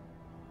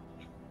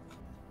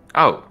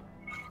 Oh.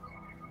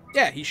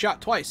 Yeah, he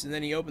shot twice, and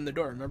then he opened the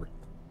door, remember?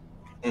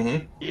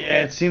 Mm-hmm.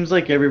 Yeah, it seems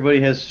like everybody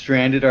has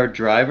stranded our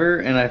driver,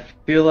 and I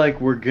feel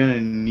like we're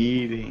gonna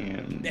need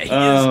him.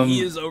 Yeah, he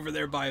is over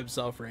there by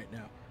himself right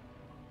now.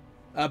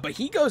 But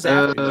he goes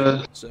after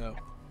you, so...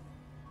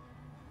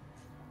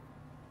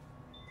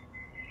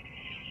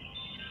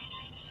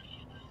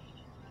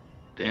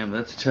 Damn,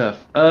 that's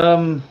tough.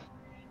 A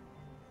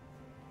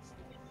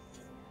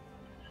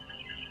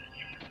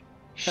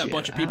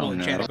bunch of people in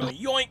the chat are know. going,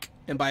 yoink!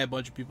 And by a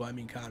bunch of people, I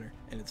mean Connor.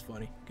 And it's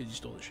funny, because you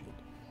stole the shield.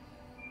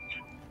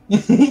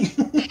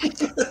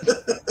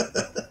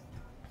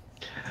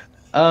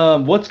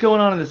 What's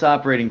going on in this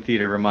operating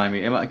theater? Remind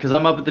me, because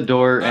I'm up at the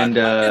door and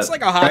it's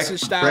like a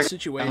hostage-style Breck-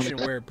 situation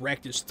where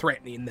Brecht is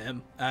threatening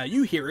them.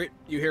 You hear it.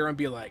 You hear him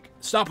be like,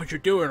 "Stop what you're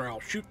doing, or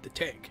I'll shoot the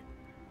tank."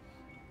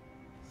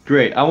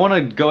 Great. I want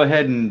to go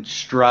ahead and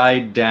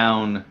stride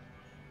down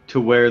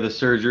to where the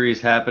surgery is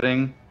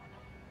happening.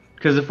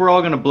 Because if we're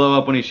all going to blow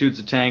up when he shoots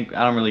a tank,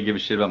 I don't really give a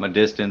shit about my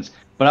distance.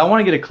 But I want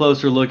to get a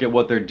closer look at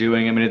what they're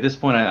doing. I mean, at this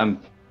point,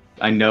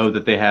 I know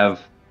that they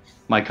have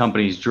my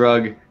company's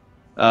drug.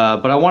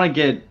 But I want to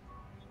get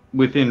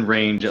within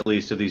range, at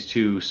least, of these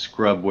two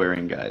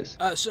scrub-wearing guys.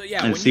 So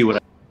yeah, and see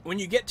when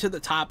you get to the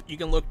top, you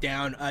can look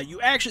down.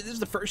 This is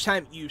the first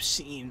time you've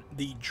seen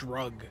the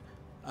drug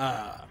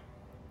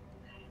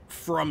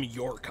from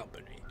your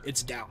company.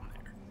 It's down there.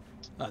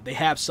 They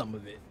have some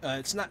of it.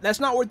 That's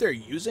not what they're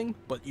using,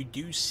 but you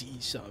do see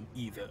some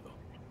Evo,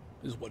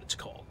 is what it's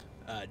called,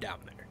 down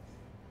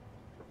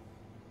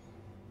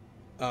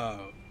there.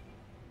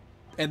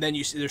 And then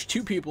you see there's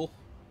two people.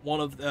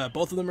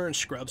 Both of them are in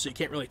scrubs, so you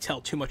can't really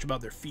tell too much about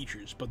their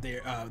features. But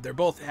they're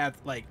both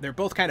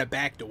kind of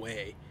backed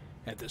away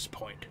at this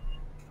point.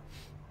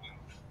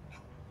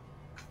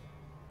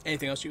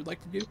 Anything else you would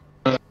like to do?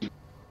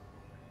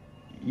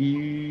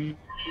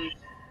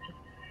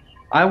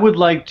 I would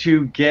like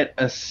to get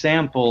a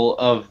sample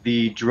of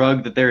the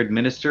drug that they're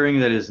administering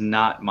that is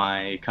not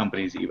my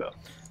company's Evo.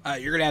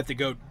 You're gonna have to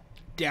go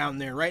down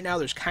there. Right now,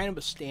 there's kind of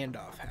a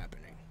standoff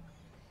happening.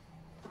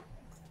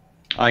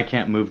 I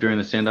can't move during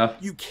the standoff?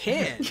 You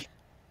can,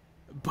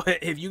 but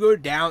if you go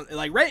down,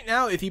 like right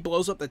now, if he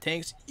blows up the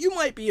tanks, you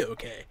might be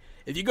okay.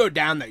 If you go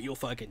down there, you'll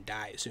fucking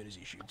die as soon as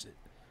he shoots it.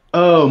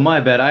 Oh, my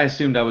bad. I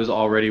assumed I was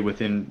already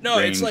within No,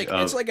 range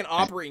it's like an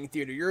operating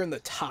theater. You're in the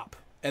top,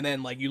 and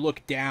then like you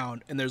look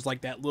down, and there's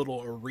like that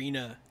little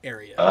arena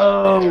area.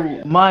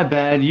 Oh, my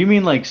bad. You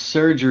mean like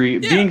surgery?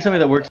 Yeah. Being somebody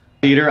that works in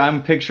theater,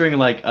 I'm picturing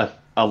like a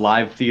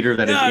live theater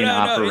that is in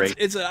operation.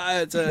 It's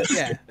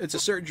a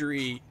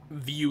surgery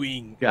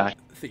viewing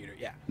theater.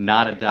 Yeah.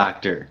 Not a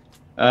doctor.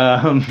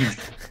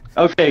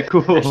 Okay,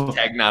 cool.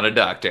 Hashtag not a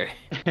doctor.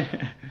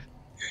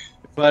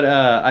 But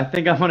I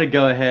think I'm gonna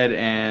go ahead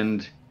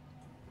and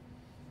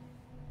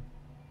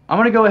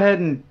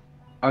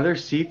are there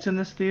seats in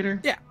this theater?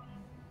 Yeah.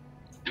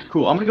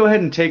 Cool. I'm gonna go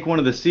ahead and take one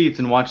of the seats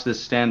and watch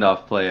this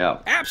standoff play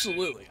out.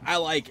 Absolutely. I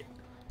like it.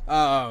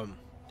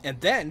 And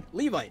then,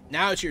 Levi,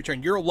 now it's your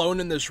turn. You're alone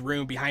in this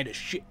room behind a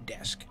shit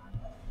desk.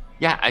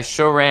 Yeah, I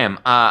sure am.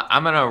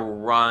 I'm gonna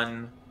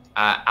run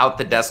out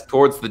the desk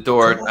towards the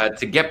door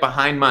to get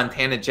behind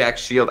Montana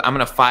Jack's shield. I'm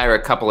gonna fire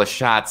a couple of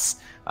shots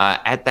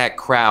at that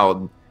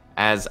crowd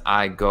as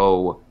I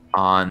go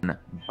on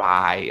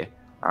by.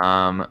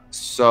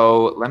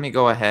 So let me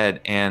go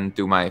ahead and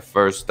do my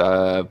first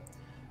boop.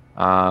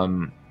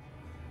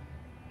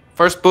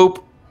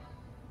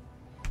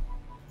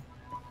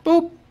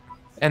 Boop.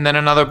 And then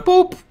another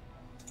boop.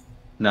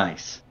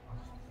 Nice.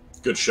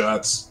 Good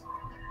shots.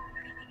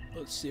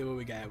 let's see what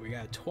we got. We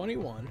got a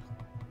 21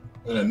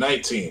 And a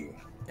 19.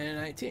 and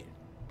a 19.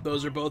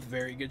 Those are both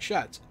very good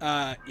shots.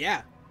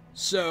 Yeah.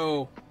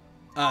 So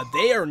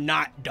they are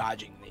not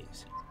dodging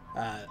these.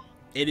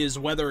 It is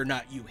whether or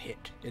not you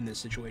hit in this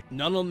situation.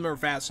 None of them are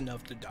fast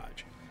enough to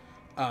dodge.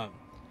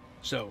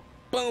 So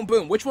boom,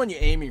 boom. Which one you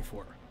aiming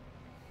for?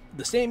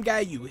 The same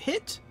guy you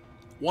hit,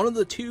 one of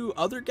the two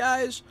other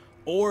guys,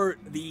 or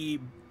the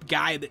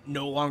guy that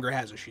no longer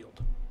has a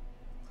shield?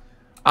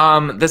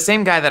 The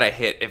same guy that I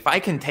hit. If I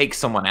can take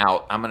someone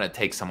out, I'm gonna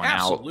take someone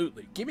out.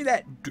 Absolutely. Give me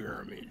that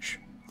damage.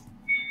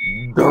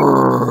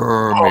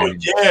 Oh,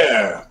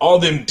 yeah. All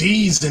them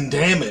D's and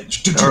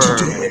damage.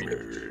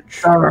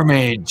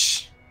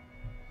 Damage.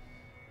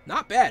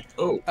 Not bad.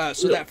 Oh,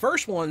 So yeah. that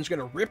first one's going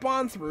to rip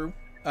on through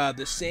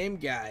the same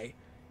guy,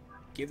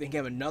 giving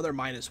him another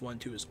 -1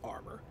 to his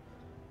armor.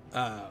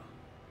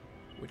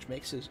 Which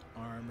makes his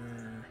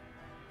armor...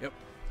 Yep.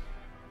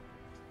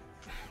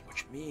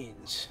 Which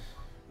means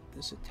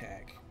this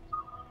attack...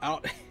 I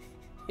don't...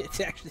 It's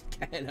actually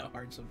kind of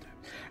hard sometimes.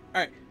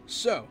 Alright,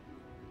 so...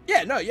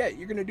 Yeah,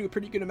 you're going to do a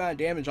pretty good amount of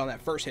damage on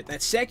that first hit.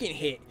 That second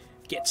hit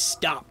gets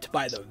stopped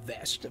by the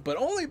vest, but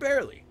only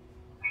barely.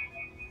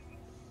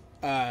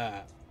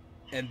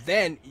 And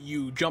then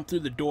you jump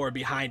through the door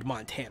behind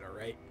Montana,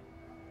 right?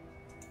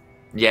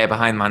 Yeah,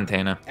 behind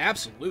Montana.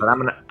 Absolutely. But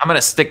I'm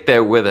gonna stick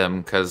there with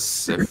him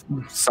because if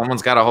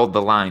someone's got to hold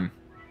the line.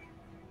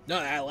 No,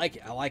 I like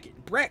it. I like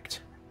it.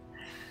 Brecht.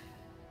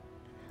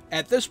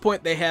 At this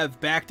point, they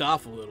have backed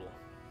off a little.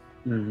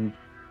 Mm-hmm.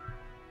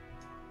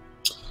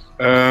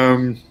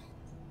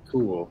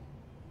 Cool.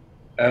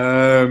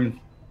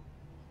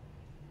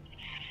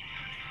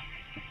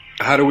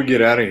 How do we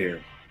get out of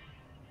here?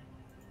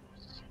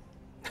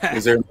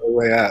 Is there no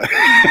way out?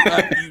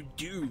 You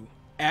do.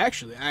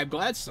 Actually, I'm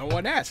glad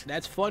someone asked.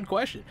 That's a fun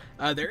question.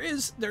 There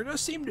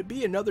does seem to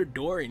be another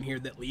door in here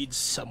that leads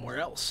somewhere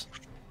else.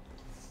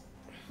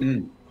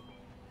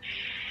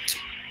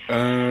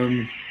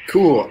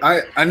 Cool.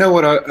 I know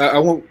what I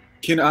won't.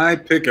 Can I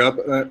pick up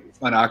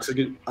an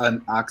oxygen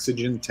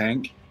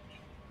tank?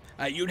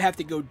 You'd have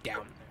to go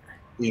down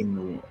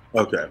there.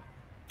 Okay.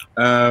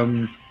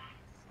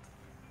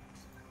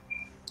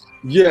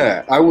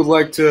 Yeah, I'd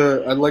like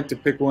to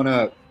pick one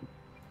up.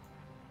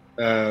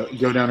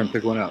 Go down and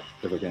pick one up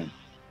if I can.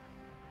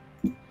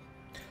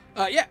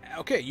 Yeah,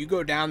 okay, you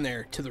go down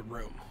there to the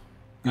room.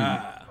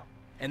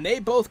 And they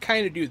both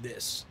kind of do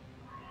this.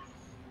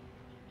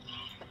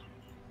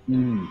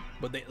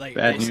 But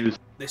Bad news.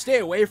 They stay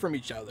away from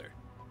each other.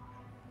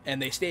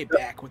 And they stay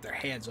back with their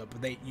hands up.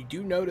 But you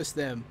do notice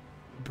them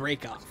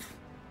break off.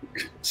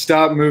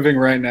 Stop moving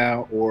right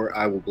now, or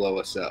I will blow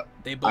us up.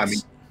 They both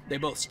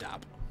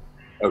stop.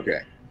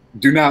 Okay.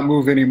 Do not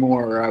move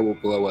anymore, or I will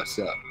blow us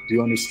up. Do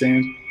you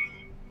understand?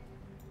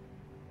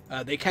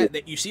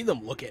 You see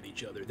them look at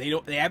each other.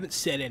 They haven't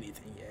said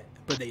anything yet,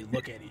 but they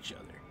look at each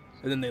other,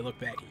 and then they look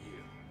back at you.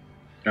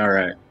 All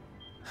right.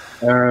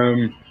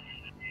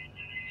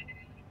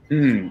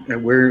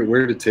 And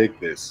where to take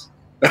this?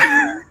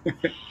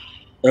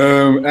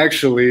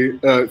 Actually, 3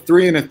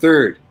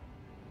 1/3.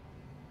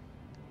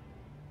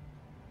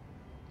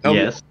 Help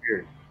me Yes.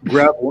 here.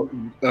 Grab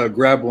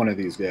one of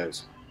these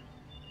guys.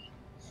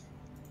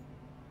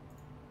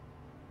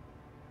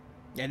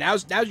 Yeah,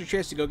 now's your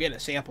chance to go get a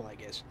sample, I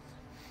guess.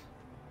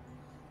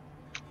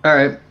 All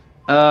right.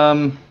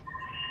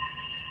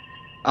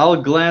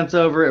 I'll glance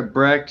over at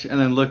Brecht and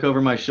then look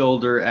over my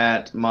shoulder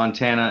at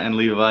Montana and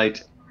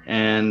Levite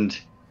and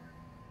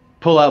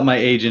pull out my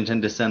agent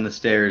and descend the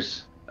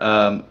stairs.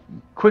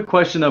 Quick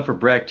question though for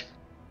Brecht.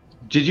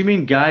 Did you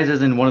mean guys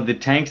as in one of the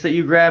tanks that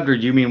you grabbed, or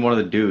do you mean one of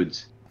the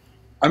dudes?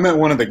 I meant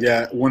one of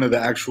the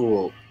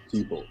actual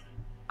people.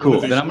 Cool.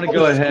 Then I'm gonna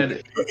go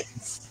ahead.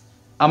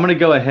 I'm gonna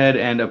go ahead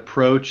and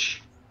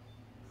approach.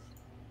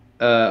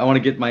 I want to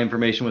get my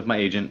information with my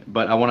agent,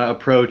 but I want to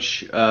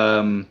approach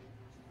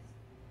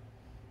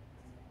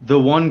the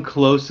one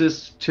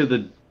closest to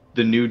the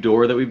new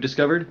door that we've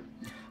discovered.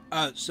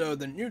 So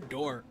the new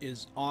door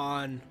is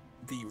on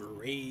the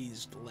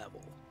raised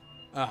level,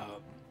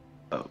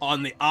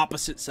 on the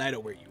opposite side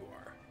of where you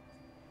are.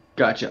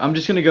 Gotcha. I'm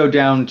just gonna go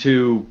down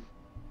to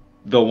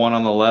the one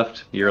on the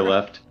left, your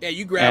left. Yeah,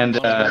 you grab.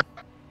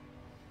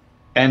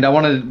 And I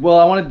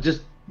want to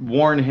just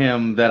warn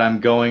him that I'm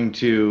going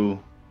to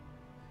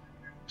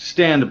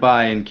stand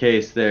by in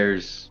case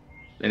there's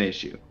an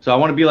issue. So I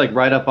want to be like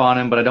right up on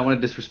him, but I don't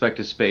want to disrespect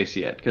his space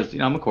yet because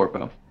I'm a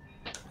corpo.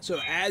 So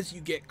as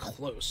you get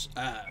close,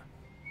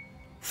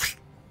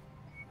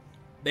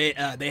 they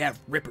have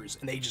rippers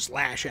and they just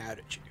lash out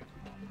at you.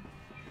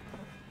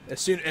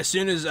 As soon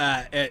as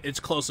it's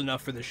close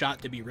enough for the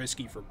shot to be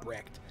risky for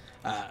Brecht,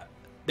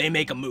 they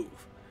make a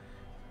move.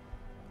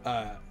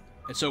 And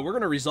so we're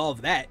gonna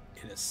resolve that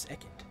in a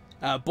second.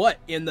 But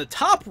in the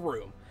top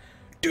room,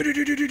 here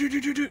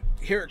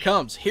it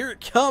comes. Here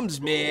it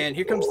comes, man.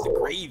 Here comes the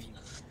gravy.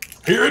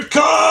 Here it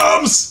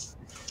comes!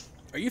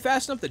 Are you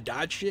fast enough to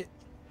dodge shit?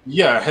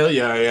 Yeah, hell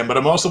yeah I am, but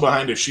I'm also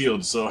behind a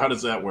shield, so how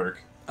does that work?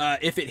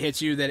 If it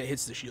hits you, then it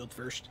hits the shield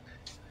first.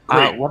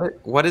 Great.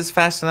 What is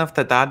fast enough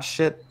to dodge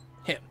shit?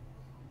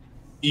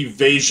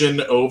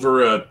 evasion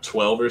over a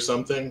 12 or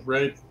something,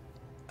 right?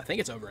 I think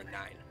it's over a 9.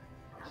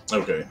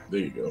 Okay, there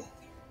you go.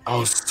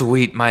 Oh,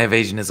 sweet. My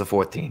evasion is a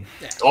 14.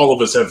 Yeah. All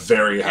of us have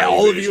very high Yeah,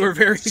 all of evasion. you are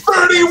very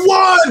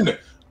 31!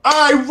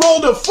 I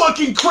rolled a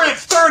fucking crit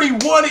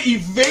 31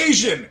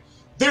 evasion!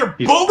 Their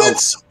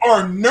bullets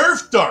are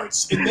Nerf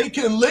darts, and they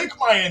can lick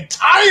my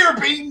entire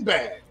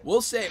beanbag!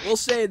 We'll say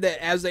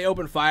that as they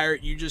open fire,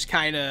 you just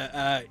kind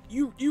of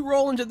you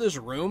roll into this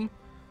room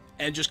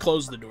and just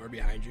close the door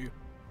behind you.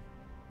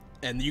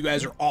 And you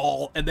guys are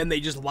all, and then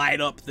they just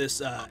light up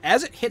this,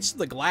 as it hits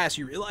the glass,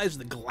 you realize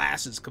the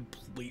glass is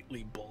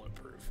completely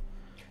bulletproof.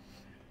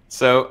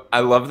 So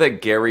I love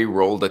that Gary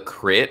rolled a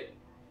crit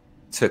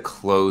to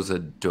close a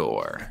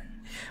door.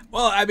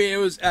 Well, I mean, it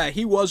was,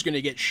 he was going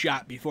to get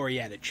shot before he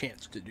had a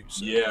chance to do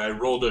so. Yeah, I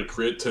rolled a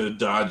crit to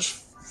dodge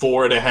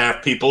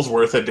 4.5 people's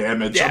worth of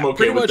damage. Yeah, I'm okay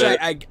pretty with much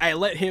that. I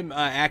let him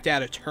act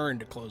out a turn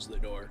to close the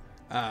door.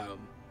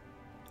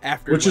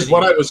 After Which is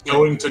what I was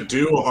going to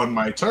do on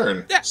my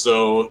turn. Yeah.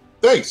 So,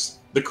 thanks.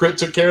 The crit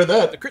took care of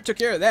that. The crit took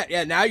care of that.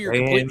 Yeah, now you're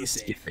completely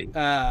safe. Skippy.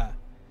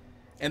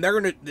 And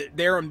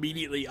they're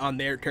immediately on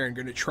their turn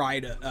going to try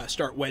to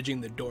start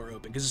wedging the door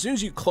open. Because as soon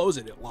as you close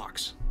it, it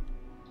locks.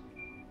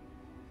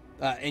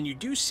 And you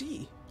do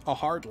see a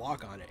hard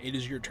lock on it. It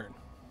is your turn.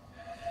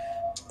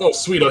 Oh,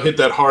 sweet. I'll hit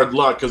that hard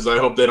lock because I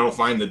hope they don't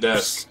find the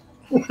desk.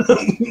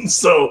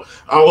 So,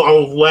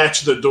 I'll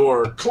latch the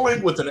door,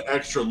 clink with an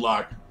extra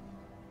lock.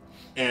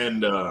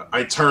 And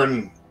I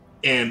turn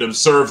and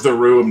observe the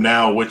room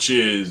now, which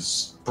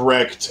is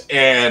Brecht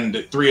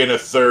and 3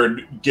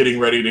 1/3 getting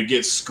ready to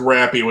get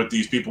scrappy with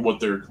these people with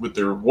their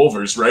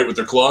wolvers, right? With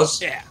their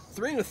claws? Yeah,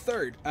 3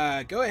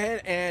 1/3. Go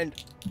ahead and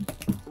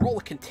roll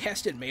a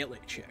contested melee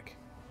check.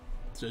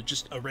 So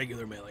just a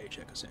regular melee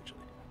check, essentially.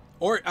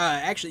 Or,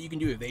 actually, you can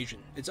do evasion.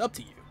 It's up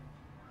to you.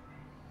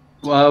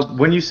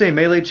 When you say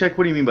melee check,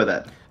 what do you mean by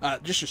that?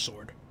 Just your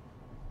sword.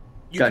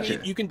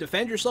 Gotcha. You can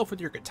defend yourself with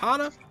your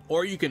katana,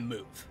 or you can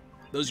move.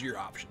 Those are your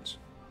options.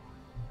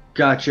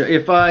 Gotcha.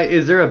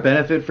 Is there a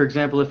benefit, for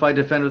example, if I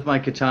defend with my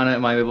katana,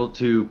 am I able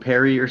to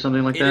parry or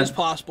something like that? It is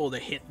possible to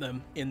hit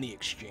them in the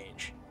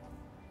exchange.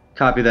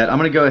 Copy that. I'm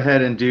going to go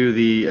ahead and do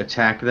the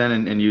attack then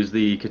and use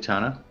the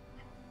katana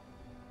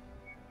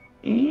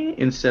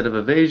instead of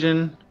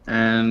evasion,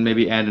 and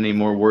maybe add any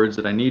more words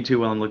that I need to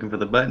while I'm looking for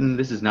the button.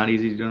 This is not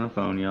easy to do on a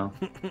phone, y'all.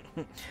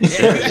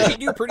 Yeah, you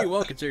actually do pretty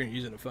well considering you're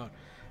using a phone.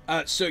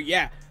 So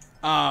yeah,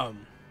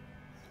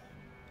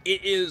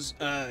 it is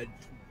a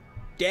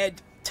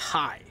dead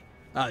tie.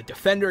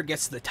 Defender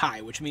gets the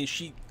tie, which means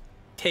she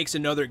takes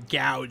another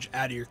gouge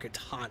out of your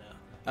katana.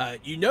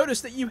 You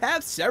notice that you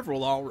have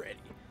several already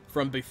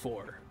from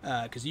before,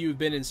 because you've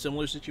been in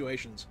similar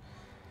situations.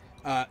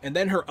 And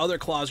then her other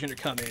claw is going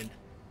to come in.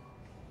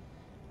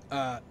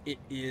 It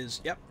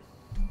is, yep.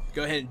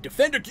 Go ahead and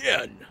defend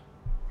again.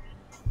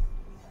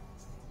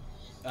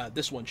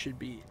 This one should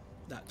be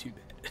not too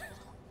bad.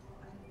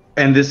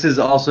 And this is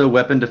also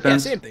weapon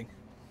defense? Yeah, same thing.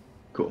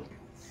 Cool.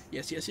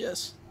 Yes, yes,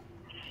 yes.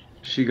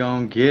 She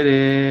gonna get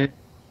it.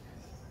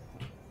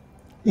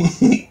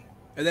 And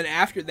then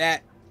after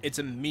that, it's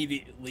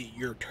immediately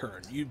your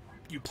turn. You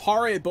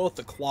parry both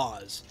the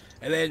claws,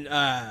 and then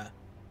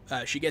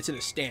she gets in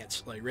a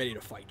stance, like ready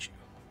to fight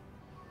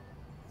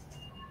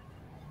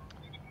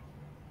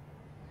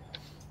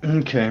you.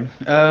 Okay.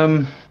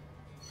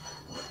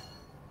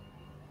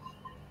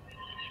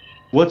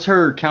 What's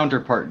her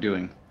counterpart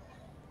doing?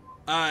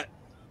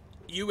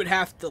 You would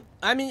have to.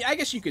 I mean, I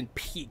guess you can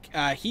peek.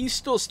 He's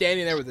still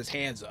standing there with his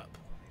hands up,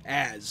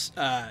 as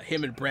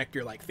him and Brecht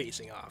are like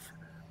facing off.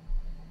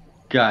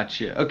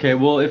 Gotcha. Okay,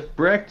 well, if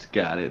Brecht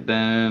got it,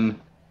 then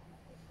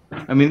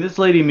I mean, this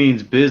lady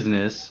means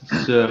business,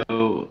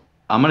 so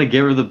I'm gonna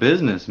give her the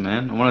business,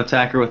 man. I want to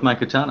attack her with my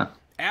katana.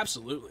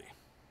 Absolutely.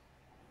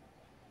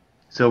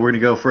 So we're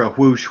gonna go for a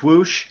whoosh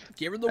whoosh.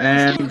 Give her the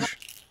and whoosh.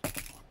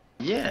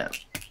 yeah,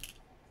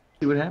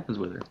 see what happens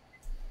with her.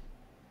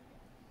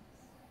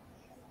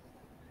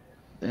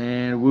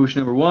 And whoosh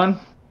number 1.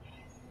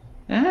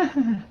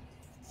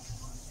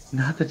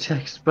 Not the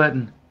text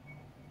button.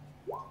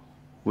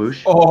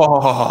 Whoosh.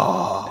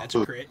 Oh, That's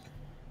a crit.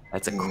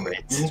 that's a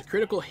crit. It's a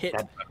critical hit.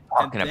 That's what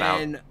I'm talking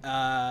about. And then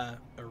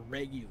a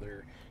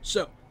regular.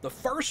 So the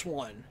first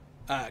one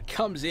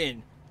comes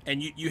in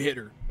and you hit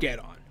her dead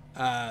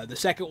on. The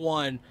second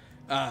one,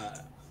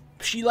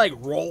 she like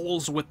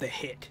rolls with the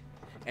hit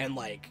and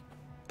like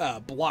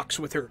blocks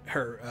with her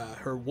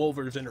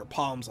wolvers in her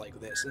palms like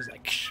this. It's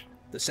like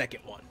the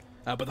second one.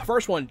 But the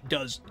first one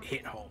does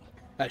hit home.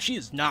 She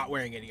is not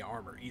wearing any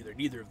armor either.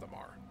 Neither of them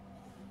are.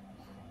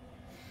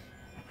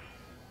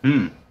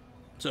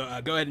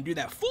 So go ahead and do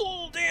that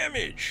full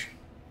damage.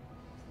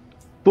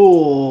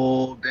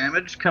 Full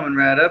damage coming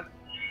right up.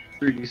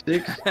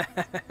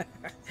 3d6.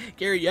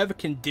 Gary, you have a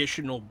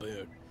conditional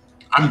boon.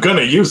 I'm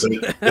gonna use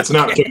it. It's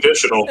not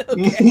conditional.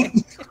 Okay.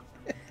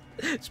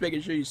 Just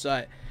making sure you saw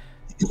it.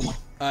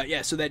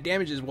 Yeah, so that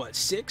damage is what,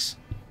 6?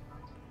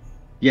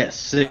 Yes,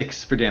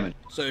 6 for damage.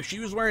 So if she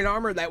was wearing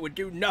armor, that would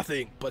do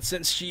nothing. But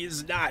since she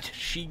is not,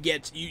 she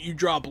gets you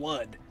draw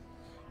blood.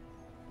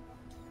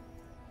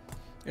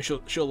 and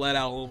she'll let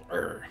out a little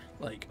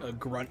like a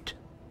grunt.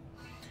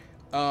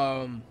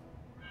 As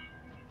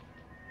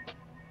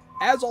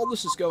all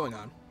this is going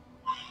on,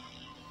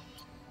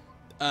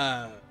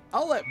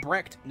 I'll let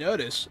Brecht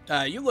notice.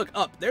 You look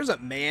up. There's a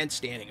man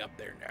standing up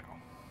there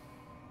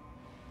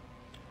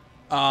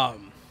now.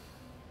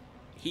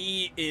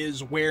 He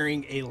is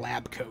wearing a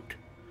lab coat.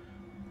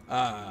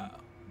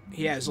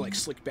 He has like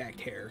slick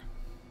backed hair.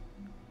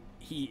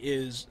 He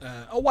is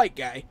a white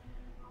guy.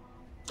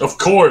 Of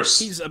course.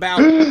 He's about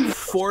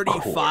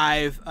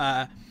 45.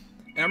 And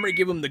I'm gonna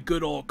give him the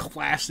good old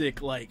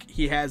classic. Like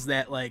he has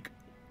that like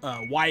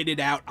whited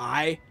out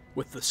eye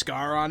with the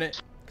scar on it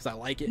because I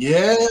like it.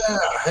 Yeah,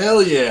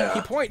 hell yeah.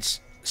 He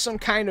points some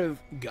kind of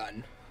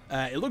gun.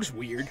 It looks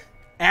weird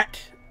at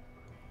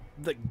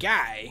the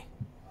guy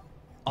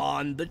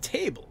on the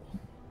table,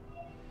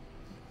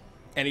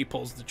 and he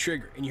pulls the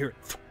trigger, and you hear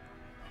it.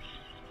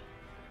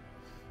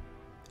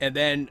 And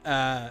then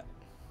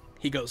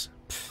he goes,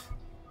 pff,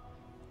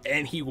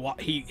 and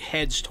he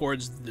heads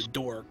towards the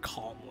door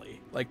calmly,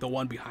 like the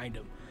one behind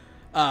him.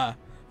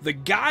 The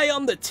guy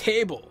on the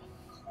table,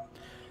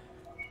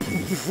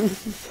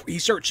 he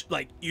starts,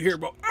 like, you hear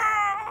about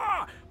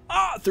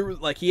through,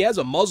 like, he has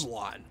a muzzle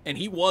on, and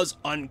he was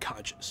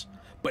unconscious,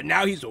 but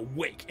now he's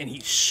awake and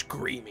he's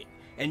screaming,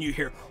 and you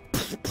hear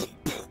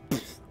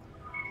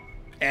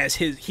as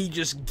he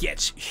just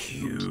gets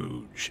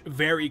huge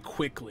very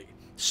quickly.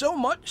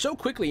 So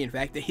quickly, in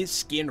fact, that his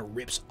skin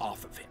rips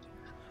off of him.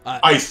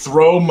 I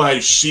throw my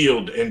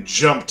shield and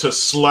jump to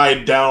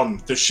slide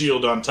down the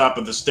shield on top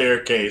of the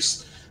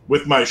staircase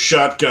with my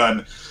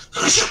shotgun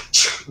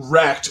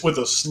racked with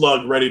a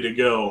slug ready to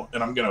go,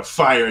 and I'm gonna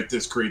fire at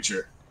this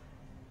creature.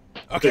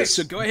 Okay,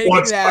 so go ahead and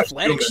give me that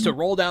athletics to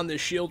roll down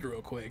this shield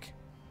real quick.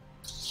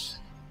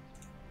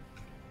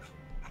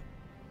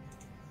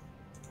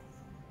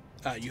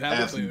 You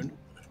have a boon.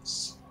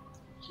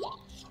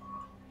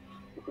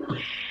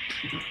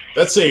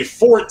 That's a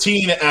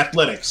 14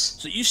 athletics.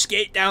 So you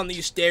skate down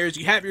these stairs,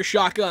 you have your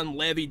shotgun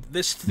levied,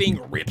 this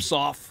thing rips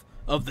off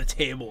of the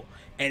table,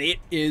 and it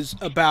is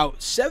about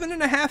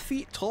 7.5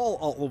 feet tall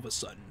all of a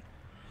sudden.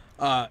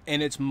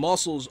 And its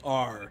muscles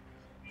are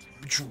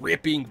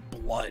dripping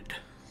blood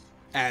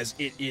as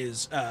it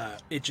is,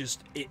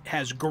 it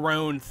has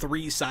grown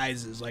 3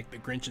 sizes like the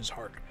Grinch's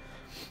heart.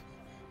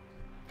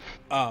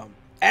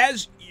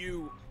 As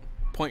you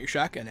point your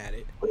shotgun at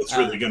it, it's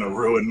really gonna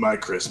ruin my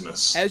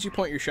Christmas. As you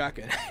point your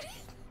shotgun at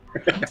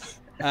it,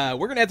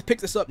 we're gonna have to pick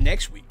this up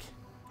next week.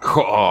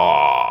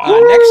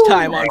 Oh. Next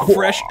time on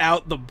Fresh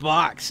Out the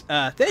Box.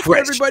 Thank you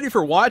everybody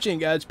for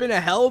watching. It's been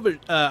a hell of an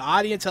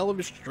audience, hell of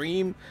a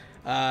stream.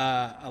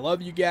 I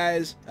love you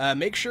guys.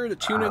 Make sure to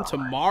tune in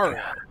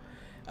tomorrow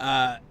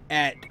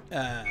at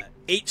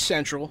 8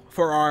 Central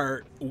for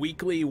our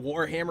weekly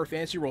Warhammer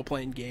Fantasy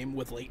role-playing game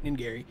with Leighton and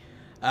Gary.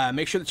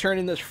 Make sure to turn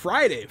in this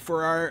Friday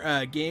for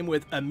our game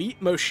with Amit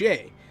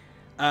Moshe,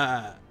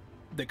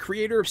 the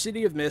creator of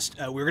City of Mist.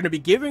 We're going to be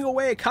giving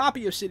away a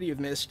copy of City of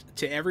Mist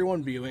to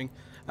everyone viewing,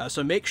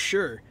 so make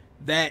sure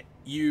that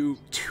you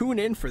tune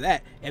in for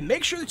that. And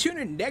make sure to tune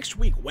in next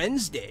week,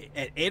 Wednesday,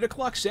 at 8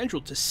 o'clock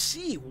Central to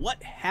see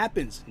what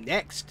happens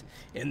next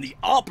in the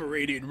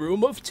Operating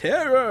Room of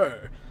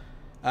Terror.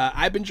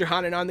 I've been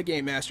Jahan, and I'm the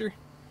Game Master.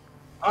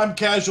 I'm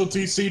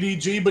Casualty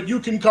CDG, but you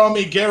can call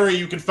me Gary.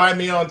 You can find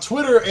me on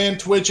Twitter and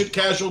Twitch at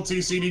Casualty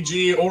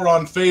CDG, or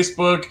on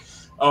Facebook,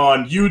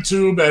 on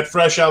YouTube at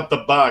Fresh Out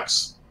the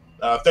Box.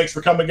 Thanks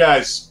for coming,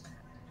 guys.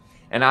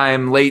 And I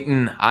am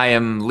Leighton. I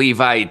am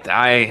Levite.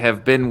 I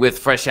have been with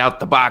Fresh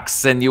Out the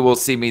Box, and you will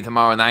see me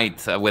tomorrow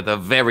night with a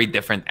very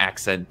different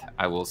accent.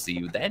 I will see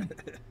you then.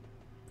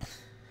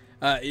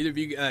 Either of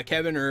you,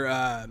 Kevin or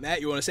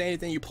Matt, you want to say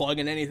anything? You plug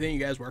in anything?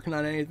 You guys working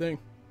on anything?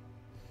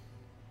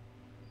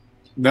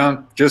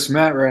 No, just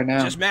Matt right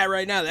now. Just Matt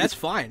right now. That's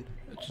fine.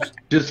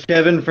 Just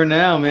Kevin for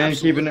now, man.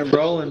 Absolutely. Keeping it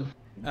rolling.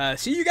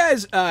 See you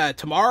guys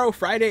tomorrow,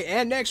 Friday,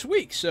 and next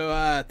week.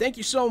 So thank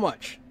you so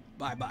much.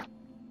 Bye-bye.